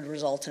that there would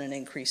result in an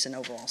increase in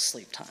overall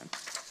sleep time.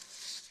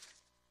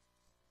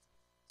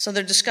 So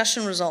their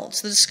discussion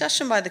results. The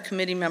discussion by the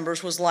committee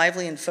members was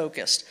lively and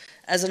focused.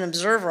 As an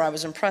observer, I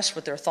was impressed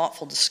with their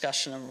thoughtful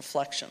discussion and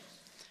reflection.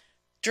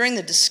 During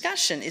the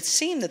discussion, it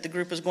seemed that the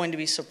group was going to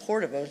be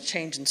supportive of a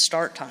change in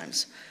start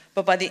times,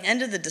 but by the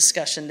end of the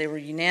discussion, they were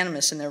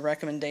unanimous in their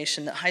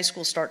recommendation that high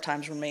school start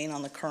times remain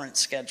on the current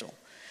schedule.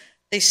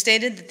 They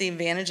stated that the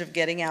advantage of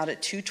getting out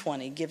at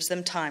 2:20 gives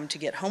them time to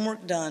get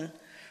homework done,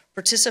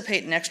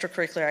 participate in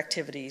extracurricular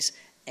activities,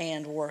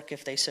 and work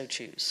if they so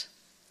choose.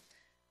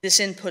 This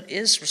input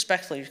is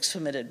respectfully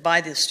submitted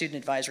by the Student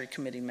Advisory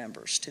Committee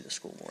members to the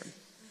school board.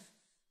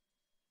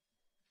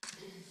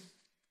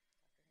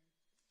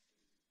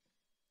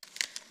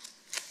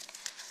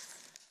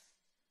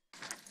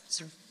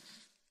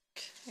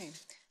 Okay.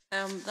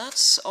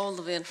 That's all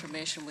of the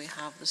information we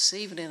have this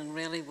evening, and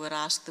really would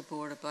ask the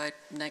board about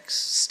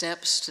next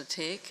steps to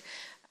take.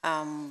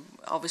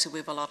 Obviously, we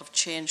have a lot of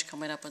change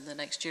coming up in the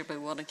next year, but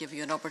we want to give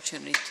you an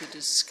opportunity to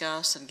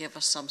discuss and give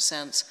us some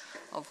sense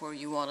of where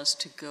you want us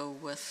to go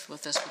with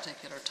this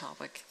particular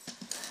topic.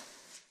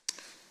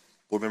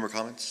 Board member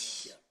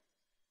comments? Yeah.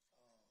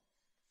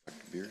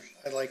 Dr. Beers?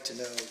 I'd like to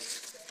know,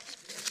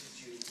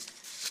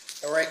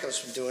 NORACO's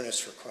been doing this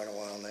for quite a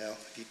while now.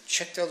 Have you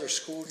checked other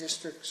school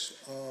districts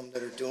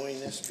that are doing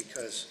this?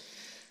 Because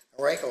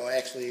NORACO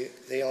actually,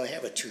 they only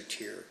have a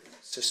two-tier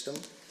system.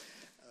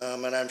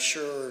 And I'm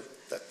sure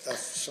that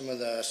some of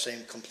the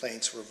same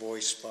complaints were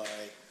voiced by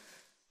high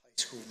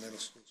school, middle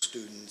school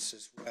students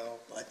as well.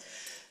 But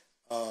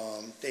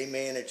they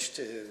managed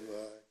to do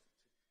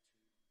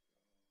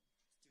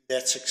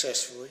that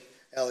successfully.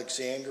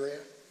 Alexandria,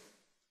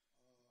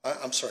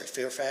 I'm sorry,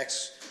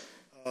 Fairfax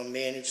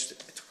managed,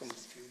 it took them a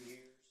few years.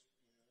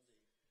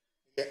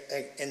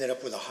 They ended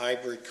up with a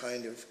hybrid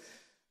kind of,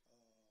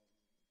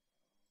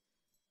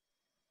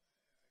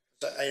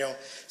 I don't,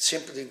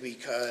 simply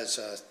because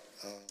I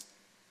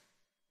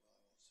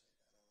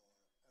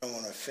don't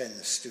want to offend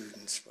the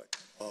students, but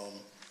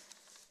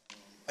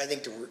I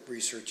think the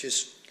research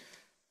is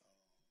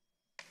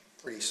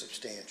pretty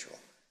substantial.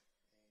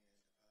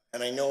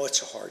 And I know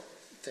it's a hard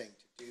thing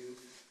to do.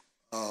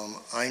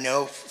 I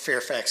know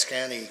Fairfax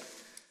County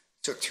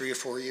took 3 or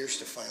 4 years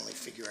to finally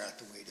figure out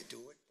the way to do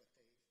it,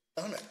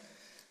 but they've done it.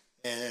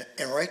 And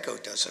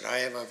NORACO does it. I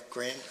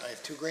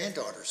have 2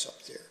 granddaughters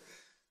up there.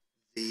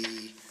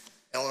 The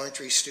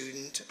elementary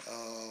student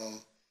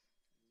leaves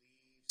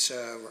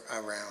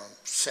around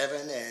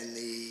 7, and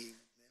the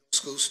middle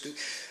school student,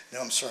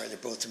 no, I'm sorry, they're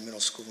both in middle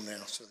school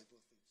now, so they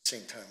both at the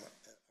same time.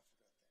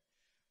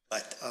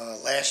 But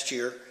last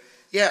year,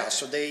 yeah,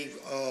 so they,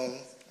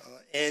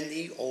 and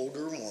the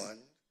older one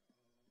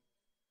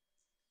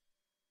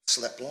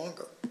slept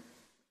longer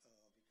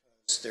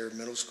because they're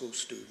middle school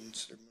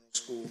students, their middle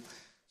school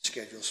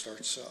schedule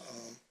starts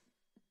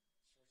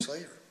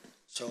later.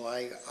 So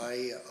I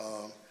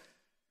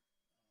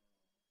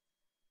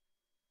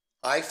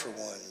for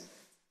one,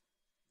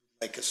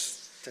 like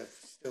us to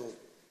still,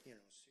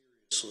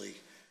 seriously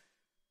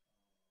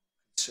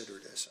consider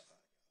this.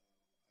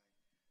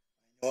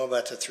 I know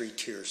about the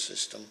 3-tier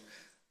system,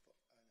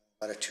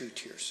 I know about a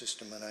 2-tier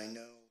system, and I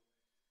know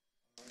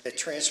that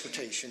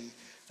transportation,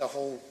 the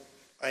whole,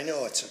 I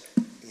know it's a,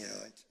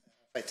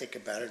 if I think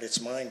about it, it's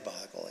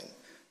mind-boggling,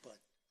 but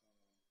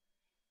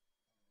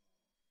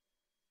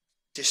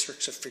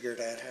districts have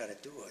figured out how to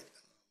do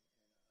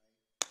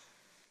it.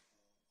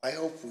 I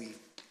hope we make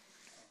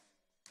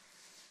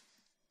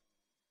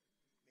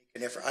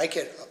an effort.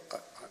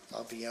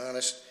 I'll be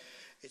honest,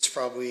 it's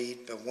probably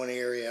the one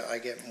area I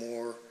get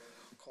more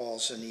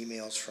calls and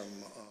emails from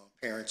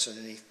parents than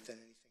anything else.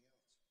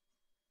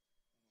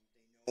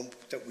 They know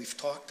that we've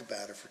talked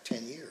about it for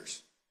 10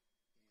 years.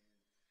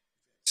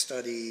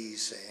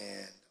 Studies,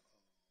 and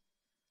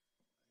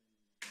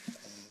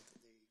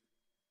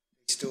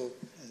they still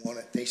want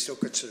it, they still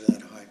consider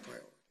that a high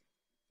priority.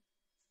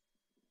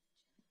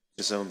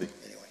 Ms. Ownby.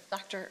 Anyway.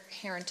 Dr.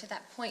 Herron, to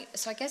that point,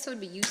 so I guess it would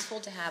be useful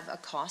to have a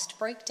cost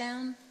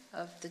breakdown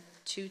of the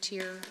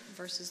 2-tier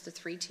versus the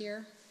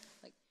 3-tier.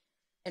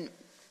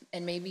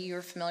 And maybe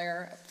you're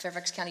familiar,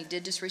 Fairfax County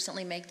did just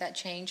recently make that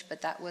change,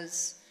 but that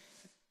was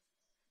a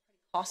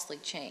costly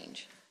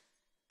change.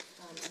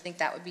 I think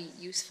that would be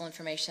useful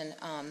information.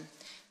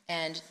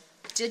 And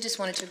did just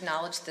wanted to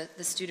acknowledge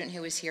the student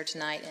who was here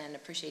tonight and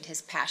appreciate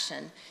his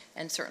passion,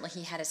 and certainly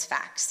he had his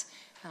facts.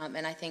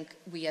 And I think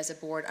we as a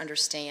board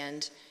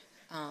understand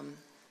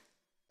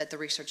that the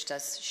research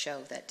does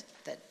show that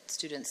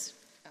students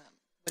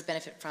would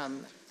benefit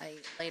from a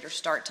later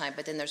start time,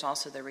 but then there's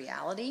also the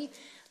reality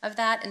of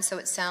that. And so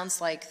it sounds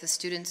like the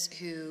students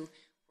who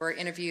were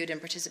interviewed and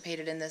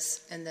participated in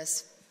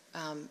this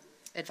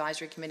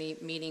advisory committee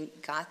meeting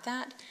got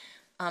that.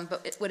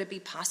 But would it be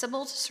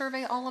possible to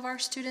survey all of our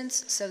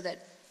students so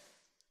that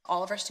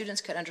all of our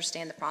students could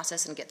understand the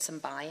process and get some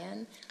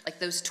buy-in? Like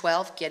those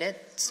 12 get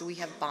it, so we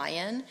have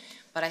buy-in,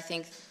 but I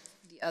think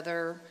the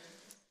other,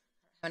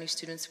 how many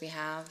students we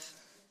have,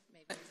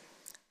 maybe.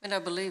 And I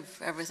believe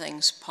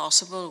everything's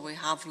possible. We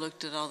have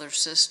looked at other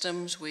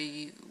systems.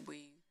 We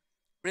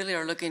really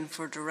are looking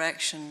for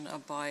direction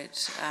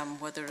about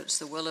whether it's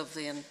the will of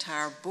the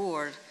entire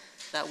board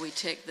that we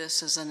take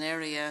this as an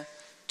area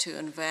to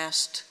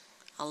invest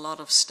a lot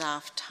of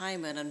staff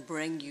time in and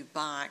bring you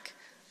back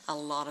a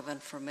lot of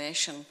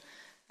information,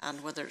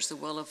 and whether it's the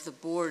will of the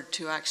board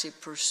to actually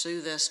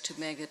pursue this, to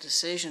make a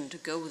decision to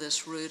go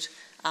this route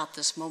at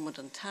this moment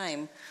in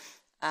time,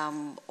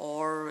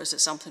 or is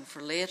it something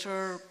for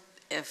later?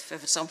 If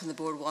it's something the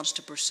board wants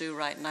to pursue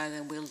right now,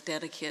 then we'll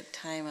dedicate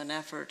time and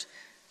effort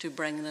to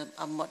bring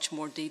a much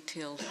more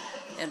detailed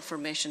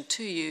information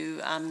to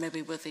you, and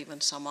maybe with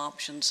even some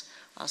options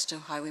as to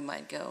how we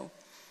might go.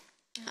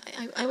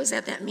 I was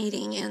at that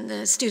meeting, and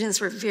the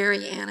students were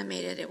very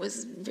animated. It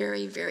was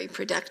very, very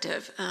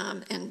productive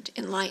and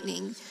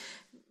enlightening,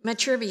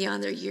 mature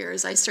beyond their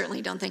years. I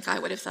certainly don't think I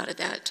would have thought of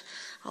that.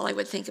 All I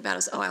would think about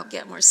is, oh, I'll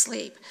get more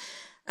sleep.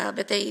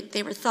 But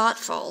they were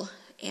thoughtful,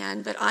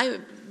 but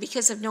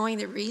because of knowing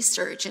the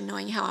research and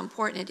knowing how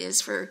important it is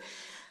for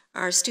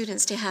our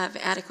students to have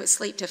adequate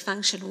sleep to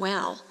function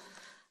well,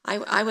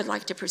 I would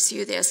like to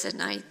pursue this,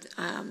 and I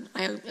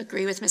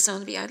agree with Ms.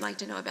 Ownby. I'd like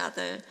to know about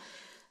the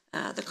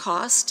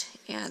cost,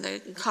 and the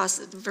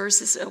cost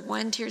versus a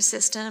one-tier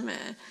system,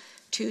 a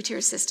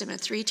two-tier system, a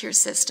three-tier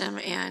system,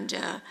 and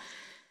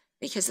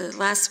because the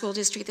last school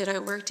district that I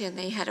worked in,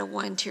 they had a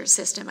one-tier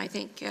system. I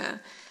think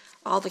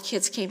all the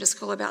kids came to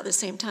school about the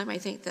same time. I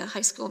think the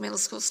high school, middle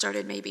school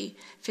started maybe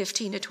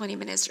 15 to 20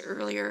 minutes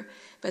earlier,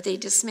 but they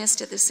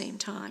dismissed at the same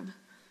time.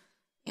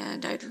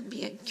 And I'd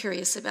be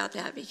curious about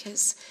that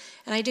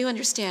and I do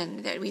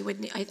understand that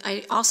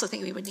I also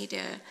think we would need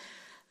to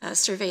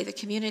survey the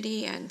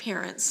community and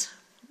parents,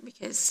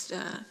 because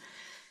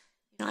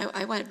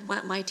I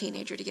want my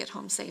teenager to get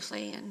home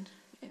safely and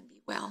be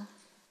well.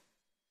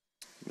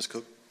 Ms.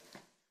 Cook?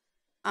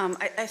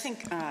 I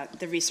think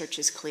the research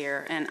is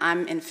clear, and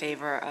I'm in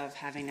favor of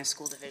having a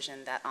school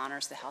division that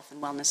honors the health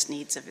and wellness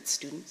needs of its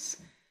students.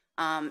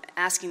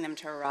 Asking them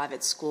to arrive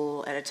at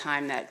school at a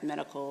time that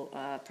medical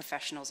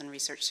professionals and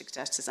research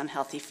suggests is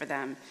unhealthy for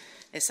them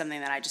is something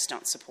that I just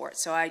don't support.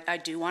 So I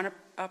do want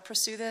to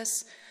pursue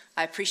this.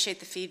 I appreciate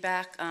the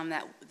feedback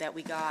that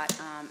we got,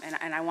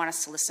 and I want to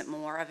solicit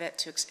more of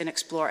it and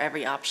explore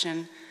every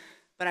option.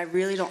 But I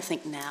really don't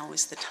think now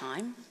is the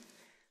time.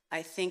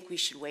 I think we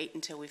should wait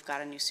until we've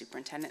got a new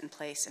superintendent in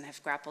place and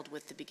have grappled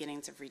with the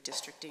beginnings of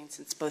redistricting,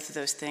 since both of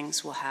those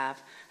things will have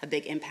a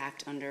big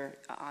impact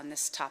on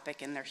this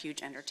topic and their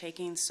huge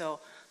undertakings. So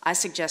I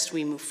suggest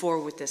we move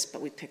forward with this,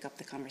 but we pick up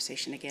the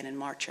conversation again in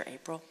March or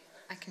April.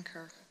 I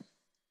concur.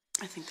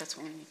 I think that's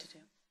what we need to do.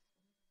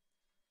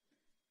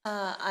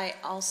 I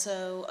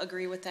also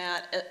agree with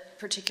that.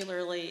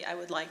 Particularly, I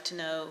would like to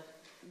know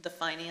the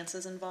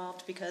finances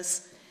involved,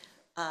 because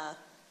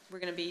we're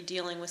going to be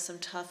dealing with some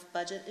tough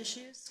budget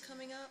issues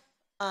coming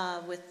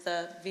up with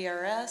the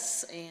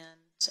VRS,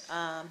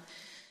 and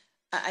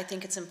I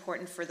think it's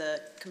important for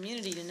the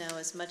community to know,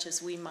 as much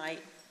as we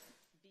might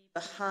be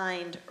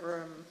behind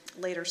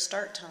later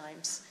start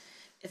times,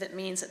 if it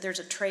means that there's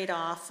a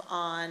trade-off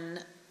on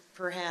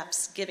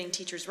perhaps giving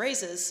teachers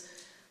raises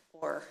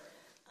or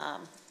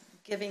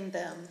giving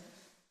them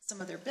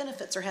some of their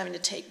benefits, or having to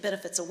take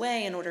benefits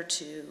away in order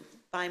to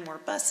buy more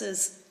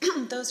buses.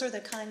 Those are the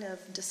kind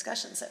of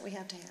discussions that we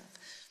have to have.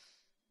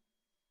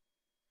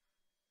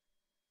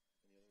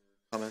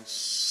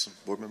 Comments,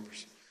 board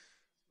members?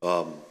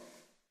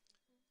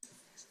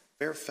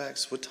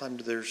 Fairfax, what time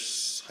do their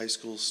high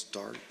schools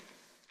start?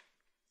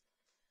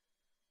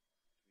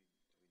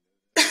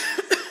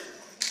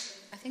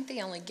 I think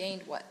they only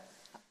gained, what,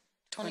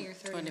 20 or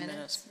 30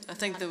 minutes? I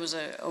think there was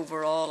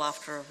overall,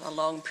 after a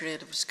long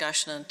period of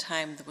discussion and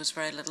time, there was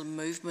very little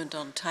movement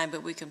on time,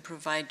 but we can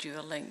provide you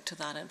a link to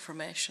that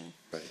information.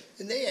 Right.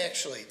 And they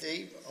actually,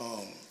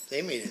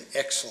 they made an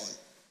excellent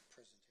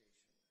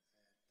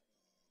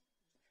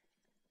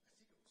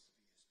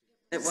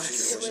It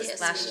was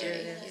last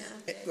year.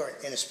 Yeah. Right,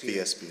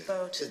 NSBA.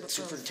 The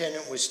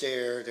superintendent was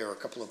there. There were a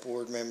couple of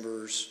board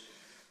members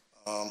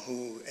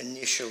who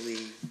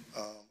initially,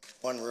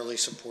 one really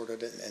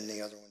supported it and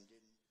the other one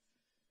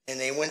didn't. And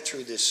they went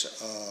through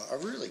this, a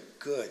really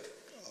good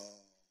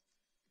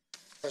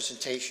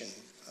presentation,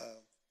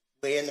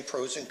 weighing the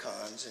pros and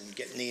cons and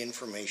getting the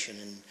information.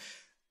 And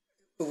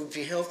it would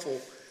be helpful,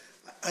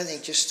 I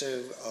think, just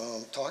to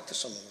talk to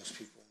some of those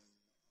people,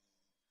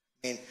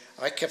 I mean,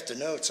 I kept the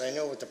notes. I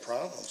know what the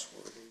problems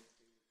were.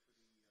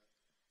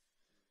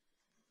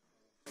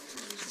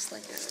 Just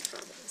like our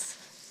problems.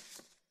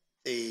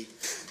 They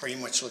pretty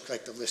much look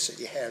like the list that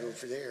you had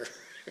over there.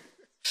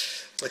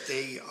 But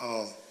they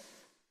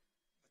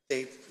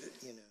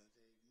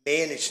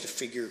managed to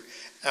figure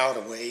out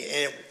a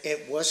way, and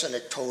it wasn't a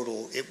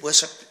total,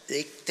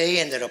 they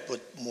ended up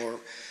with more,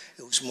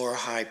 it was more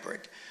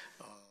hybrid.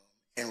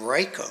 And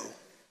RICO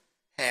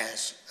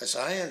has, as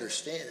I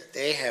understand it,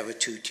 they have a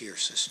two-tier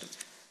system.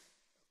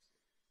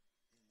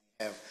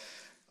 They have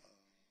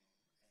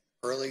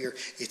earlier,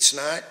 it's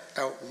not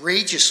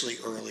outrageously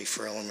early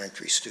for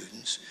elementary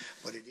students,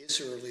 but it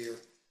is earlier.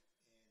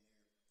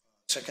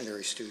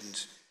 Secondary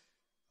students,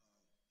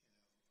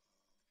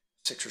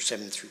 6 or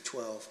 7 through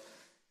 12,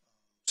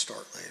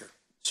 start later.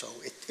 So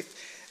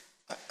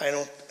I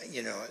don't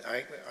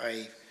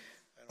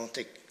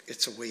think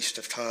it's a waste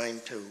of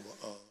time to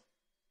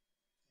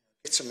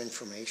get some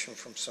information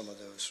from some of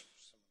those.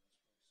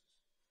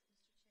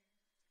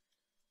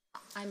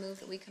 I move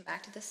that we come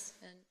back to this.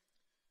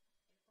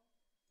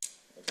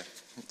 Okay.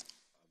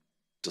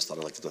 Just thought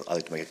I'd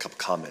like to make a couple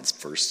comments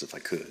first, if I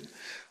could.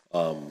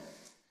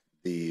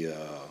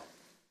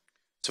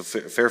 So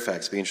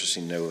Fairfax, it'd be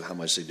interesting to know how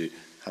much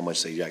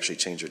they actually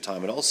change their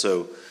time, and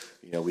also,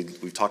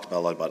 we've talked about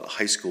a lot about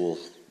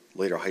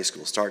later high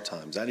school start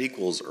times. That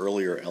equals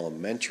earlier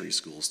elementary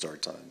school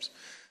start times,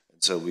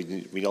 and so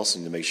we also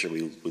need to make sure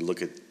we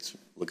look at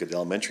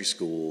elementary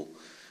school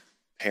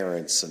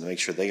parents and make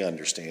sure they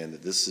understand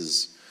that this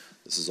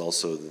is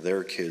also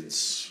their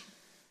kids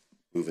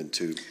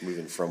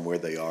moving from where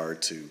they are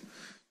to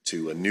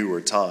a newer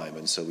time,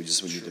 and so we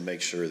need to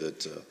make sure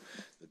that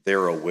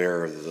they're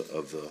aware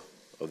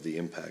of the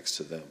impacts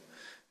to them.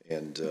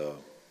 And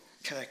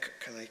can I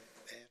add?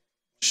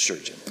 Sure,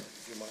 Jim.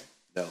 Do you mind?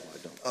 No, I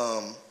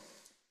don't.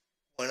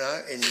 When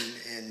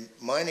in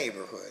my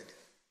neighborhood,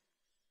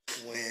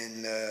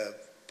 when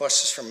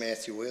buses from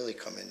Matthew Whaley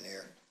come in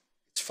there,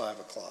 it's 5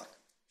 o'clock,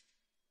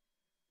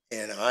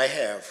 and I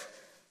have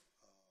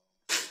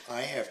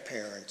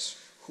parents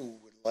who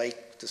would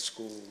like the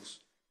schools,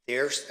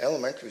 their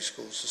elementary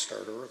schools, to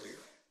start earlier,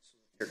 so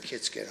their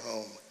kids get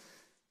home.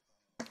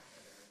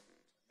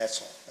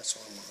 That's all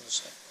I wanted to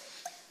say.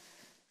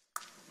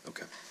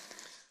 Okay.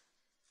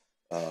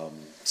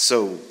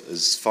 So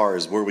as far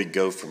as where we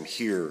go from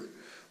here,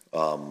 we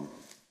got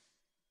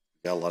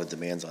a lot of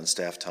demands on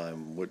staff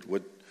time.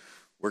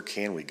 Where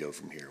can we go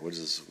from here? What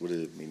does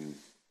it mean?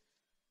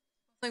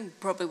 I think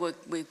probably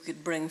what we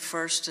could bring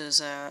first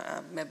is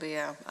maybe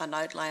an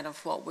outline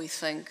of what we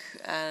think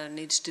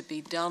needs to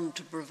be done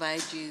to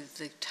provide you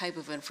the type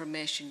of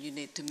information you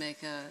need to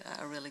make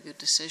a really good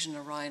decision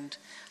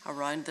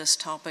around this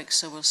topic.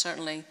 So we'll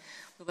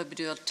maybe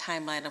do a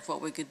timeline of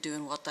what we could do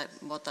and what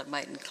that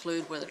might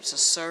include, whether it's a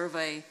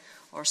survey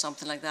or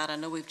something like that. I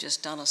know we've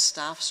just done a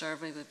staff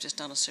survey, we've just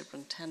done a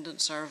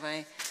superintendent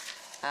survey.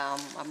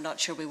 I'm not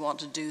sure we want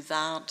to do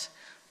that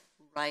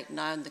right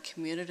now in the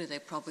community. They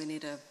probably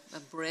need a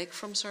break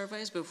from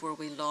surveys before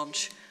we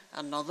launch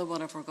another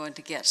one if we're going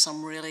to get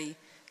some really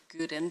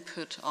good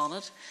input on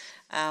it.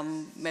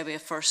 Maybe a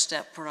first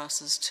step for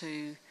us is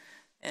to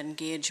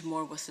engage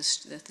more with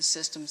the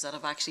systems that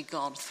have actually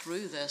gone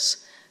through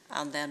this,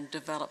 and then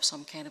develop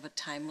some kind of a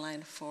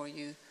timeline for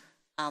you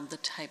and the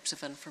types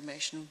of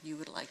information you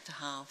would like to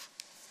have.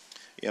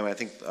 Yeah, I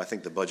think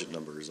the budget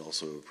number is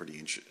also a pretty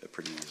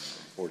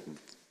important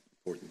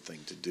thing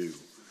to do,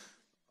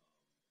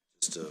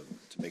 just to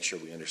make sure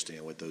we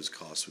understand what those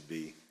costs would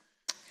be.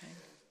 Okay.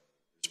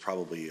 There's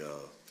probably a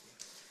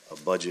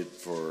budget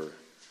for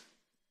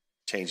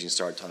changing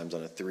start times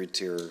on a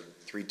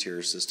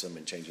three-tier system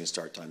and changing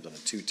start times on a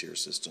two-tier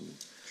system.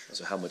 Sure.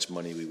 So how much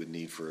money we would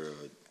need for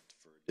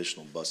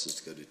additional buses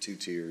to go to 2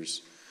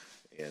 tiers,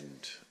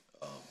 and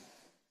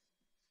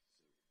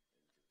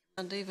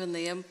even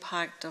the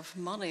impact of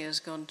money is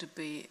going to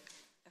be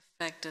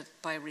affected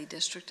by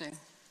redistricting.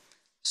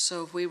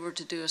 So if we were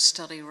to do a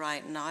study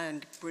right now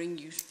and bring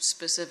you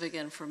specific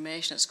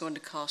information, it's going to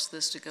cost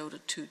this to go to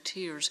 2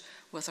 tiers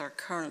with our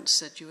current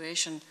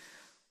situation.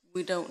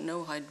 We don't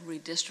know how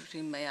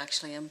redistricting may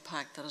actually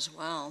impact that as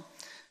well.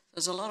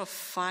 There's a lot of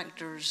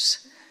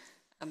factors.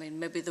 I mean,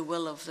 maybe the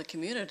will of the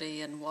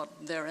community and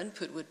what their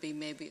input would be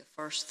maybe a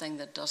first thing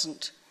that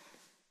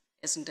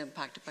isn't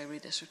impacted by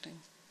redistricting.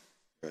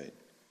 Right.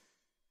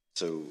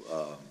 So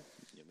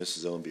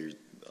Mrs. Owenby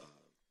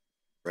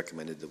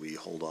recommended that we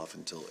hold off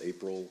until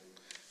April.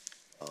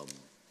 I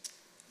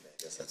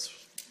guess that's,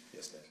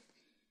 yes, ma'am.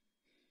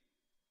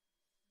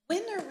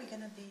 When are we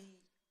going to be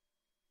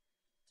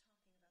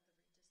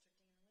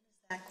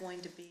talking about the redistricting? When is that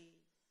going to be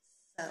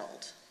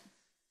settled?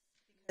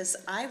 Because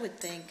I would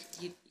think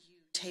you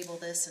table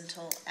this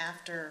until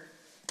after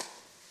we've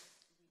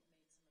made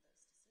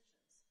some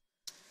of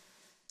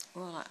those decisions.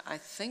 Well, I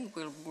think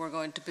we're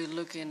going to be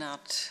looking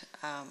at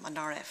an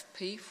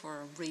RFP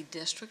for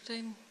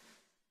redistricting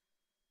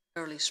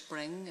early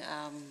spring,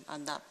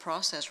 and that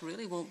process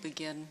really won't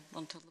begin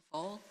until the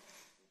fall.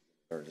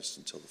 Earnest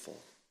until the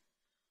fall.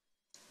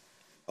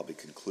 Probably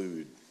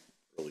conclude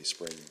early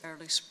spring.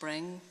 Early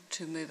spring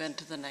to move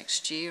into the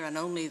next year, and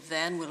only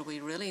then will we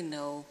really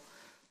know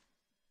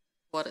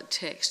what it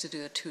takes to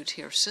do a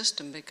two-tier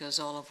system, because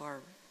all of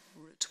our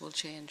routes will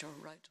change, or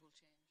routes will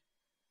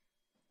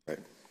change. Right.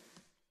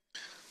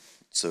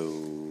 So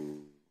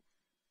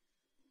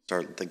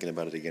start thinking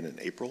about it again in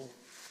April.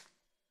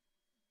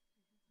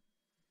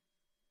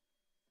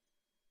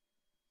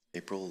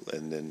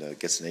 And then I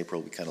guess in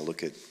April we kind of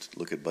look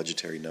at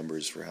budgetary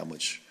numbers for how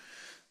much.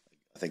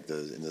 I think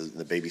in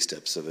the baby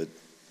steps of it,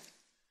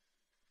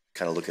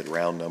 kind of look at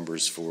round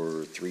numbers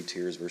for 3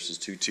 tiers versus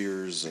 2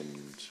 tiers,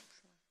 and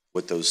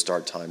what those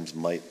start times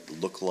might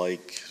look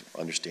like.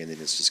 Understanding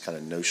it's just kind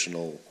of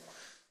notional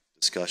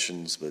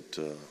discussions, but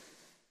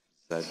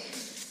does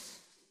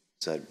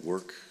that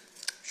work?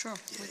 Sure,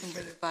 we can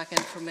bring back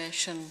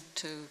information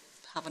to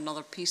have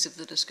another piece of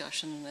the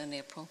discussion in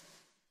April.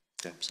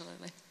 Yeah.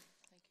 Absolutely.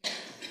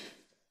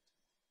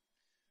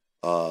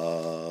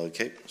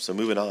 Okay, so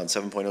moving on,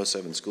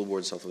 7.07, school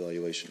board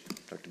self-evaluation.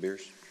 Dr.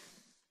 Beers?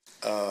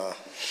 I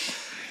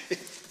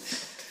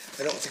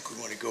don't think we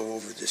want to go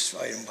over this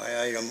item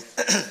by item,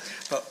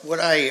 but what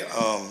I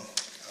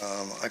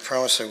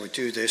promised I would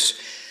do this,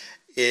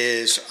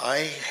 is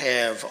I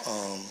have,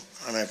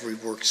 and I've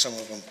reworked some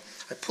of them,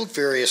 I pulled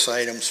various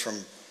items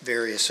from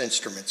various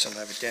instruments, and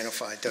I've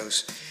identified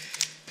those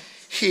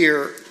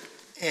here,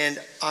 and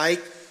I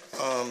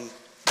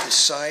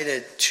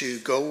decided to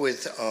go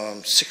with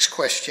 6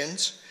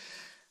 questions.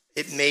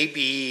 It may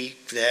be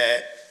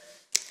that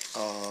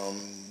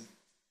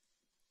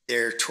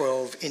there are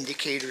 12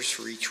 indicators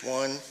for each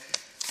one.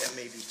 That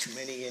may be too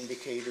many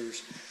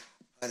indicators.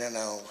 I don't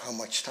know how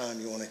much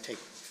time you want to take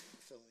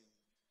filling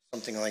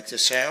something like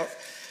this out.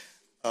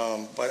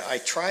 But I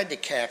tried to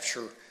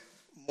capture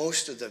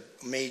most of the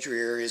major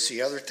areas.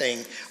 The other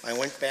thing, I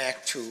went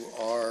back to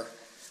our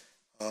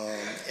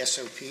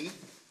SOP,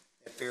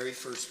 that very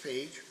first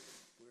page,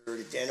 where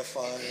it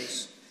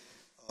identifies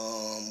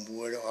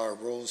what our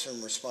roles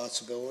and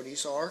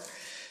responsibilities are.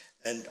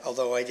 And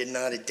although I did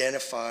not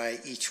identify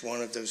each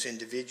one of those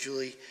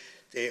individually,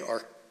 they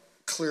are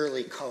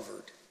clearly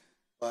covered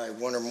by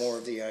one or more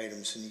of the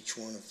items in each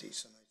one of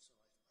these. And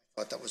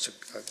I thought that was a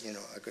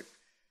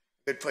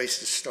good place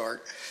to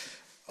start.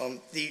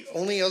 The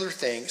only other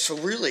thing, so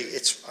really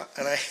it's,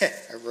 and I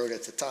wrote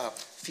at the top,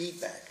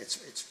 feedback.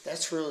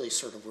 That's really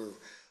sort of where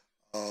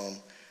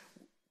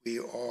we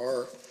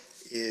are,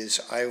 is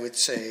I would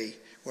say,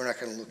 we're not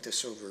going to look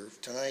this over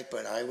tonight,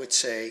 but I would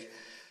say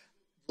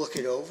look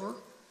it over,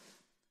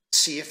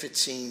 see if it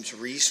seems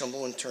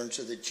reasonable in terms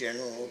of the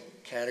general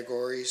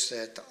categories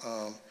that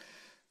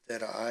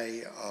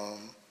I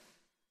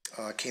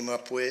came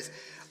up with.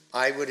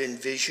 I would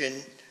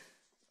envision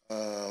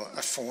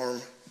a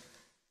form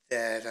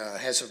that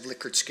has a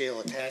Likert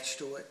scale attached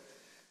to it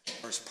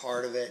or as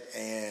part of it,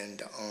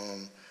 and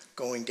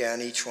going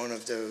down each one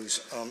of those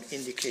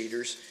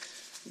indicators,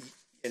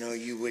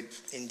 you would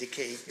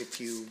indicate if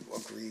you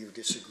agree or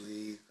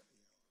disagree.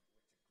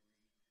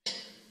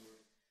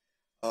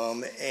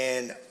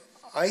 And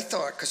I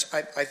thought, because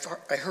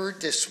I heard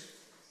this,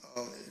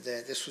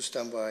 that this was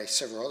done by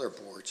several other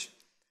boards,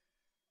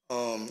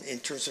 in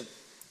terms of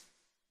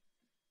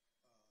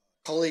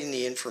collating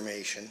the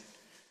information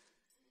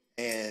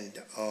and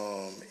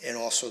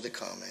also the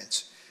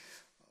comments,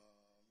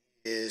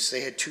 is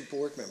they had 2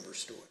 board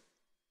members do it.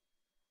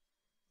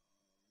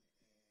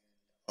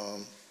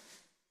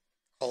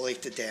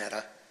 Collate the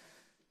data,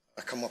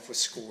 come up with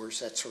scores,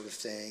 that sort of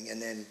thing, and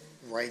then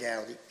write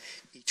out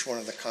each one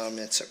of the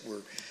comments that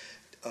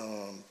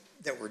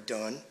were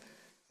done.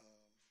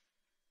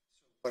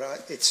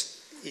 But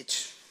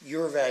it's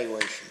your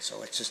evaluation, so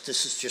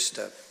this is just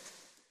a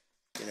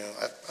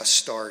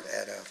start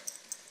at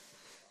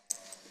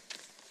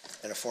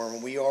a form.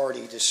 And we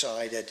already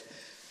decided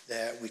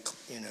that we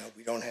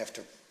don't have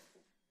to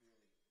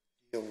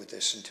deal with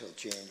this until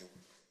January.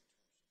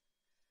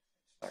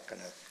 It's not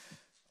going to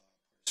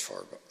as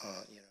far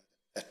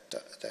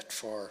that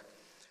far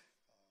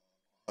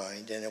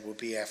behind, and it will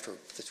be after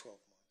the 12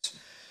 months.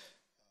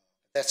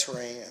 That's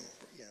where I am.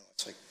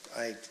 It's like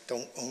I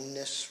don't own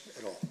this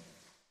at all.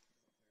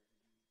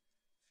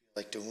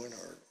 Like doing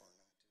or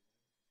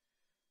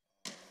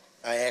not.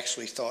 I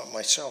actually thought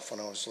myself when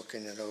I was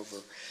looking it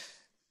over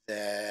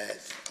that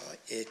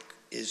it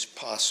is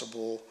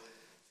possible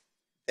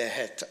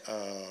that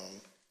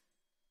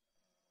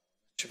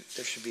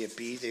there should be a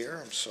B there.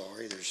 I'm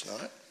sorry, there's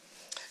not.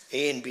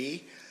 A and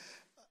B,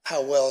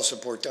 how well has the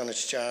board done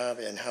its job,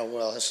 and how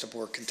well has the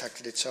board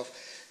conducted itself?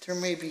 There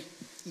may be,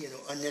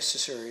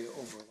 unnecessary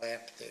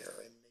overlap there,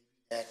 and maybe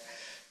that,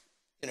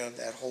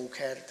 that whole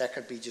that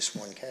could be just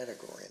one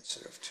category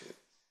instead of 2.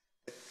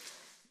 But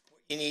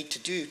what you need to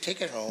do, take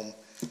it home,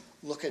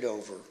 look it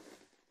over,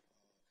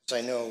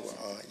 because I know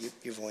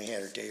you've only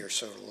had a day or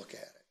so to look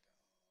at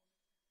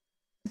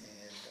it. And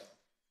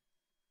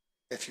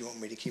if you want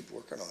me to keep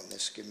working on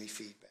this, give me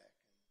feedback.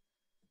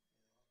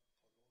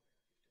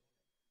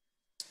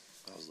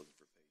 I was looking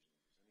for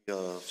page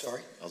numbers.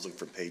 Sorry? I was looking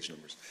for page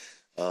numbers.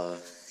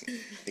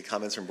 Any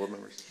comments from board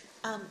members?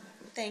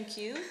 Thank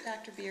you,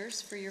 Dr.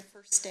 Beers, for your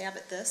first stab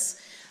at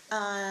this.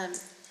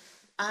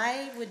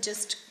 I would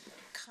just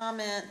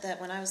comment that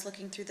when I was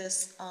looking through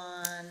this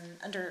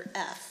under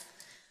F,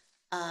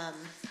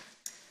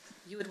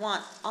 you would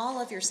want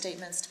all of your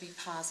statements to be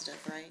positive,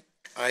 right?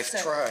 I've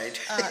tried.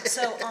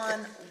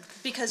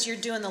 Because you're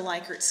doing the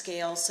Likert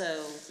scale,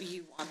 so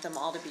you want them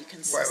all to be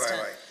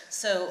consistent. Right.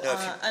 So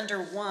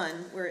under 1,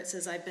 where it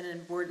says, I've been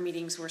in board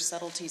meetings where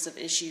subtleties of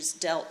issues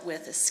dealt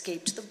with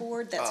escaped the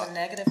board, that's a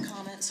negative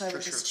comment, so I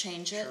would just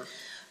change it.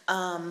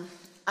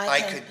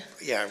 I could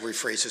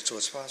rephrase it so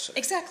it's positive.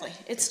 Exactly.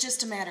 It's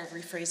just a matter of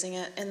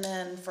rephrasing it. And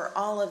then for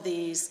all of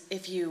these,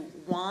 if you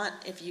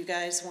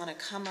guys want to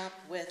come up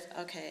with,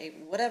 okay,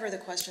 whatever the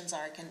questions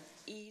are, I can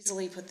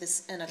easily put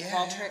this in a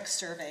Qualtrics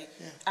survey.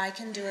 Yeah. I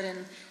can do it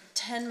in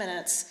 10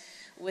 minutes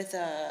with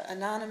the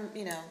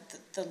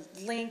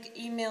link,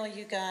 email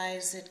you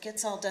guys, it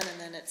gets all done, and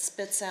then it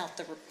spits out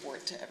the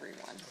report to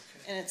everyone.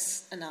 Okay. And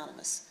it's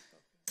anonymous.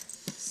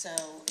 So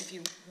if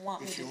you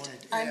want me to,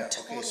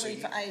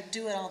 I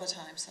do it all the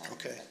time, so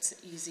it's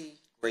easy.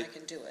 Great. I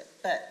can do it.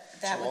 But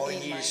that would be all you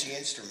need is the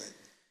instrument.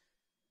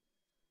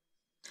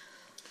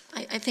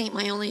 I think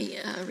my only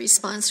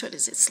response to it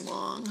is it's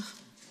long.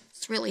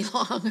 It's really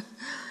long.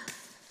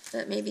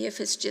 But maybe if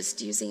it's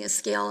just using a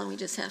scale and we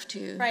just have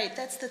to... Right,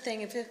 that's the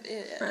thing.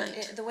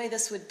 The way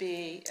this would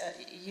be,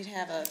 you'd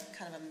have a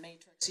kind of a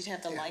matrix. You'd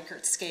have the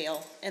Likert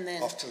scale, and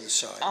then... Off to the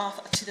side.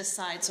 Off to the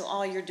side, so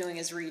all you're doing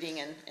is reading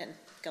and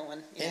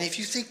going. And if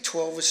you think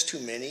 12 is too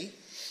many,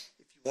 if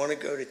you want to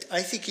go to...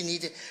 I think you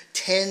need to...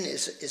 10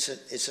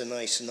 is a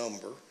nice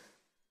number.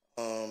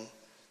 And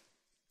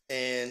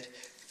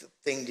the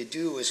thing to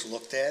do is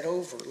look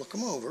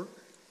them over.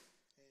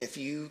 If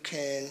you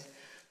can...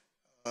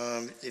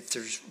 if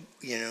there's,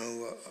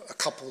 a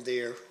couple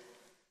there,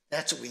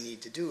 that's what we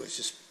need to do is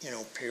just,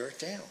 pare it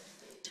down.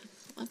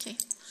 Okay.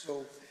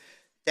 So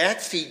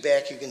that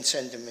feedback you can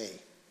send to me.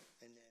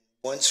 And then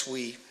once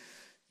we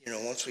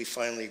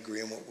finally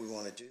agree on what we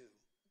want to do.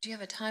 Do you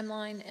have a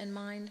timeline in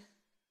mind?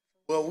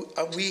 Well,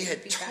 we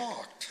had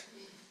talked,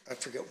 I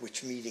forget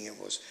which meeting it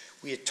was.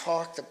 We had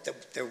talked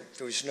that there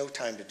was no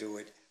time to do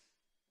it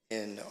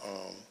in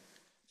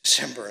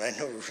December, and I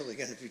know we're really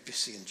going to be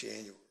busy in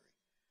January.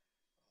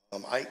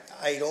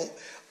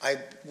 I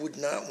would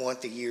not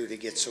want the year to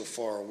get so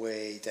far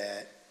away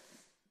that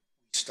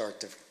we start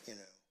to,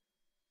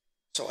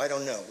 So I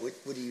don't know.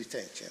 What do you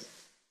think, Jim?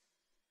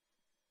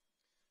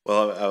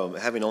 Well,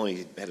 having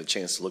only had a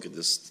chance to look at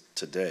this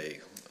today,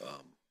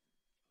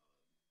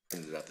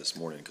 printed it out this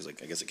morning because I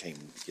guess it came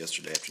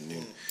yesterday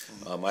afternoon.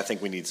 I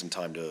think we need some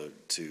time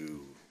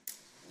to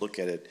look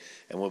at it.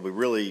 And what we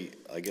really,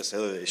 I guess the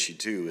other issue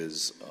too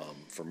is,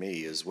 for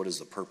me, is what is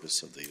the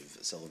purpose of the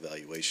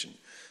self-evaluation?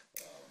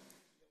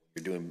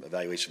 You're doing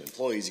evaluation of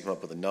employees, you come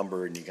up with a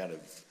number and you kind of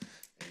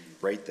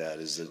rate that.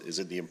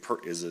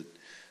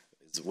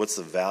 What's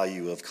the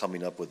value of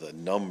coming up with a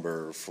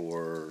number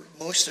for?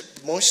 Most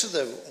of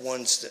the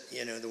ones that,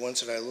 the ones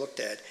that I looked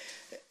at,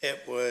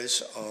 it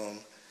was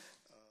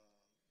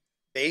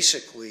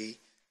basically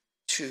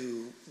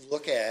to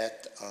look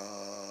at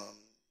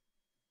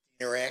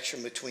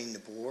interaction between the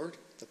board,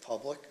 the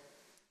public,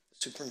 the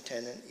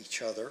superintendent,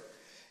 each other,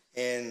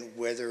 and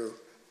whether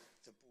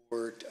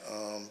board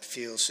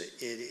feels it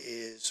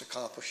is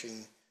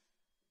accomplishing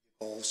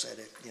goals that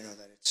it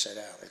set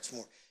out. It's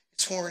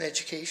more an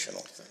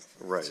educational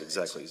thing. Right,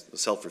 exactly. The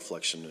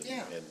self-reflection. And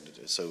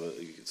so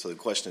the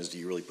question is, do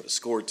you really put a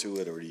score to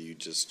it, or do you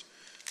just,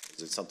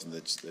 is it something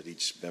that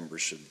each member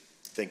should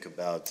think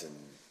about and?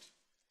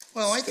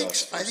 Well, I think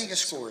a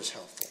score is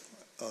helpful.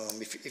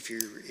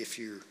 If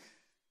you're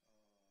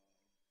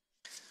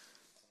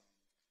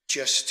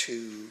just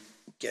to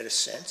get a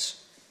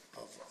sense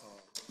of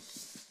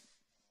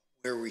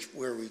where we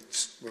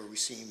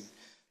seem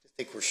to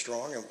think we're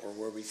strong, or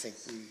where we think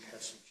we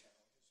have some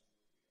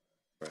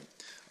challenges.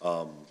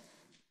 Right.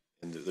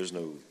 And there's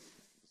no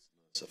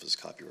stuff is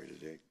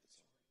copyrighted.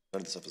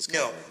 None of the stuff is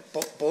copyrighted.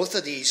 No, both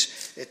of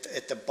these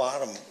at the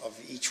bottom of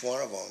each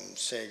one of them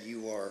said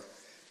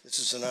this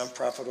is a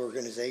nonprofit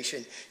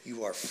organization.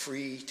 You are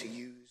free to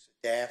use,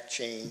 adapt,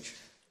 change,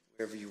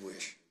 whatever you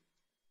wish.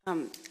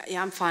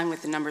 I'm fine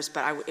with the numbers,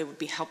 but it would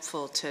be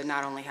helpful to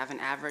not only have an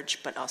average,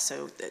 but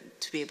also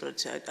to be able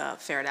to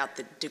ferret out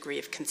the degree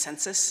of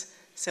consensus.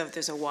 So if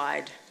there's a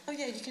wide... Oh,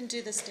 yeah, you can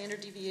do the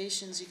standard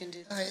deviations. You can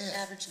do the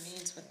average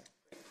means.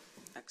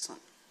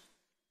 Excellent.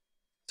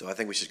 So I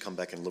think we should come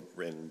back and look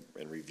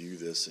and review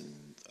this in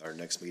our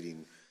next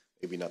meeting,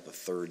 maybe not the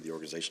third, the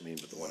organization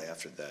meeting, but the one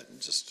after that, and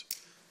just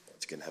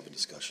once again have a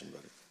discussion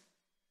about it.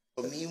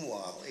 But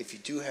meanwhile, if you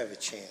do have a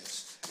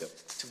chance to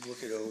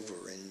look it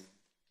over and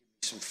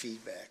some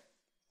feedback,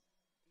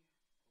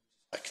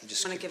 I can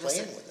just keep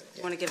playing with it.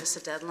 You want to give us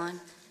a deadline?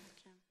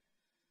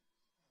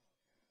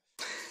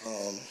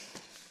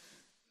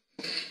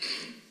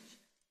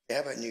 How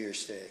about New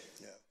Year's Day?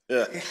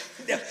 No.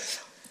 Yeah.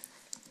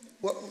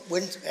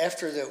 What's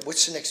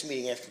the next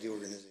meeting after the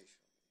organization?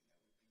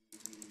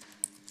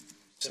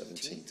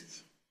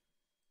 17th.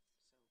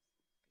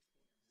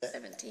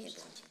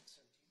 17th.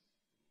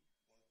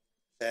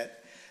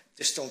 That,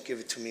 just don't give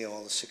it to me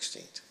all the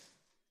 16th.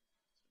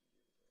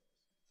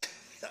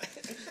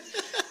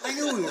 I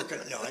knew we weren't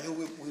gonna, no, I knew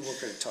we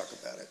weren't gonna talk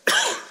about it.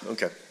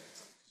 Okay,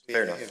 We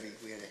fair had a enough.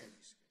 We had a heavy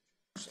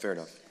Fair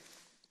enough.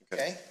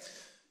 Okay.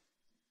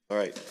 All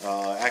right,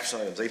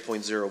 action items,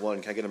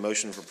 8.01, can I get a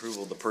motion for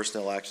approval of the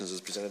personnel actions as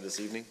presented this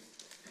evening?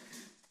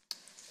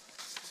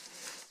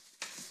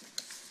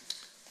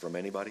 From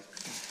anybody?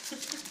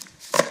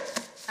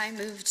 I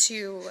move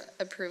to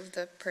approve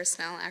the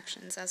personnel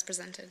actions as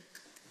presented.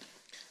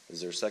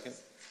 Is there a second?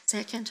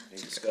 Second.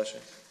 Any discussion?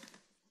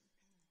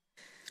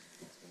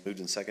 Moved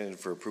and seconded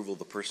for approval of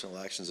the personnel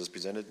actions as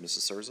presented.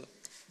 Mrs. Surza?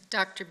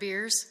 Dr.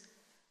 Beers?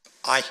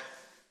 Aye.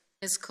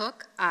 Ms.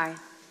 Cook? Aye.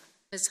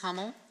 Ms.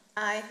 Hummel?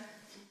 Aye.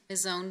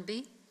 Ms.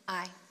 Ownby?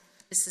 Aye.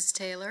 Mrs.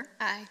 Taylor?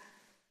 Aye.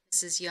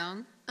 Mrs.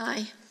 Young?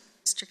 Aye.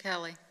 Mr.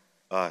 Kelly?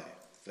 Aye,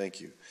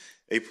 thank you.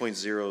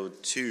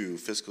 8.02,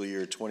 fiscal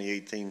year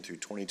 2018 through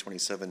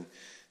 2027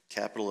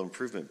 capital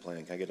improvement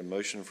plan. Can I get a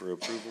motion for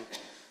approval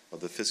of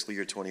the fiscal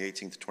year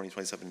 2018 to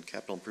 2027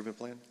 capital improvement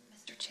plan?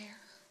 Mr. Chair.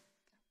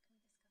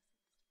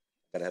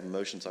 Got to have a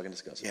motion so I can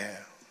discuss it.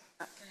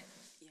 Yeah.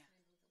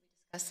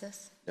 Discuss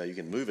this? No, you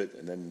can move it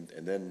and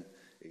then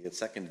it gets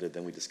seconded,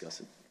 then we discuss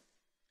it.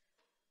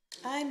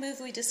 I move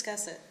we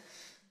discuss it.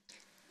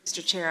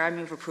 Mr. Chair, I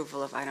move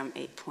approval of item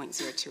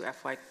 8.02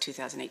 FY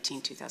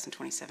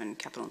 2018-2027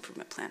 capital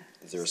improvement plan.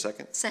 Is there a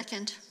second?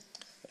 Second.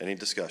 Any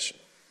discussion?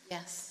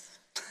 Yes.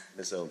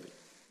 Ms. Ownby?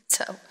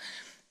 So,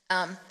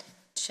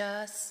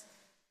 just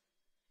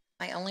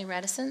my only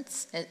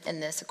reticence in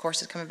this, of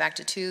course, is coming back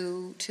to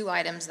two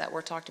items that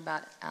were talked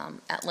about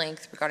at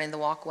length regarding the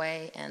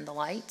walkway and the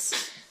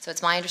lights. So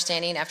it's my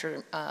understanding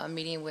after a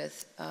meeting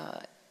with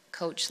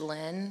Coach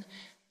Lynn,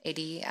 AD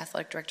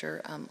Athletic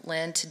Director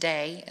Lynn,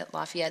 today at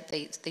Lafayette,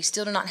 they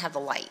still do not have the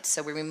lights.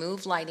 So we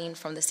removed lighting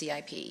from the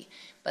CIP,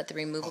 but the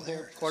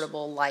removable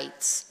portable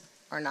lights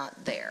are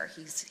not there.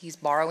 He's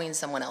borrowing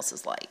someone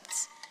else's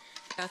lights.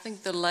 I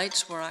think the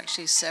lights were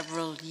actually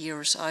several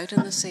years out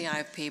in the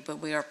CIP, but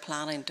we are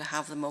planning to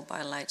have the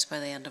mobile lights by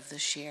the end of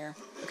this year.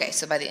 Okay,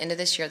 so by the end of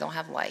this year, they'll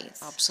have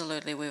lights.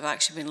 Absolutely. We've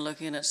actually been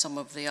looking at some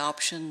of the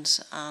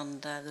options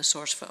and the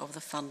source of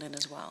the funding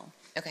as well.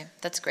 Okay,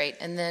 that's great.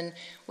 And then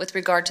with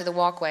regard to the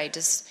walkway,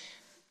 just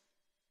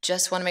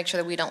want to make sure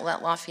that we don't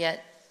let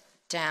Lafayette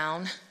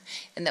down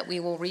and that we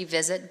will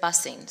revisit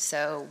busing.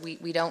 So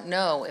we don't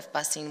know if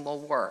busing will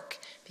work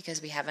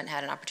because we haven't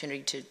had an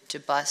opportunity to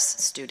bus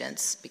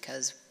students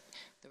because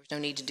there was no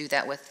need to do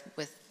that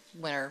with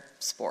winter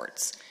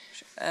sports.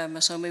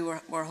 Ms.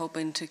 Ownby, we're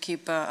hoping to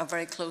keep a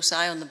very close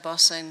eye on the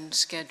busing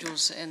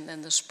schedules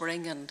in the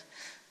spring and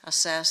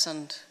assess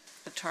and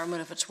determine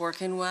if it's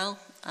working well,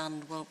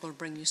 and we'll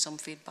bring you some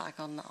feedback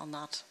on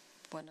that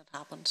when it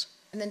happens.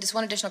 And then just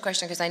one additional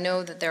question, because I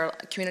know that there are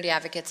community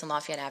advocates and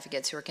Lafayette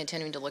advocates who are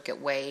continuing to look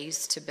at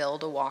ways to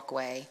build a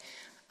walkway.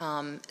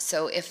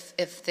 So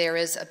if there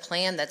is a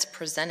plan that's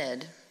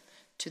presented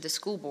to the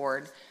school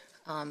board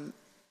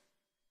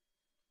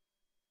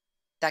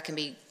that can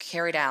be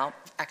carried out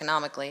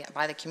economically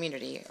by the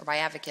community or by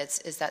advocates,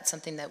 is that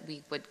something that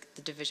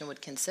the division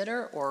would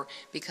consider? Or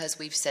because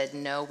we've said,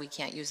 no, we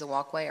can't use the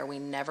walkway, are we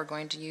never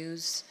going to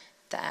use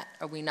that?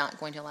 Are we not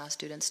going to allow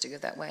students to go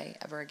that way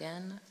ever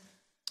again?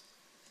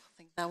 I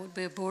think that would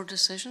be a board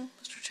decision,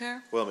 Mr.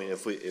 Chair. Well, I mean,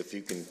 if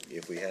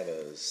we have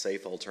a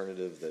safe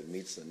alternative that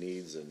meets the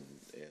needs and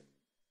meets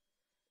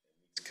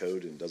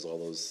code and does all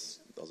those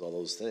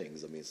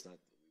things, I mean, it's not that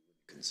we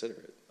wouldn't consider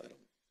it.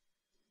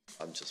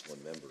 I'm just one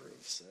member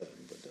of 7,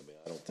 but I mean,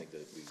 I don't think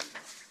that it's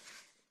necessary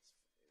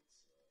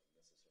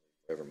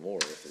forevermore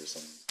if there's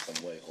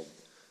some way. I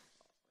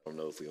don't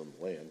know if we own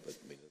the land, but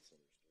I mean, that's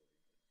another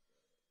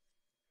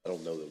story. I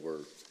don't know that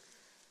we're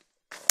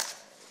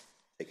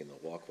taking the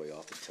walkway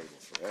off the table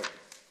forever.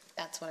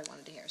 That's what I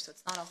wanted to hear. So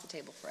it's not off the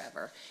table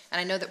forever.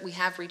 And I know that we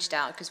have reached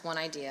out because one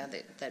idea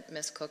that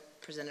Ms. Cook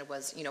presented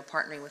was,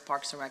 partnering with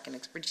Parks and Rec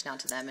and reaching out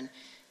to them. And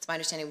it's my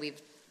understanding we've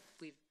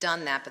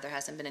done that, but there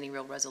hasn't been any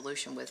real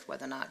resolution with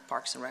whether or not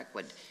Parks and Rec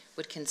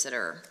would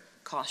consider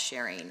cost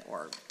sharing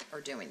or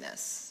doing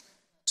this.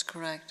 That's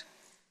correct.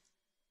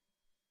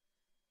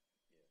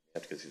 You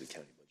have to go through the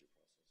county budget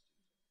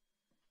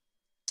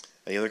process.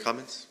 Any other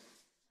comments?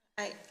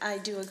 I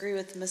do agree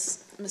with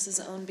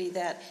Mrs. Ownby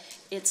that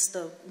it's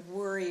the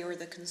worry or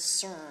the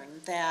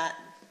concern that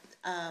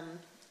we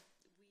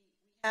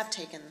have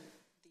taken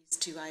these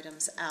 2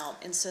 items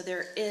out. And so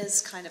there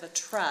is kind of a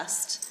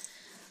trust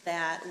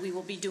that we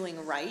will be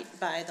doing right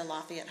by the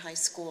Lafayette High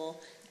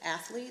School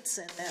athletes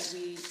and that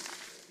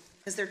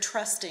because they're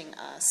trusting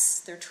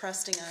us. They're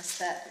trusting us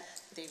that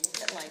they will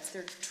get lights.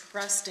 They're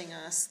trusting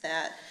us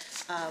that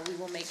we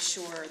will make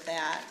sure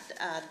that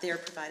they're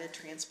provided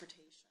transportation.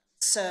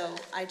 So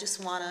I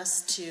just want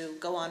us to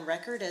go on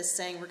record as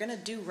saying we're going to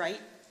do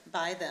right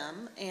by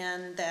them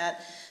and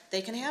that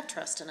they can have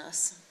trust in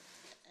us.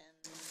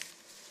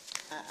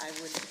 And I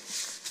would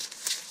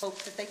hope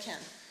that they can.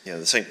 Yeah,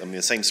 the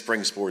same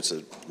spring sports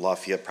that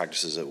Lafayette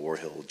practices at War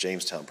Hill,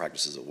 Jamestown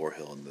practices at War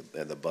Hill,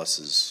 and the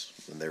buses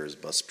there is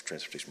bus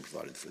transportation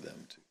provided for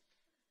them too.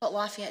 But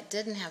Lafayette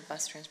didn't have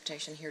bus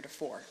transportation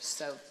heretofore,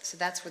 so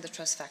that's where the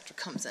trust factor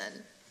comes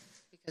in,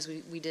 because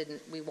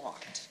we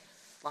walked.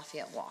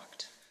 Lafayette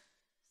walked.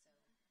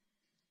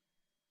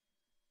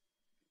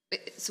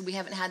 So we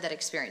haven't had that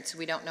experience, so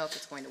we don't know if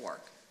it's going to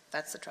work.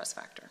 That's the trust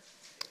factor.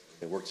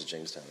 It works at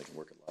Jamestown, they can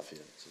work at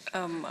Lafayette. So.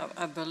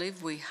 I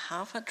believe we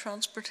have had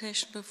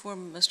transportation before,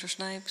 Mr.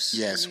 Snipes?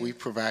 Yes, we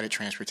provided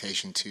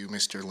transportation to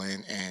Mr.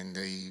 Lynn and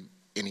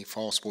any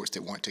fall sports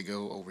that want to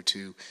go over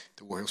to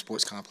the War Hill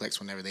Sports Complex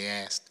whenever they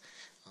asked,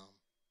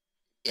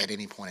 at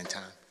any point in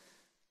time.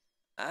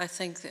 I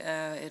think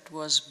it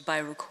was by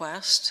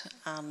request,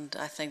 and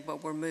I think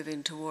what we're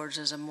moving towards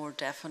is a more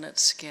definite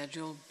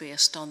schedule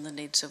based on the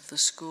needs of the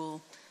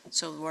school,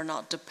 so we're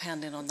not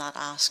depending on that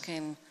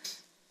asking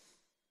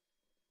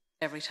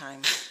every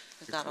time.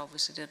 That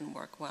obviously didn't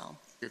work well.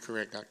 You're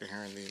correct, Dr.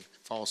 Herron. The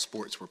fall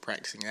sports were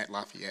practicing at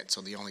Lafayette,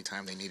 so the only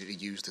time they needed to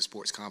use the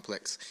sports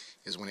complex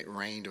is when it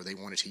rained or they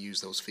wanted to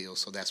use those fields,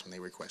 so that's when they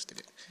requested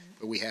it.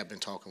 But we have been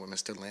talking with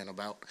Mr. Lynn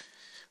about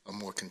a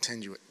more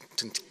continuous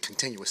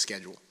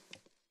schedule.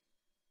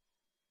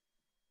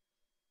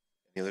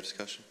 Any other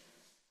discussion?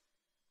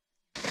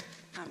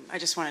 I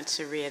just wanted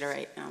to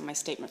reiterate my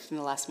statement from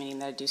the last meeting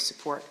that I do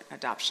support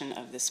adoption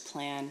of this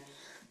plan.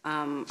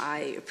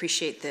 I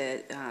appreciate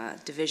the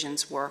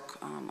division's work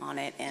on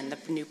it and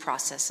the new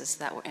processes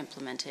that were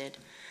implemented.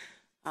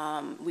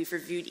 We've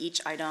reviewed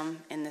each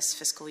item in this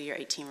fiscal year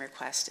 18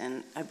 request,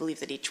 and I believe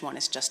that each one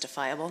is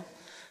justifiable.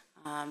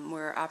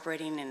 We're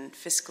operating in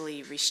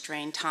fiscally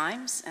restrained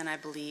times, and I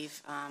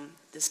believe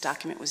this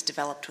document was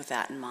developed with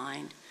that in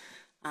mind.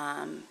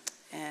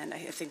 And I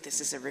think this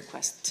is a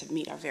request to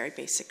meet our very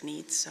basic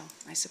needs, so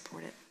I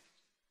support it.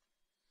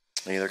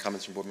 Any other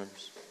comments from board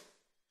members?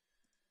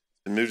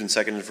 It's been moved and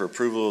seconded for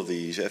approval of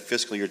the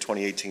fiscal year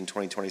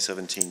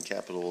 2018-2017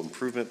 capital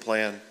improvement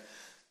plan.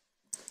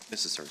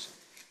 Mrs. Thurston.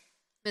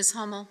 Ms.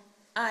 Hummel.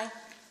 Aye.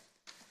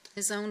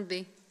 Ms.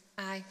 Ownby.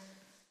 Aye.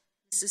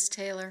 Mrs.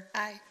 Taylor.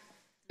 Aye.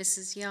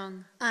 Mrs.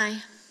 Young.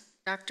 Aye.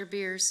 Dr.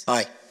 Beers.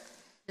 Aye.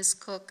 Ms.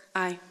 Cook.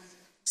 Aye.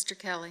 Mr.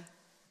 Kelly.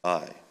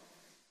 Aye.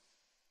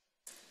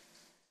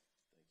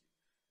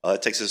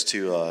 It takes us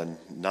to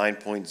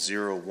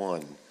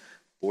 9.01,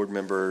 board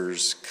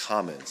members'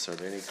 comments. Are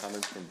there any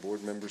comments from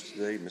board members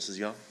today? Mrs.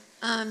 Young?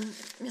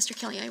 Mr.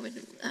 Kelly, I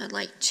would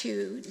like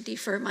to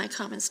defer my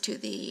comments to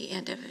the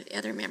end of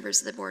other members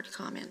of the board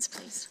comments,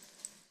 please.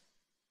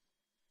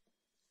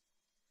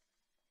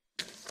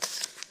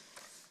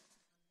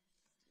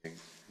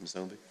 Ms.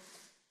 Ownby?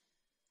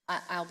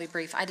 I'll be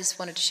brief. I just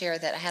wanted to share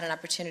that I had an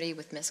opportunity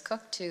with Ms.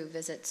 Cook to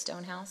visit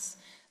Stonehouse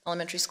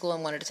Elementary School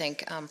and wanted to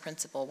thank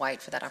Principal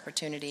White for that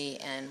opportunity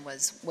and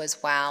was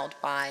wowed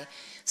by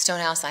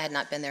Stonehouse. I had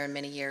not been there in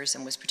many years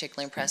and was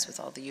particularly impressed with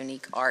all the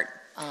unique art,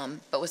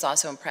 but was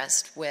also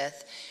impressed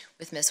with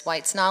Ms.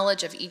 White's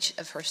knowledge of each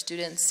of her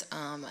students,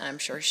 and I'm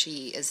sure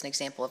she is an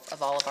example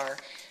of all of our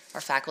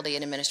faculty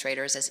and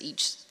administrators. As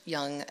each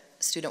young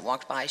student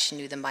walked by, she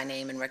knew them by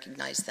name and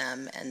recognized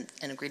them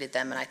and greeted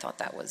them, and I thought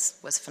that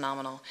was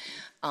phenomenal.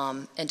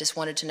 And just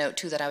wanted to note,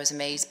 too, that I was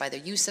amazed by the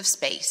use of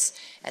space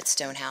at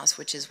Stonehouse,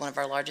 which is one of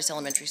our largest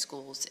elementary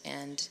schools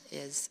and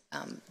needs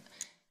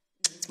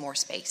more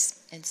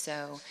space. And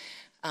so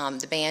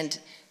the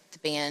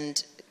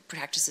band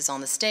practices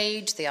on the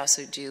stage. They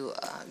also do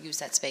use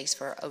that space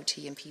for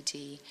OT and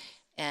PT.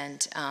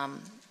 And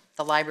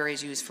the library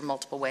is used for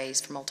multiple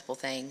ways, for multiple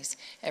things.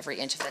 Every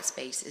inch of that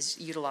space is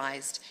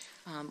utilized.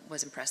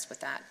 Was impressed with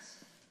that.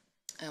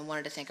 And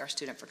wanted to thank our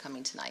student for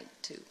coming tonight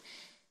to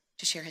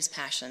share his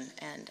passion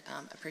and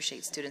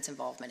appreciate students'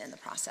 involvement in the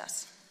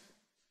process.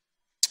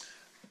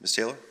 Ms.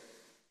 Taylor?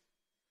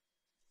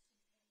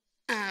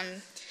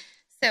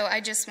 So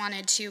I just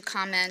wanted to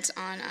comment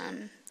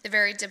on the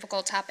very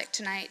difficult topic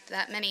tonight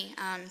that many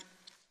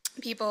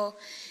people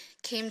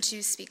came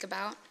to speak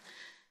about.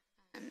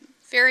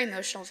 Very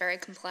emotional, very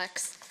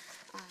complex,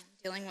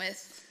 dealing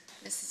with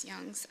Mrs.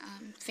 Young's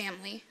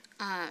family.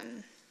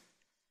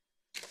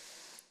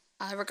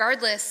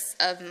 Regardless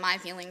of my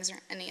feelings or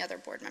any other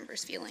board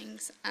member's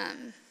feelings,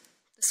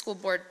 the school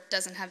board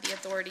doesn't have the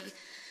authority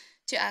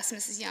to ask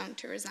Mrs. Young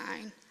to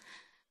resign.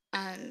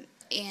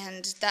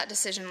 And that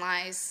decision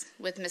lies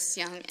with Mrs.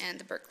 Young and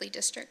the Berkeley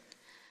District.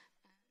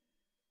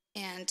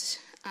 And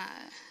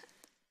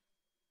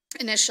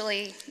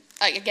initially,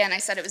 again, I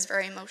said it was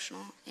very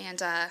emotional.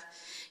 And,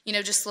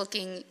 just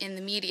looking in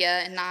the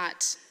media and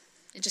not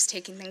just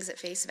taking things at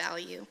face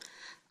value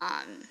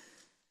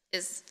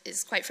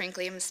is quite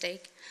frankly a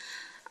mistake.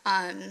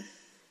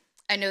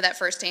 I know that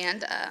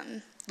firsthand.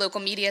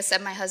 Local media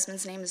said my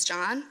husband's name is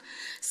John.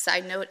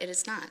 Side note, it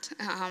is not.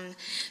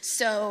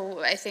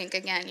 So I think,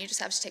 again, you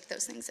just have to take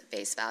those things at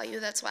face value.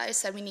 That's why I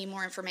said we need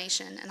more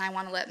information, and I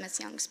want to let Ms.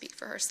 Young speak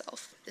for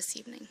herself this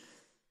evening.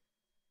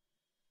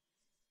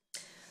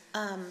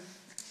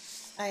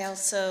 I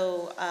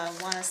also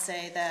want to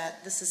say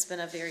that this has been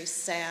a very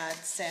sad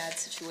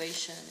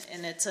situation,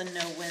 and it's a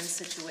no-win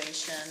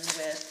situation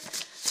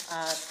with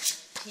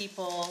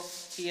people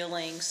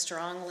feeling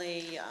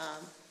strongly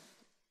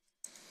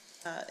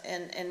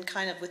and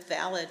kind of with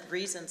valid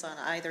reasons on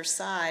either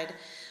side.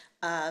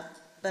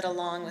 But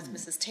along with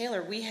Mrs.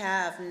 Taylor, we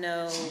have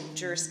no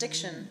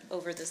jurisdiction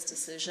over this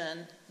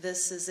decision.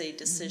 This is a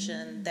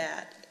decision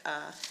that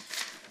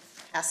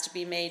has to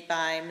be made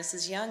by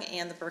Mrs. Young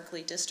and the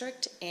Berkeley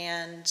District.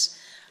 And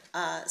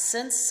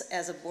since,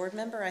 as a board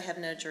member, I have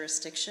no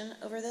jurisdiction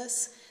over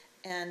this,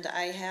 and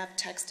I have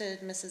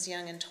texted Mrs.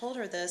 Young and told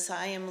her this,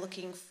 I am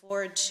looking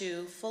forward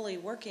to fully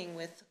working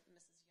with Mrs.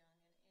 Young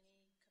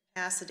in any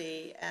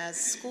capacity as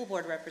school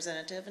board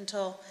representative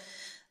until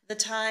the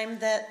time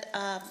that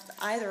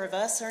either of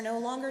us are no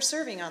longer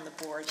serving on the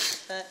board.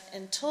 But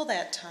until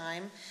that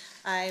time,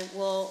 I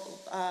will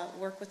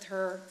work with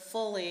her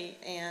fully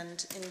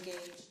and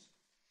engage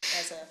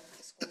as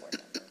a school board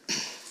member.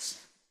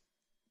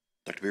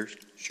 Dr. Beers?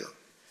 Sure.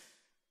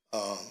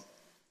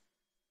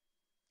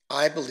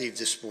 I believe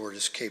this board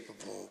is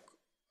capable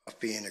of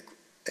being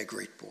a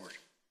great board.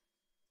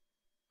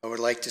 I would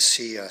like to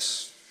see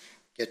us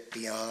get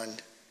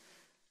beyond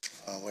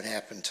what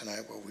happened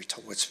tonight,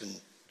 what's been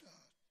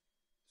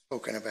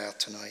spoken about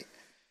tonight,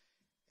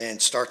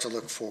 and start to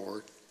look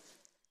forward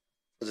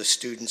for the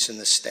students and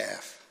the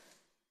staff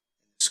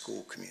in the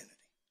school community.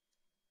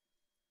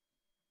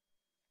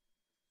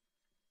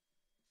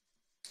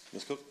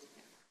 Ms. Cook?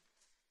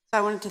 I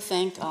wanted to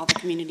thank all the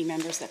community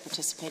members that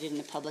participated in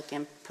the public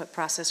input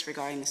process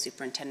regarding the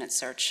superintendent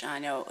search. I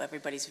know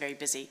everybody's very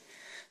busy,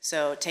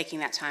 so taking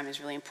that time is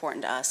really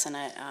important to us, and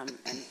I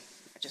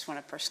just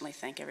want to personally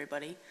thank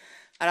everybody.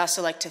 I'd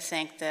also like to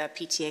thank the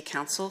PTA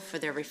Council for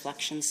their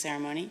reflection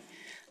ceremony.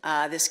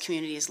 This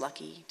community is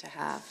lucky to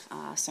have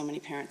so many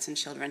parents and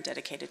children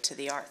dedicated to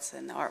the arts,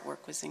 and the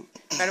artwork was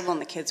incredible,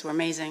 and the kids were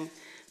amazing.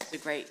 It was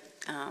a great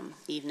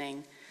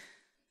evening.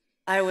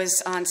 I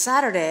was on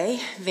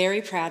Saturday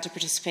very proud to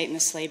participate in the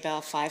Sleigh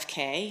Bell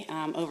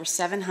 5K. Over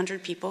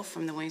 700 people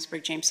from the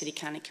Williamsburg-James City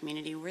County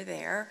community were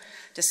there,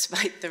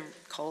 despite the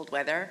cold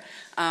weather.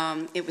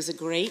 It was a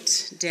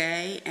great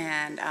day,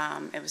 and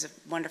it was a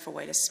wonderful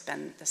way to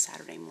spend the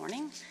Saturday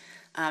morning.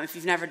 If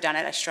you've never done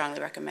it, I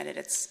strongly recommend it.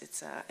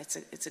 It's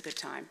a good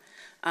time.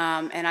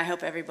 And I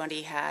hope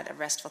everybody had a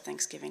restful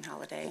Thanksgiving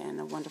holiday and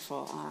a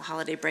wonderful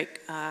holiday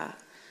break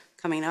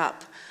coming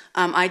up.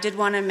 I did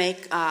want to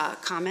make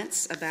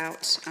comments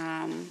about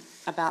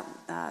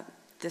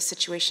the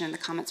situation and the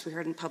comments we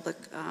heard in public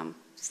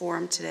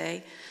forum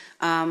today.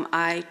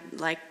 I,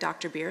 like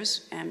Dr.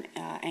 Beers, am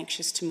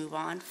anxious to move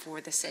on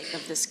for the sake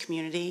of this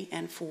community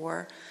and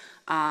for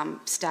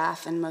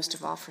staff and most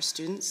of all for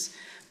students.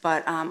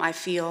 But I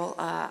feel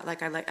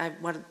like I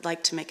would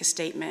like to make a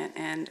statement.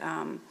 And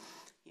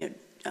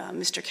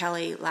Mr.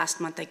 Kelly,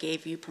 last month I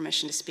gave you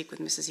permission to speak with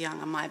Mrs.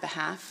 Young on my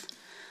behalf.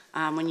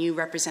 When you,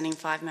 representing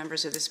 5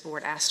 members of this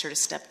board, asked her to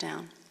step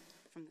down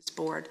from this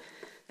board.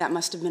 That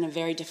must have been a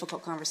very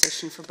difficult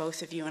conversation for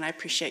both of you, and I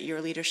appreciate your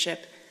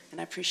leadership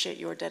and I appreciate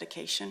your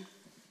dedication.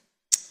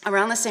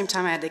 Around the same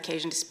time, I had the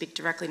occasion to speak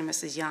directly to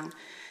Mrs. Young,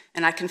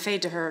 and I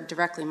conveyed to her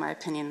directly my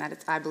opinion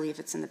that I believe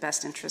it's in the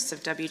best interests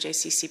of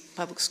WJCC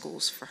Public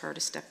Schools for her to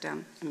step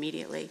down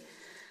immediately.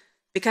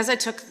 Because I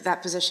took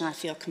that position, I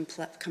feel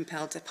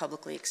compelled to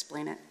publicly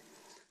explain it.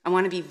 I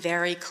want to be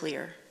very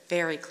clear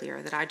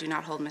that I do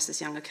not hold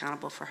Mrs. Young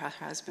accountable for her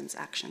husband's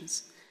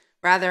actions.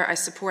 Rather, I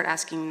support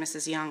asking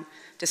Mrs. Young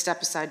to step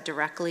aside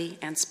directly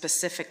and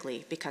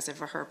specifically because of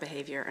her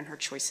behavior and her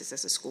choices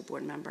as a school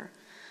board member.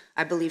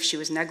 I believe she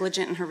was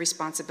negligent in her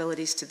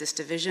responsibilities to this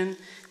division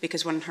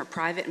because when her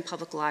private and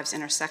public lives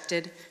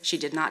intersected, she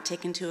did not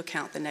take into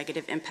account the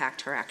negative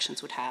impact her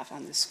actions would have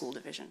on this school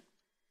division.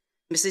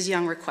 Mrs.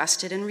 Young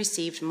requested and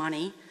received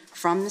money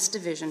from this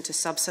division to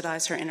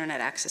subsidize her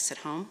internet access at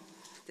home.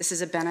 This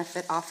is a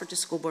benefit offered to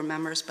school board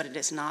members, but it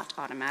is not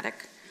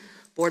automatic.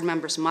 Board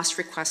members must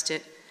request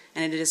it,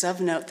 and it is of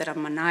note that a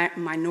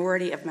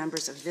minority of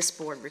members of this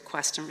board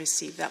request and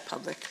receive that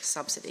public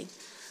subsidy.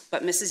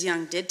 But Mrs.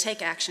 Young did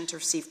take action to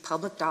receive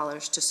public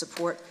dollars to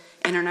support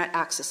internet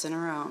access in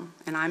her own,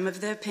 and I'm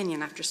of the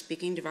opinion, after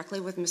speaking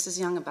directly with Mrs.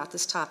 Young about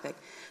this topic,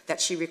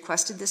 that she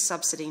requested this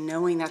subsidy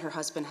knowing that her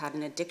husband had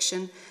an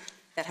addiction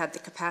that had the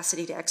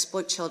capacity to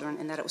exploit children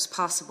and that it was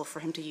possible for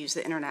him to use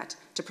the internet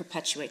to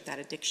perpetuate that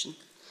addiction.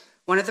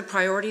 One of the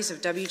priorities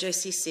of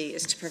WJCC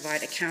is to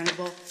provide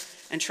accountable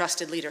and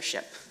trusted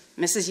leadership.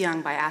 Mrs.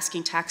 Young, by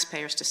asking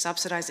taxpayers to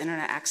subsidize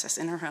internet access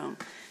in her home,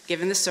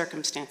 given the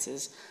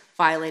circumstances,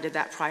 violated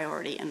that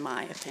priority, in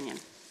my opinion.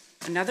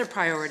 Another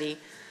priority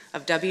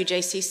of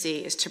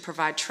WJCC is to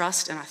provide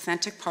trust and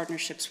authentic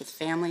partnerships with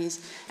families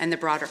and the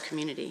broader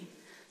community.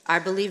 I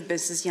believe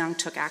Mrs. Young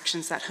took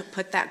actions that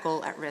put that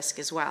goal at risk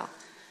as well.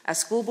 As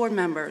school board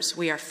members,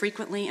 we are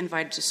frequently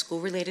invited to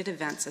school-related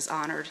events as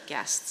honored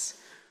guests.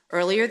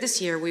 Earlier this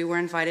year, we were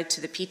invited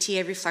to the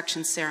PTA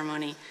reflection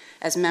ceremony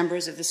as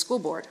members of the school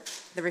board.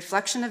 The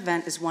reflection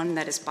event is one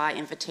that is by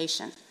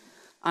invitation.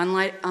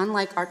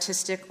 Unlike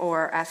artistic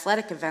or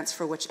athletic events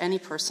for which any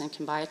person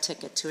can buy a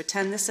ticket, to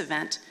attend this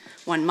event,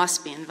 one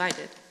must be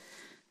invited.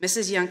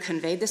 Mrs. Young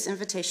conveyed this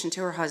invitation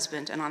to her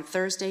husband, and on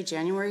Thursday,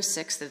 January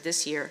 6th of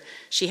this year,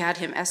 she had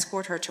him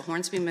escort her to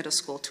Hornsby Middle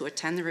School to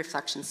attend the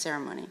reflection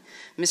ceremony.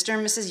 Mr.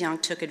 and Mrs. Young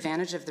took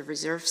advantage of the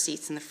reserved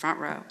seats in the front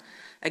row.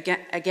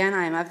 Again,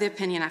 I am of the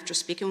opinion, after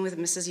speaking with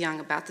Mrs. Young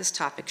about this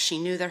topic, she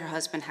knew that her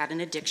husband had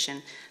an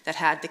addiction that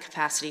had the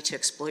capacity to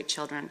exploit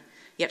children.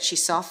 Yet she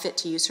saw fit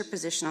to use her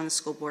position on the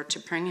school board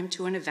to bring him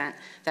to an event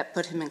that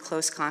put him in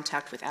close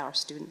contact with our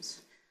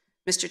students.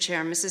 Mr.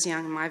 Chair, Mrs.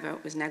 Young, my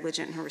vote was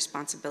negligent in her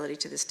responsibility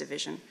to this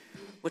division,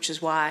 which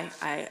is why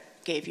I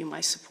gave you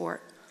my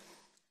support.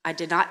 I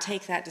did not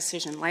take that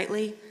decision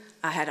lightly.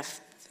 I had a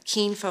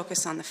keen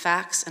focus on the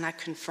facts, and I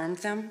confirmed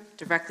them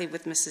directly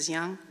with Mrs.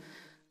 Young.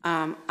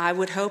 I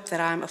would hope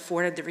that I'm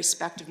afforded the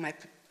respect of my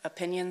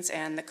opinions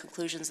and the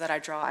conclusions that I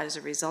draw as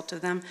a result of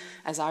them,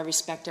 as I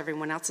respect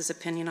everyone else's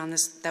opinion on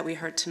this that we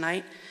heard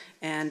tonight.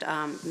 And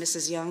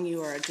Mrs. Young,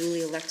 you are a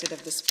duly elected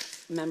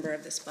member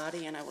of this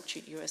body, and I will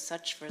treat you as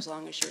such for as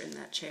long as you're in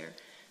that chair.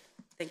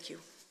 Thank you.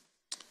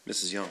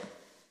 Mrs. Young.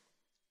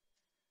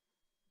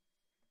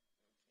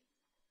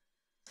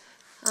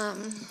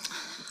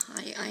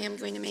 I am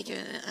going to make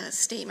a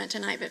statement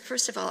tonight, but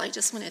first of all, I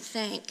just want to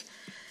thank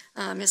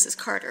Mrs.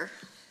 Carter.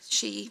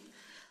 She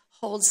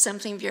holds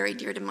something very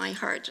dear to my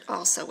heart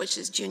also, which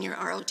is Junior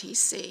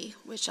ROTC,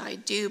 which I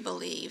do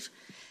believe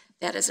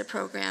that is a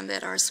program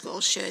that our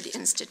school should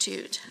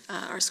institute,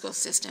 our school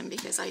system,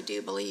 because I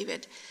do believe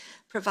it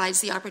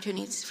provides the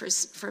opportunities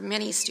for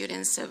many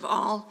students of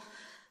all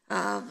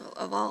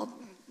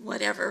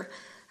whatever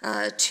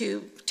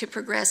to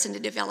progress and to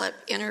develop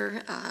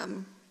inner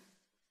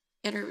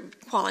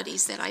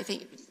qualities that I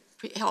think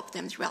help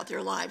them throughout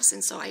their lives,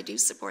 and so I do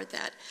support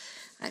that.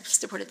 I've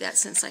supported that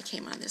since I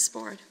came on this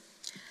board.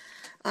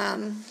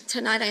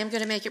 Tonight I am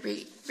going to make a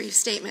brief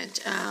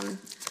statement.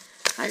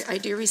 I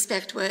do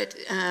respect what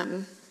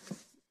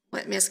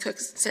Ms. Cook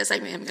says. I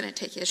am going to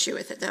take issue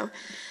with it, though.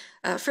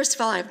 First of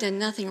all, I've done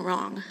nothing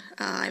wrong.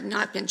 I've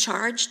not been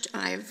charged.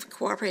 I've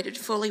cooperated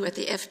fully with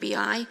the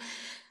FBI,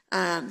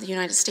 the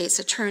United States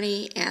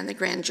Attorney, and the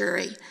grand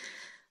jury.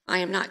 I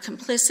am not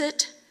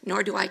complicit,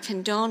 nor do I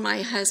condone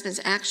my husband's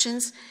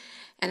actions.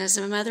 And as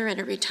a mother and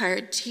a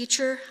retired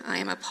teacher, I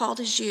am appalled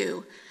as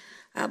you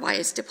by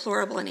his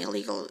deplorable and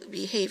illegal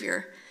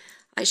behavior.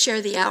 I share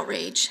the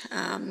outrage.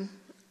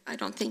 I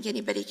don't think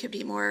anybody could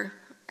be more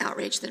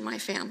outraged than my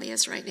family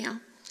is right now.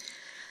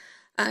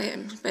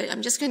 But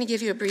I'm just going to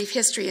give you a brief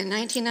history. In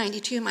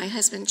 1992, my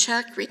husband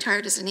Chuck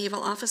retired as a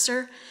naval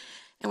officer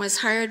and was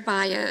hired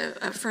by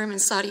a firm in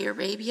Saudi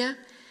Arabia.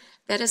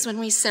 That is when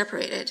we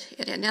separated.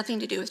 It had nothing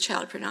to do with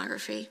child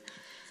pornography.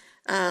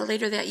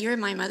 Later that year,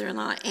 my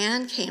mother-in-law,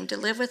 Ann, came to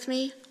live with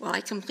me while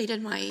I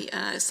completed my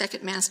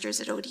second master's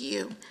at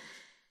ODU.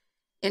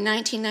 In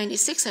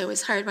 1996, I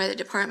was hired by the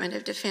Department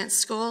of Defense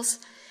Schools,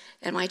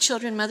 and my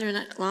children,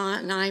 mother-in-law,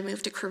 and I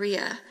moved to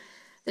Korea.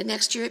 The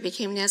next year, it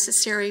became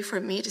necessary for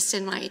me to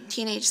send my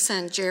teenage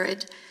son,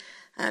 Jared,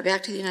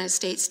 back to the United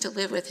States to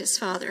live with his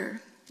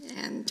father.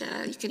 And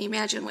you can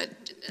imagine what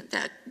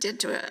that did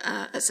to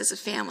us as a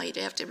family,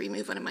 to have to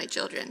remove one of my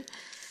children.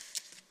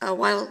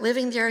 While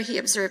living there, he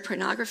observed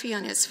pornography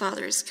on his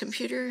father's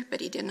computer,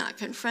 but he did not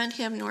confront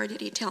him, nor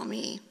did he tell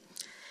me.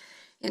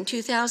 In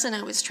 2000,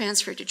 I was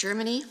transferred to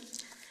Germany,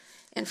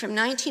 and from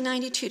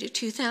 1992 to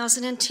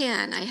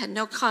 2010, I had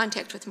no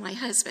contact with my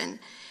husband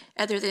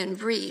other than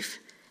brief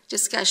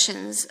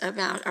discussions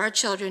about our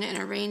children and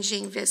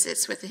arranging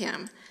visits with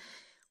him.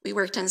 We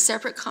worked on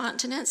separate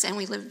continents, and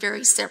we lived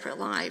very separate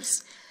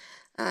lives.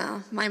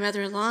 My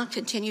mother-in-law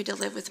continued to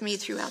live with me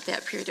throughout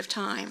that period of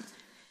time.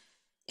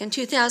 In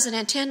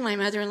 2010, my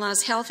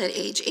mother-in-law's health at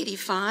age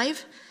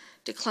 85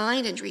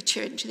 declined and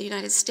returned to the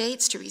United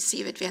States to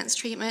receive advanced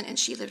treatment, and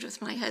she lived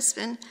with my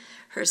husband,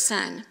 her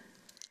son.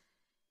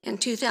 In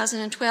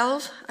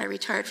 2012, I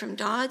retired from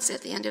Dodds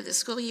at the end of the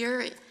school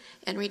year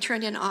and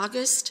returned in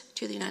August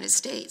to the United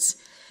States.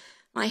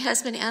 My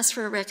husband asked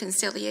for a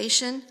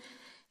reconciliation,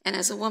 and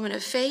as a woman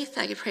of faith,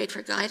 I prayed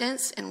for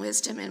guidance and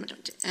wisdom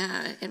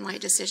in my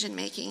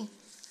decision-making.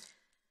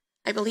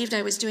 I believed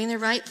I was doing the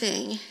right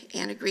thing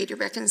and agreed to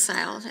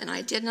reconcile, and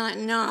I did not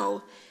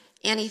know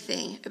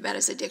anything about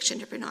his addiction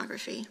to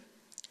pornography.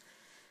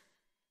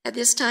 At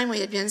this time,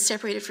 we had been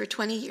separated for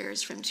 20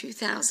 years, from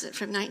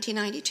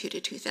 1992 to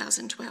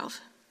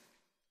 2012.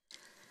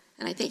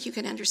 And I think you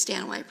can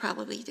understand why I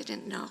probably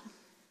didn't know.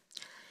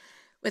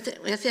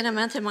 Within a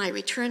month of my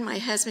return, my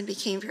husband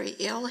became very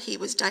ill. He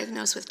was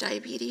diagnosed with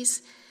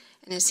diabetes,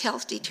 and his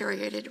health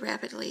deteriorated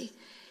rapidly.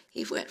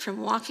 He went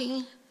from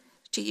walking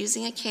to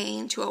using a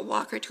cane to a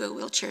walker to a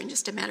wheelchair in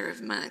just a matter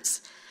of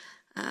months.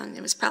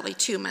 It was probably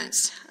 2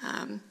 months.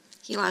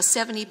 He lost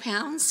 70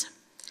 pounds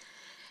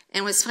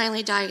and was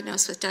finally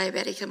diagnosed with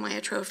diabetic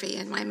amyotrophy,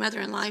 and my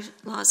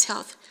mother-in-law's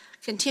health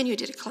continued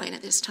to decline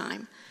at this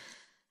time.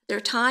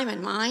 Their time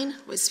and mine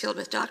was filled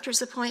with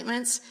doctor's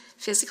appointments,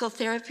 physical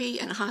therapy,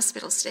 and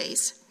hospital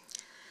stays.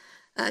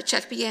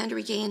 Chuck began to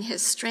regain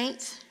his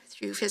strength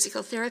through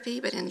physical therapy,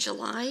 but in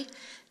July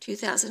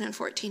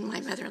 2014,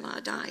 my mother-in-law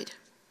died.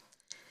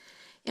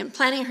 In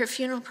planning her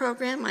funeral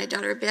program, my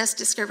daughter Bess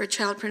discovered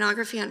child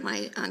pornography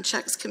on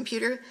Chuck's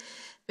computer,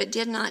 but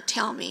did not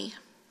tell me.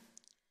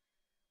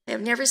 I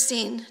have never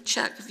seen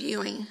Chuck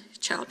viewing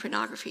child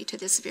pornography to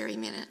this very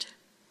minute.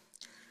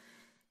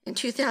 In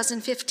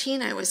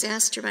 2015, I was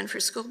asked to run for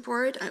school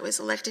board. I was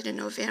elected in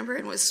November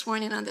and was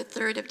sworn in on the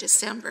 3rd of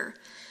December.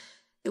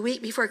 The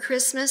week before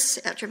Christmas,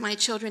 after my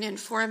children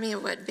informed me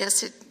of what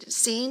Bess had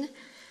seen,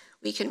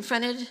 we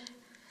confronted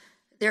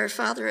their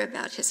father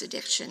about his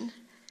addiction.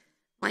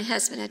 My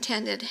husband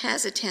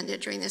has attended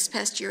during this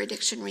past year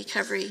addiction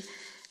recovery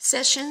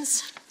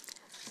sessions.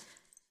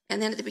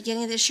 And then at the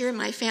beginning of this year,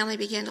 my family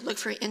began to look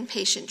for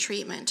inpatient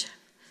treatment.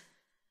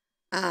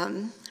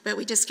 But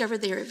we discovered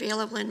they are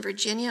available in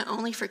Virginia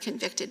only for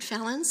convicted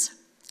felons,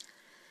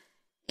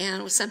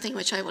 and was something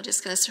which I will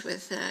discuss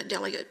with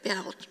Delegate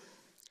Bell.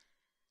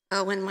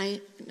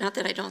 Not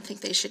that I don't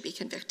think they should be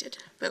convicted,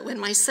 but when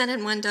my son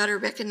and one daughter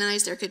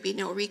recognized there could be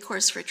no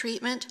recourse for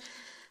treatment,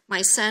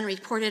 my son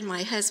reported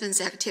my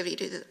husband's activity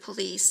to the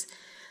police.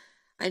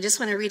 I just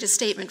want to read a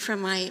statement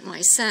from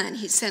my son.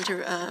 He sent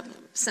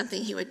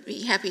something he would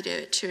be happy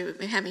to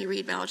have me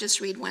read, but I'll just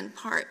read one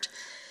part.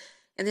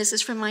 And this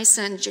is from my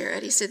son,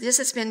 Jared. He said, "This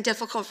has been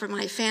difficult for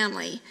my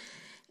family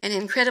and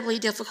incredibly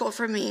difficult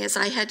for me as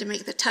I had to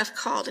make the tough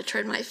call to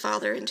turn my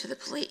father into the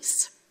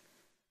police.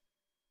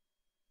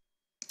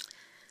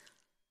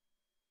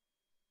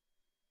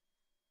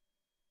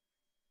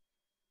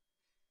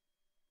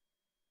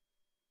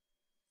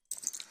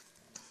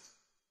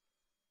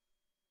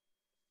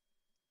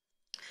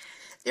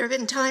 There have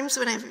been times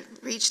when I've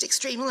reached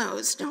extreme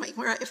lows knowing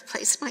where I have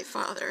placed my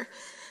father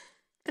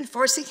and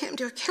forcing him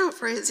to account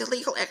for his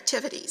illegal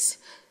activities.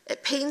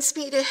 It pains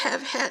me to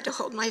have had to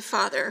hold my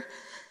father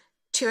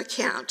to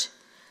account,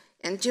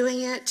 and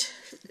doing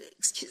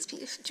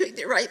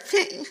the right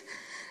thing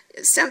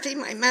is something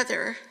my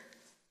mother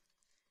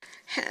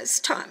has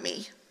taught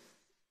me.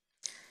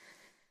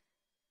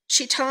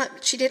 She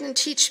didn't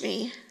teach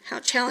me how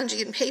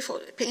challenging and painful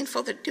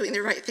that doing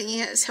the right thing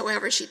is.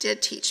 However, she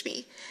did teach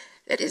me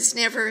that it is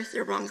never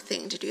the wrong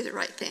thing to do the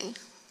right thing.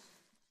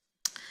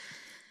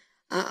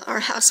 Our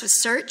house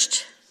was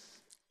searched,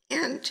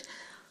 and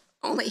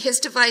only his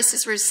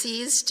devices were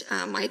seized.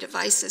 My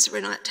devices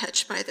were not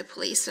touched by the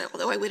police,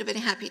 although I would have been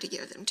happy to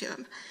give them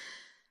to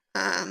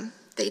him.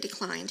 They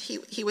declined.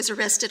 He was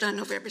arrested on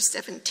November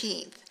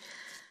 17th.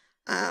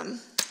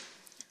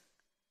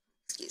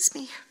 Excuse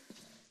me.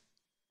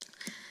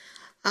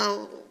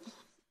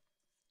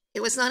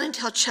 It was not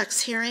until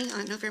Chuck's hearing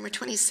on November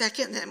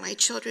 22nd that my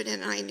children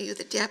and I knew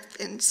the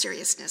depth and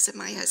seriousness of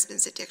my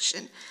husband's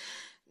addiction.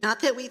 Not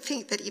that we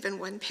think that even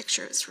one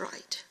picture is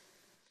right.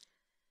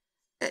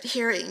 At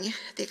hearing,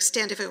 the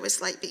extent of it was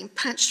like being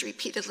punched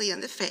repeatedly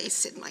in the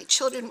face, and my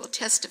children will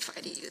testify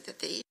to you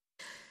that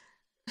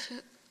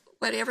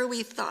whatever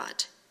we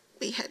thought,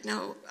 we had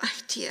no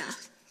idea.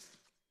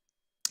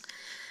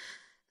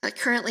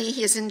 Currently,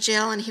 he is in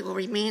jail, and he will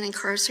remain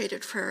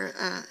incarcerated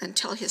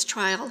until his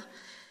trial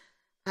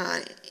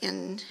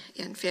in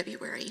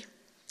February.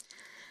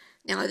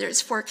 Now,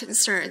 there's 4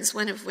 concerns,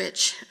 one of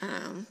which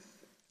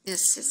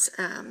Mrs.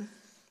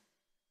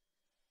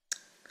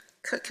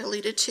 Cook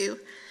alluded to.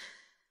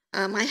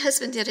 My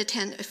husband did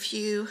attend a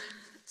few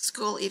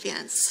school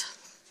events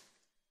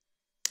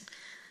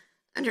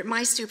under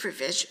my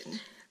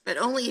supervision, but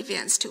only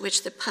events to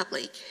which the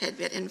public had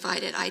been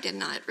invited. I did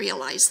not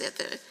realize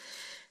that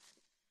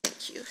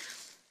thank you.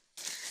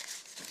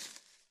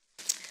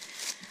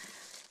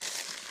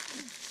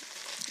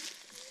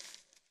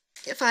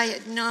 If I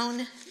had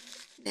known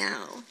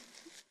then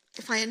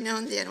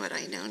what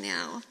I know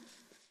now,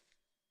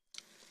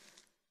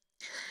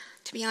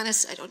 to be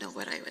honest, I don't know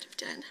what I would have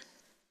done.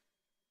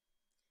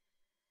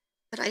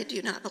 But I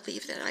do not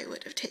believe that I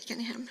would have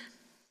taken him.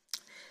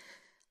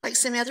 Like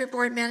some other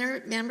board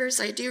members,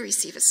 I do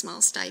receive a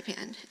small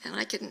stipend, and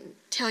I can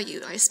tell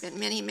you I spent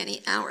many,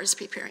 many hours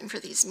preparing for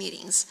these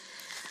meetings.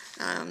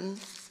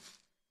 And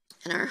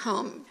our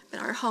home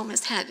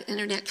has had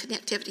internet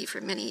connectivity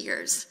for many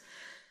years.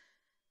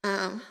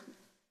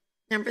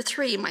 Number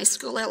 3, my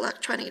school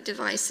electronic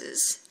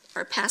devices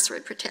are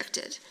password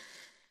protected,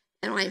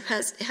 and my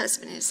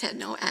husband has had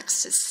no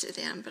access to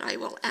them, but I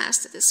will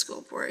ask that the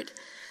school board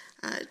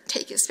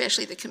take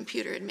especially the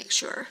computer and make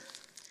sure.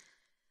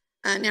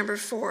 Number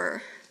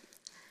 4,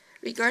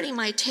 regarding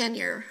my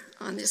tenure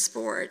on this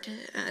board,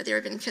 there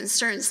have been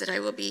concerns that I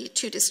will be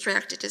too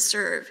distracted to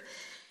serve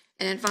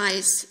and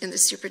advise in the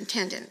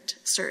superintendent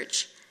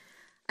search.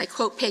 I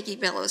quote Peggy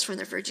Bellows from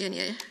the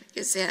Virginia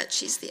Gazette,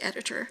 she's the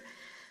editor.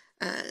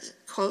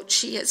 Quote,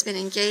 "She has been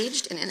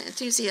engaged and an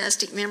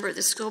enthusiastic member of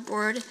the school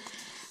board,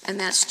 and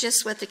that's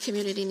just what the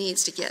community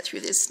needs to get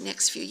through this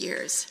next few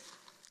years,"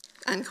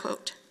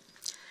 unquote.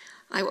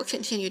 I will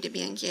continue to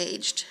be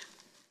engaged.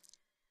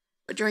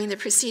 But during the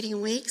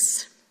preceding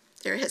weeks,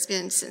 there has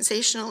been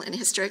sensational and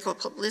hysterical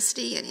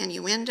publicity and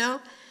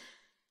innuendo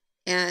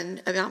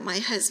and about my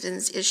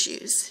husband's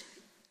issues.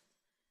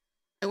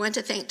 I want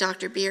to thank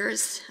Dr.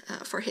 Beers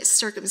for his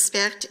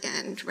circumspect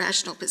and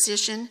rational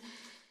position.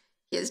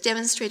 He has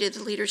demonstrated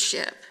the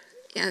leadership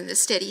and the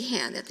steady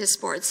hand that this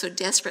board so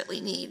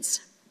desperately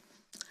needs.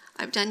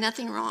 I've done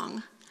nothing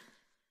wrong,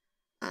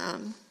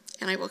 and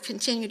I will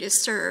continue to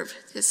serve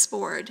this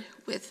board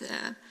with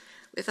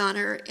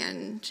honor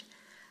and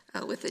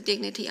with the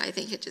dignity I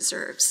think it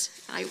deserves.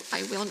 I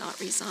will not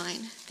resign.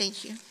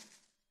 Thank you.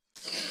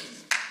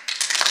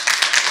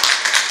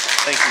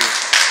 Thank you.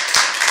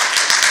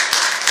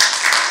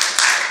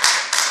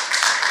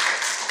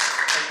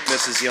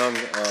 Mrs. Young,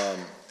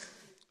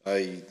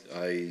 I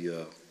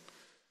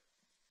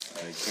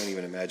can't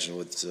even imagine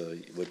what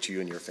you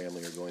and your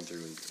family are going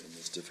through in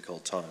this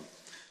difficult time.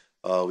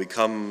 We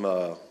come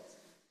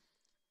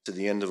to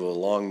the end of a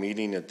long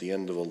meeting, at the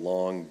end of a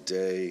long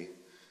day,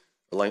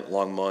 a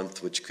long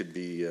month, which could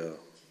be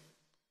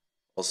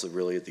also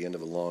really at the end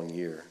of a long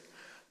year.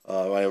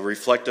 I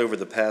reflect over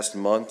the past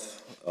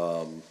month.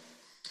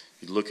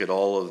 You look at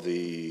all of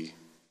the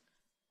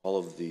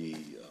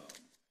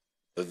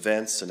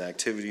events and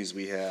activities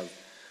we have.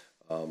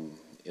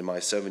 In my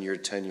 7-year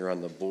tenure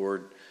on the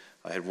board,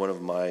 I had one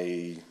of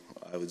my,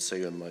 I would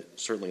say,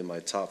 certainly in my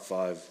top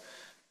 5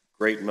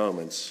 great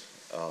moments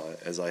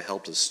as I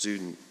helped a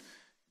student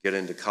get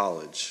into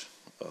college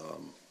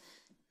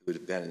who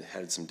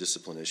had some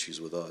discipline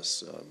issues with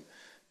us and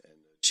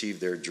achieve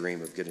their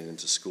dream of getting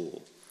into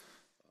school.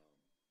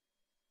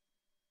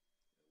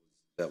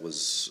 That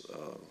was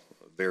a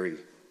very,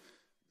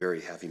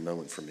 very happy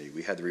moment for me.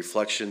 We had the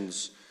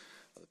reflections,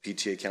 the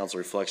PTA Council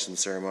reflection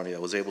ceremony. I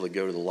was able to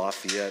go to the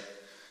Lafayette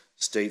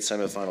State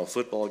semifinal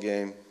football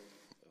game.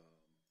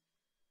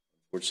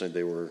 Fortunately,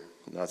 they were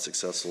not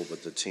successful,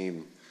 but the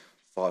team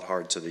fought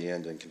hard to the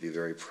end and can be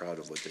very proud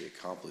of what they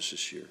accomplished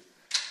this year.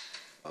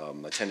 I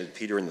attended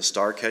Peter and the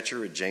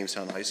Starcatcher at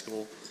Jamestown High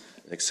School,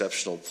 an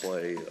exceptional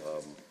play.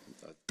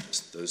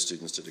 Those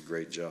students did a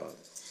great job.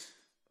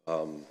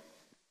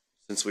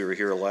 Since we were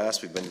here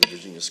last, we've been to the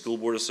Virginia School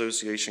Board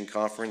Association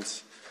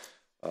Conference.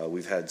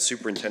 We've had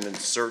superintendent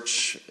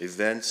search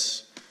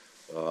events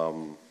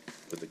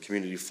with the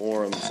community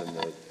forums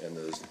and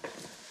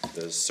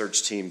the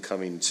search team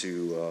coming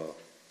to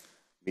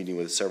meeting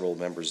with several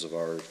members of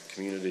our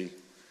community.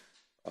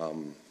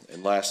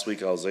 And last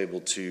week I was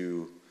able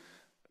to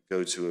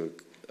go to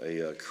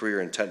a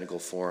career and technical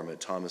forum at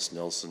Thomas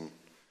Nelson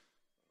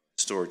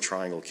Historic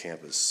Triangle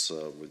campus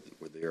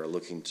where they are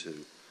looking to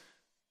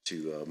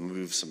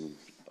move some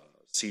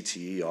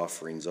CTE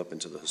offerings up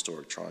into the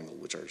Historic Triangle,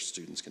 which our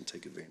students can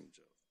take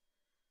advantage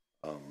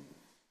of.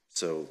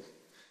 So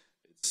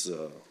it's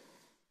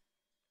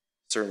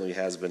certainly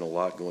has been a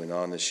lot going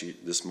on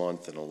this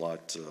month, and a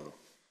lot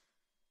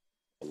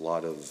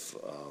of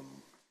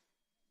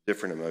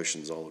different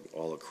emotions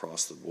all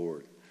across the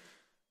board.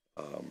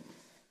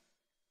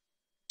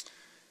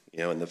 You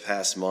know, in the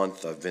past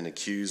month, I've been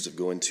accused of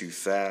going too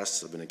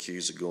fast. I've been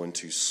accused of going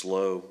too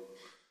slow.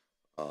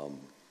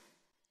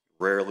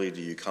 Rarely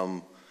do you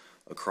come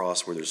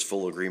across where there's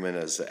full agreement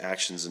as to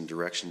actions and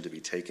direction to be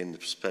taken,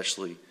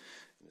 especially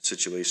in a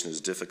situation as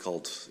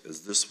difficult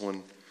as this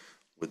one,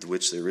 with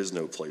which there is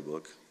no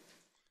playbook.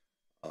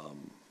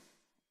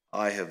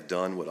 I have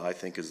done what I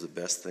think is the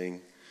best thing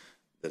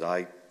that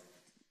I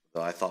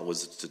thought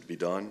was to be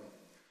done.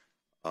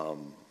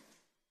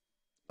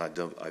 I've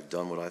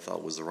done what I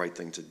thought was the right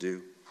thing to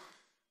do.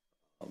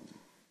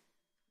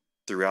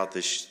 Throughout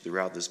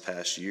this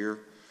past year,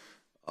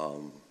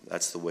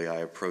 that's the way I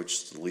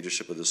approached the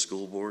leadership of the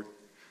school board.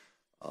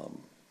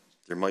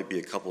 There might be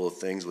a couple of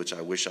things which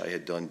I wish I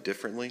had done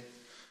differently,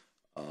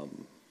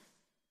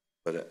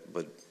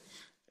 but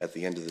at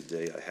the end of the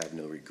day, I have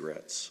no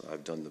regrets.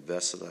 I've done the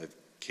best that I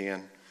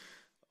can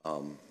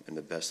and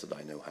the best that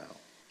I know how.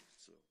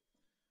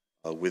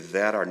 So, with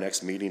that, our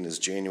next meeting is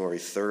January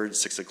 3rd,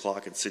 6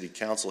 o'clock at City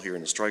Council here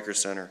in the Stryker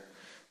Center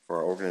for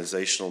our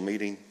organizational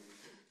meeting.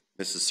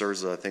 Mrs.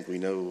 Surza, I think we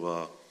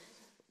know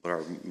what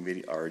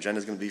our agenda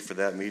is going to be for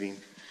that meeting.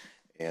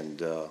 And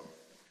for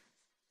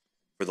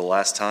the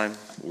last time,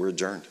 we're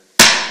adjourned.